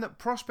find that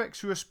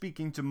prospects who are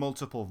speaking to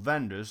multiple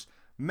vendors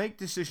make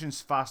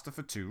decisions faster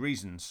for two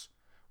reasons.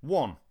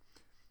 One,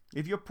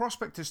 if your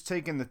prospect has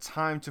taken the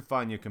time to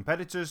find your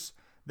competitors,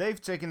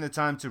 they've taken the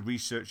time to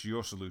research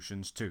your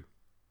solutions too.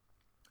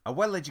 A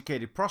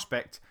well-educated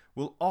prospect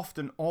will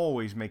often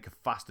always make a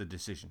faster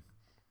decision.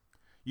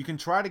 You can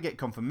try to get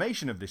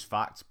confirmation of this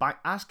fact by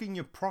asking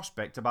your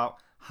prospect about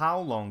how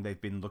long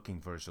they've been looking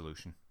for a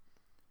solution.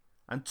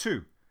 And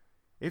two,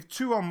 if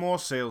two or more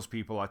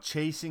salespeople are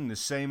chasing the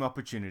same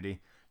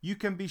opportunity, you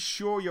can be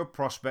sure your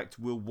prospect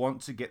will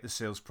want to get the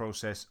sales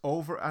process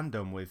over and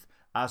done with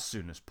as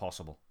soon as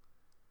possible.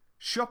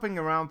 Shopping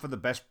around for the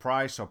best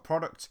price or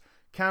product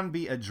can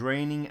be a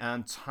draining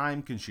and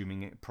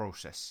time-consuming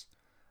process.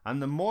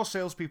 And the more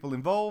salespeople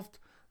involved,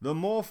 the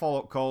more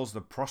follow-up calls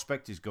the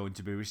prospect is going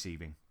to be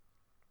receiving.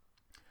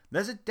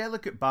 There's a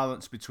delicate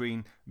balance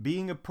between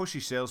being a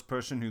pushy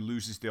salesperson who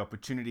loses the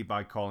opportunity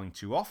by calling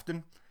too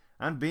often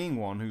and being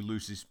one who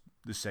loses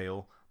the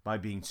sale by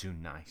being too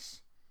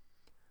nice.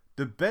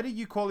 The better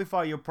you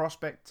qualify your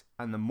prospect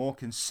and the more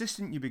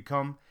consistent you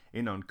become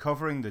in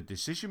uncovering the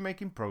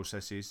decision-making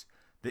processes,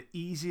 the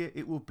easier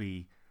it will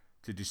be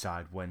to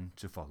decide when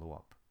to follow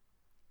up.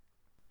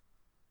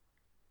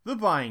 The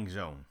buying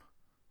zone.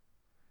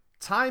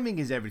 Timing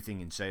is everything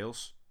in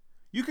sales.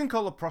 You can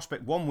call a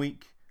prospect one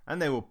week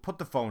and they will put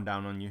the phone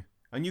down on you,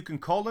 and you can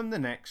call them the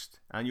next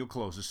and you'll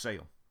close a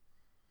sale.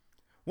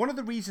 One of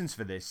the reasons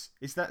for this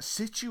is that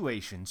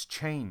situations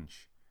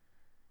change.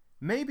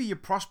 Maybe your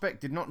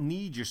prospect did not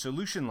need your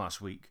solution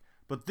last week,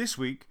 but this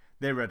week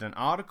they read an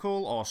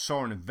article or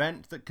saw an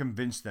event that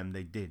convinced them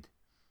they did.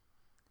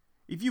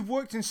 If you've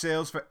worked in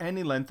sales for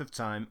any length of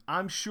time,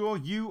 I'm sure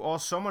you or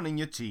someone in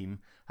your team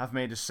have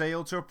made a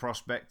sale to a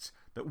prospect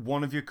that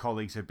one of your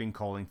colleagues had been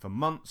calling for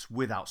months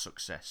without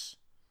success.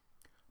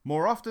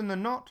 More often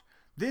than not,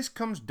 this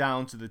comes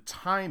down to the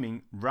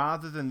timing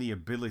rather than the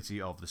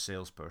ability of the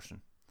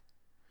salesperson.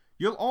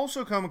 You'll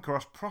also come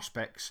across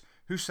prospects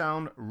who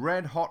sound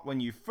red hot when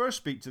you first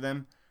speak to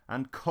them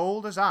and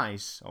cold as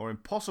ice or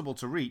impossible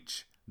to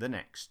reach the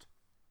next.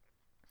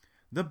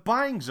 The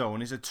buying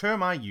zone is a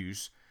term I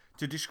use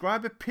to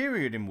describe a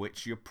period in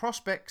which your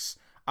prospects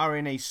are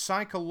in a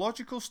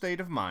psychological state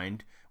of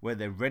mind where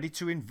they're ready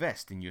to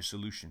invest in your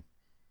solution.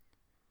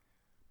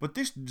 But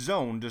this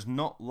zone does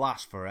not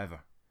last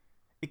forever.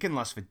 It can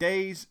last for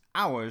days,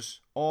 hours,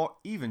 or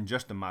even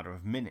just a matter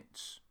of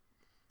minutes.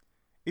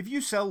 If you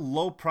sell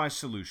low-price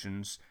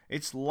solutions,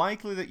 it's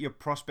likely that your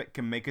prospect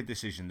can make a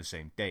decision the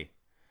same day.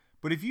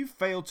 But if you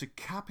fail to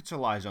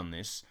capitalize on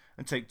this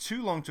and take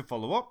too long to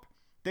follow up,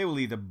 they will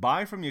either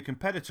buy from your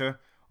competitor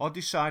or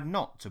decide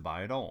not to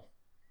buy at all.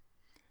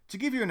 To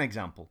give you an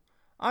example,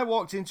 I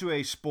walked into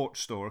a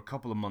sports store a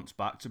couple of months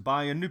back to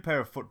buy a new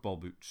pair of football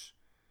boots.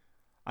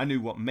 I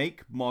knew what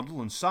make,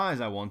 model and size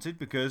I wanted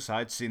because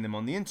I'd seen them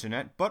on the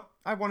internet, but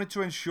I wanted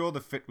to ensure the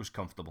fit was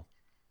comfortable.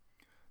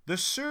 The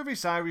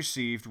service I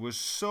received was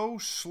so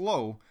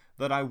slow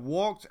that I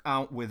walked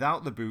out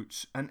without the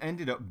boots and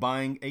ended up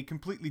buying a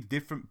completely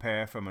different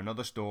pair from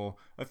another store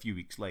a few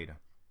weeks later.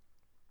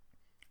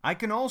 I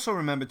can also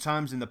remember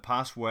times in the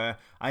past where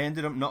I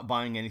ended up not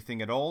buying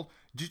anything at all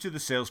due to the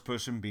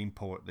salesperson being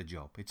poor at the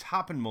job. It's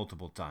happened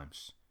multiple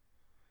times.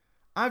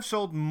 I've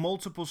sold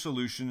multiple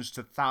solutions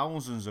to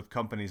thousands of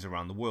companies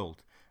around the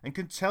world and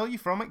can tell you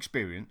from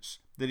experience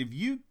that if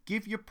you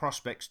give your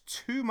prospects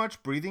too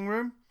much breathing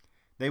room,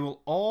 they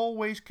will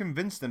always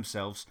convince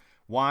themselves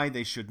why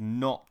they should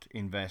not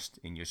invest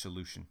in your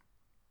solution.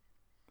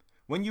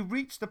 When you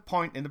reach the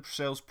point in the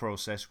sales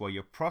process where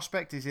your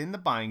prospect is in the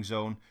buying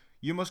zone,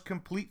 you must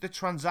complete the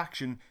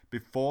transaction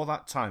before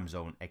that time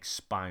zone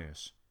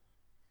expires.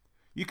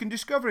 You can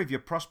discover if your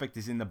prospect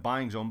is in the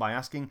buying zone by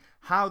asking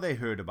how they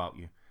heard about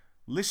you,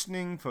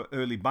 listening for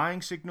early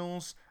buying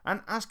signals,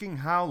 and asking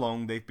how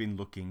long they've been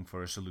looking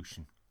for a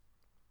solution.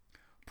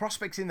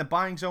 Prospects in the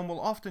buying zone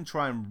will often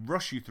try and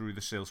rush you through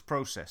the sales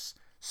process,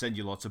 send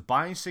you lots of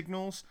buying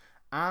signals,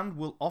 and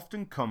will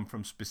often come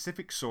from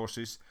specific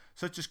sources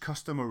such as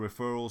customer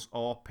referrals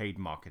or paid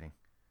marketing.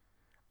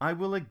 I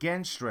will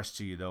again stress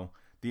to you though,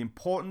 the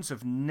importance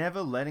of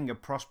never letting a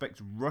prospect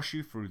rush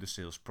you through the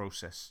sales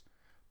process.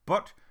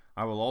 But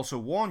I will also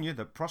warn you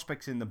that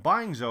prospects in the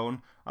buying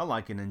zone are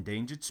like an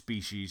endangered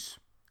species.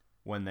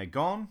 When they're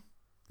gone,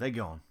 they're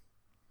gone.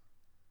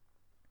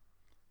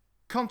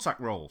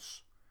 Contact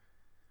roles.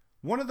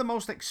 One of the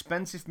most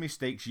expensive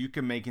mistakes you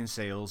can make in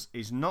sales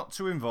is not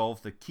to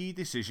involve the key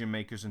decision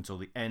makers until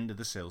the end of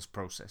the sales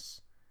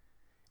process.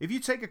 If you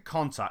take a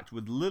contact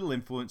with little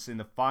influence in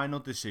the final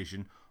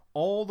decision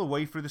all the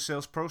way through the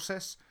sales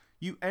process,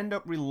 you end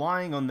up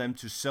relying on them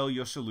to sell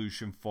your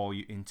solution for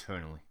you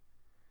internally.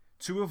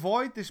 To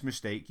avoid this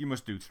mistake, you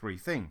must do 3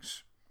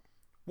 things.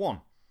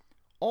 1.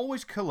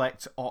 Always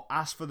collect or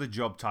ask for the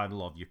job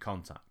title of your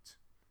contact.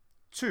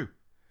 2.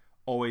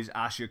 Always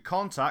ask your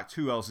contact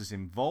who else is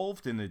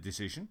involved in the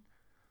decision.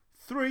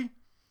 3.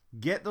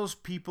 Get those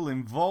people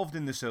involved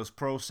in the sales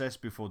process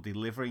before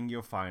delivering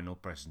your final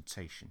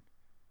presentation.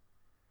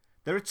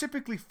 There are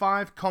typically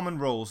 5 common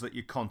roles that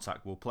your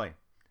contact will play.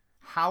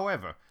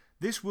 However,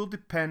 this will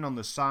depend on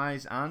the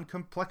size and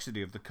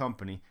complexity of the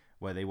company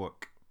where they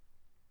work.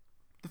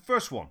 The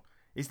first one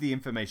is the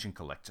information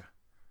collector.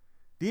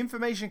 The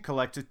information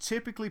collector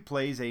typically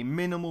plays a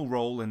minimal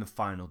role in the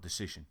final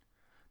decision.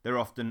 They're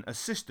often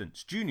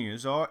assistants,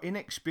 juniors, or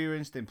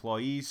inexperienced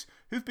employees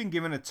who've been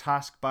given a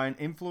task by an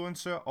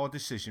influencer or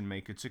decision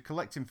maker to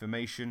collect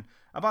information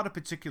about a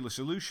particular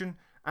solution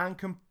and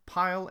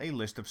compile a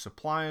list of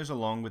suppliers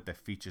along with their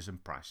features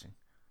and pricing.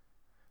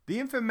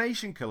 The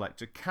information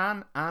collector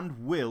can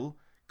and will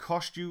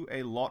cost you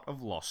a lot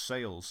of lost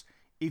sales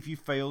if you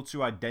fail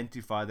to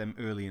identify them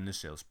early in the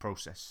sales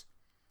process.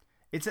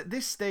 It's at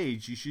this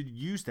stage you should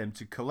use them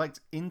to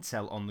collect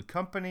intel on the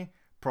company,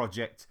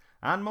 project,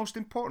 and most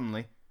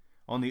importantly,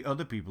 on the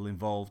other people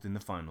involved in the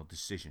final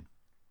decision.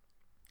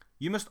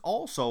 You must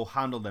also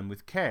handle them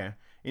with care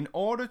in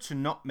order to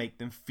not make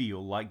them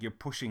feel like you're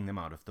pushing them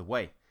out of the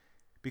way,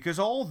 because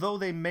although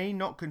they may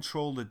not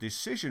control the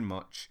decision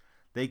much,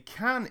 they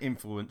can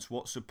influence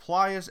what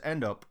suppliers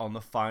end up on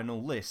the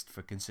final list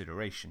for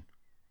consideration.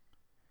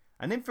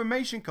 An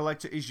information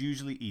collector is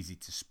usually easy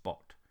to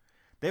spot.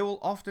 They will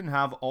often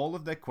have all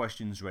of their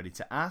questions ready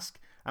to ask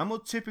and will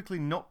typically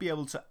not be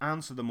able to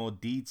answer the more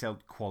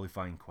detailed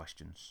qualifying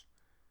questions.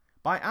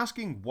 By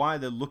asking why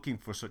they're looking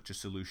for such a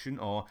solution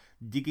or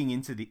digging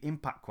into the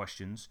impact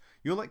questions,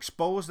 you'll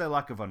expose their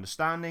lack of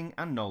understanding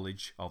and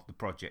knowledge of the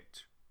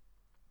project.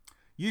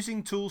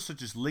 Using tools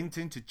such as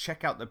LinkedIn to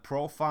check out their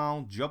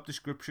profile, job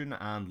description,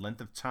 and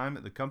length of time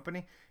at the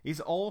company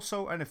is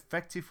also an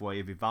effective way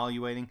of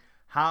evaluating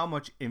how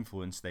much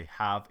influence they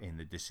have in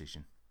the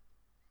decision.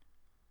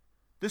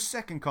 The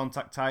second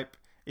contact type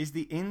is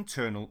the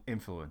internal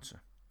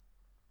influencer.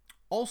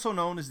 Also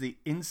known as the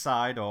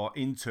inside or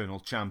internal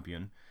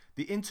champion,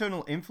 the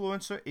internal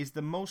influencer is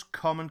the most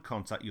common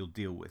contact you'll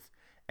deal with,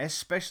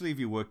 especially if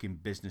you work in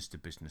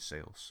business-to-business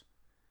sales.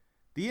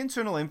 The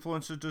internal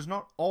influencer does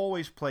not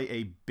always play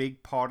a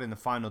big part in the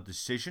final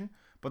decision,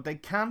 but they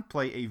can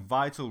play a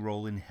vital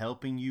role in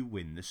helping you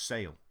win the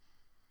sale.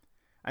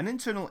 An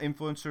internal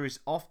influencer is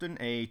often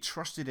a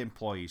trusted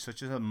employee,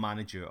 such as a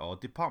manager or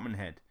department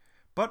head,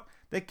 but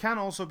they can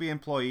also be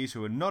employees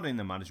who are not in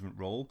the management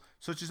role,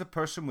 such as a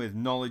person with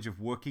knowledge of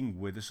working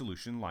with a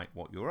solution like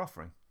what you're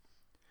offering.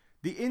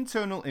 The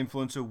internal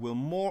influencer will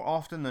more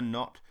often than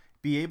not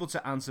be able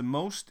to answer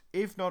most,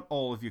 if not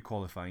all, of your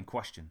qualifying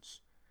questions.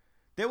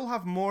 They will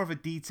have more of a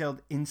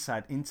detailed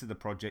insight into the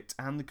project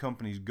and the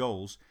company's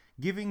goals,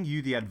 giving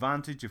you the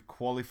advantage of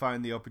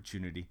qualifying the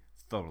opportunity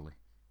thoroughly.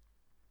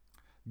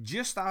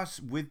 Just as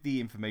with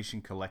the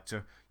information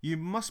collector, you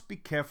must be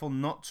careful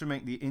not to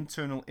make the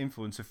internal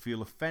influencer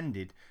feel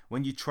offended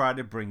when you try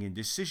to bring in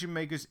decision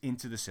makers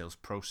into the sales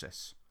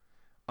process.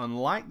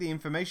 Unlike the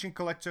information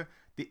collector,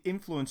 the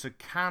influencer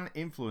can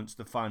influence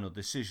the final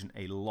decision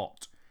a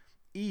lot,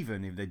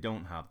 even if they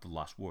don't have the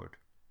last word.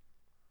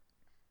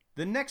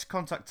 The next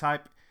contact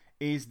type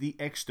is the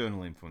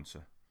external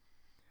influencer.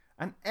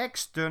 An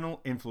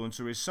external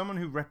influencer is someone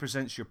who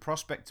represents your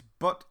prospect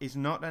but is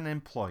not an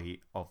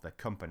employee of their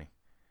company.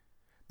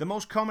 The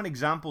most common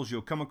examples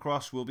you'll come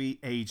across will be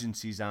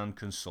agencies and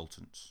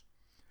consultants.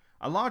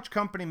 A large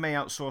company may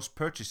outsource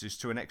purchases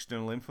to an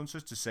external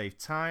influencer to save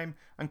time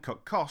and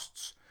cut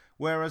costs,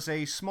 whereas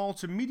a small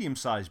to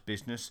medium-sized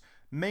business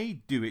may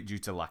do it due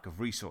to lack of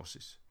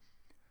resources.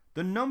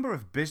 The number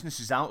of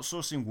businesses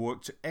outsourcing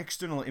work to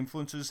external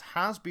influencers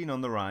has been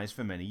on the rise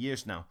for many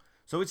years now,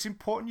 so it's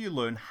important you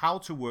learn how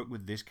to work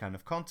with this kind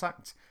of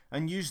contact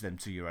and use them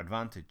to your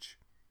advantage.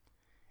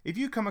 If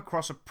you come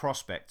across a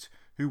prospect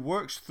who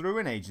works through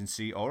an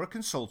agency or a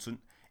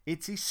consultant,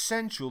 it's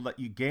essential that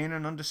you gain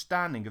an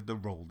understanding of the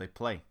role they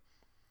play.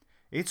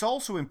 It's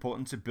also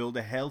important to build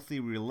a healthy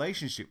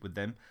relationship with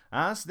them,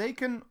 as they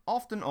can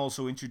often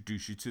also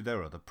introduce you to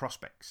their other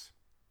prospects.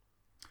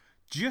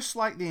 Just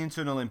like the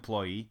internal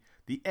employee,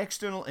 the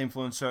external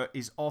influencer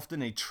is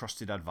often a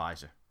trusted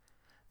advisor.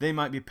 They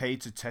might be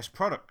paid to test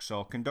products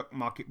or conduct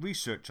market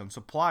research on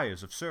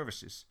suppliers of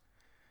services.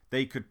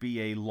 They could be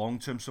a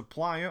long-term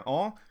supplier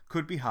or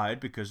could be hired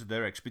because of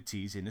their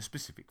expertise in a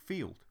specific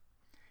field.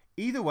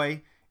 Either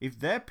way, if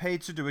they're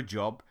paid to do a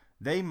job,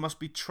 they must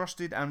be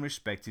trusted and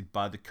respected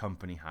by the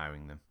company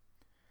hiring them.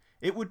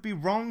 It would be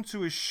wrong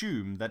to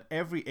assume that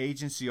every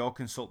agency or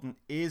consultant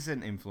is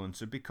an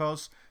influencer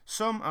because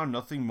some are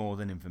nothing more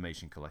than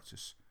information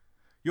collectors.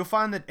 You'll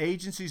find that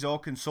agencies or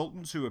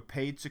consultants who are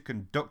paid to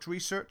conduct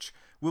research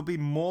will be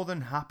more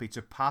than happy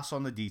to pass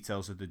on the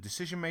details of the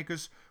decision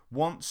makers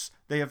once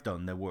they have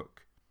done their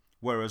work,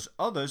 whereas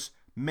others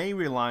may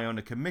rely on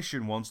a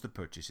commission once the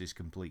purchase is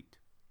complete.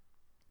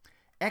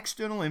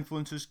 External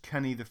influencers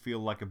can either feel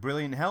like a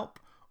brilliant help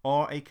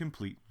or a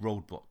complete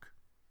roadblock.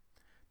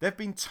 There have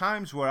been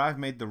times where I've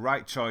made the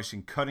right choice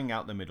in cutting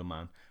out the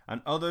middleman,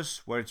 and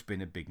others where it's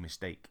been a big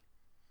mistake.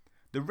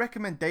 The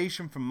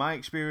recommendation from my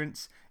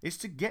experience is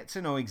to get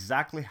to know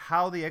exactly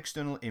how the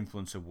external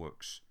influencer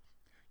works.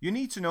 You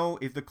need to know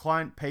if the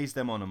client pays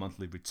them on a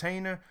monthly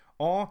retainer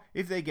or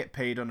if they get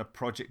paid on a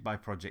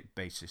project-by-project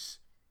basis.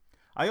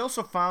 I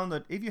also found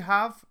that if you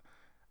have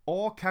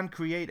or can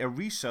create a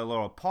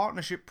reseller or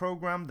partnership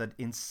program that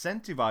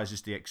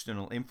incentivizes the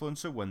external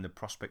influencer when the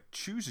prospect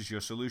chooses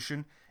your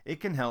solution, it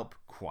can help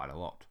quite a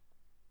lot.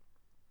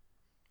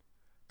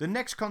 The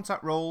next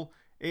contact role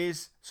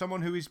is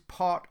someone who is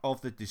part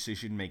of the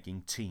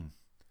decision-making team.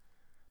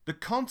 The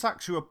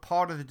contacts who are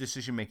part of the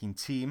decision-making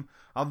team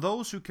are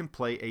those who can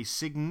play a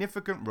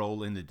significant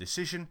role in the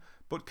decision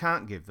but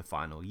can't give the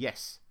final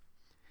yes.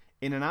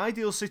 In an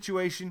ideal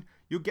situation,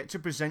 you'll get to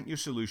present your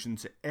solution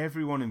to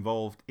everyone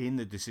involved in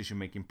the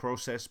decision-making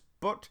process,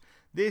 but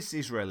this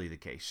is rarely the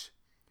case.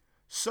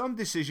 Some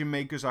decision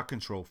makers are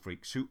control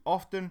freaks who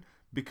often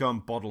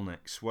become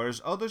bottlenecks, whereas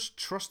others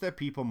trust their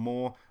people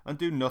more and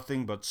do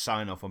nothing but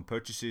sign off on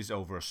purchases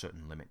over a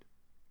certain limit.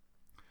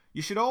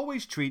 You should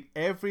always treat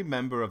every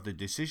member of the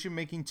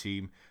decision-making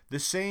team the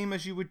same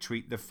as you would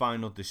treat the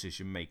final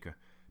decision maker,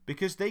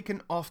 because they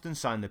can often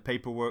sign the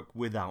paperwork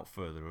without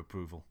further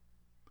approval.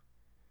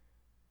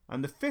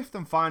 And the fifth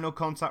and final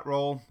contact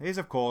role is,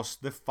 of course,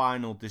 the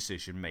final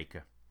decision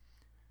maker.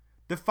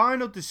 The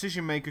final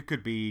decision maker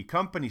could be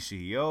company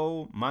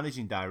CEO,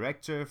 managing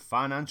director,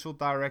 financial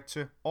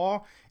director,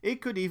 or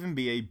it could even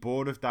be a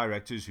board of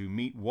directors who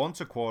meet once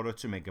a quarter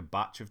to make a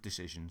batch of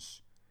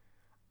decisions.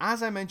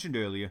 As I mentioned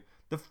earlier,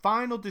 the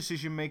final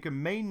decision maker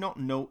may not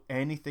know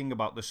anything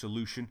about the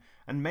solution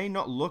and may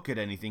not look at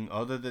anything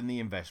other than the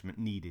investment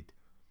needed.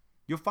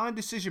 You'll find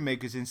decision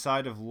makers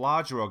inside of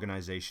larger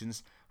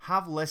organizations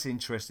have less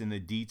interest in the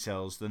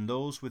details than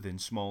those within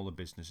smaller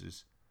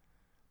businesses.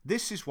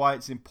 This is why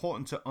it's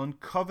important to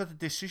uncover the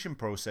decision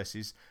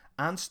processes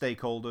and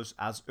stakeholders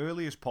as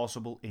early as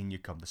possible in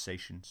your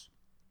conversations.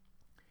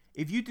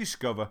 If you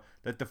discover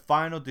that the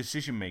final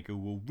decision maker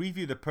will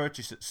review the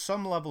purchase at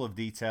some level of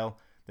detail,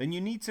 then you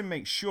need to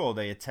make sure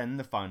they attend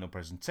the final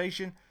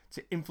presentation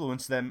to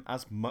influence them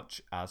as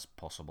much as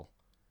possible.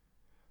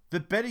 The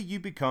better you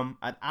become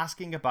at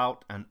asking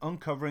about and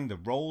uncovering the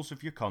roles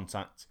of your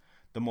contact,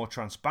 the more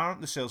transparent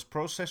the sales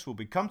process will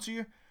become to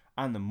you,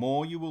 and the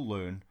more you will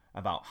learn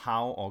about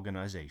how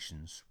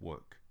organizations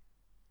work.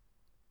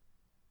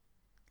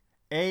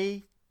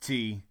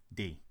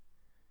 ATD.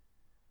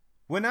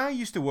 When I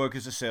used to work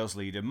as a sales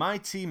leader, my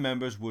team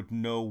members would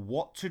know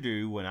what to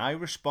do when I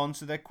respond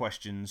to their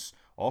questions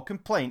or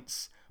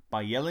complaints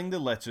by yelling the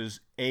letters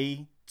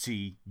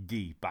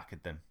ATD back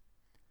at them.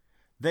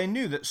 They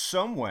knew that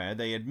somewhere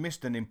they had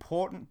missed an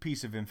important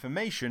piece of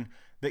information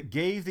that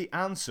gave the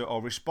answer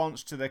or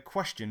response to their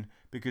question,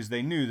 because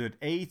they knew that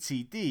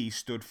ATD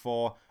stood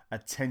for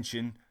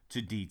attention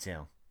to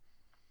detail.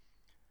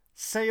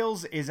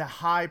 Sales is a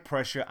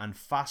high-pressure and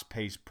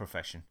fast-paced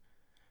profession.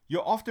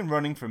 You're often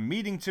running from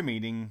meeting to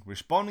meeting,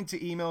 responding to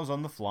emails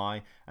on the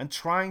fly, and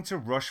trying to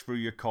rush through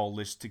your call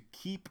list to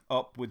keep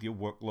up with your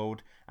workload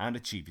and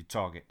achieve your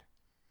target.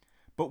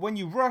 But when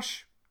you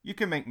rush, you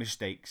can make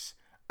mistakes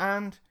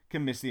and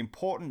can miss the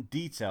important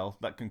detail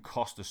that can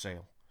cost a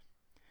sale.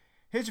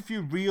 Here's a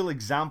few real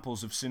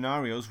examples of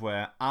scenarios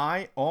where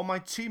I or my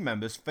team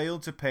members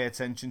failed to pay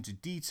attention to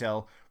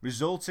detail,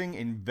 resulting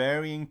in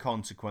varying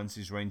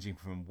consequences ranging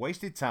from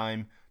wasted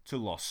time to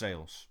lost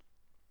sales.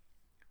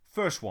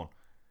 First one,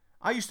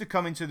 I used to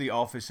come into the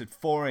office at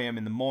 4 a.m.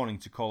 in the morning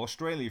to call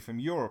Australia from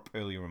Europe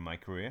earlier in my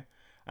career,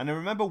 and I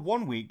remember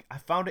one week I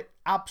found it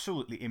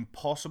absolutely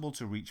impossible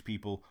to reach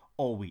people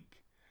all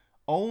week,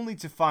 only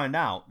to find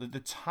out that the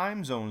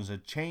time zones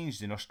had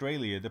changed in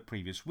Australia the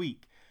previous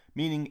week,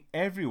 meaning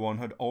everyone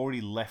had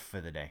already left for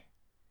the day.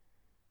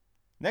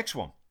 Next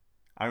one.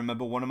 I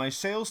remember one of my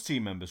sales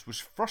team members was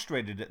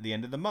frustrated at the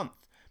end of the month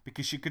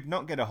because she could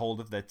not get a hold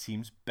of their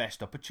team's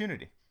best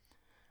opportunity.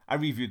 I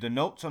reviewed the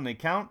notes on the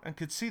account and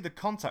could see the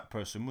contact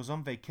person was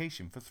on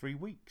vacation for 3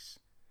 weeks.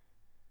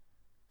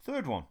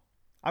 Third one.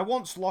 I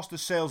once lost a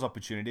sales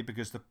opportunity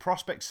because the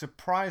prospect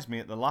surprised me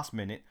at the last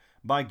minute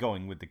by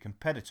going with the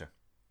competitor.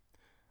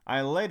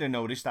 I later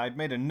noticed I'd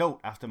made a note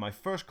after my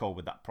first call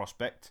with that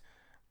prospect,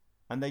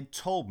 and they'd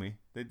told me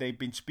that they'd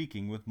been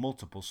speaking with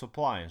multiple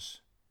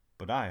suppliers,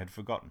 but I had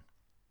forgotten.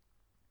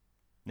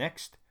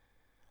 Next,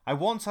 I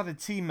once had a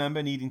team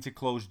member needing to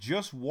close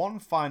just one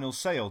final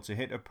sale to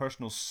hit her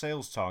personal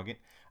sales target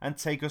and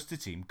take us to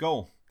team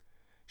goal.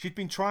 She'd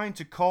been trying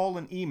to call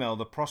and email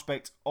the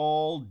prospect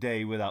all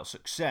day without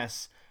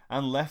success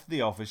and left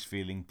the office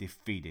feeling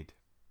defeated.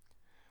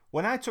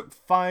 When I took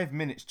 5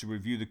 minutes to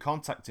review the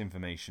contact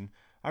information,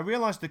 I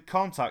realized the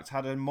contact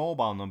had a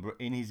mobile number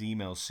in his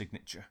email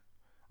signature.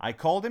 I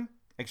called him,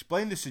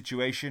 explained the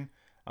situation,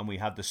 and we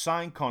had the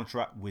signed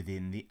contract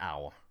within the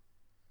hour.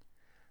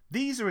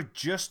 These are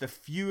just a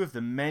few of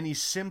the many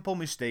simple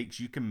mistakes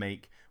you can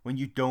make when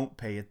you don't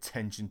pay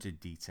attention to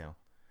detail.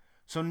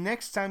 So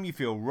next time you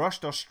feel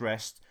rushed or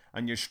stressed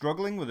and you're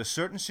struggling with a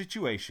certain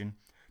situation,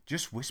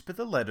 just whisper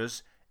the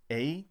letters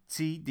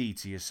ATD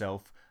to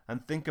yourself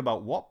and think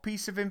about what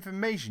piece of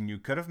information you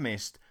could have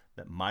missed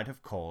that might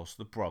have caused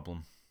the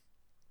problem.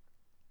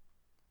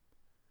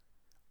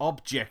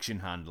 Objection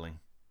handling.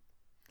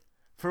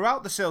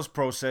 Throughout the sales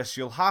process,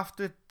 you'll have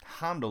to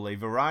handle a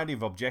variety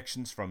of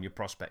objections from your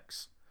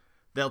prospects.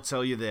 They'll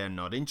tell you they're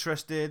not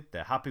interested,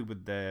 they're happy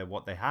with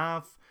what they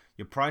have,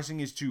 your pricing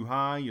is too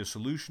high, your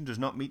solution does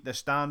not meet their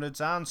standards,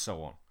 and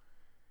so on.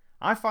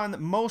 I find that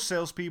most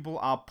salespeople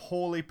are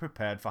poorly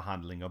prepared for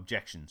handling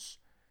objections.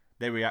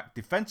 They react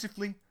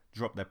defensively,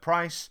 drop their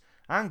price,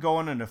 and go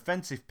on an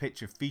offensive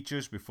pitch of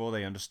features before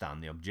they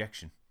understand the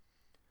objection.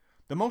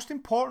 The most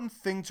important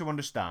thing to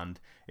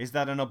understand is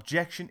that an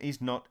objection is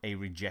not a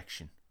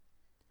rejection.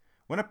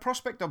 When a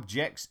prospect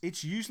objects,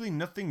 it's usually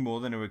nothing more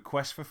than a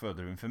request for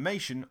further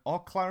information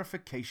or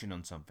clarification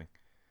on something.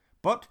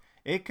 But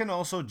it can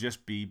also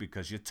just be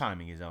because your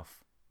timing is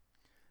off.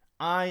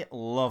 I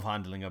love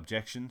handling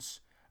objections,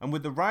 and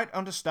with the right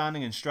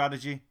understanding and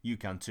strategy, you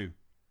can too.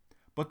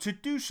 But to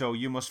do so,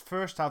 you must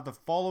first have the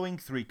following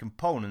 3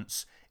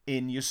 components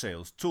in your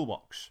sales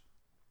toolbox.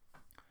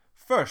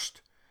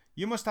 First,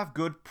 you must have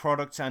good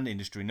product and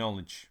industry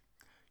knowledge.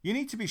 You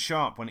need to be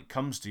sharp when it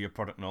comes to your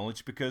product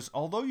knowledge because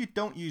although you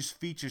don't use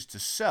features to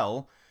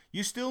sell,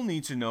 you still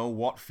need to know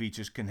what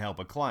features can help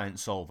a client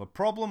solve a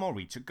problem or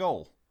reach a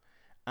goal.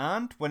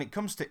 And when it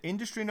comes to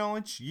industry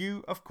knowledge,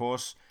 you, of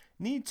course,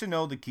 need to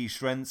know the key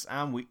strengths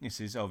and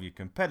weaknesses of your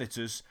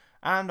competitors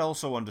and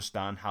also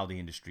understand how the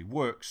industry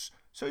works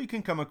so you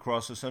can come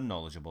across as a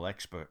knowledgeable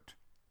expert.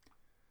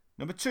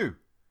 Number 2,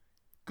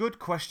 good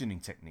questioning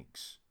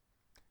techniques.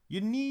 You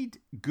need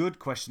good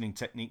questioning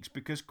techniques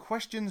because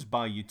questions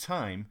buy you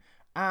time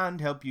and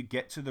help you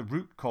get to the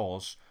root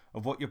cause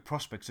of what your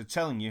prospects are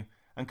telling you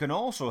and can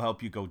also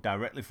help you go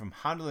directly from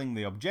handling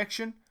the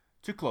objection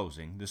to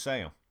closing the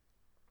sale.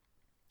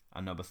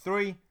 And number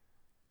 3,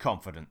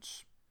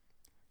 confidence.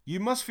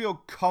 You must feel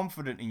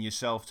confident in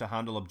yourself to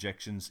handle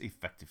objections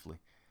effectively.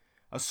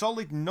 A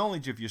solid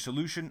knowledge of your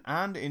solution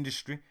and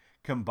industry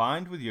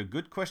combined with your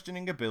good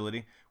questioning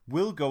ability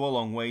will go a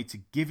long way to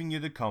giving you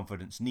the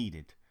confidence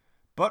needed.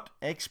 But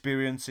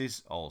experience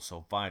is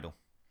also vital.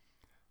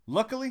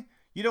 Luckily,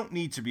 you don't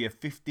need to be a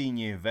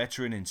 15-year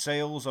veteran in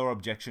sales or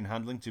objection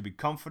handling to be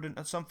confident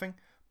at something,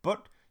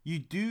 but you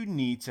do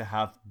need to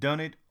have done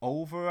it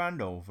over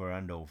and over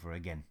and over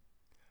again.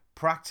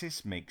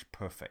 Practice makes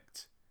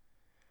perfect.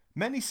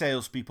 Many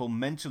salespeople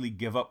mentally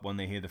give up when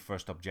they hear the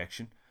first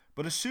objection,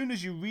 but as soon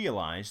as you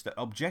realize that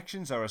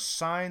objections are a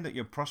sign that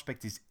your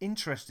prospect is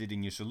interested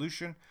in your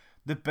solution,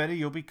 the better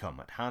you'll become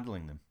at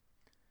handling them.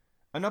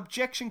 An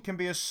objection can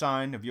be a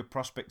sign of your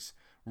prospects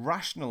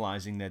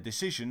rationalizing their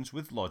decisions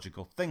with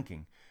logical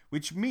thinking,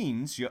 which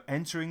means you're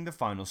entering the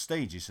final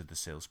stages of the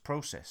sales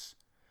process.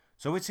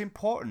 So it's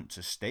important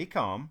to stay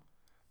calm,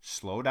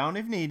 slow down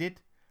if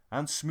needed,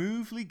 and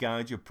smoothly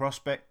guide your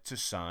prospect to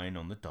sign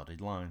on the dotted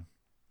line.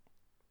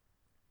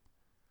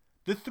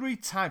 The 3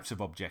 types of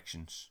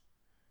objections.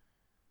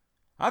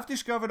 I've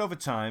discovered over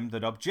time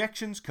that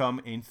objections come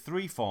in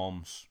 3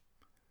 forms: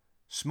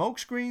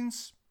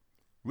 smokescreens,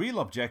 real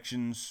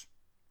objections,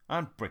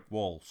 and brick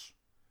walls.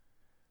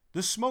 The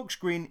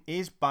smokescreen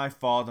is by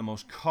far the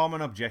most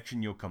common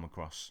objection you'll come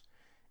across.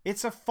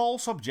 It's a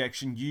false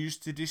objection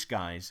used to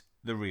disguise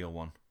the real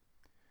one.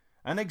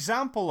 An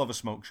example of a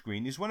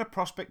smokescreen is when a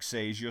prospect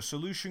says your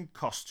solution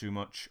costs too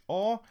much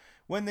or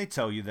when they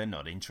tell you they're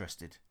not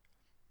interested.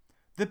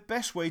 The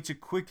best way to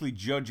quickly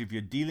judge if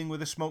you're dealing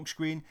with a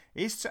smokescreen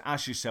is to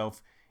ask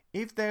yourself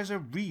if there's a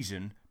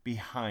reason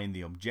behind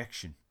the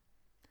objection.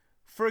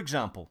 For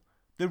example,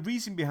 the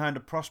reason behind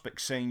a prospect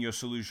saying your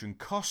solution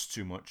costs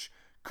too much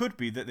could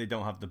be that they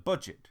don't have the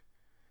budget.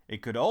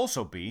 It could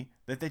also be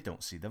that they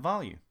don't see the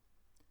value.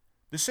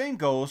 The same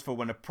goes for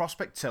when a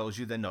prospect tells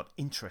you they're not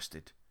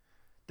interested.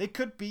 There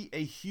could be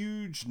a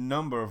huge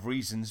number of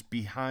reasons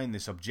behind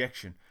this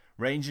objection,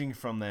 ranging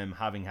from them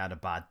having had a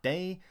bad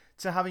day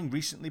to having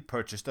recently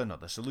purchased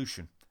another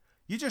solution.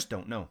 You just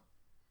don't know.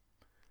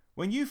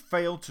 When you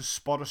fail to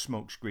spot a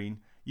smokescreen,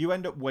 you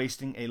end up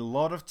wasting a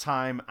lot of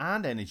time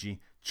and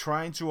energy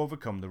trying to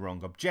overcome the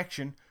wrong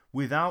objection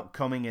without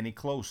coming any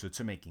closer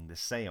to making the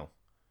sale.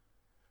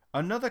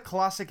 Another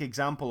classic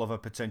example of a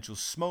potential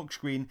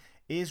smokescreen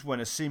is when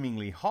a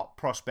seemingly hot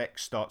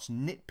prospect starts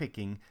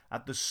nitpicking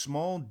at the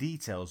small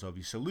details of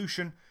your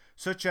solution,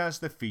 such as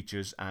the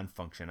features and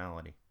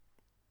functionality.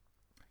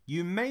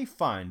 You may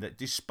find that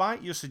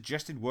despite your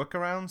suggested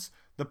workarounds,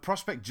 the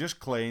prospect just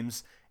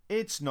claims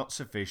it's not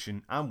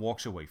sufficient and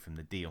walks away from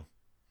the deal.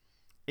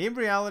 In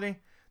reality,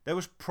 there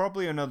was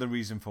probably another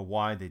reason for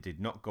why they did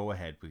not go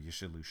ahead with your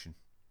solution.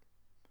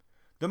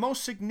 The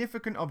most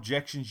significant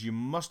objections you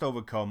must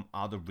overcome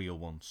are the real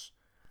ones.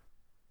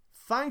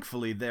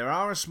 Thankfully, there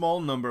are a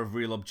small number of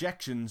real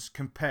objections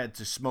compared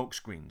to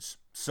smokescreens,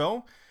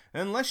 so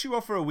unless you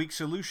offer a weak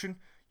solution,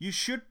 you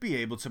should be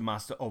able to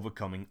master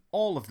overcoming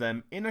all of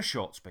them in a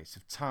short space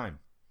of time.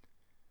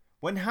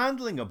 When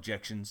handling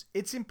objections,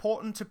 it's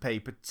important to pay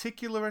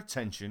particular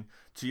attention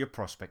to your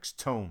prospect's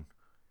tone.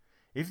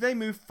 If they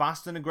move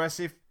fast and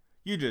aggressive,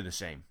 you do the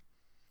same.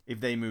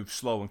 If they move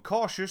slow and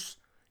cautious,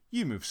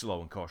 you move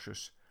slow and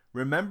cautious,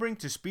 remembering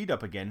to speed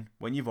up again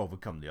when you've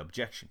overcome the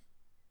objection.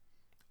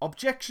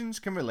 Objections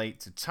can relate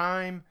to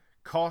time,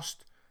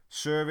 cost,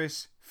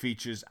 service,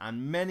 features,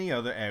 and many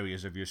other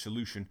areas of your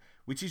solution,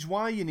 which is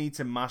why you need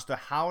to master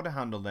how to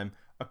handle them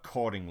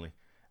accordingly,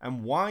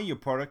 and why your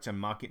product and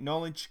market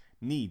knowledge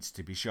needs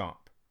to be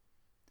sharp.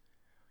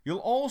 You'll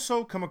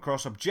also come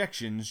across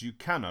objections you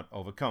cannot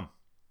overcome.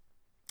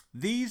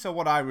 These are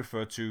what I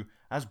refer to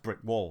as brick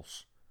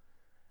walls.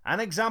 An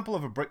example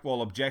of a brick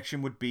wall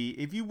objection would be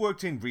if you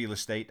worked in real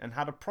estate and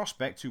had a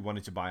prospect who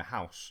wanted to buy a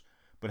house,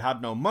 but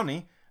had no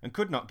money and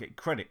could not get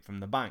credit from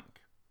the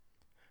bank.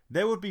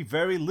 There would be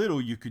very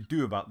little you could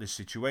do about this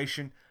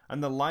situation,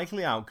 and the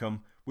likely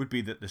outcome would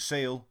be that the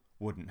sale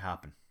wouldn't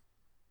happen.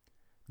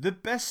 The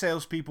best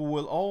salespeople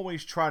will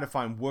always try to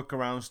find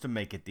workarounds to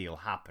make a deal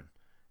happen.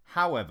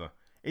 However,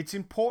 it's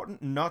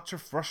important not to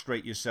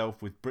frustrate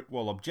yourself with brick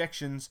wall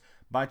objections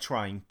by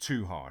trying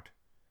too hard.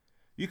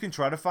 You can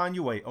try to find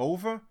your way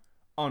over,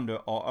 under,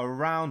 or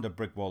around a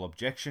brick wall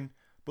objection,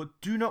 but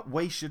do not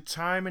waste your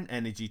time and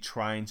energy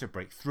trying to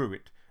break through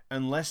it,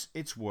 unless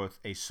it's worth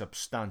a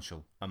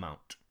substantial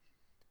amount.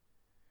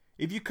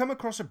 If you come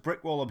across a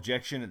brick wall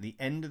objection at the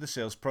end of the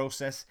sales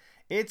process,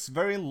 it's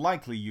very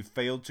likely you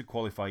failed to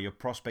qualify your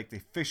prospect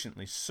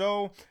efficiently.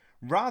 So,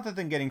 rather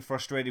than getting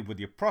frustrated with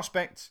your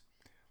prospect,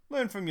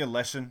 learn from your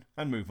lesson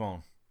and move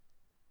on.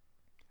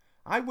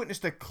 I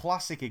witnessed a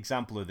classic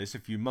example of this a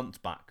few months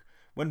back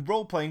when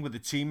role-playing with a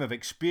team of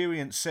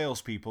experienced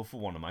salespeople for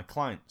one of my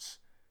clients.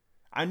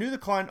 I knew the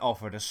client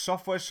offered a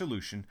software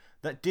solution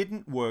that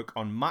didn't work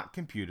on Mac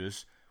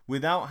computers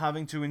without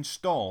having to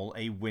install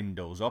a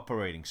Windows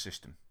operating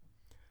system.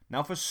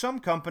 Now, for some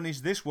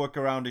companies, this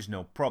workaround is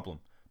no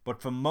problem,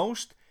 but for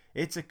most,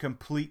 it's a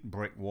complete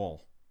brick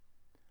wall.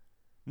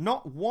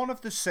 Not one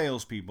of the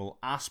salespeople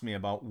asked me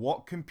about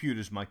what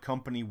computers my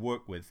company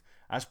worked with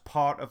as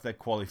part of their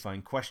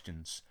qualifying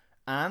questions,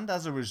 and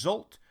as a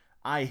result,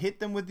 I hit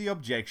them with the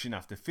objection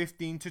after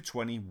 15 to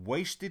 20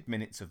 wasted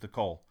minutes of the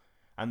call,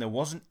 and there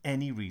wasn't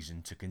any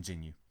reason to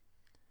continue.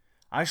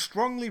 I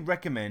strongly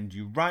recommend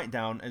you write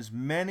down as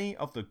many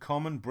of the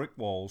common brick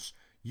walls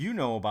you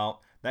know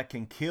about that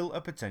can kill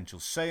a potential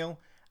sale,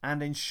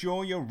 and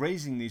ensure you're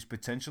raising these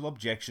potential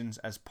objections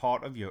as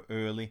part of your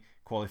early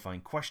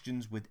qualifying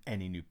questions with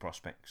any new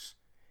prospects.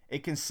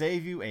 It can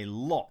save you a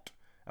lot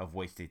of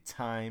wasted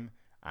time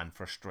and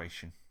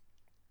frustration.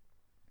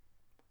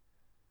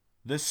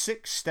 The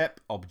 6-step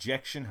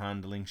objection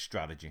handling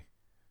strategy.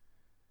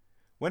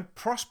 When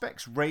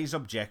prospects raise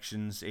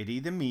objections, it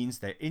either means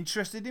they're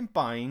interested in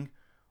buying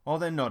or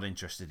they're not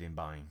interested in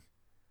buying.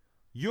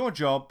 Your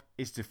job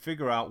is to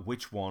figure out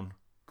which one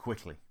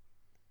quickly.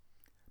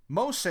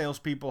 Most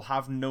salespeople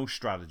have no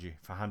strategy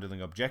for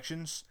handling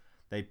objections.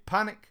 They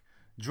panic,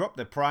 drop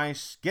their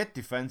price, get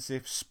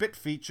defensive, spit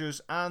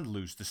features, and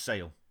lose the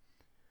sale.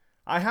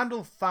 I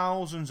handled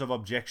thousands of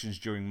objections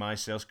during my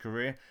sales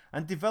career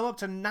and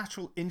developed a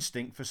natural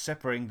instinct for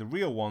separating the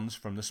real ones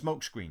from the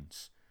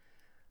smokescreens.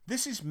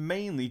 This is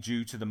mainly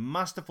due to the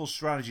masterful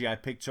strategy I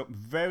picked up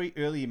very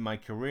early in my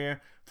career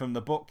from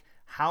the book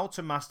How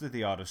to Master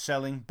the Art of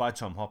Selling by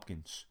Tom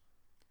Hopkins.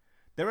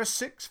 There are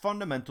 6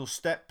 fundamental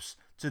steps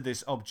to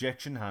this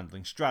objection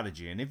handling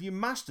strategy, and if you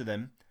master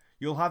them,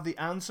 you'll have the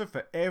answer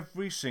for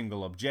every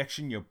single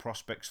objection your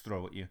prospects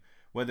throw at you,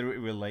 whether it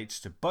relates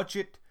to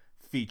budget,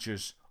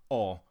 features,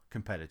 or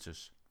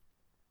competitors.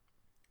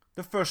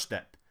 The first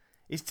step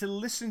is to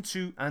listen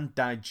to and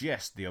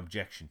digest the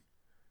objection.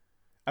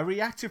 A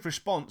reactive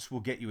response will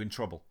get you in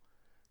trouble.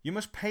 You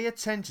must pay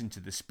attention to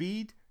the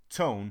speed,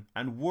 tone,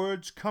 and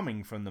words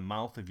coming from the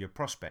mouth of your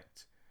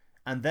prospect,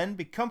 and then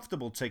be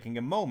comfortable taking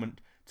a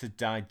moment to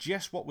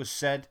digest what was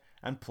said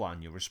and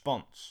plan your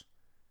response.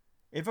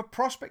 If a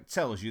prospect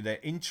tells you they're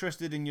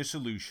interested in your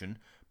solution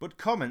but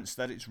comments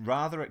that it's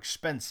rather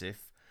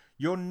expensive,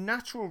 your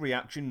natural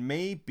reaction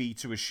may be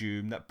to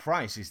assume that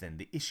price is then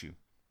the issue.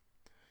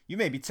 You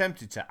may be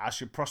tempted to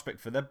ask your prospect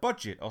for their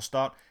budget or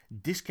start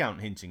discount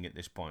hinting at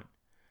this point,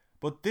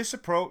 but this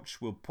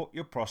approach will put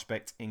your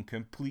prospect in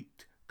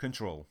complete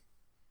control.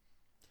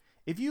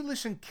 If you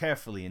listen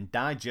carefully and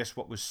digest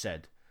what was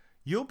said,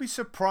 you'll be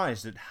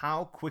surprised at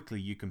how quickly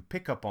you can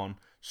pick up on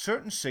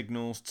certain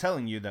signals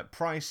telling you that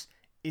price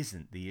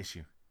isn't the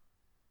issue.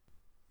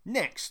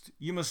 Next,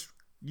 you must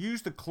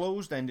use the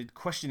closed-ended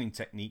questioning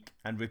technique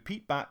and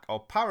repeat back or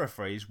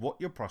paraphrase what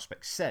your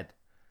prospect said.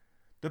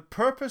 The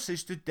purpose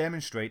is to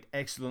demonstrate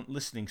excellent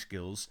listening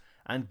skills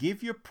and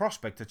give your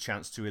prospect a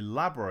chance to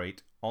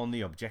elaborate on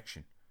the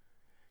objection.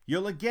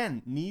 You'll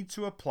again need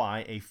to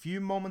apply a few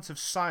moments of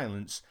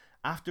silence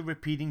after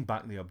repeating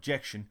back the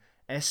objection,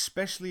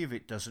 especially if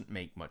it doesn't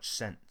make much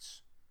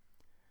sense.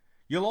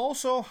 You'll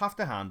also have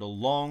to handle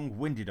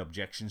long-winded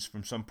objections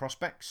from some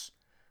prospects.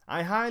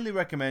 I highly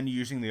recommend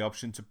using the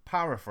option to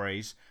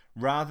paraphrase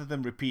rather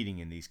than repeating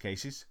in these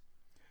cases.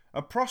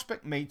 A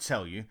prospect may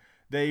tell you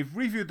they've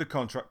reviewed the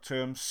contract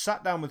terms,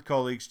 sat down with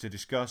colleagues to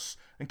discuss,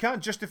 and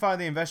can't justify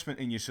the investment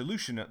in your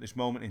solution at this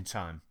moment in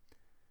time.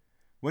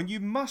 When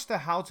you master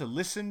how to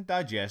listen,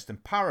 digest,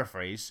 and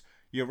paraphrase,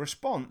 your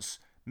response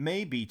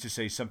may be to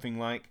say something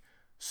like,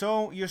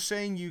 "So you're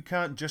saying you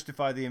can't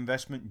justify the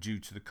investment due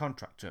to the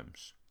contract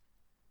terms."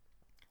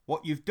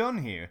 What you've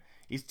done here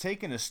is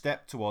taken a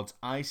step towards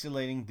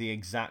isolating the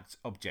exact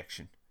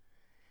objection.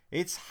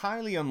 It's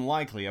highly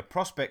unlikely a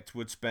prospect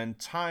would spend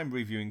time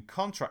reviewing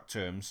contract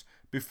terms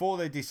before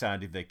they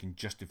decide if they can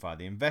justify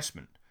the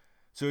investment.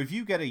 So if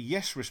you get a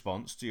yes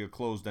response to your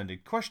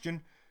closed-ended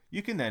question,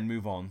 you can then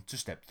move on to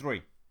step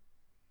 3.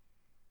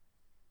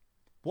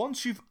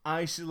 Once you've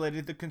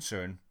isolated the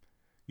concern,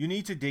 you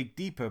need to dig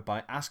deeper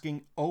by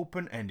asking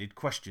open-ended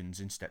questions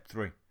in step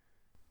 3.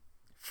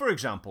 For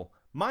example,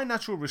 my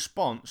natural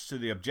response to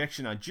the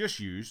objection I just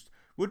used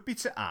would be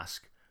to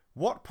ask,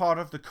 what part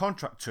of the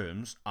contract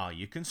terms are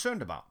you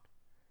concerned about?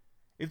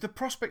 If the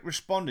prospect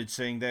responded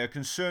saying they are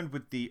concerned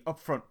with the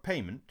upfront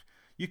payment,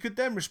 you could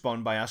then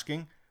respond by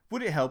asking,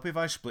 would it help if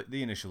I split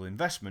the initial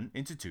investment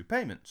into 2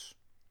 payments?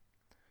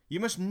 You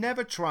must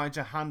never try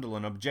to handle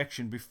an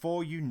objection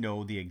before you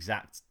know the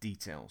exact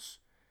details.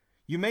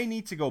 You may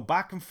need to go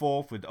back and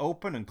forth with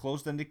open and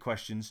closed-ended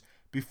questions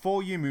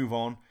before you move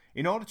on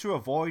in order to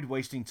avoid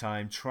wasting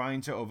time trying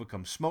to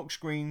overcome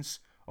smokescreens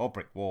or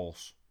brick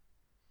walls.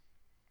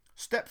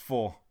 Step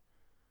 4.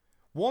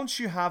 Once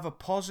you have a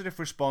positive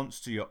response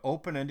to your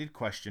open-ended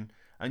question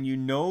and you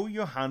know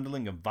you're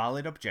handling a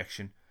valid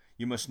objection,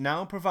 you must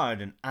now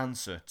provide an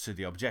answer to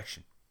the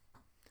objection.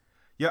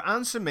 Your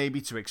answer may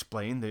be to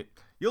explain that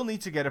you'll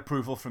need to get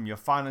approval from your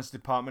finance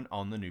department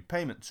on the new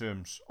payment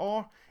terms,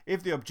 or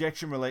if the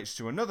objection relates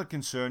to another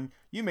concern,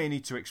 you may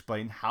need to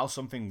explain how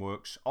something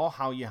works or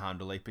how you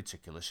handle a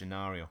particular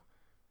scenario.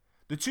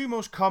 The 2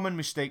 most common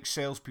mistakes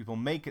salespeople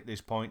make at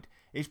this point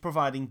is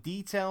providing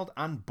detailed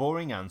and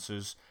boring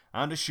answers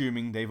and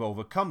assuming they've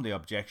overcome the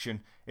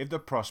objection if the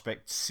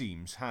prospect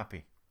seems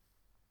happy.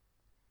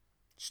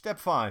 Step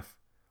 5.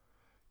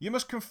 You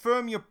must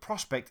confirm your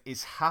prospect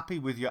is happy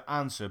with your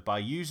answer by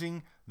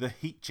using the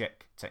heat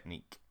check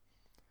technique.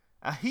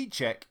 A heat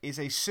check is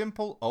a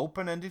simple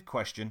open-ended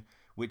question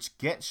which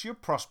gets your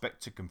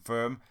prospect to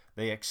confirm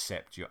they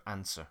accept your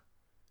answer.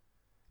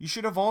 You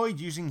should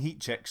avoid using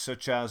heat checks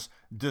such as,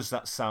 "Does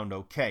that sound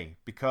okay?"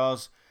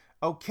 because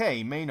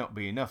okay may not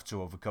be enough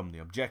to overcome the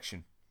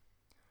objection.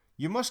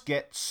 You must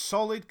get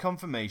solid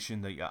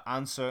confirmation that your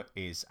answer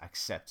is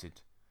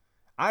accepted.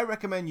 I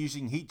recommend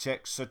using heat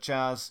checks such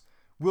as,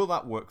 "Will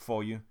that work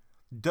for you?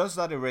 Does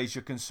that erase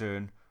your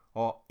concern?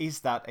 Or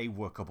is that a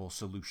workable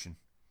solution?"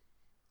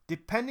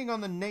 Depending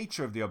on the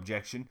nature of the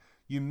objection,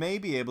 you may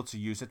be able to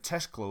use a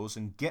test clause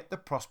and get the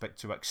prospect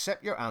to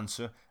accept your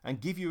answer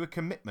and give you a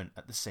commitment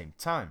at the same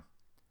time.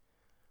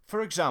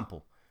 For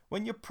example,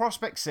 when your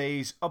prospect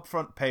says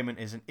upfront payment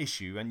is an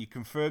issue and you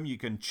confirm you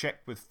can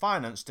check with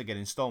finance to get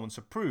installments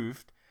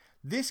approved,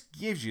 this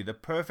gives you the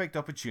perfect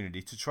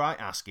opportunity to try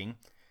asking,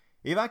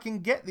 "If I can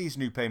get these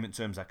new payment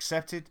terms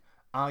accepted,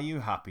 are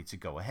you happy to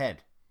go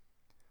ahead?"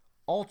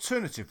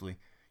 Alternatively,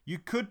 you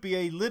could be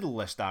a little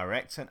less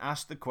direct and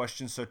ask the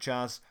question such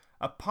as,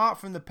 "Apart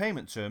from the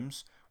payment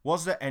terms,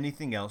 was there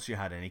anything else you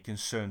had any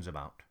concerns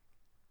about?"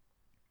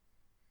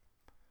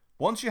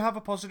 Once you have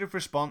a positive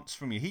response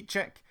from your heat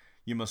check,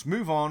 you must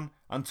move on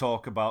and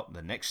talk about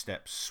the next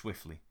steps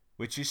swiftly,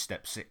 which is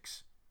step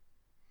 6.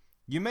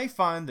 You may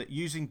find that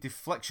using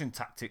deflection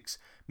tactics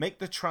make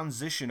the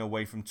transition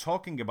away from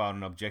talking about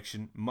an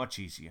objection much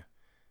easier.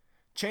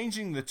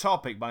 Changing the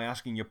topic by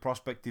asking your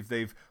prospect if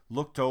they've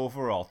looked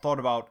over or thought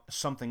about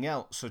something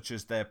else, such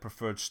as their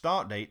preferred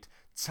start date,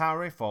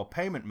 tariff, or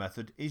payment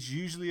method, is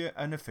usually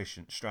an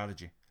efficient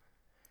strategy.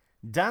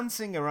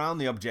 Dancing around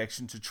the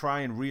objection to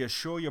try and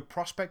reassure your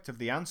prospect of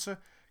the answer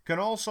can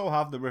also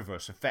have the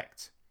reverse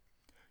effect.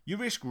 You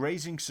risk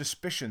raising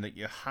suspicion that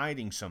you're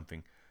hiding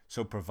something,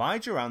 so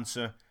provide your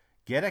answer,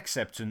 get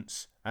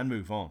acceptance, and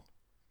move on.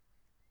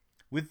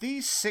 With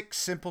these 6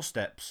 simple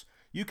steps,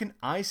 you can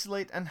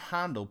isolate and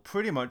handle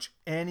pretty much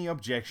any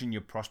objection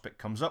your prospect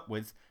comes up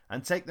with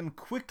and take them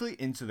quickly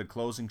into the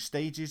closing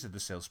stages of the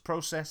sales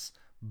process,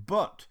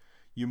 but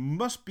you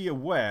must be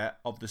aware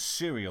of the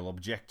serial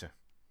objector.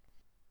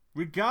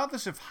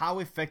 Regardless of how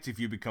effective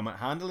you become at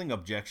handling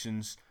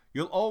objections,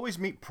 You'll always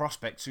meet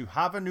prospects who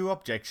have a new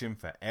objection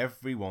for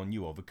every one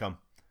you overcome.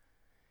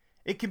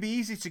 It can be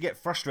easy to get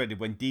frustrated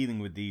when dealing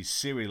with these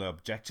serial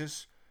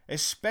objectors,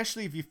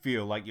 especially if you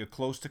feel like you're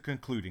close to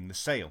concluding the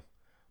sale.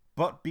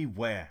 But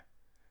beware.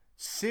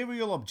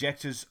 Serial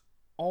objectors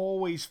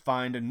always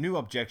find a new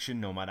objection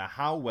no matter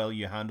how well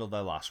you handle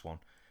their last one,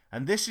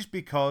 and this is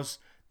because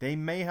they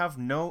may have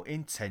no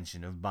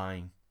intention of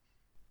buying.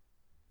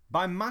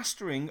 By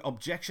mastering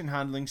objection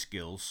handling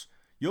skills,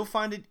 you'll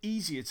find it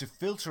easier to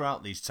filter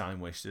out these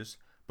time wasters,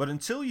 but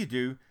until you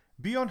do,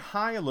 be on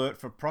high alert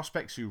for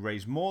prospects who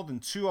raise more than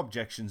 2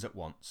 objections at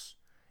once.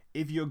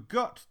 If your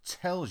gut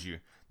tells you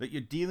that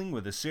you're dealing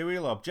with a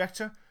serial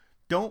objector,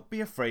 don't be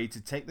afraid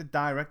to take the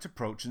direct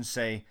approach and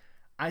say,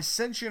 I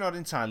sense you're not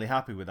entirely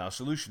happy with our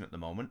solution at the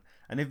moment,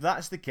 and if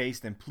that's the case,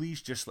 then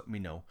please just let me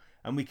know,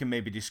 and we can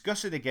maybe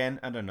discuss it again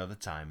at another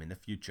time in the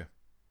future.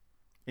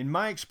 In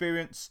my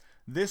experience,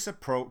 this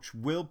approach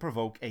will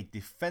provoke a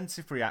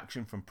defensive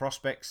reaction from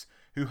prospects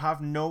who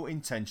have no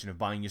intention of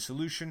buying your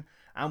solution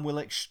and will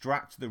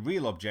extract the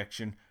real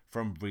objection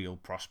from real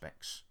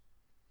prospects.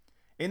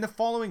 In the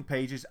following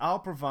pages, I'll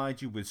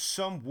provide you with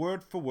some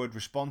word-for-word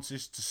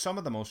responses to some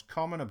of the most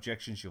common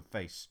objections you'll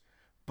face.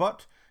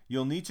 But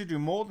you'll need to do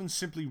more than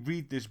simply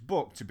read this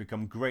book to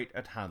become great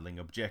at handling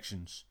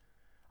objections.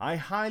 I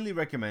highly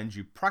recommend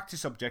you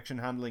practice objection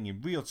handling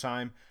in real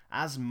time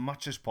as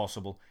much as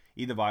possible,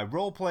 either by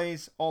role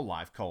plays or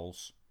live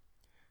calls.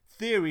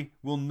 Theory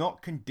will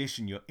not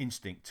condition your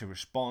instinct to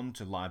respond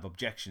to live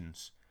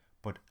objections,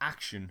 but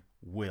action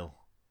will.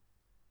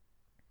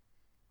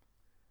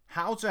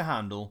 How to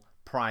handle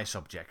price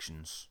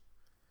objections.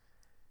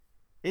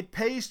 It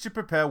pays to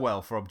prepare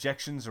well for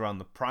objections around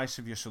the price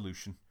of your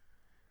solution.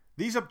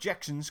 These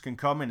objections can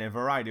come in a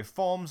variety of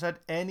forms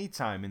at any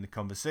time in the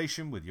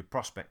conversation with your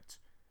prospect.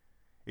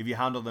 If you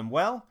handle them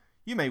well,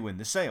 you may win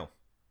the sale.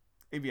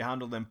 If you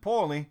handle them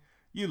poorly,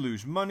 you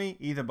lose money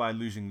either by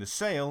losing the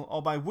sale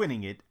or by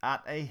winning it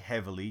at a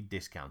heavily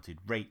discounted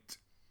rate.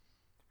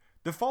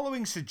 The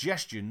following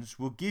suggestions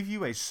will give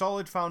you a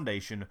solid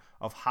foundation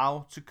of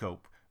how to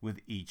cope with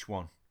each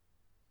one.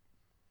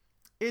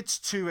 It's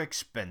too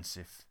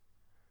expensive.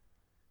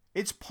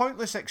 It's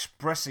pointless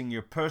expressing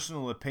your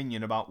personal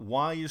opinion about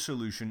why your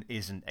solution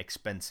isn't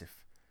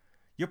expensive.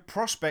 Your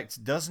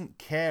prospect doesn't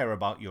care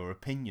about your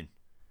opinion.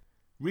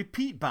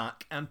 Repeat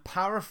back and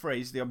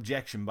paraphrase the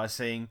objection by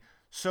saying,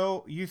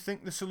 "So you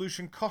think the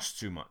solution costs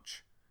too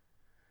much?"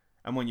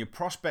 And when your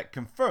prospect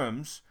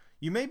confirms,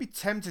 you may be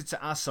tempted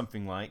to ask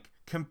something like,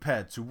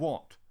 "Compared to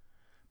what?"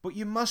 But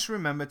you must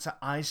remember to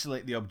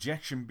isolate the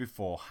objection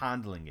before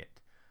handling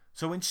it.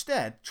 So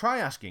instead, try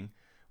asking,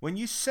 when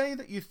you say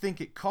that you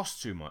think it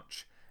costs too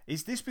much,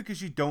 is this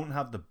because you don't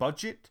have the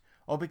budget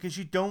or because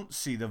you don't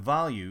see the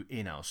value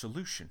in our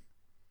solution?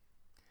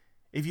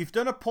 If you've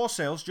done a poor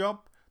sales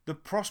job, the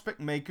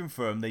prospect may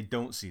confirm they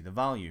don't see the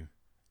value.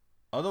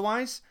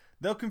 Otherwise,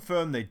 they'll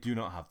confirm they do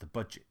not have the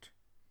budget.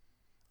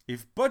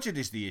 If budget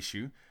is the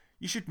issue,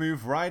 you should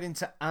move right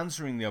into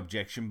answering the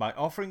objection by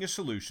offering a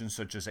solution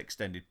such as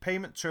extended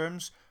payment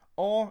terms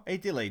or a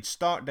delayed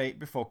start date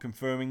before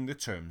confirming the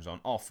terms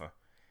on offer,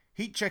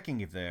 heat checking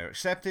if they are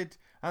accepted,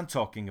 and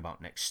talking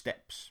about next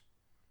steps.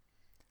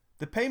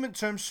 The payment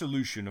terms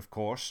solution, of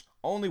course,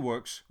 only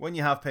works when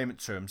you have payment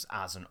terms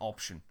as an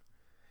option.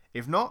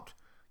 If not,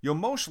 you'll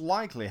most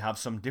likely have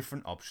some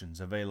different options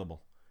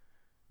available.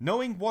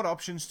 Knowing what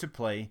options to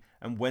play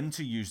and when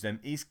to use them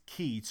is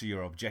key to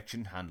your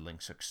objection handling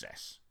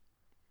success.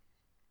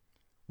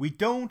 We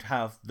don't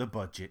have the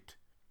budget.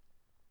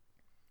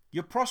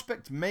 Your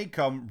prospect may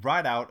come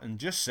right out and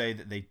just say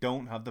that they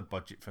don't have the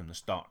budget from the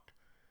start.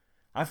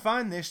 I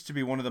find this to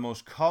be one of the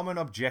most common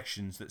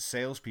objections that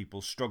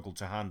salespeople struggle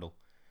to handle.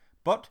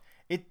 But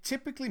it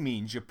typically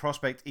means your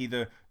prospect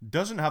either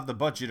doesn't have the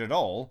budget at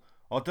all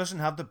or doesn't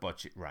have the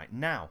budget right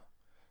now.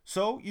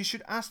 So you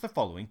should ask the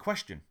following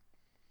question.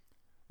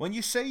 When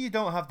you say you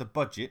don't have the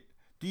budget,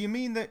 do you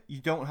mean that you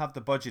don't have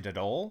the budget at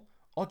all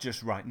or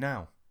just right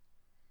now?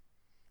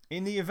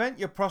 In the event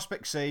your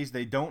prospect says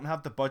they don't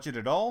have the budget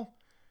at all,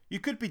 you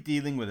could be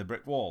dealing with a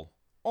brick wall,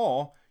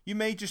 or you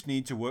may just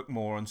need to work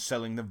more on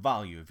selling the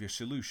value of your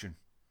solution.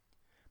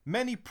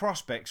 Many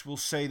prospects will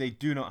say they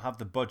do not have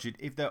the budget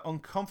if they're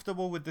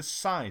uncomfortable with the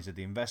size of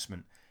the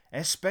investment,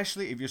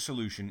 especially if your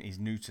solution is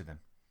new to them.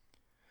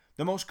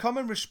 The most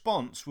common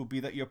response will be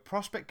that your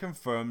prospect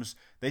confirms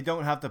they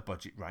don't have the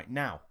budget right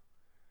now.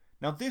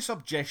 Now, this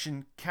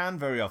objection can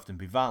very often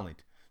be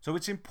valid, so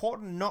it's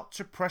important not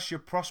to press your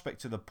prospect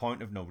to the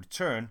point of no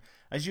return,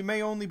 as you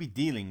may only be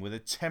dealing with a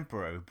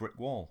temporary brick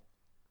wall.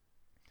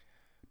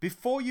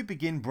 Before you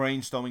begin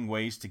brainstorming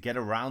ways to get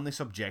around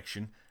this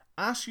objection,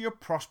 ask your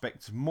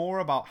prospects more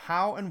about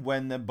how and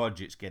when their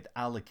budgets get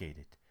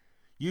allocated.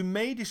 You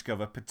may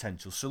discover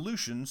potential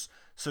solutions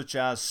such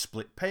as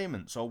split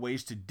payments or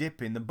ways to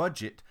dip in the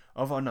budget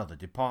of another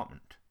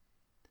department.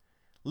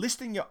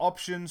 Listing your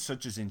options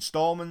such as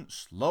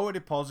installments, lower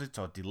deposits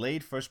or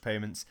delayed first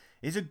payments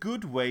is a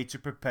good way to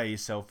prepare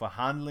yourself for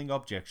handling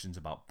objections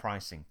about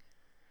pricing.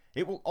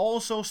 It will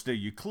also steer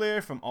you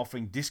clear from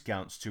offering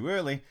discounts too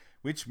early,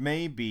 which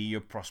may be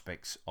your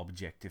prospect's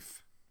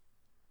objective.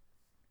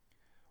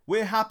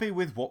 We're happy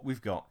with what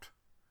we've got.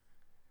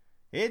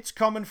 It's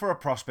common for a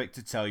prospect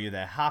to tell you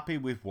they're happy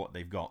with what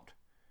they've got.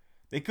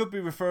 They could be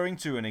referring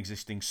to an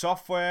existing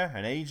software,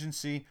 an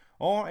agency,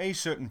 or a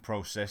certain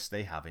process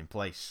they have in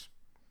place.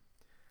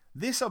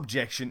 This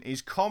objection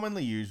is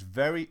commonly used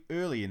very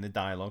early in the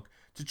dialogue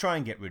to try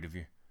and get rid of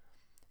you.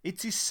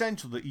 It's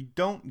essential that you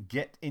don't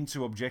get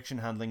into objection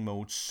handling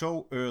mode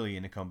so early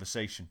in a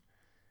conversation.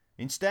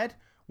 Instead,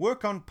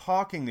 work on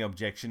parking the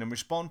objection and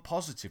respond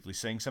positively,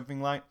 saying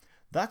something like,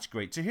 "That's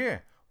great to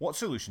hear. What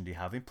solution do you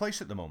have in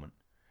place at the moment?"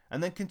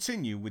 And then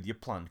continue with your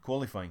planned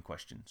qualifying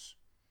questions.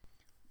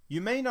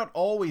 You may not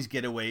always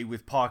get away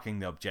with parking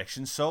the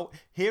objection, so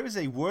here is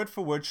a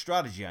word-for-word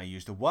strategy I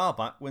used a while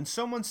back when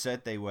someone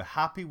said they were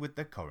happy with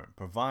their current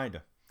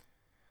provider.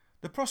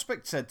 The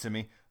prospect said to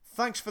me,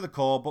 "Thanks for the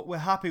call, but we're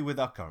happy with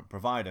our current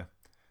provider."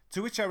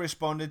 To which I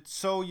responded,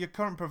 "So your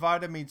current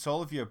provider meets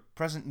all of your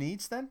present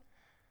needs then?"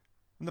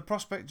 And the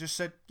prospect just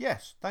said,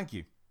 "Yes, thank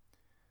you."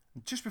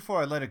 And just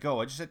before I let her go,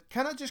 I just said,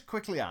 "Can I just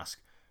quickly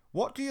ask,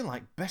 what do you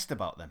like best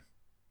about them?"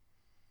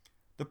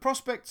 The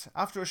prospect,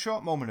 after a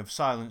short moment of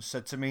silence,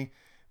 said to me,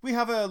 "We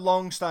have a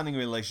long-standing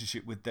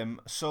relationship with them,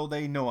 so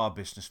they know our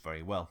business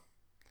very well."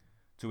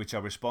 To which I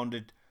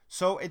responded,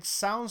 "So it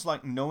sounds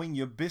like knowing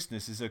your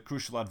business is a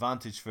crucial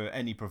advantage for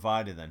any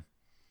provider then."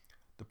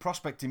 The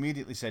prospect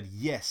immediately said,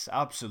 "Yes,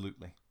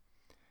 absolutely."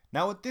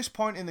 Now at this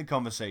point in the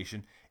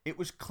conversation, it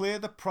was clear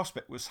the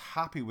prospect was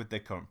happy with their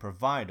current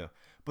provider,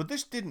 but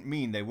this didn't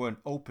mean they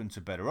weren't open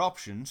to better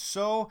options,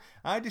 so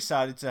I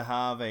decided to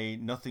have a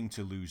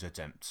nothing-to-lose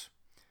attempt.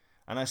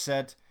 And I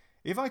said,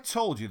 "If I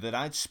told you that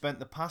I'd spent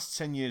the past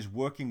 10 years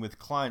working with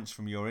clients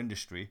from your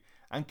industry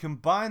and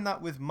combine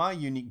that with my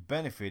unique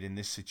benefit in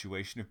this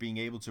situation of being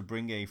able to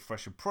bring a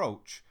fresh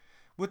approach,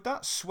 would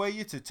that sway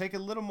you to take a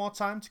little more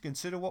time to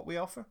consider what we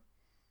offer?"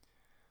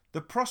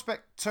 The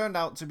prospect turned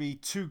out to be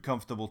too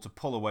comfortable to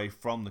pull away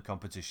from the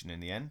competition in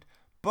the end,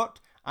 but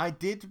I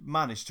did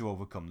manage to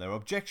overcome their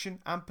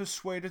objection and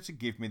persuade her to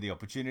give me the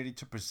opportunity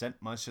to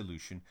present my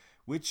solution,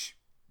 which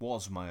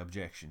was my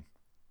objection.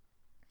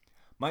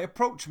 My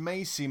approach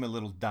may seem a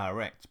little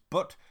direct,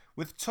 but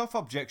with tough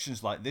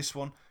objections like this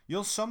one,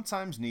 you'll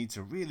sometimes need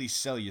to really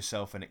sell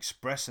yourself and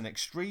express an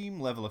extreme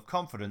level of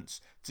confidence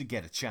to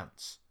get a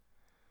chance.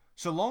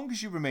 So long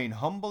as you remain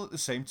humble at the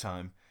same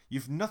time,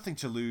 you've nothing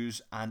to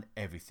lose and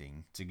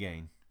everything to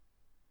gain.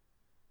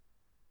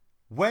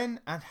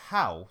 When and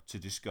how to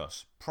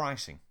discuss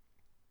pricing.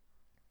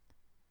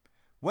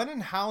 When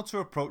and how to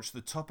approach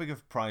the topic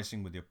of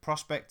pricing with your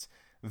prospect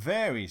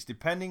varies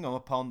depending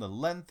upon the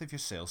length of your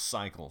sales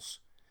cycles.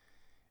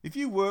 If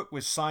you work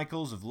with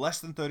cycles of less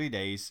than 30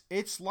 days,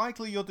 it's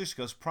likely you'll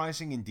discuss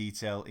pricing in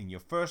detail in your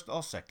first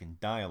or second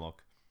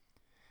dialogue.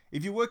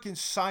 If you work in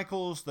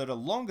cycles that are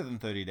longer than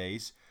 30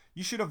 days,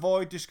 you should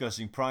avoid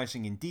discussing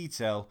pricing in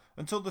detail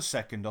until the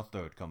second or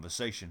third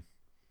conversation.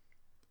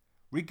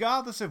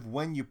 Regardless of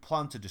when you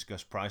plan to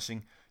discuss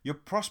pricing, your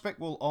prospect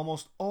will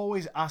almost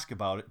always ask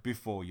about it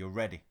before you're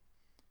ready.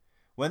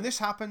 When this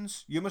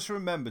happens, you must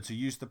remember to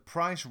use the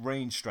price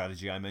range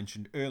strategy I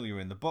mentioned earlier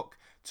in the book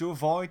to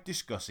avoid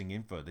discussing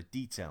in further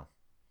detail.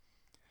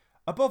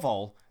 Above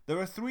all, there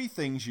are 3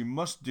 things you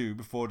must do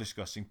before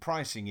discussing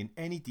pricing in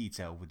any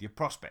detail with your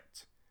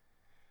prospect.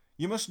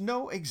 You must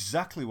know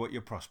exactly what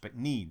your prospect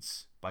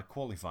needs by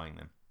qualifying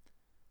them.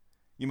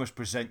 You must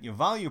present your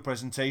value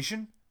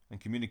presentation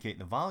and communicate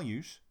the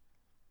values.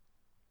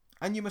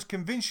 And you must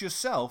convince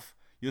yourself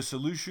your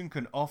solution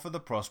can offer the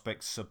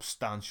prospect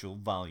substantial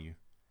value.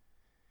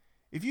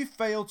 If you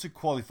fail to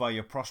qualify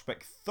your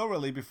prospect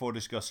thoroughly before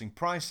discussing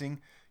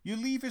pricing, you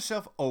leave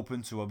yourself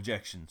open to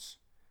objections.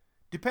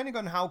 Depending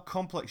on how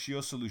complex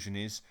your solution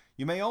is,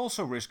 you may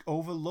also risk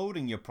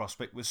overloading your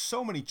prospect with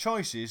so many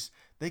choices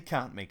they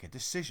can't make a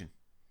decision.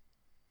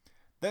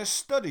 There are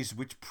studies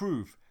which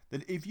prove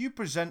that if you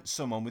present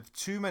someone with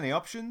too many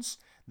options,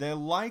 they're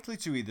likely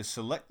to either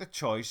select the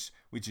choice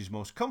which is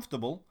most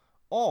comfortable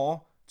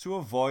or to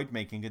avoid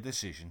making a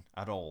decision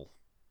at all.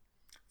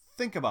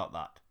 Think about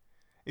that.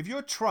 If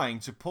you're trying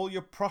to pull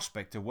your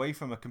prospect away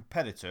from a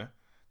competitor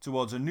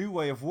towards a new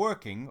way of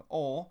working,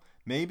 or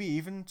maybe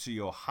even to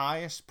your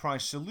highest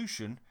price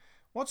solution,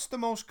 what's the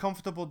most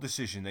comfortable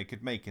decision they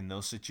could make in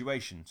those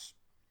situations?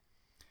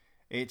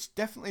 It's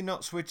definitely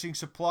not switching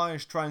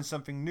suppliers, trying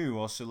something new,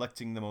 or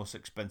selecting the most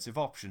expensive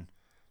option,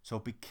 so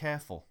be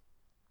careful.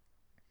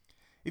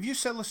 If you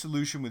sell a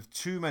solution with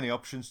too many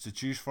options to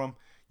choose from,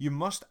 you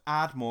must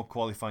add more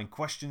qualifying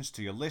questions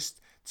to your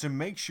list to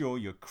make sure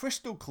you're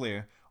crystal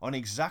clear on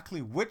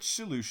exactly which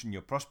solution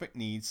your prospect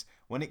needs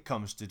when it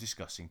comes to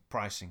discussing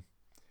pricing.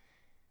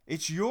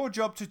 It's your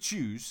job to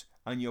choose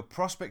and your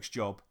prospect's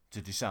job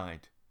to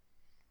decide.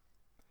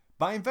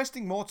 By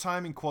investing more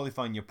time in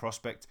qualifying your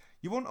prospect,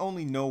 you won't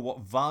only know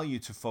what value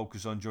to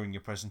focus on during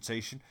your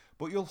presentation,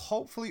 but you'll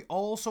hopefully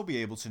also be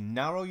able to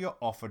narrow your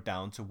offer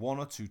down to 1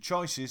 or 2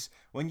 choices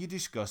when you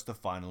discuss the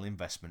final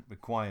investment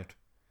required.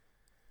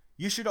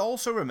 You should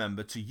also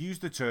remember to use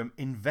the term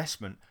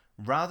investment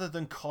rather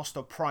than cost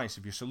or price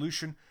of your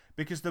solution,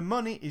 because the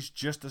money is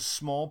just a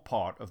small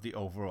part of the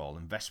overall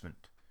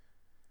investment.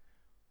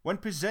 When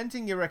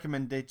presenting your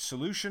recommended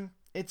solution,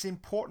 it's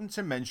important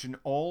to mention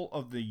all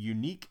of the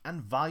unique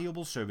and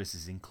valuable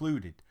services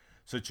included,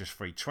 such as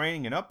free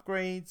training and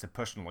upgrades, a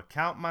personal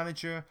account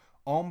manager,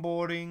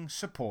 onboarding,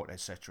 support,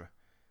 etc.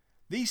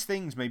 These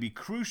things may be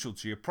crucial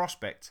to your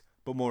prospect,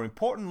 but more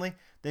importantly,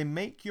 they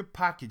make your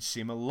package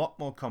seem a lot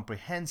more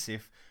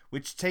comprehensive,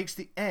 which takes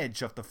the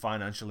edge off the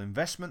financial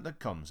investment that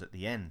comes at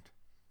the end.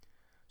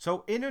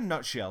 So in a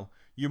nutshell,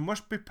 you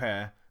must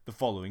prepare the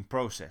following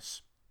process.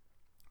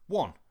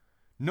 1.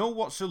 Know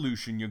what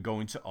solution you're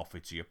going to offer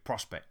to your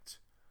prospect.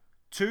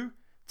 2.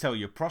 Tell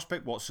your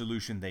prospect what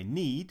solution they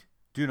need.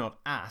 Do not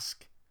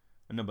ask.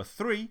 And number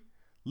 3.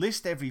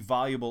 List every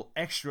valuable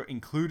extra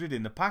included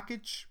in the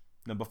package.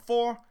 Number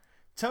 4.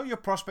 Tell your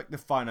prospect the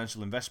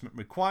financial investment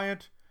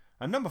required.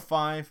 And number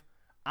 5.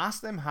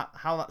 Ask them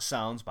how that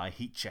sounds by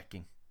heat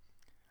checking.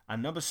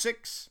 And number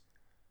 6.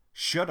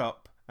 Shut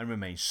up and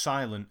remain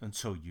silent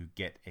until you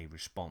get a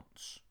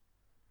response.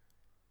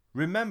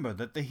 Remember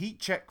that the heat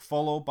check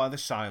followed by the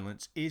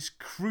silence is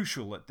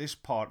crucial at this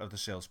part of the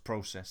sales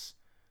process.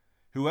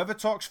 Whoever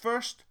talks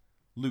first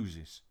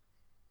loses.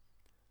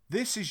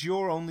 This is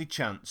your only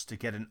chance to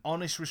get an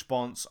honest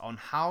response on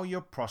how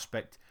your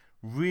prospect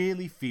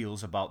really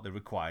feels about the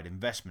required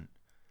investment.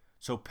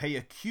 So pay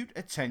acute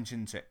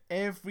attention to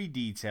every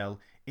detail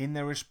in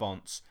their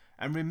response,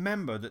 and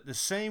remember that the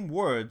same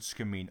words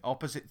can mean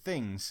opposite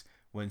things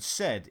when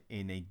said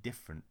in a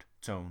different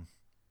tone.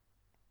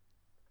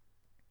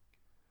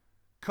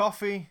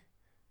 Coffee,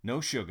 no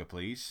sugar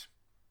please.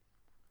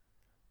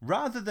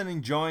 Rather than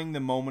enjoying the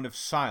moment of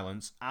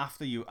silence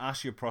after you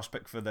ask your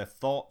prospect for their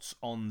thoughts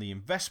on the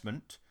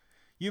investment,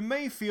 you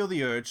may feel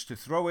the urge to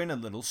throw in a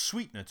little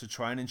sweetener to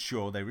try and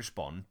ensure they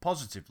respond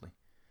positively.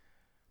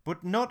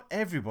 But not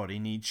everybody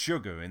needs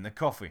sugar in their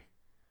coffee.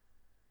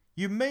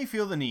 You may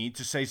feel the need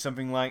to say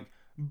something like,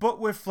 "But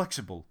we're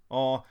flexible,"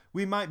 or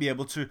 "We might be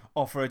able to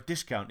offer a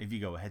discount if you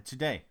go ahead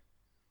today."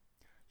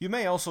 You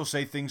may also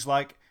say things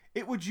like,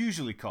 "It would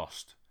usually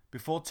cost,"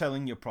 before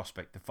telling your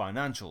prospect the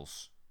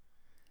financials.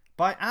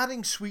 By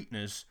adding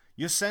sweeteners,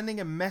 you're sending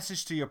a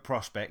message to your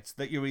prospect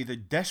that you're either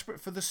desperate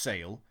for the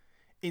sale,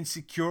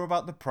 insecure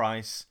about the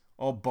price,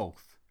 or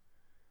both.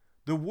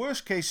 The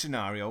worst case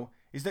scenario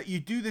is that you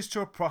do this to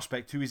a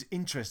prospect who is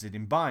interested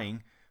in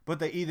buying, but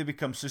they either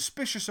become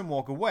suspicious and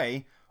walk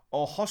away,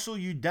 or hustle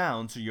you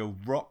down to your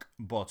rock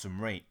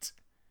bottom rate.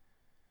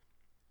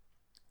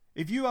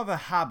 If you have a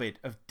habit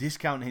of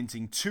discount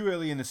hinting too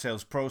early in the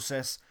sales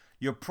process,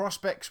 your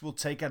prospects will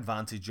take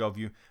advantage of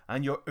you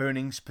and your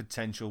earnings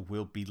potential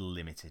will be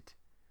limited.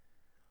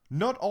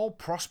 Not all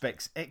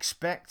prospects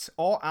expect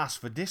or ask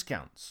for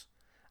discounts.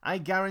 I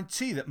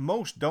guarantee that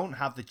most don't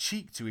have the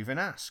cheek to even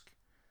ask.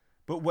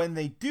 But when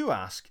they do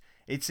ask,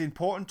 it's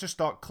important to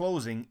start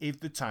closing if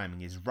the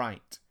timing is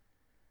right.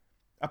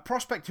 A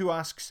prospect who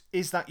asks,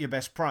 "Is that your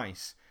best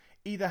price?"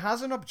 either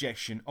has an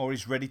objection or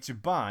is ready to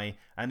buy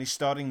and is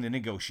starting the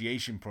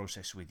negotiation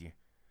process with you.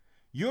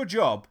 Your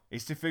job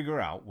is to figure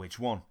out which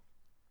one.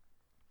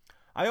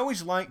 I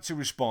always like to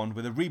respond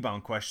with a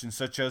rebound question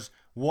such as,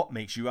 "What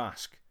makes you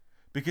ask?"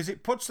 because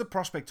it puts the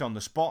prospect on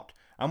the spot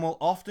and will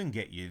often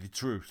get you the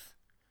truth.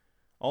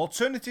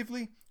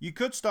 Alternatively, you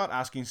could start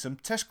asking some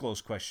test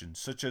close questions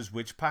such as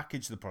which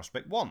package the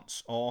prospect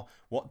wants or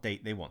what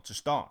date they want to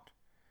start.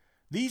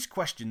 These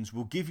questions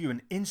will give you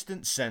an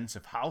instant sense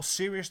of how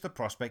serious the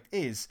prospect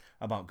is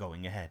about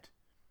going ahead.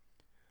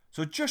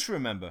 So just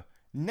remember,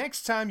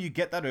 next time you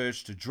get that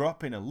urge to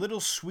drop in a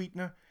little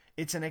sweetener,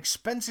 it's an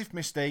expensive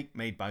mistake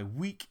made by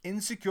weak,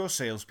 insecure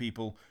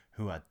salespeople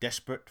who are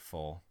desperate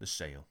for the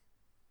sale.